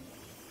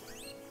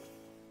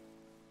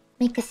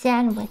 Make a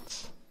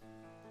sandwich.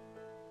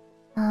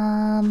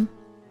 Ham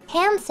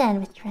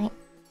sandwich, right?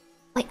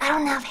 Wait, I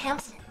don't have ham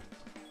sandwich.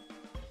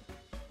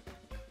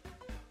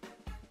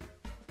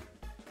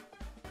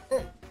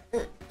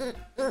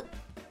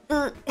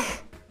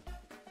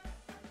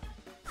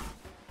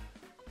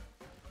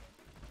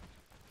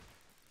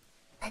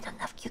 I don't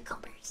have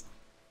cucumbers.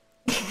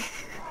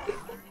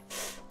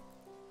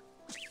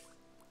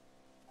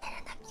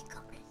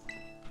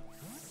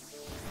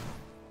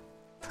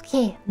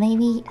 Okay,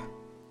 maybe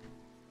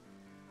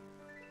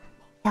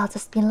I'll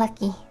just be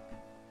lucky.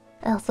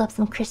 I also have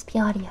some crispy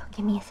audio.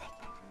 Give me a sec.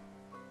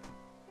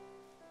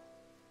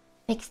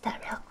 Fix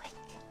that real quick.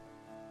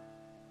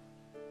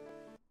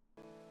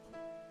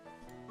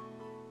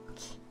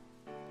 Okay.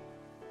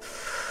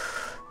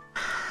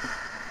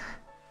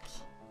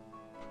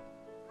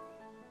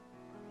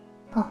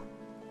 Oh.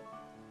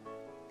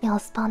 They all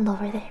spawned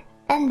over there.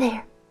 And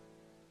there.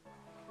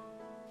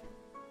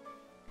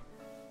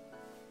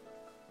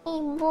 Hey,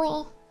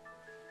 boy.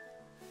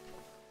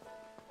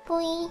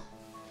 Boy.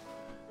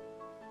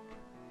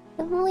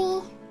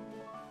 Boy.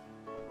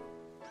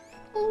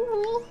 Hey,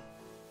 boy.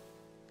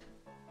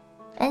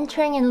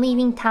 Entering and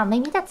leaving town.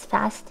 Maybe that's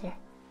faster.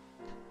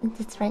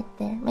 It's right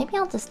there. Maybe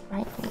I'll just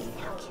write it.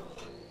 Okay.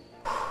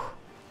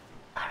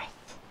 Alright.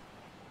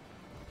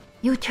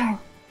 U-turn.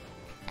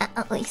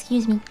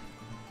 Excuse me.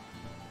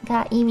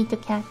 Got Eevee to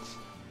catch.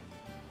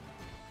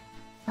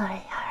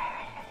 Alright.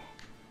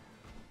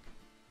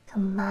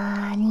 Come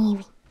on,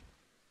 Eevee.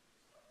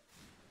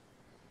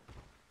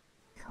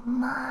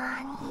 Come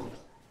on, Eevee.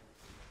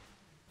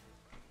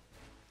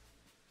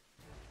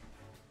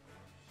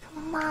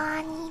 Come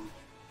on, Eevee.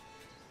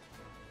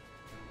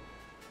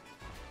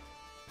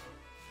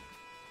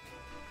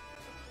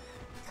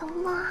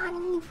 Come on,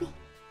 Eevee.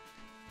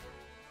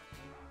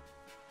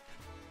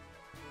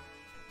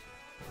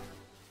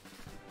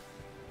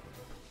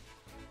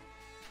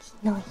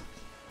 No.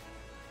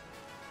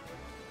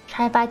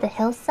 Try by the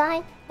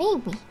hillside?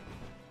 Maybe.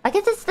 I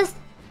guess it's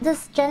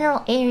this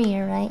general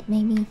area, right?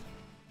 Maybe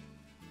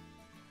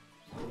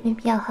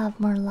I'll have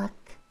more luck.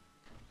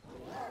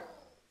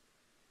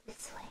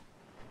 This way.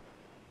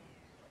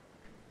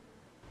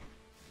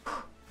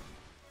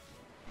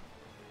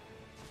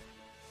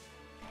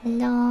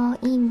 Hello,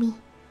 Eevee.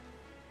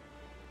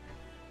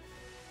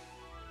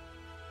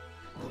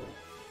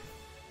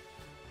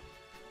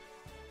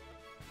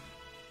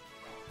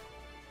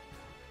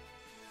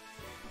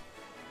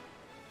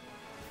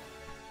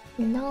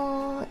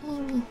 Hello,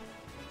 Eevee.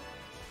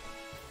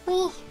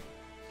 Wee.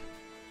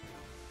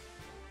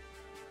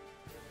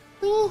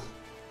 Wee.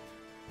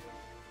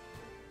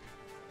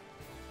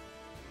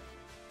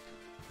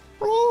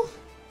 Wee.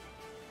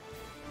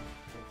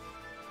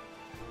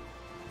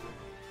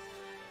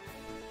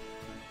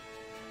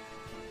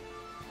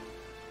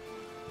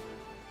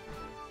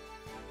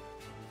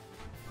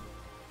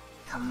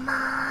 Come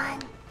on.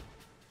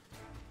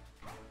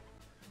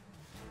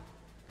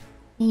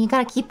 And you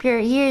gotta keep your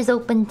ears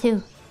open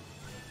too.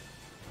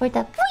 For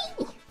the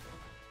wee.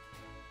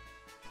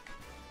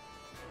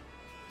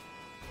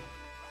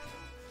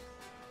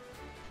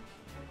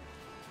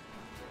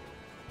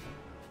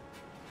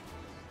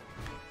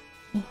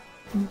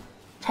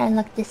 Try and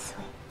look this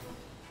way.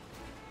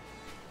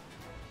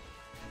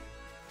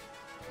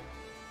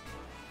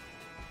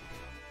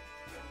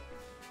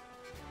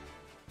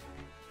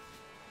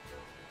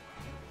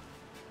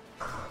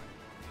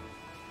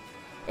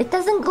 It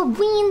doesn't go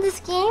wee in this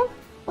game?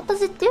 What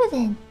does it do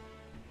then?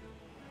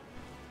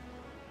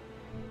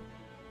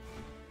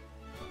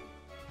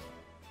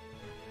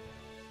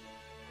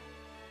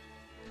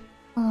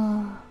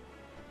 Oh.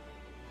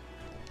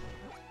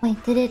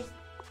 Wait, did it...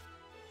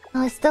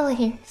 Oh, it's still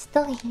here. It's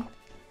still here.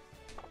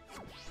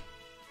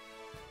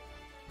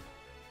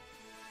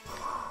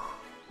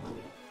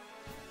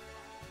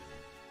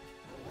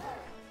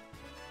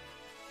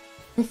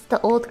 It's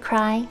the old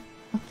cry.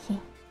 Okay.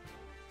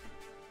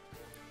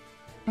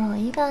 Oh,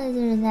 you gotta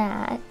do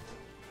that.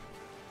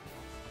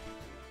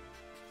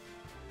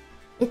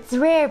 It's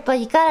rare, but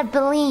you gotta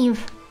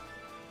believe.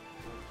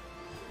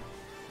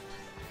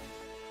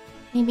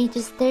 Maybe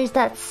just there's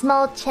that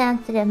small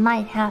chance that it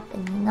might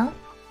happen, you know?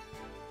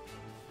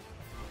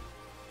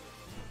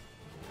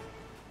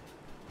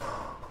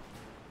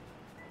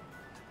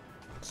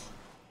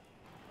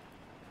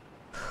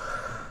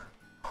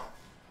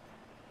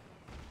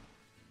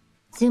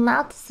 Zoom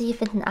out to see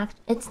if it's an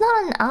it's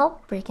not an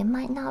outbreak, it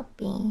might not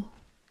be.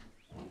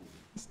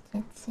 It's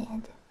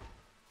sad.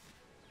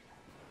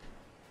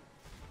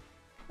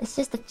 It's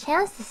just a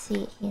chance to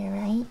see it here,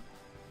 right?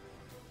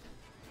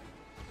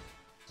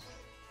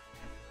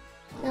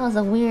 That was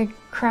a weird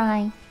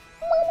cry.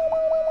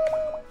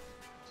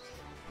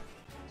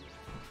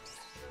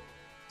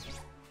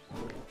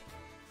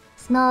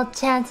 Small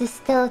chance is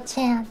still a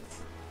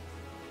chance.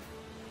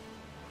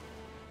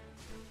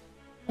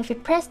 If you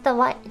press the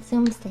white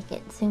zoom stick,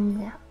 it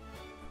zooms out.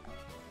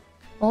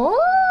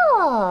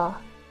 Oh!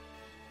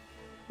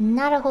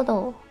 なるほ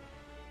ど。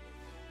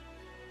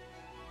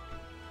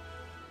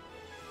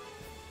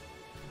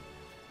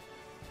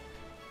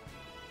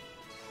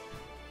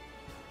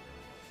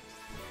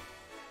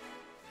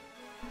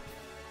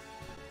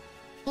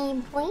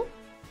Gameplay?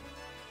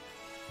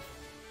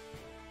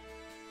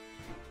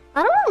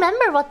 I don't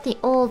remember what the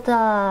old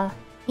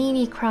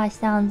baby cry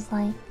sounds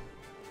like.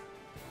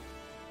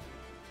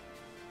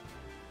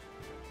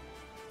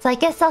 So I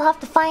guess I'll have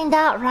to find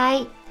out,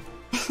 right?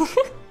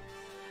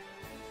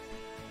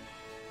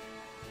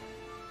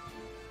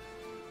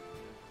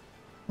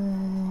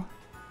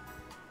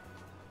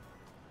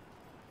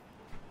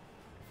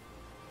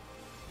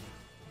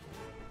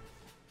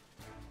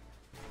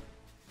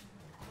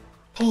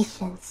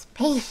 Patience,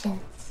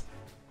 patience.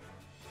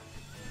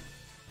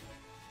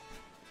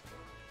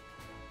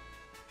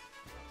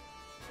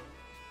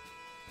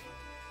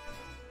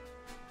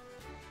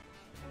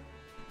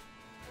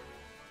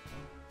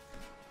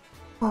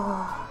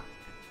 Oh.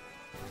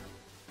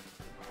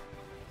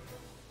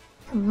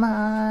 Come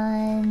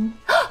on.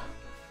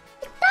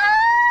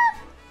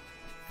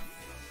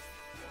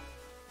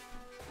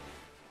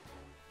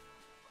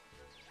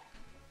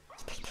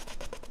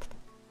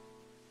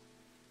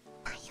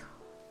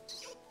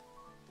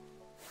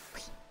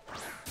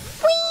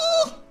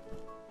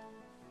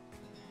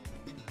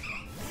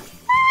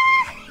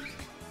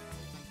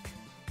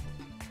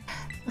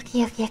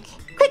 Okay.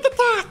 Quick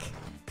attack!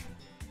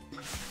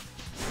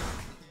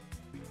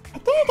 I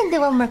think I can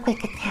do one more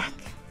quick attack.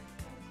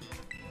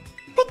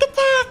 Quick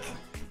attack!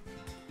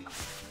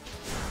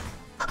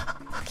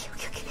 Okay.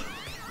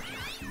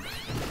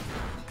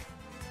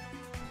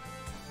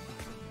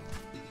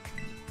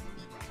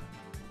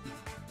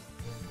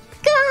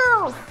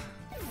 Go!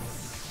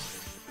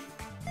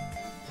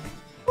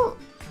 Ooh.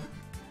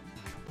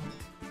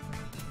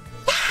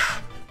 Yeah!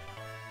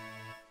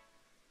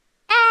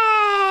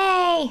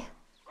 Hey!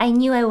 I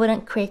knew I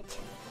wouldn't crit.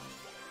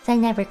 'Cause I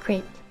never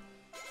crit.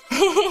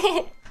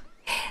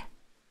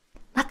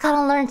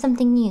 Macaron learned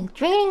something new.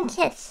 Draining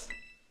kiss.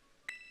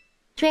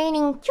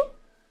 Draining choo.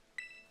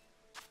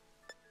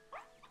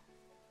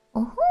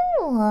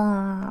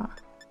 Oh.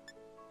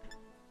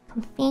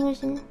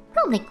 Confusion.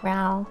 Probably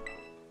growl.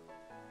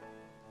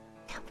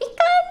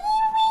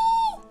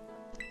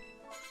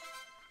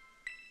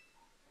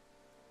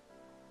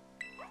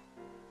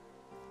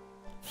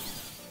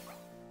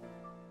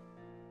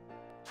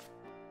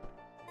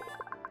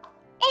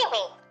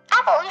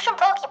 Evolution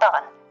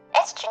Pokemon.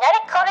 Its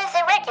genetic code is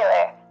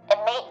irregular. It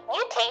may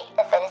mutate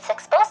if it is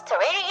exposed to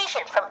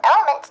radiation from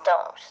element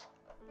stones.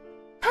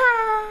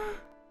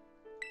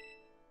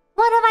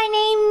 What do I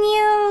name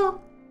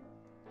you?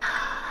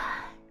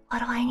 What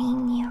do I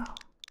name you?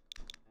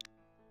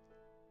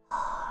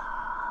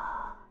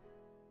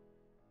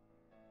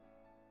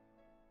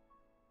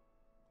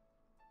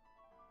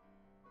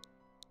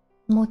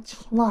 Mochi,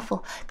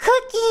 waffle,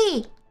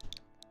 cookie!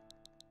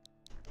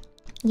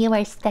 You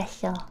are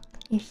special.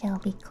 You shall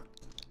be cookie.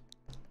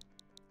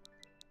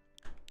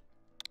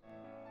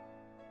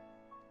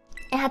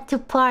 Add to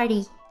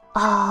party.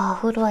 Oh,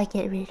 who do I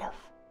get rid of?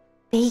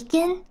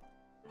 Bacon?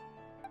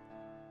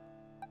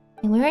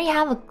 And we already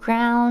have a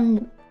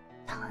ground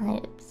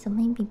type, so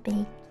maybe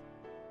bacon.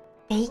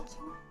 Bacon?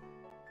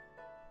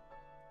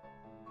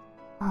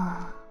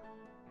 Oh.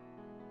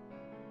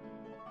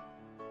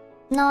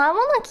 No, I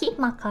wanna keep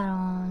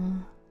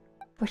Macaron.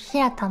 Or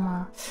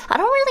Shiratama. I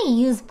don't really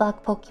use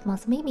bug Pokemon,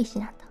 so maybe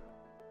Shiratama.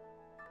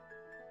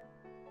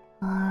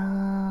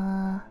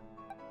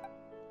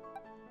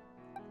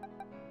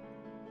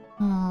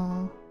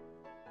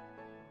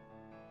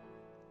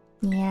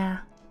 Yeah.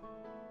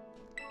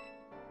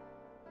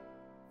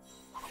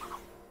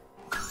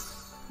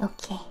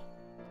 Okay.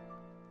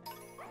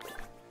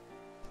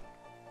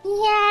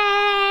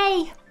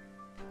 Yay!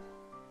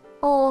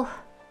 Oh,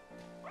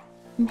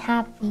 I'm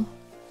happy.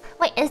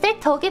 Wait, is there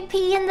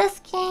Togepi in this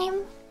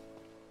game?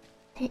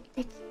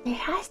 There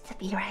has to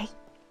be, right?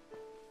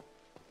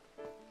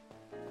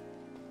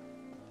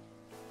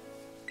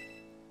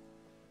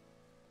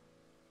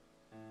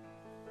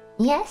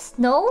 Yes?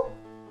 No?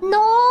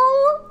 No?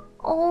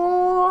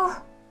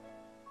 Oh.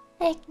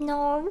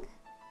 Eggnog.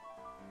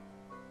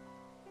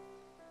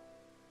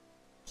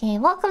 Okay,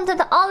 welcome to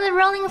the olive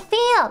rolling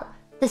field!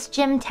 This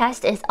gym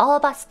test is all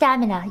about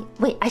stamina.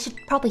 Wait, I should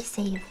probably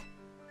save.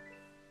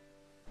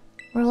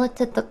 Roll it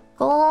to the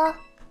goal.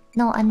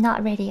 No, I'm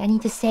not ready. I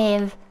need to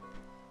save.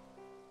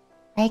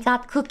 I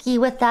got Cookie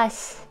with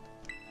us.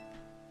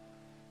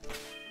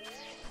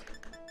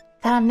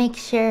 Gotta make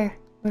sure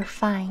we're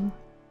fine.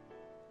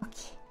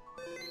 Okay.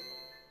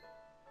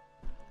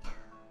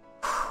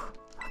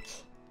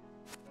 Okay.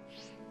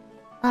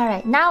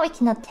 Alright, now we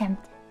can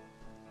attempt it.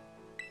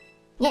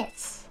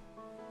 Yes.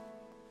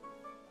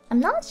 I'm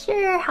not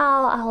sure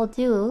how I'll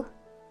do.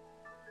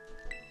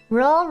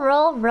 Roll,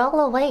 roll, roll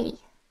away.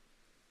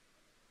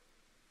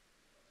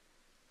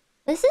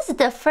 This is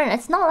different.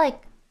 It's not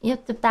like you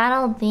have to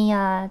battle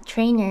the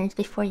trainers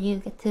before you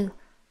get to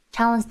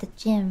challenge the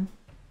gym.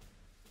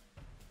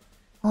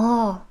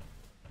 Oh.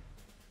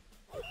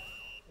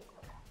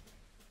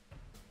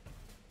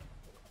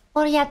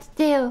 What do you have to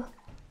do?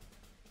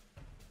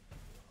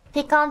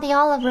 Take on the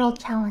olive roll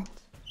challenge.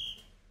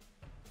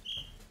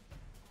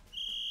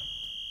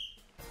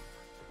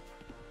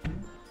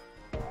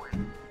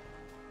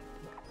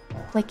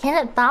 Wait, can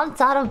it bounce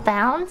out of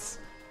bounds?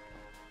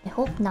 I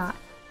hope not.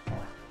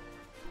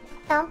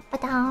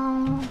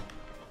 Dum-ba-dum.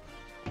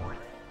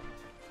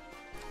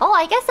 Oh,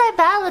 I guess I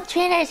battle the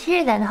trainers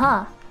here then,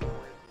 huh?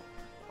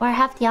 Or I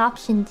have the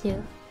option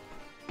to.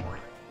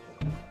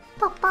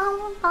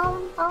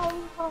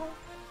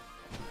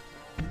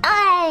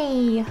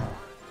 Aye!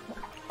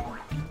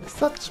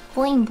 Such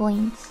boing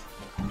boings.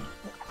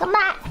 Come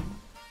on!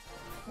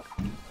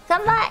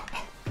 Come on!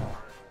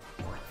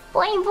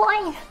 Boing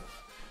boing!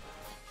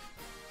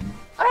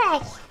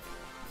 Alright!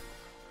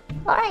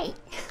 Alright!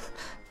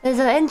 There's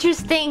an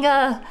interesting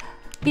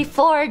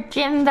before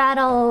gym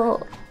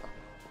battle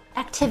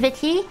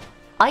activity.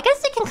 I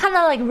guess you can kind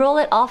of like roll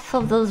it off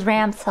of those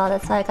ramps, so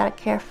that's why I gotta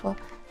careful.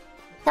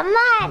 Come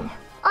on!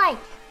 Alright!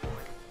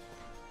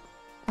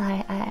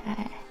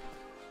 Alright.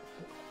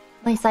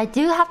 Wait, so I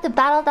do have to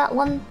battle that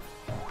one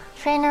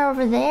trainer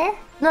over there?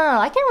 No,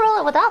 I can roll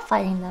it without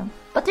fighting them.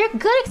 But they're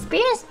good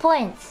experience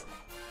points!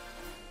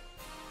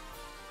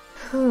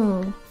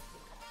 Whew.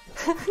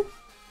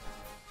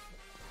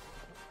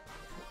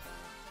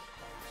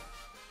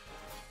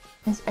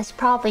 I should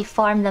probably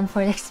farm them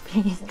for the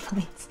experience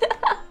points.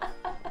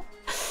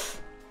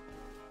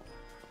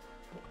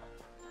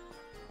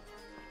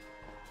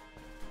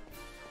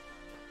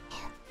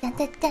 Dun,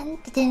 dun, dun,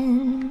 dun,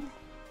 dun.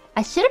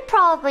 I should have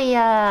probably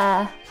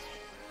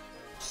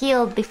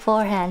healed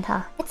beforehand,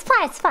 huh? It's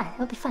fine,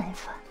 it'll be fine,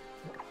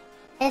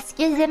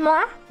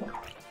 Excusez-moi.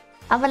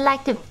 I would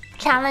like to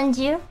challenge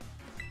you.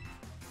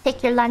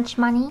 Take your lunch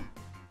money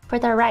for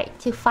the right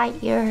to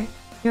fight your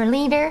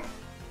leader.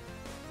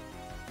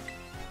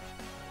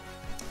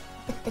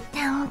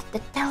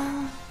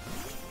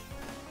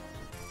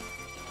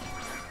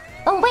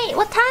 Oh wait,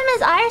 what time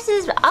is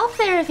Iris's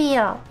outfit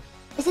reveal?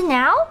 Is it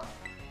now?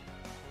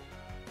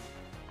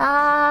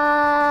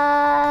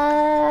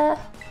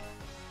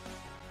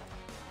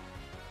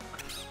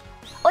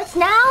 Oh, it's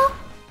now?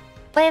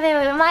 Wait, I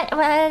don't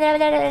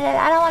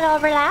want to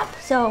overlap,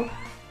 so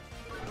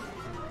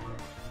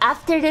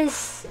after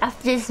this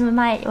we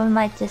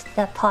might just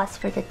pause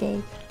for the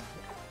day.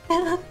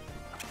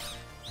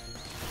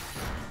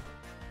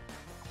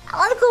 I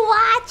wanna go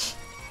watch.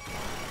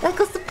 Let's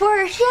go support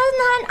her. She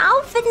hasn't had an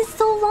outfit in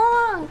so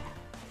long.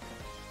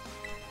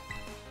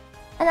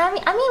 And I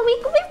mean,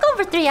 we've gone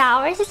for 3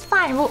 hours. It's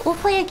fine. We'll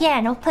play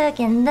again.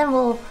 And then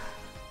we'll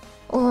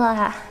come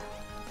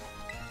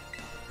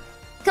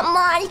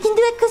on, you can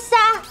do it,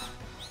 Kusa.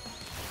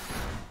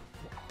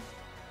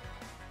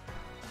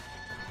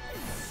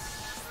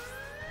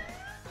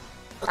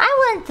 I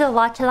want to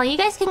watch along. You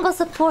guys can go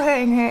support her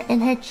in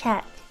her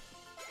chat.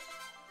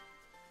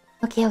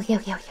 Okay.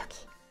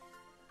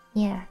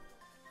 Yeah.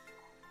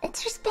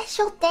 It's her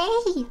special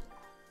day.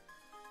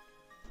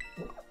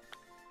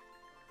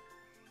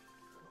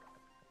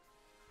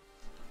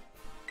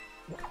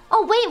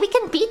 Oh wait, we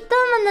can beat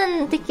them and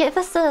then they give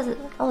us a...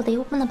 Oh, they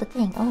open up a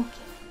thing. Okay.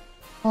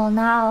 Well,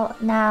 now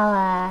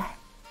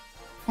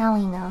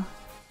we know.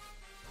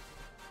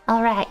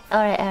 Alright.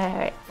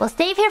 We'll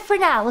save here for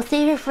now.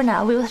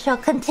 We shall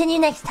continue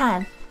next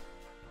time.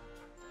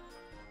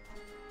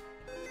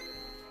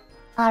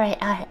 Alright.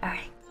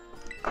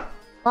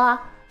 Well,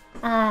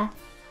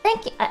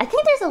 thank you. I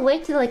think there's a way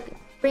to like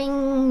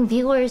bring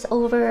viewers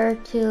over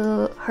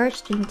to her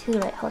stream too,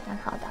 right? Hold on.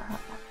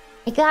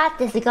 I got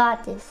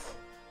this.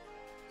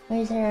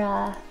 Where's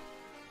her,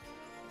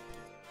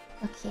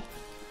 Okay.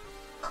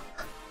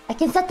 I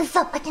can set this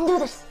up. I can do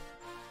this.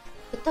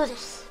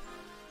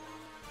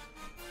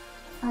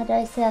 How do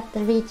I set up the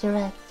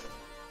redirect?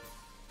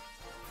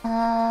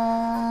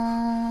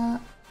 Oh,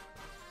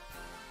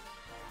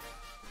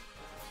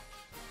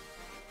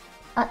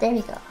 there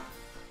we go.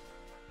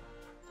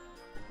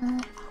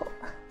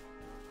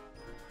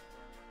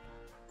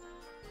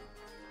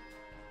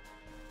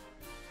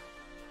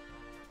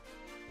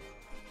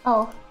 Cool.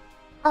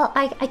 Oh,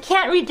 I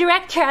can't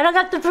redirect her. I don't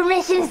have the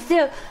permissions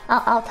to.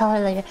 I'll tell her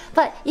later.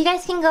 But you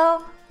guys can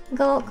go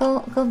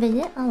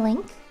visit a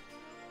link.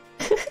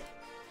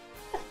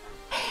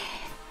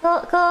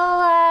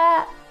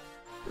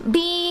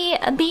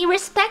 Be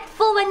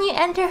respectful when you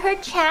enter her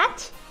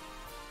chat.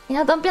 You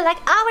know, don't be like,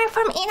 oh, we're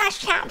from Ina's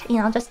chat. You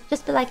know,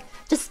 just be like,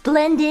 just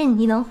blend in.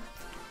 You know,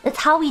 that's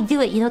how we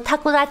do it. You know,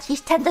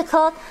 Takodachi's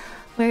tentacle.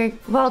 We're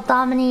world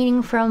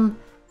dominating from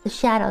the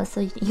shadows, so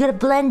you gotta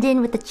blend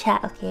in with the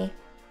chat, okay?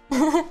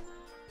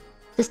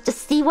 just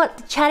see what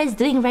the chat is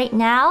doing right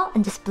now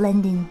and just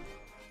blend in.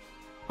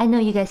 I know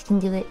you guys can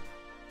do it.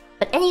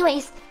 But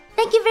anyways,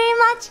 thank you very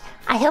much.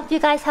 I hope you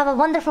guys have a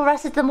wonderful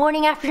rest of the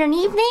morning, afternoon,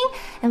 evening,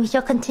 and we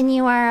shall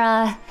continue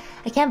our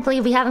I can't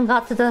believe we haven't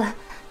got to the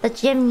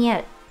gym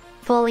yet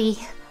fully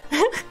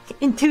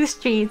in 2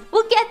 streams.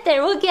 We'll get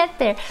there.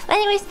 But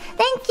anyways,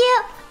 thank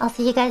you. I'll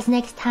see you guys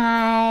next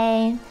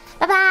time.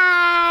 Bye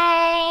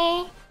bye.